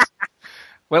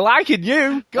 We're liking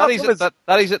you. That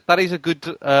is a good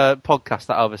podcast,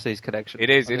 that Overseas Connection. It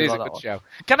is a good show.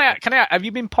 Can I? Have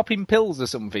you been popping pills or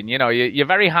something? You know, you're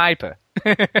very hyper.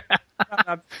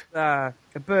 A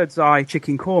bird's eye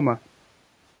chicken korma.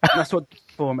 That's what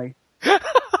for me.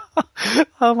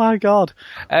 Oh my God.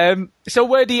 So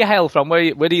where do you hail from?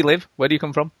 Where do you live? Where do you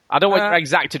come from? I don't want your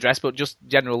exact address, but just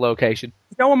general location.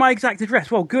 You don't want my exact address?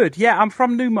 Well, good. Yeah, I'm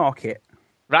from Newmarket.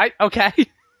 Right. Okay.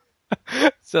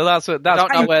 So that's I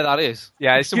don't know where that is.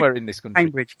 Yeah, it's somewhere in this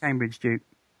country. Cambridge, Duke.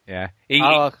 Yeah.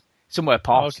 Somewhere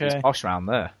posh. Okay. It's posh around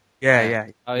there.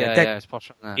 Yeah. Oh yeah, it's posh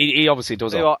around there. He obviously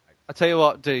does. I tell you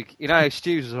what, Duke. You know,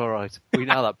 Stu's is all right. We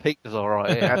know that Pete is all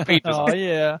right. Yeah, Pete does. Oh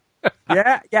yeah.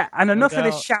 Yeah, and enough of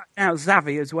this shouting out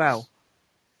Zavi as well.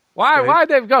 Why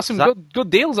they've got some good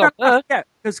deals on there? Yeah,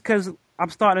 because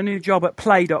I'm starting a new job at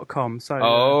Play.com. So.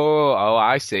 Oh,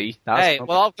 I see. I've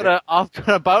got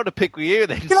a bone to pick with you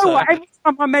then. You know what? Every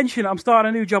time I mention I'm starting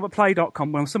a new job at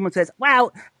Play.com, when someone says,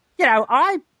 "Well, you know,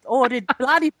 I ordered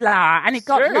bloody blah and it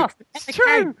got lost," it's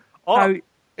true.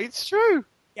 It's true.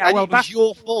 Yeah, and well, it was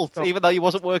your fault, even though you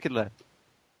wasn't working there.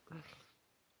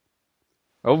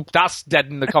 Oh, that's dead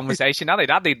in the conversation. That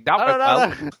went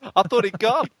well. I thought he'd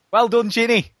gone. Well done,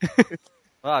 Ginny.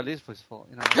 Well, it is his fault.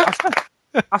 You know.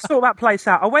 I saw that place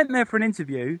out. I went there for an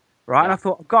interview, right? And I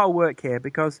thought, I've got to work here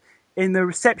because in the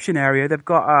reception area, they've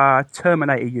got a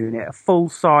Terminator unit, a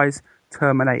full-size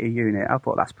Terminator unit. I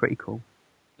thought that's pretty cool.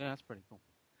 Yeah, that's pretty cool.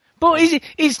 But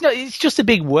it's just a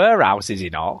big warehouse, is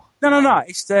it not? No.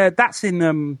 It's that's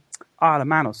in Isle of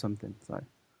Man or something. So.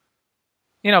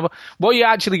 You know, what are you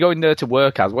actually going there to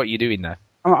work as? What are you doing there?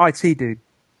 I'm an IT dude.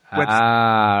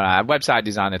 Website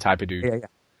designer type of dude. Yeah.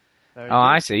 Very good.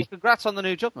 I see. Well, congrats on the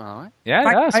new job, all right?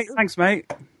 Yeah, thanks,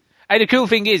 mate. Hey, the cool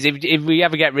thing is, if we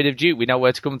ever get rid of Duke, we know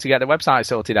where to come to get the website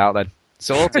sorted out then.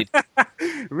 Sorted.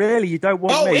 Really? You don't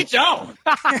want me? We don't!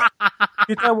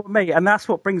 You don't want me, and that's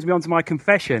what brings me on to my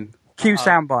confession. Cue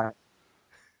soundbite.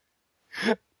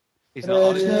 He's not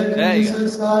honest. There you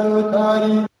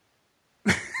go.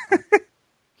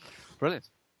 Brilliant.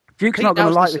 Duke's not going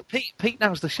to like it. Pete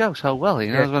knows the show so well. He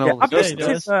knows when all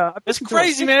the It's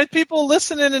crazy, man. People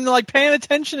listening and like paying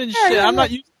attention and shit. I'm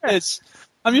not used to this.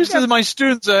 I'm used to my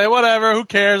students say, whatever, who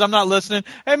cares? I'm not listening.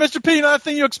 Hey, Mr. P, that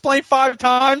thing you explained 5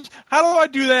 times. How do I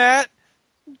do that?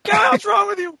 God, what's wrong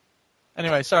with you?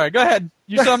 Anyway, sorry. Go ahead.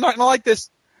 You said I'm not going to like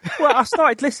this. Well, I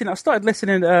started listening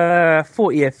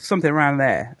 40th, something around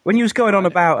there. When you was going on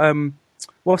about,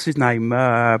 what's his name?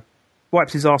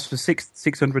 Wipes his ass for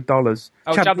 $600.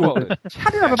 Oh, Chad Walton. I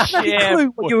didn't have a bloody clue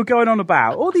what you were going on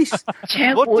about. All these.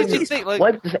 What did you think? Like,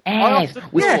 wiped his ass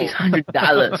with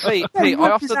 $600. Pete,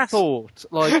 I often thought,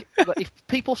 like, if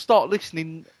people start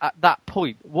listening at that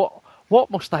point, what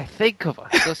must they think of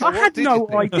us? I had no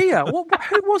idea. Who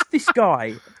was this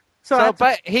guy?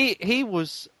 He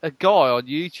was a guy on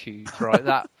YouTube, right?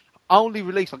 That only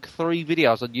released like 3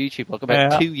 videos on YouTube, like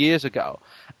about 2 years ago,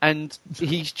 and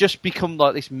he's just become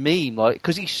like this meme, like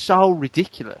because he's so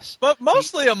ridiculous. But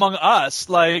mostly among us,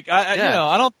 like I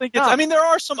don't think it's. I mean, there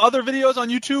are some other videos on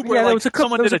YouTube where there like was a couple-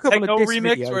 someone there was did a a couple of techno diss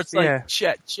remix videos, where it's yeah.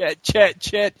 like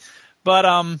chet. But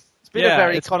It's been a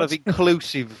very kind of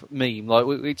inclusive meme. Like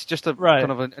it's just a kind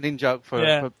of an in-joke for.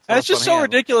 Yeah, for and it's just fun so here.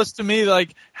 ridiculous to me,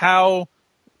 like how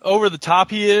over the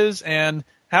top he is, and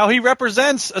how he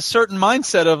represents a certain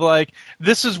mindset of like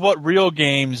this is what real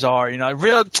games are. You know,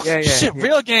 real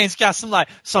games got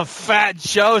some fat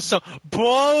Joe, some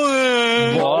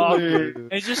bowling.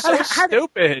 It's just so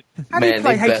stupid. How do you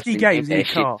play HD games in your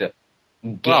car?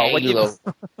 Well,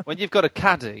 when you've got a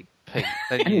caddy. Pete,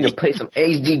 I need to play some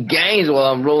HD games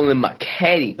while I'm rolling my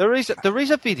caddy. There is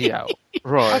a video,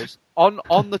 right,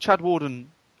 on the Chad Warden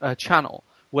channel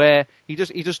where he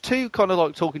does two kind of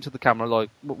like talking to the camera like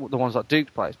the ones that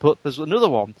Duke plays, but there's another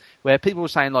one where people are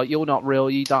saying like you're not real,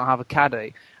 you don't have a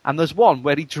caddy, and there's one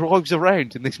where he drives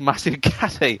around in this massive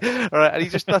caddy, right,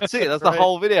 and that's it, that's the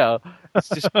whole video. It's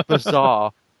just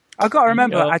bizarre. I got to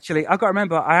remember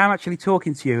I am actually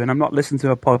talking to you and I'm not listening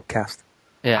to a podcast.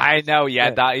 Yeah, I know. Yeah,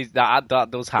 that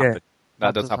does happen. Yeah.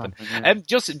 That does happen.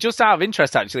 Just out of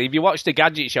interest, actually, if you watched the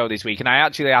Gadget Show this week, and I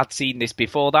actually had seen this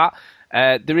before that,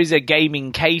 there is a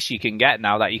gaming case you can get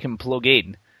now that you can plug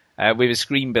in with a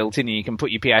screen built in, and you can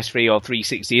put your PS3 or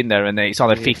 360 in there, and it's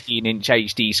on a 15-inch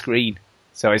HD screen.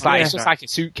 So it's like it's just like a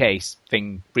suitcase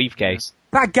thing, briefcase.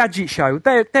 That Gadget Show,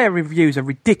 their reviews are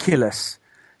ridiculous.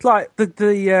 Like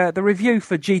the review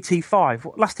for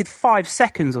GT5 lasted 5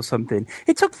 seconds or something.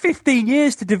 It took 15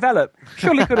 years to develop.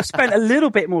 Surely could have spent a little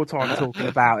bit more time talking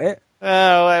about it.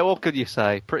 Oh, what could you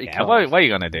say? Pretty cool. What are you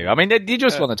going to do? I mean, you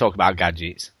just want to talk about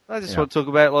gadgets. I just want to talk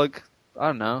about, like, I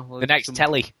don't know. Like the next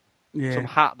telly. Some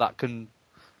hat that can,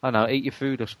 I don't know, eat your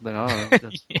food or something. I don't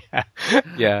know.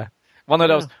 Yeah. One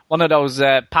of those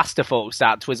pasta forks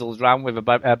that twizzles around with a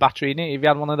battery in it. If you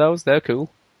had one of those, they're cool.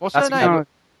 What's her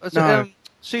name?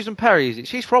 Susan Perry, is it?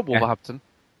 She's from Wolverhampton.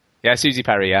 Yeah, Susie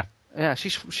Perry, yeah. Yeah,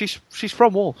 she's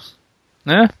from Wolves.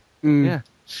 Yeah? Yeah.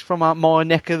 She's from my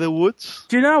neck of the woods.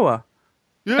 Do you know her?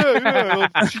 Yeah.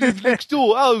 She lives next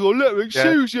door. Oh, look,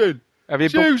 Susan. Have you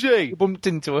Susie. bumped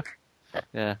into her?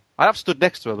 Yeah. I have stood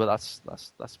next to her, but that's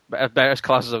about as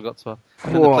close as I've got to her.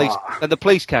 And the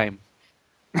police came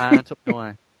and took me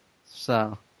away.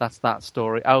 So that's that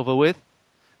story over with.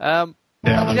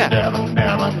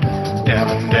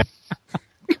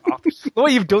 Look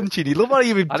what you've done, Chidi. Look what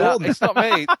you've done. It's not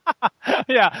me.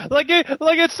 Yeah, like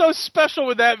it's so special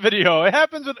with that video. It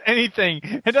happens with anything.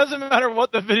 It doesn't matter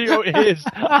what the video is.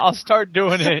 I'll start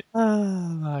doing it. Oh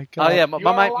my god. Oh yeah, my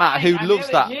mate Matt, who loves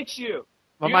that. Hit you.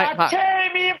 My You mate are Matt.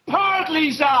 tearing me apart,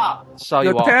 Lisa. So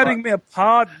You're tearing me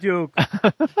apart, Duke.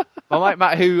 My mate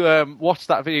Matt, who watched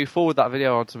that video, forwarded that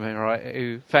video onto me, right?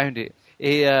 Who found it?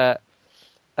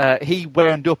 He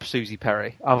wound up Susie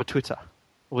Perry over Twitter.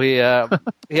 He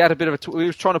had a bit of we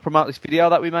was trying to promote this video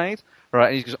that we made, right?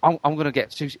 And he goes, I'm going to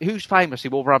get Susie. Who's famous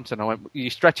in Wolverhampton? I went,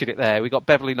 you're stretching it there. We got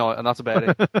Beverly Knight, and that's about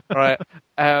it, right?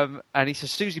 And he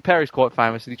says Susie Perry's quite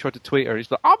famous, and he tried to tweet her.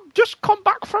 He's like, I'm just come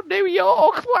back from New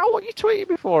York. Well, what are you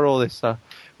tweeting me for? All this. So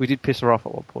we did piss her off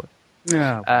at one point.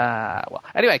 Yeah. Well,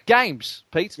 anyway, games,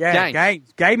 Pete. Yeah, games.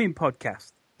 Gaming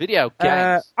podcast. Video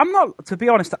games. I'm not, to be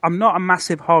honest, I'm not a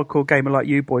massive hardcore gamer like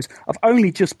you boys. I've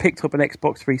only just picked up an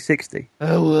Xbox 360.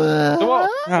 So what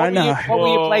were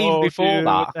you playing before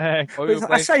that?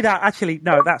 I say that, actually,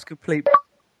 no, that's complete.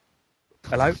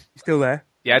 Hello? You still there?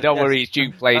 Yeah, don't worry, it's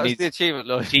Duke playing his the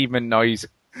achievement noise.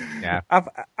 Yeah.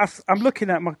 I'm looking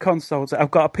at my consoles.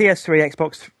 I've got a PS3,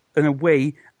 Xbox, and a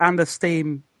Wii, and a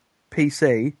Steam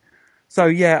PC. So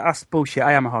yeah, that's bullshit.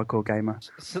 I am a hardcore gamer.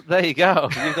 So there you go.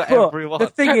 You've got but everyone. The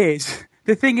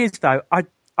thing is though,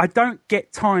 I don't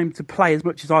get time to play as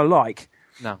much as I like.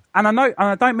 No. And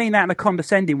I don't mean that in a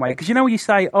condescending way, because you know when you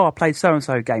say, "Oh, I played so and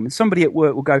so game," and somebody at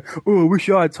work will go, "Oh, I wish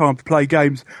I had time to play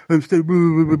games." And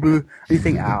you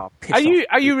think, "Oh, piss off."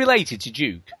 Are you related to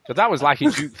Duke? Because that was like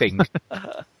a Duke thing.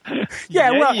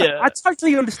 I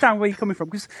totally understand where you're coming from,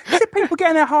 because people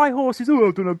getting their high horses. Oh,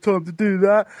 I don't have time to do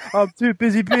that. I'm too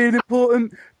busy being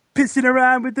important, pissing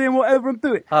around with doing whatever I'm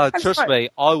doing. Trust me,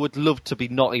 I would love to be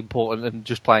not important and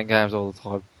just playing games all the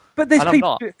time. But there's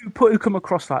people who come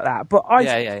across like that. But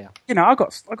you know, I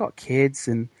got kids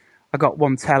and I got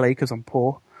one telly because I'm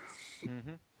poor.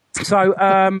 Mm-hmm. So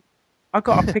I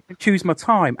got to pick and choose my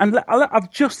time, and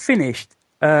I've just finished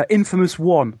Infamous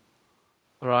 1.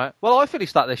 Right. Well, I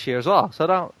finished that this year as well, so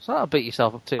don't beat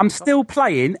yourself up too. I'm still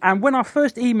playing, and when I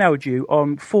first emailed you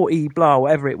on 40 blah,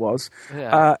 whatever it was,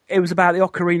 it was about the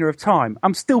Ocarina of Time.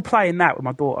 I'm still playing that with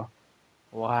my daughter.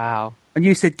 Wow. And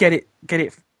you said get it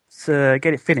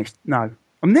finished. No,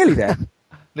 I'm nearly there.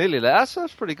 Nearly there.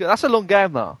 That's pretty good. That's a long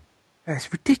game, though. Yeah,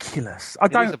 it's ridiculous.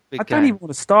 It is a big I don't game. even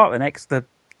want to start the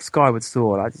Skyward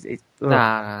Sword.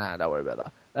 Nah, don't worry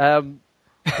about that.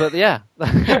 But yeah,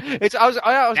 it's. I was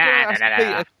going to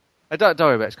ask Pete. Don't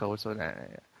worry about Skyward Sword. Nah.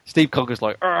 Steve Conker's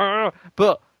like,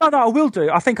 but no, I will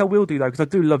do. I think I will do though because I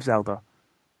do love Zelda,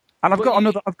 and I've got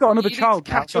another child.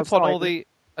 Catch up on all the.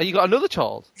 Oh, you got another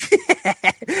child?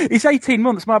 He's 18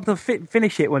 months. Might be able to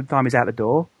finish it when time he's out the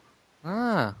door.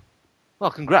 Ah,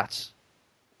 well, congrats.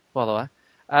 By the way,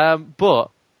 but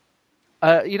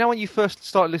you know when you first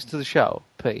started listening to the show,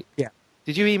 Pete? Yeah.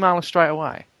 Did you email us straight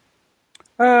away?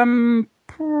 Not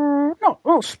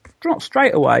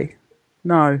straight away.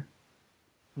 No.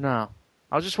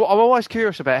 I'm always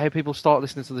curious about how people start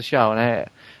listening to the show and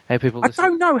how people. I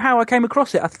don't know how I came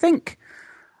across it. I think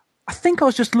I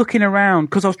was just looking around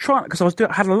because I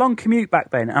had a long commute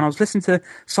back then, and I was listening to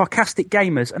Sarcastic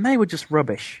Gamers, and they were just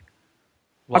rubbish.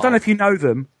 What? I don't know if you know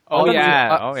them. We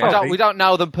don't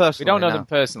know them personally. We don't know them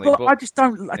personally. Well, but, I just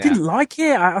don't. I didn't like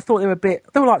it. I thought they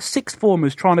were like sixth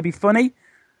formers trying to be funny.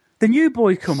 The new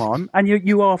boys come on, and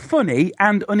you are funny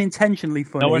and unintentionally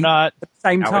funny. No, we're not. At the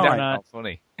same time. We're not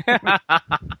funny.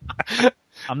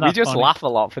 I'm not. We just funny. laugh a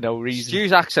lot for no reason.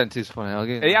 Stu's accent is funny. I'll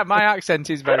give you Yeah, my accent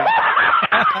is very.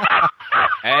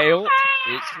 Hey,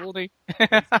 it's funny.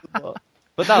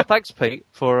 But no, thanks, Pete,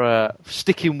 for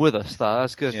sticking with us.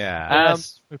 That's good. Yeah.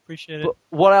 Yes, we appreciate it. But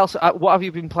what else? What have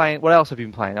you been playing? What else have you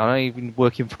been playing? I know you've been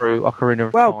working through Ocarina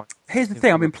of Time. Well, here's the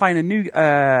thing. I've been playing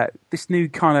this new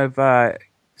kind of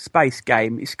space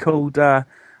game. It's called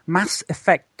Mass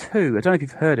Effect 2. I don't know if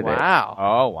you've heard of it. Wow.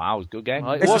 Oh, wow. It's a good game.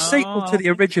 It's a sequel to the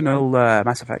original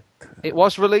Mass Effect. It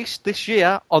was released this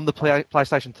year on the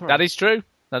PlayStation 3. That is true.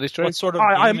 What sort of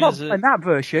I'm game not is it? playing that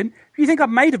version. You think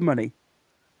I'm made of money?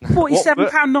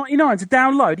 £47.99 to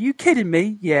download. Are you kidding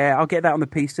me? Yeah, I'll get that on the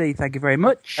PC. Thank you very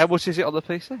much. How much is it on the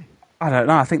PC? I don't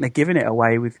know. I think they're giving it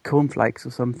away with cornflakes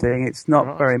or something. It's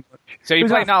not very much. So you're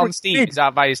playing that on Steam? £3. Is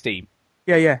that via Steam?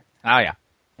 Yeah. Oh, yeah.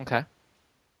 Okay.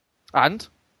 And?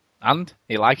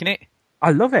 You liking it?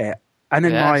 I love it. And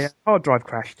then my hard drive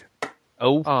crashed.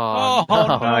 Oh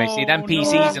no. You see, them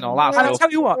PCs and all that And stuff. I'll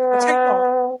tell you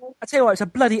what, it's a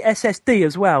bloody SSD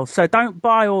as well. So don't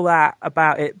buy all that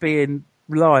about it being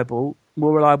more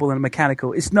reliable than a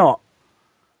mechanical. It's not.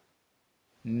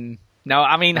 No,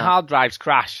 I mean, hard drives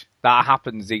crash. That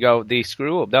happens. They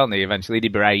screw up, don't they? Eventually, they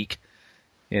break.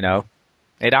 You know,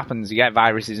 it happens. You get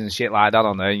viruses and shit like that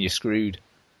on there, and you're screwed.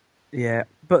 Yeah,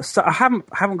 but so I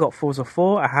haven't got Forza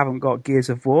 4. I haven't got Gears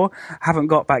of War. I haven't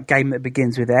got that game that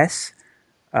begins with S.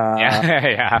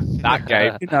 Yeah, that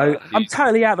game. You know, I'm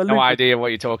totally out of the loop. No idea what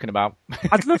you're talking about.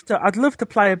 I'd love to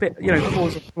play a bit,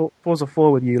 Forza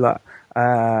 4 with you, like.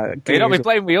 You don't be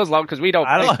playing with us, lot, because we don't.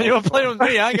 I don't know. You don't play with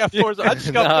me. I got Forza. I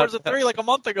just got Forza 3 like a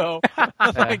month ago.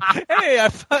 I'm like, hey,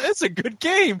 it's a good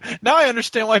game. Now I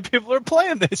understand why people are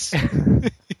playing this.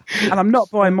 And I'm not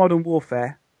buying Modern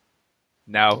Warfare.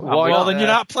 No. Well, then you're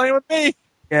not playing with me.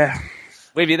 Yeah.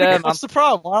 With you there, man. What's the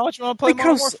problem? Why don't you want to play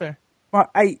Modern Warfare? My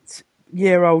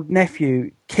 8-year-old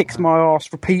nephew kicks my ass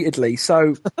repeatedly,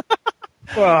 so...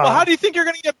 Well, how do you think you're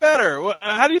going to get better?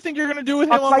 How do you think you're going to do with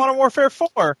him on Modern Warfare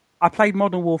 4? I played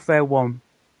Modern Warfare 1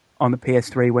 on the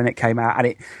PS3 when it came out,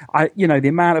 and the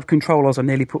amount of controllers I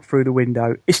nearly put through the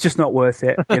window, it's just not worth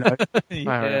it, you know.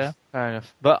 Fair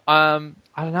enough. But, I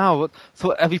don't know.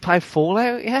 So, have you played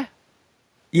Fallout yet?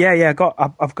 Yeah,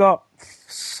 I've got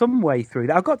some way through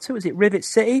that. I've got to, is it Rivet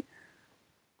City?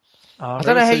 I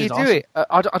don't know how you do it.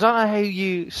 I don't know how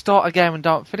you start a game and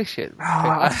don't finish it.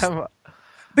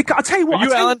 Because I tell you what, are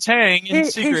you Alan Tang in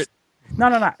secret?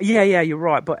 No. Yeah, you're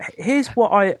right. But here's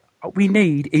what we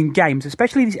need in games,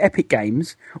 especially these epic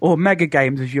games or mega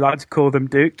games, as you like to call them,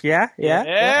 Duke. Yeah,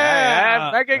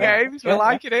 mega games. We're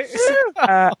liking it.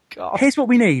 Here's what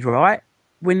we need, right?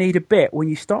 We need a bit when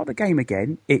you start the game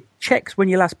again. It checks when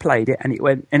you last played it, and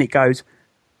it goes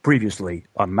previously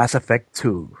on Mass Effect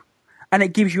 2, and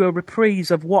it gives you a reprise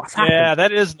of what's happened. Yeah,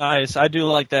 that is nice. I do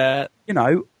like that. You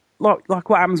know, like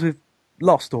what happens with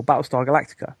Lost or Battlestar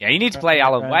Galactica. Yeah, you need to play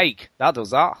Alan Wake. That does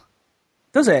that.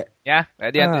 Does it? Yeah.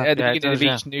 At the beginning of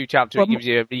each new chapter, it gives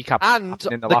you a recap. And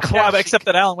in the last one. Except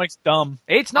that Alan Wake's dumb.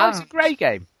 It's not. It's a great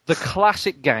game. The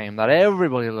classic game that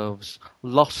everybody loves,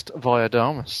 Lost via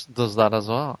Damus, does that as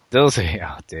well. Does he?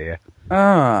 Oh, dear.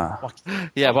 Yeah,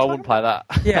 but I wouldn't play that.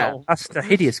 Yeah, that's the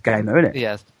hideous game, though, isn't it?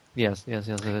 Yes, it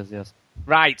is, yes.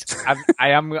 Right,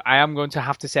 I am going to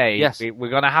have to say, yes, we're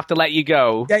going to have to let you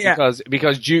go, Yeah.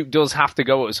 because Duke does have to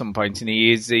go at some point, and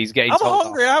he's getting. I'm told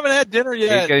hungry. Off. I haven't had dinner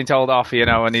yet. He's getting told off,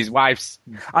 and his wife's.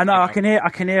 I know. I can hear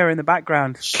her in the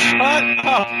background.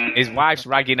 His wife's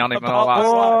ragging on him and all that.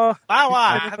 Oh, my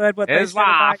wife. His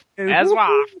wife.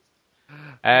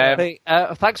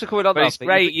 Thanks for coming on. But it's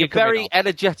great. You're very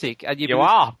energetic, and you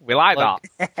are. We like that.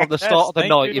 From the start of the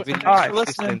thank night, you. you've been All right.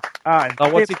 listening. All right.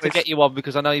 I wanted to get you on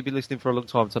because I know you've been listening for a long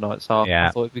time tonight, so Yeah.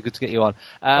 I thought it'd be good to get you on.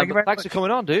 Thank you very Thanks for coming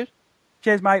on, dude.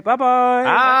 Cheers, mate. Bye-bye.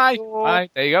 Bye. Bye.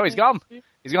 There you go. He's gone.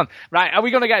 He's gone. Right. Are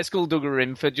we going to get Skulldugger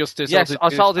in for just to? Yes,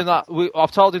 I've told him that we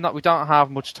don't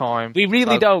have much time. We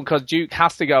really don't, because Duke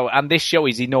has to go, and this show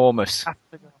is enormous.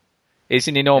 It's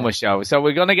an enormous show, so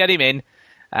we're going to get him in.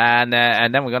 And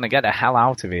then we're going to get the hell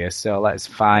out of here. So let's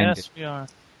find. Yes, we are.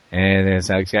 And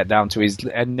let's get down to his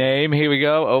name. Here we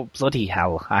go. Oh, bloody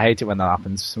hell! I hate it when that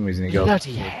happens. For some reason it goes.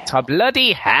 Bloody hell! To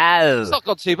bloody hell! It's not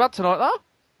gone too bad tonight,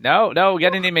 though. No,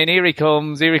 getting him in. Here he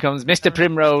comes, Mr.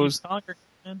 Primrose,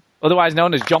 otherwise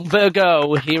known as John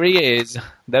Virgo. Here he is,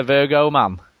 the Virgo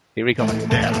man. Here he comes.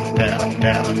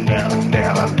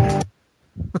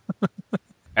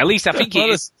 At least I think he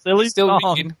is still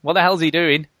ringing. What the hell's he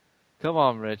doing? Come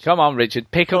on, Rich. Come on, Richard.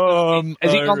 Pick up.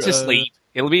 Has he gone to sleep?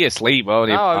 He'll be asleep,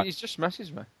 won't he? No, he's just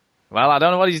messaged me. Well, I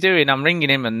don't know what he's doing. I'm ringing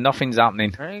him and nothing's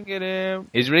happening. Ringing him.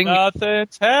 He's ringing.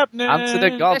 Nothing's happening. Answer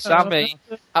the goddamn me.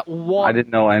 At what? I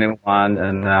didn't know anyone,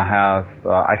 and I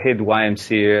hit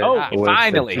YMCA.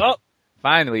 Oh,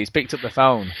 finally, he's picked up the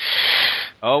phone.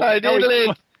 Oh, Hi,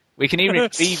 Diddley. We can hear him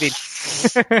breathing.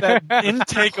 That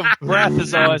intake of breath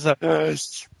is always a.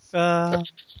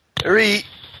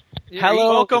 Hello,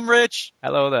 welcome, Rich.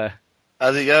 Hello there.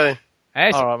 How's it going?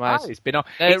 Hey, all right, mate. It's been on.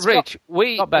 Rich,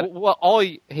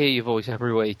 I hear your voice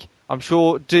every week. I'm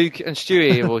sure Duke and Stu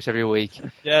hear your voice every week.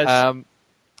 Yes.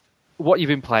 What you've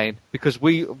been playing? Because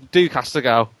Duke has to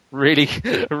go. Really.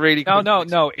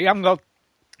 No. I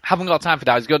haven't got time for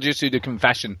that. He's got to just do the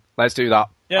confession. Let's do that.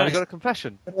 Yeah. You got a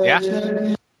confession?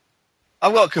 Yeah.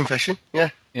 I've got a confession. Yeah.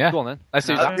 Yeah. Go on then. Let's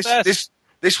do that.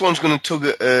 This one's going to tug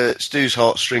at Stu's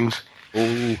heartstrings.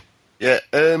 Ooh. Yeah.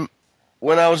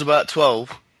 When I was about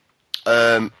 12,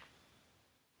 I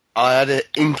had an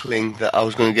inkling that I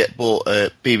was going to get bought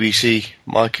a BBC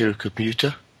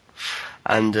microcomputer.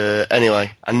 And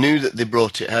anyway, I knew that they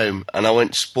brought it home, and I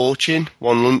went sporting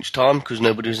one lunchtime because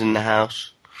nobody was in the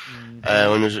house when I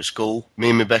was at school. Me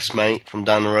and my best mate from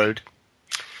down the road.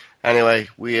 Anyway,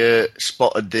 we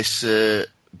spotted this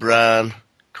brown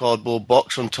cardboard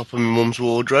box on top of my mum's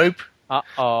wardrobe.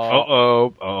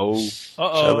 So,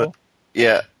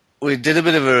 yeah, we did a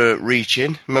bit of a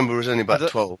reach-in. Remember, I was only about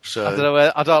 12, so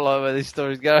I don't like where this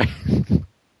story's going.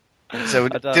 So we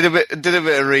did a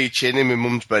bit of reach-in my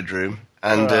mum's bedroom,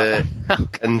 and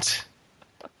and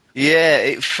yeah,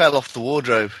 it fell off the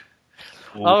wardrobe.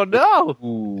 Oh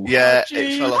no! Yeah,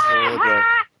 it fell off the wardrobe.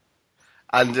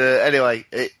 And anyway,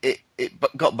 it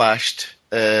got bashed.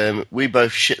 We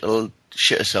both shit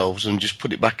ourselves and just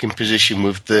put it back in position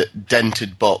with the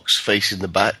dented box facing the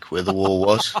back where the wall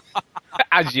was.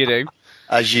 As you do.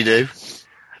 As you do.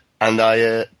 And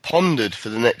I pondered for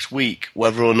the next week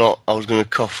whether or not I was going to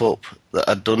cough up that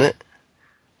I'd done it.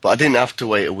 But I didn't have to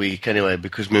wait a week anyway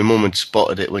because my mum had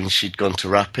spotted it when she'd gone to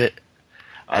wrap it.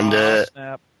 And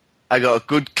I got a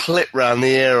good clip round the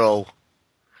ear hole.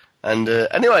 And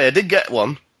anyway, I did get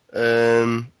one.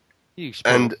 You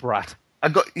spoiled brat. I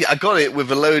got it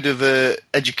with a load of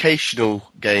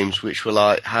educational games, which were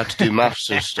like how to do maths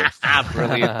and stuff.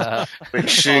 Brilliant.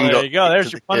 Which soon there you go.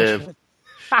 There's your punishment.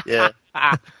 Yeah.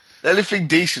 The only thing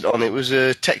decent on it was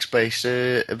a text-based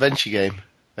adventure game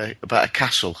about a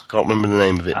castle. I can't remember the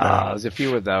name of it now. There's a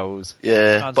few of those.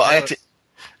 Yeah, but I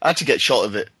had to get shot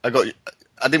of it. I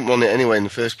didn't want it anyway in the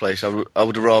first place. I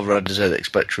would have rather had the ZX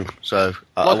Spectrum. So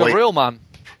like a real man.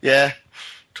 Yeah,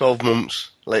 12 months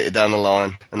later down the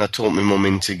line, and I talked my mum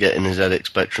into getting a ZX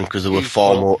Spectrum because they were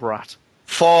far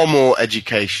more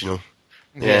educational.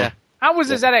 Yeah. How was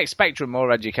the ZX Spectrum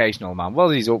more educational, man?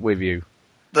 What is up with you?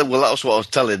 Well, that was what I was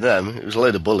telling them. It was a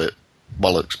load of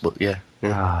bollocks, but yeah.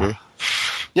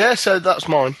 Yeah, so that's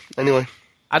mine. Anyway.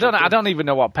 I don't even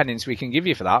know what penance we can give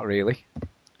you for that, really.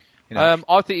 You know.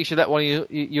 I think you should let one of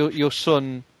your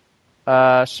son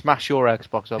smash your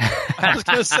Xbox up. I was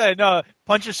going to say, no,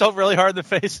 punch yourself really hard in the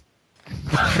face.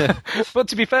 But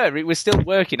to be fair, it was still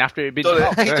working after it had been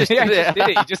dropped.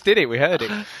 He just did it. We heard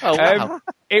it. Oh, wow.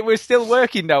 It was still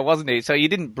working, though, wasn't it? So you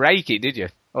didn't break it, did you?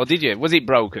 Or did you? Was it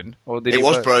broken? Or did it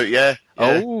was work? broke, yeah.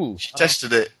 Oh. She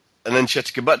tested it, and then she had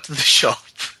to go back to the shop,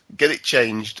 get it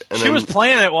changed. And she was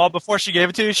playing it before she gave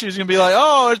it to you. She was going to be like,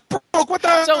 oh, it's broke. What the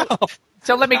hell?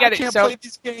 So let me get I can't it. So, play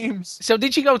these games. so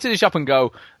did you go to the shop and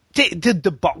go,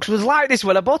 the box was like this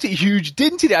when I bought it, huge,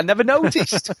 didn't it? I never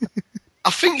noticed. I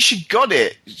think she got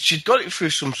it. She'd got it through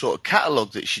some sort of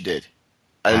catalogue that she did.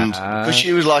 And because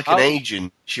she was like an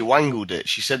agent, she wangled it.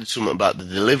 She said something about the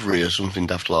delivery or something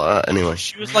daft like that. Anyway.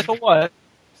 She was like a what?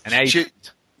 An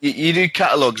agent. You do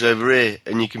catalogues over here,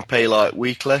 and you can pay like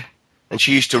weekly. And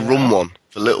she used to run one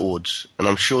for Littlewoods, and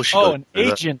I'm sure she got an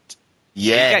agent.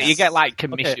 Yeah, you get like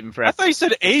commission for. I thought you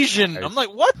said Asian. I'm like,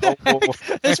 what the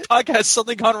heck? This podcast has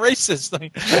something gone racist.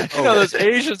 Like, you know, those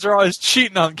Asians are always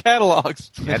cheating on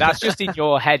catalogs. Yeah, that's just in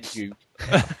your head, you.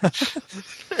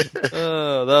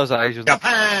 Those Asians.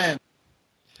 Japan.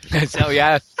 So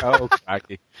yeah,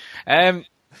 cracky. I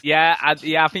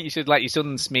think you should let your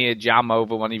son smear jam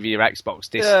over one of your Xbox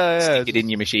discs. Stick it in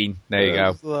your machine. There you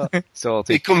go.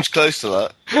 Sorted. He comes close to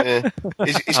that. Yeah.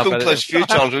 He's come close a few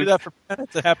times. We've got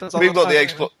the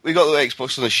Xbox. We got the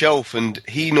Xbox on the shelf, and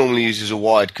he normally uses a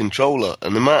wired controller.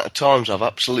 And the amount of times I've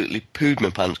absolutely pooed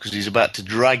my pants because he's about to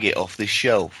drag it off this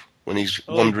shelf when he's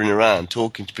wandering around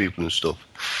talking to people and stuff.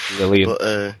 Brilliant.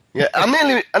 But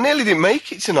I nearly didn't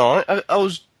make it tonight. I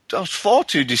was far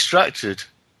too distracted.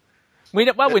 We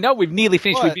know we've nearly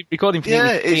finished. We've been recording for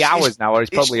nearly 3 hours now, or it's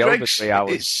probably over 3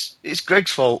 hours. It's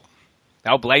Greg's fault.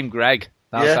 I'll blame Greg.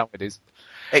 That's how it is.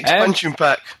 Expansion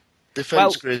pack,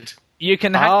 defense grid. You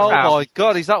can hang around. Oh my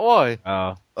god, is that why?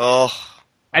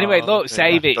 Anyway, look,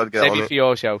 save it. Save it for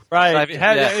your show. Right.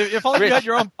 If only you had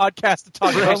your own podcast to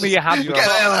talk about. Only you had your Get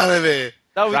the hell out of here.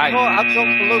 No, we can't have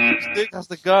something to look. Dick has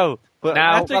to go. But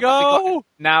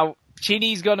now,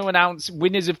 Chini's going to announce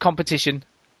winners of competition.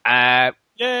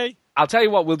 Yay. I'll tell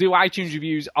you what, we'll do iTunes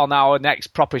reviews on our next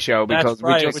proper show because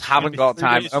we just haven't got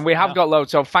time. And we have got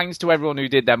loads, so thanks to everyone who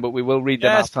did them, but we will read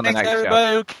them out on the next show.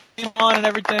 Everybody who came on and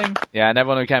everything. Yeah, and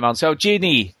everyone who came on. So,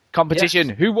 Ginny, competition.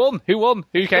 Yes. Who won?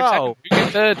 Who came second? Who came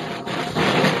third?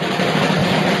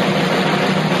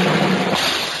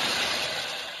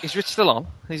 Is Rich still on?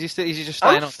 Is he just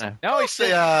staying on now? No, he's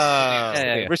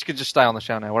still Rich can just stay on the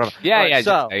show now, whatever. Yeah,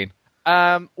 so,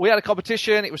 we had a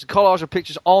competition. It was a collage of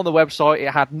pictures on the website. It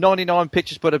had 99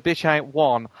 pictures, but a bitch ain't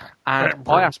one. And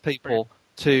I asked people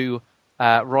to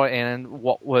write in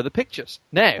what were the pictures.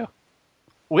 Now,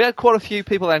 we had quite a few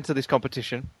people enter this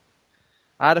competition.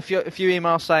 I had a few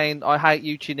emails saying, I hate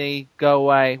you, Chini, go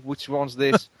away, which one's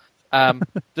this?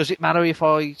 Does it matter if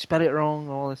I spell it wrong?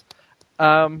 All this.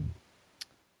 And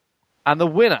the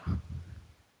winner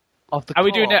of the Are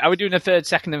we doing a third,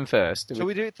 second, and first? Shall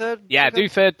we do it third? Yeah, second? do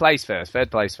third place first.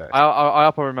 I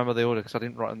hope I remember the order because I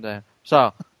didn't write them down.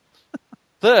 So,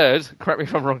 third, correct me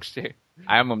if I'm wrong, Stu.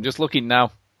 I'm just looking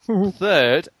now.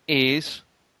 Third is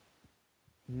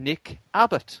Nick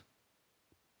Abbott.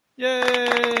 Yay!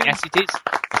 Yes, it is.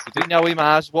 Do you know him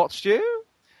as what, Stu?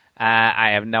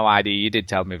 I have no idea. You did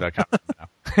tell me, but I can't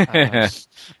remember now.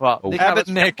 Well, Nick Abbott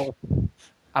Nick.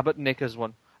 Abbott Nick has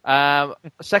won.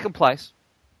 Second place.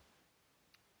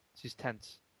 This is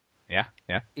tense. Yeah.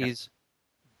 Is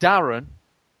Darren,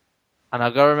 and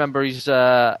I've got to remember his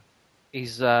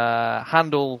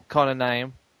handle kind of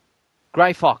name.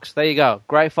 Grey Fox. There you go.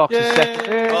 Grey Fox is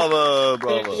second. Bravo.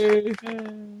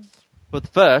 But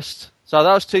first, so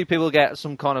those two people get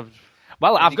some kind of.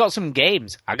 Well, I've got some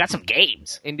games.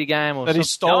 Indie game or that he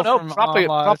stole from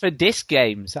proper disc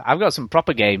games. I've got some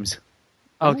proper games.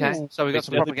 Okay, so we got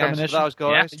some proper games for those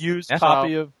guys. Used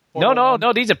copy of.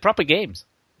 No, these are proper games.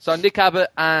 So Nick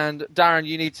Abbott and Darren,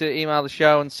 you need to email the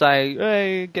show and say,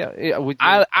 "Hey,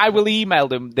 I will email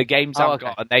them the games I've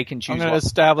got, and they can choose." I'm going to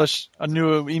establish a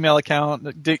new email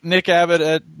account, Nick Abbott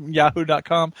at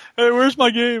yahoo.com. Hey, where's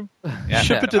my game? Yeah,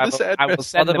 Ship it to this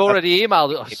address. They've already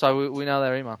emailed us, so we know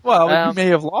their email. Well, you may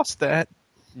have lost that.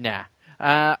 Nah.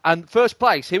 And first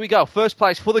place, here we go. First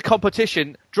place for the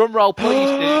competition. Drum roll, please.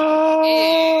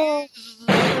 Is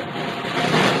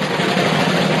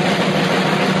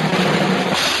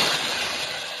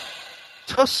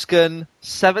Tuscan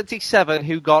 77,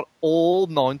 who got all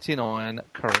 99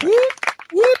 correct.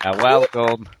 Well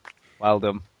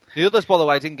done. The others, by the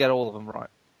way, didn't get all of them right.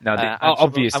 No,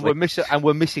 obviously, and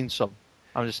we're missing some.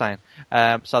 I'm just saying.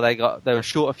 So they were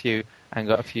short a few and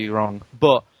got a few wrong,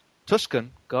 but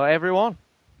Tuscan got everyone.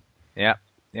 Yeah.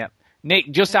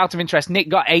 Nick, just out of interest, Nick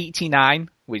got 89,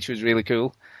 which was really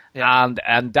cool, and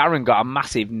Darren got a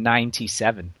massive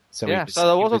 97. So there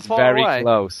wasn't far very away.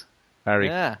 Close. Very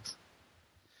close.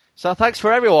 So thanks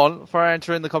for everyone for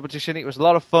entering the competition. It was a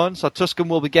lot of fun. So Tuscan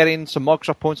will be getting some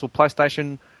Microsoft points or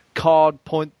PlayStation card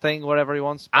point thing, whatever he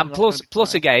wants. And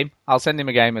plus a game. I'll send him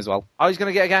a game as well. Oh, he's going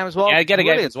to get a game as well? Yeah, get a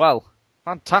game as well.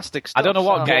 Fantastic stuff. I don't know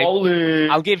what game. Holy.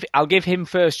 I'll give him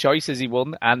first choice as he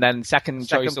won, and then second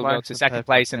choice will go place to and second third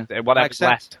place, place, and whatever's Makes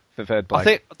sense. left for third place. I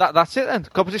think that's it then.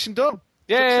 Competition done.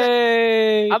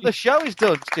 Yay! And the show is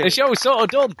done. Stu. The show's sort of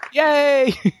done.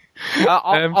 Yay!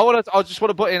 I just want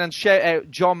to butt in and shout out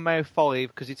John Mouthfolly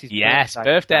because it's his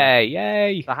birthday.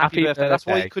 Yay! So happy birthday. That's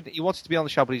why he wanted to be on the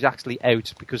show, but he's actually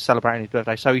out because celebrating his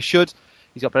birthday. So he should.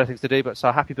 He's got better things to do. But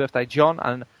so happy birthday, John,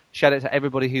 and shout out to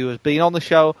everybody who has been on the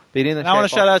show, been in the show. I want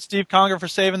to shout out Steve Conger for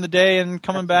saving the day and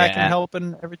coming back and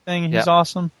helping everything. He's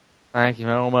awesome. Thank you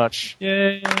very much.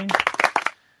 Yay!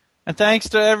 And thanks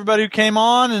to everybody who came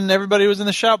on and everybody who was in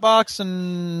the shout box.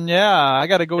 And yeah, I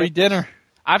got to go eat dinner.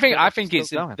 I think it's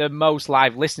the most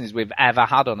live listeners we've ever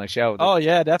had on a show. Oh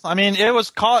yeah, definitely. I mean, it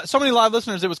was so many live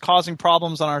listeners. It was causing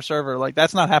problems on our server. Like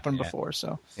that's not happened before.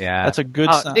 So that's a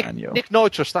good sign. Nick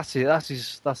Nitrous, that's it.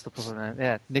 That's the proper name.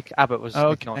 Yeah, Nick Abbott was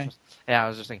Nick Nitrous. Yeah, I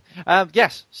was just thinking.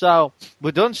 Yes, so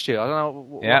we're done, Stu. I don't know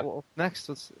what next.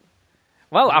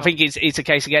 Well, I think it's a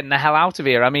case of getting the hell out of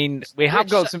here. I mean, we have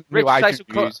got some new iTunes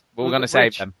reviews, but we're going to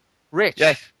save them. Rich.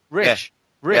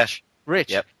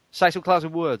 Yep. Say some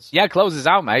closing words. Yeah, close us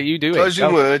out, mate. You do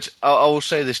Closing words. I will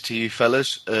say this to you,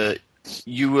 fellas.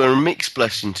 You were a mixed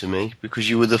blessing to me because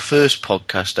you were the first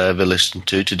podcast I ever listened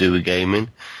to do with gaming,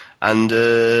 and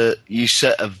you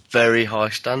set a very high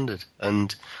standard.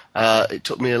 And it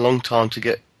took me a long time to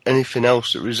get anything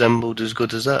else that resembled as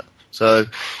good as that. So,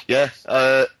 yeah,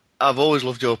 I've always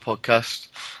loved your podcast.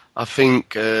 I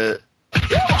think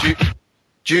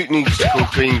Duke needs to come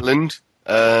to England.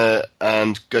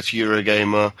 And go to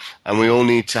Eurogamer, and we all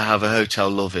need to have a hotel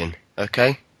love-in,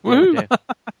 okay? Woohoo!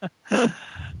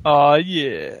 Oh,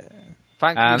 yeah.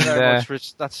 Thank you very much,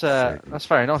 Rich. That's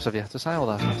very nice of you to say all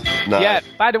that. No. Yeah,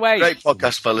 by the way... Great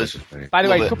podcast, fellas. By the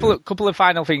way, couple of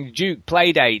final things. Duke,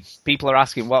 Playdate. People are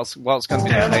asking what's going to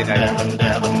be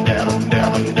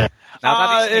Playdate.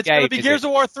 It's going to be Gears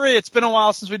of War 3. It's been a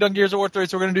while since we've done Gears of War 3,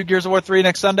 so we're going to do Gears of War 3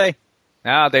 next Sunday.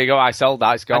 Ah, there you go. I sold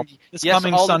that. It's gone. This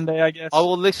coming Sunday, I guess. I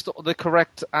will list the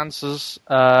correct answers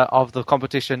of the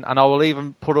competition, and I will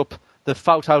even put up the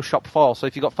Photoshop file. So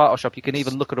if you've got Photoshop, you can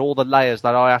even look at all the layers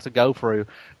that I have to go through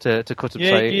to cut them.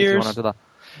 If you want to do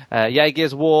that. Yay,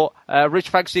 Gears of War. Rich,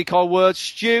 thanks for your kind words.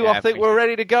 Stu, I think we're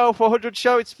ready to go for 100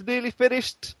 show. It's nearly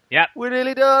finished. Yeah. We're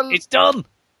nearly done. It's done.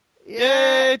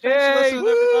 Yay! Thanks for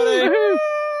listening, everybody.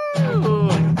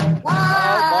 Oh,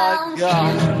 my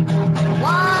God.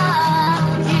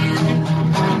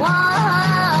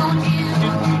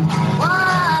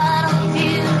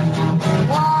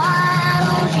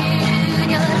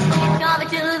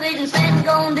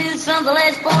 Something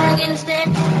less boring instead.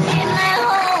 Sitting at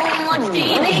home, watch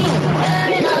TV,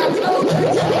 turning on slow.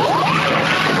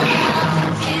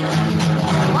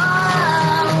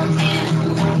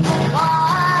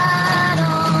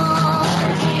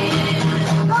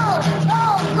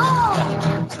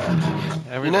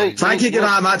 Thank you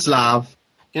very much, love.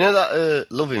 You know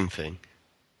that loving thing?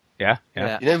 Yeah.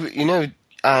 You know,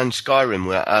 and Skyrim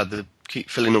where they keep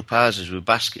filling up houses with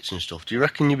baskets and stuff. Do you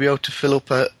reckon you'd be able to fill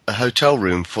up a hotel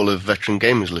room full of veteran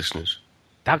gamers listeners?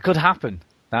 That could happen.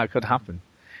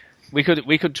 We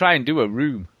could try and do a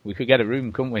room. We could get a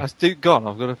room, couldn't we? Has Duke gone?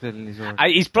 I've got a feeling he's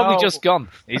already... He's probably just gone.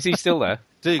 Is he still there?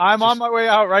 Duke, I'm on my way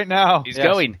out right now. He's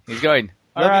going.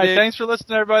 All right, thanks for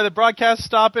listening, everybody. The broadcast is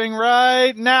stopping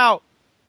right now.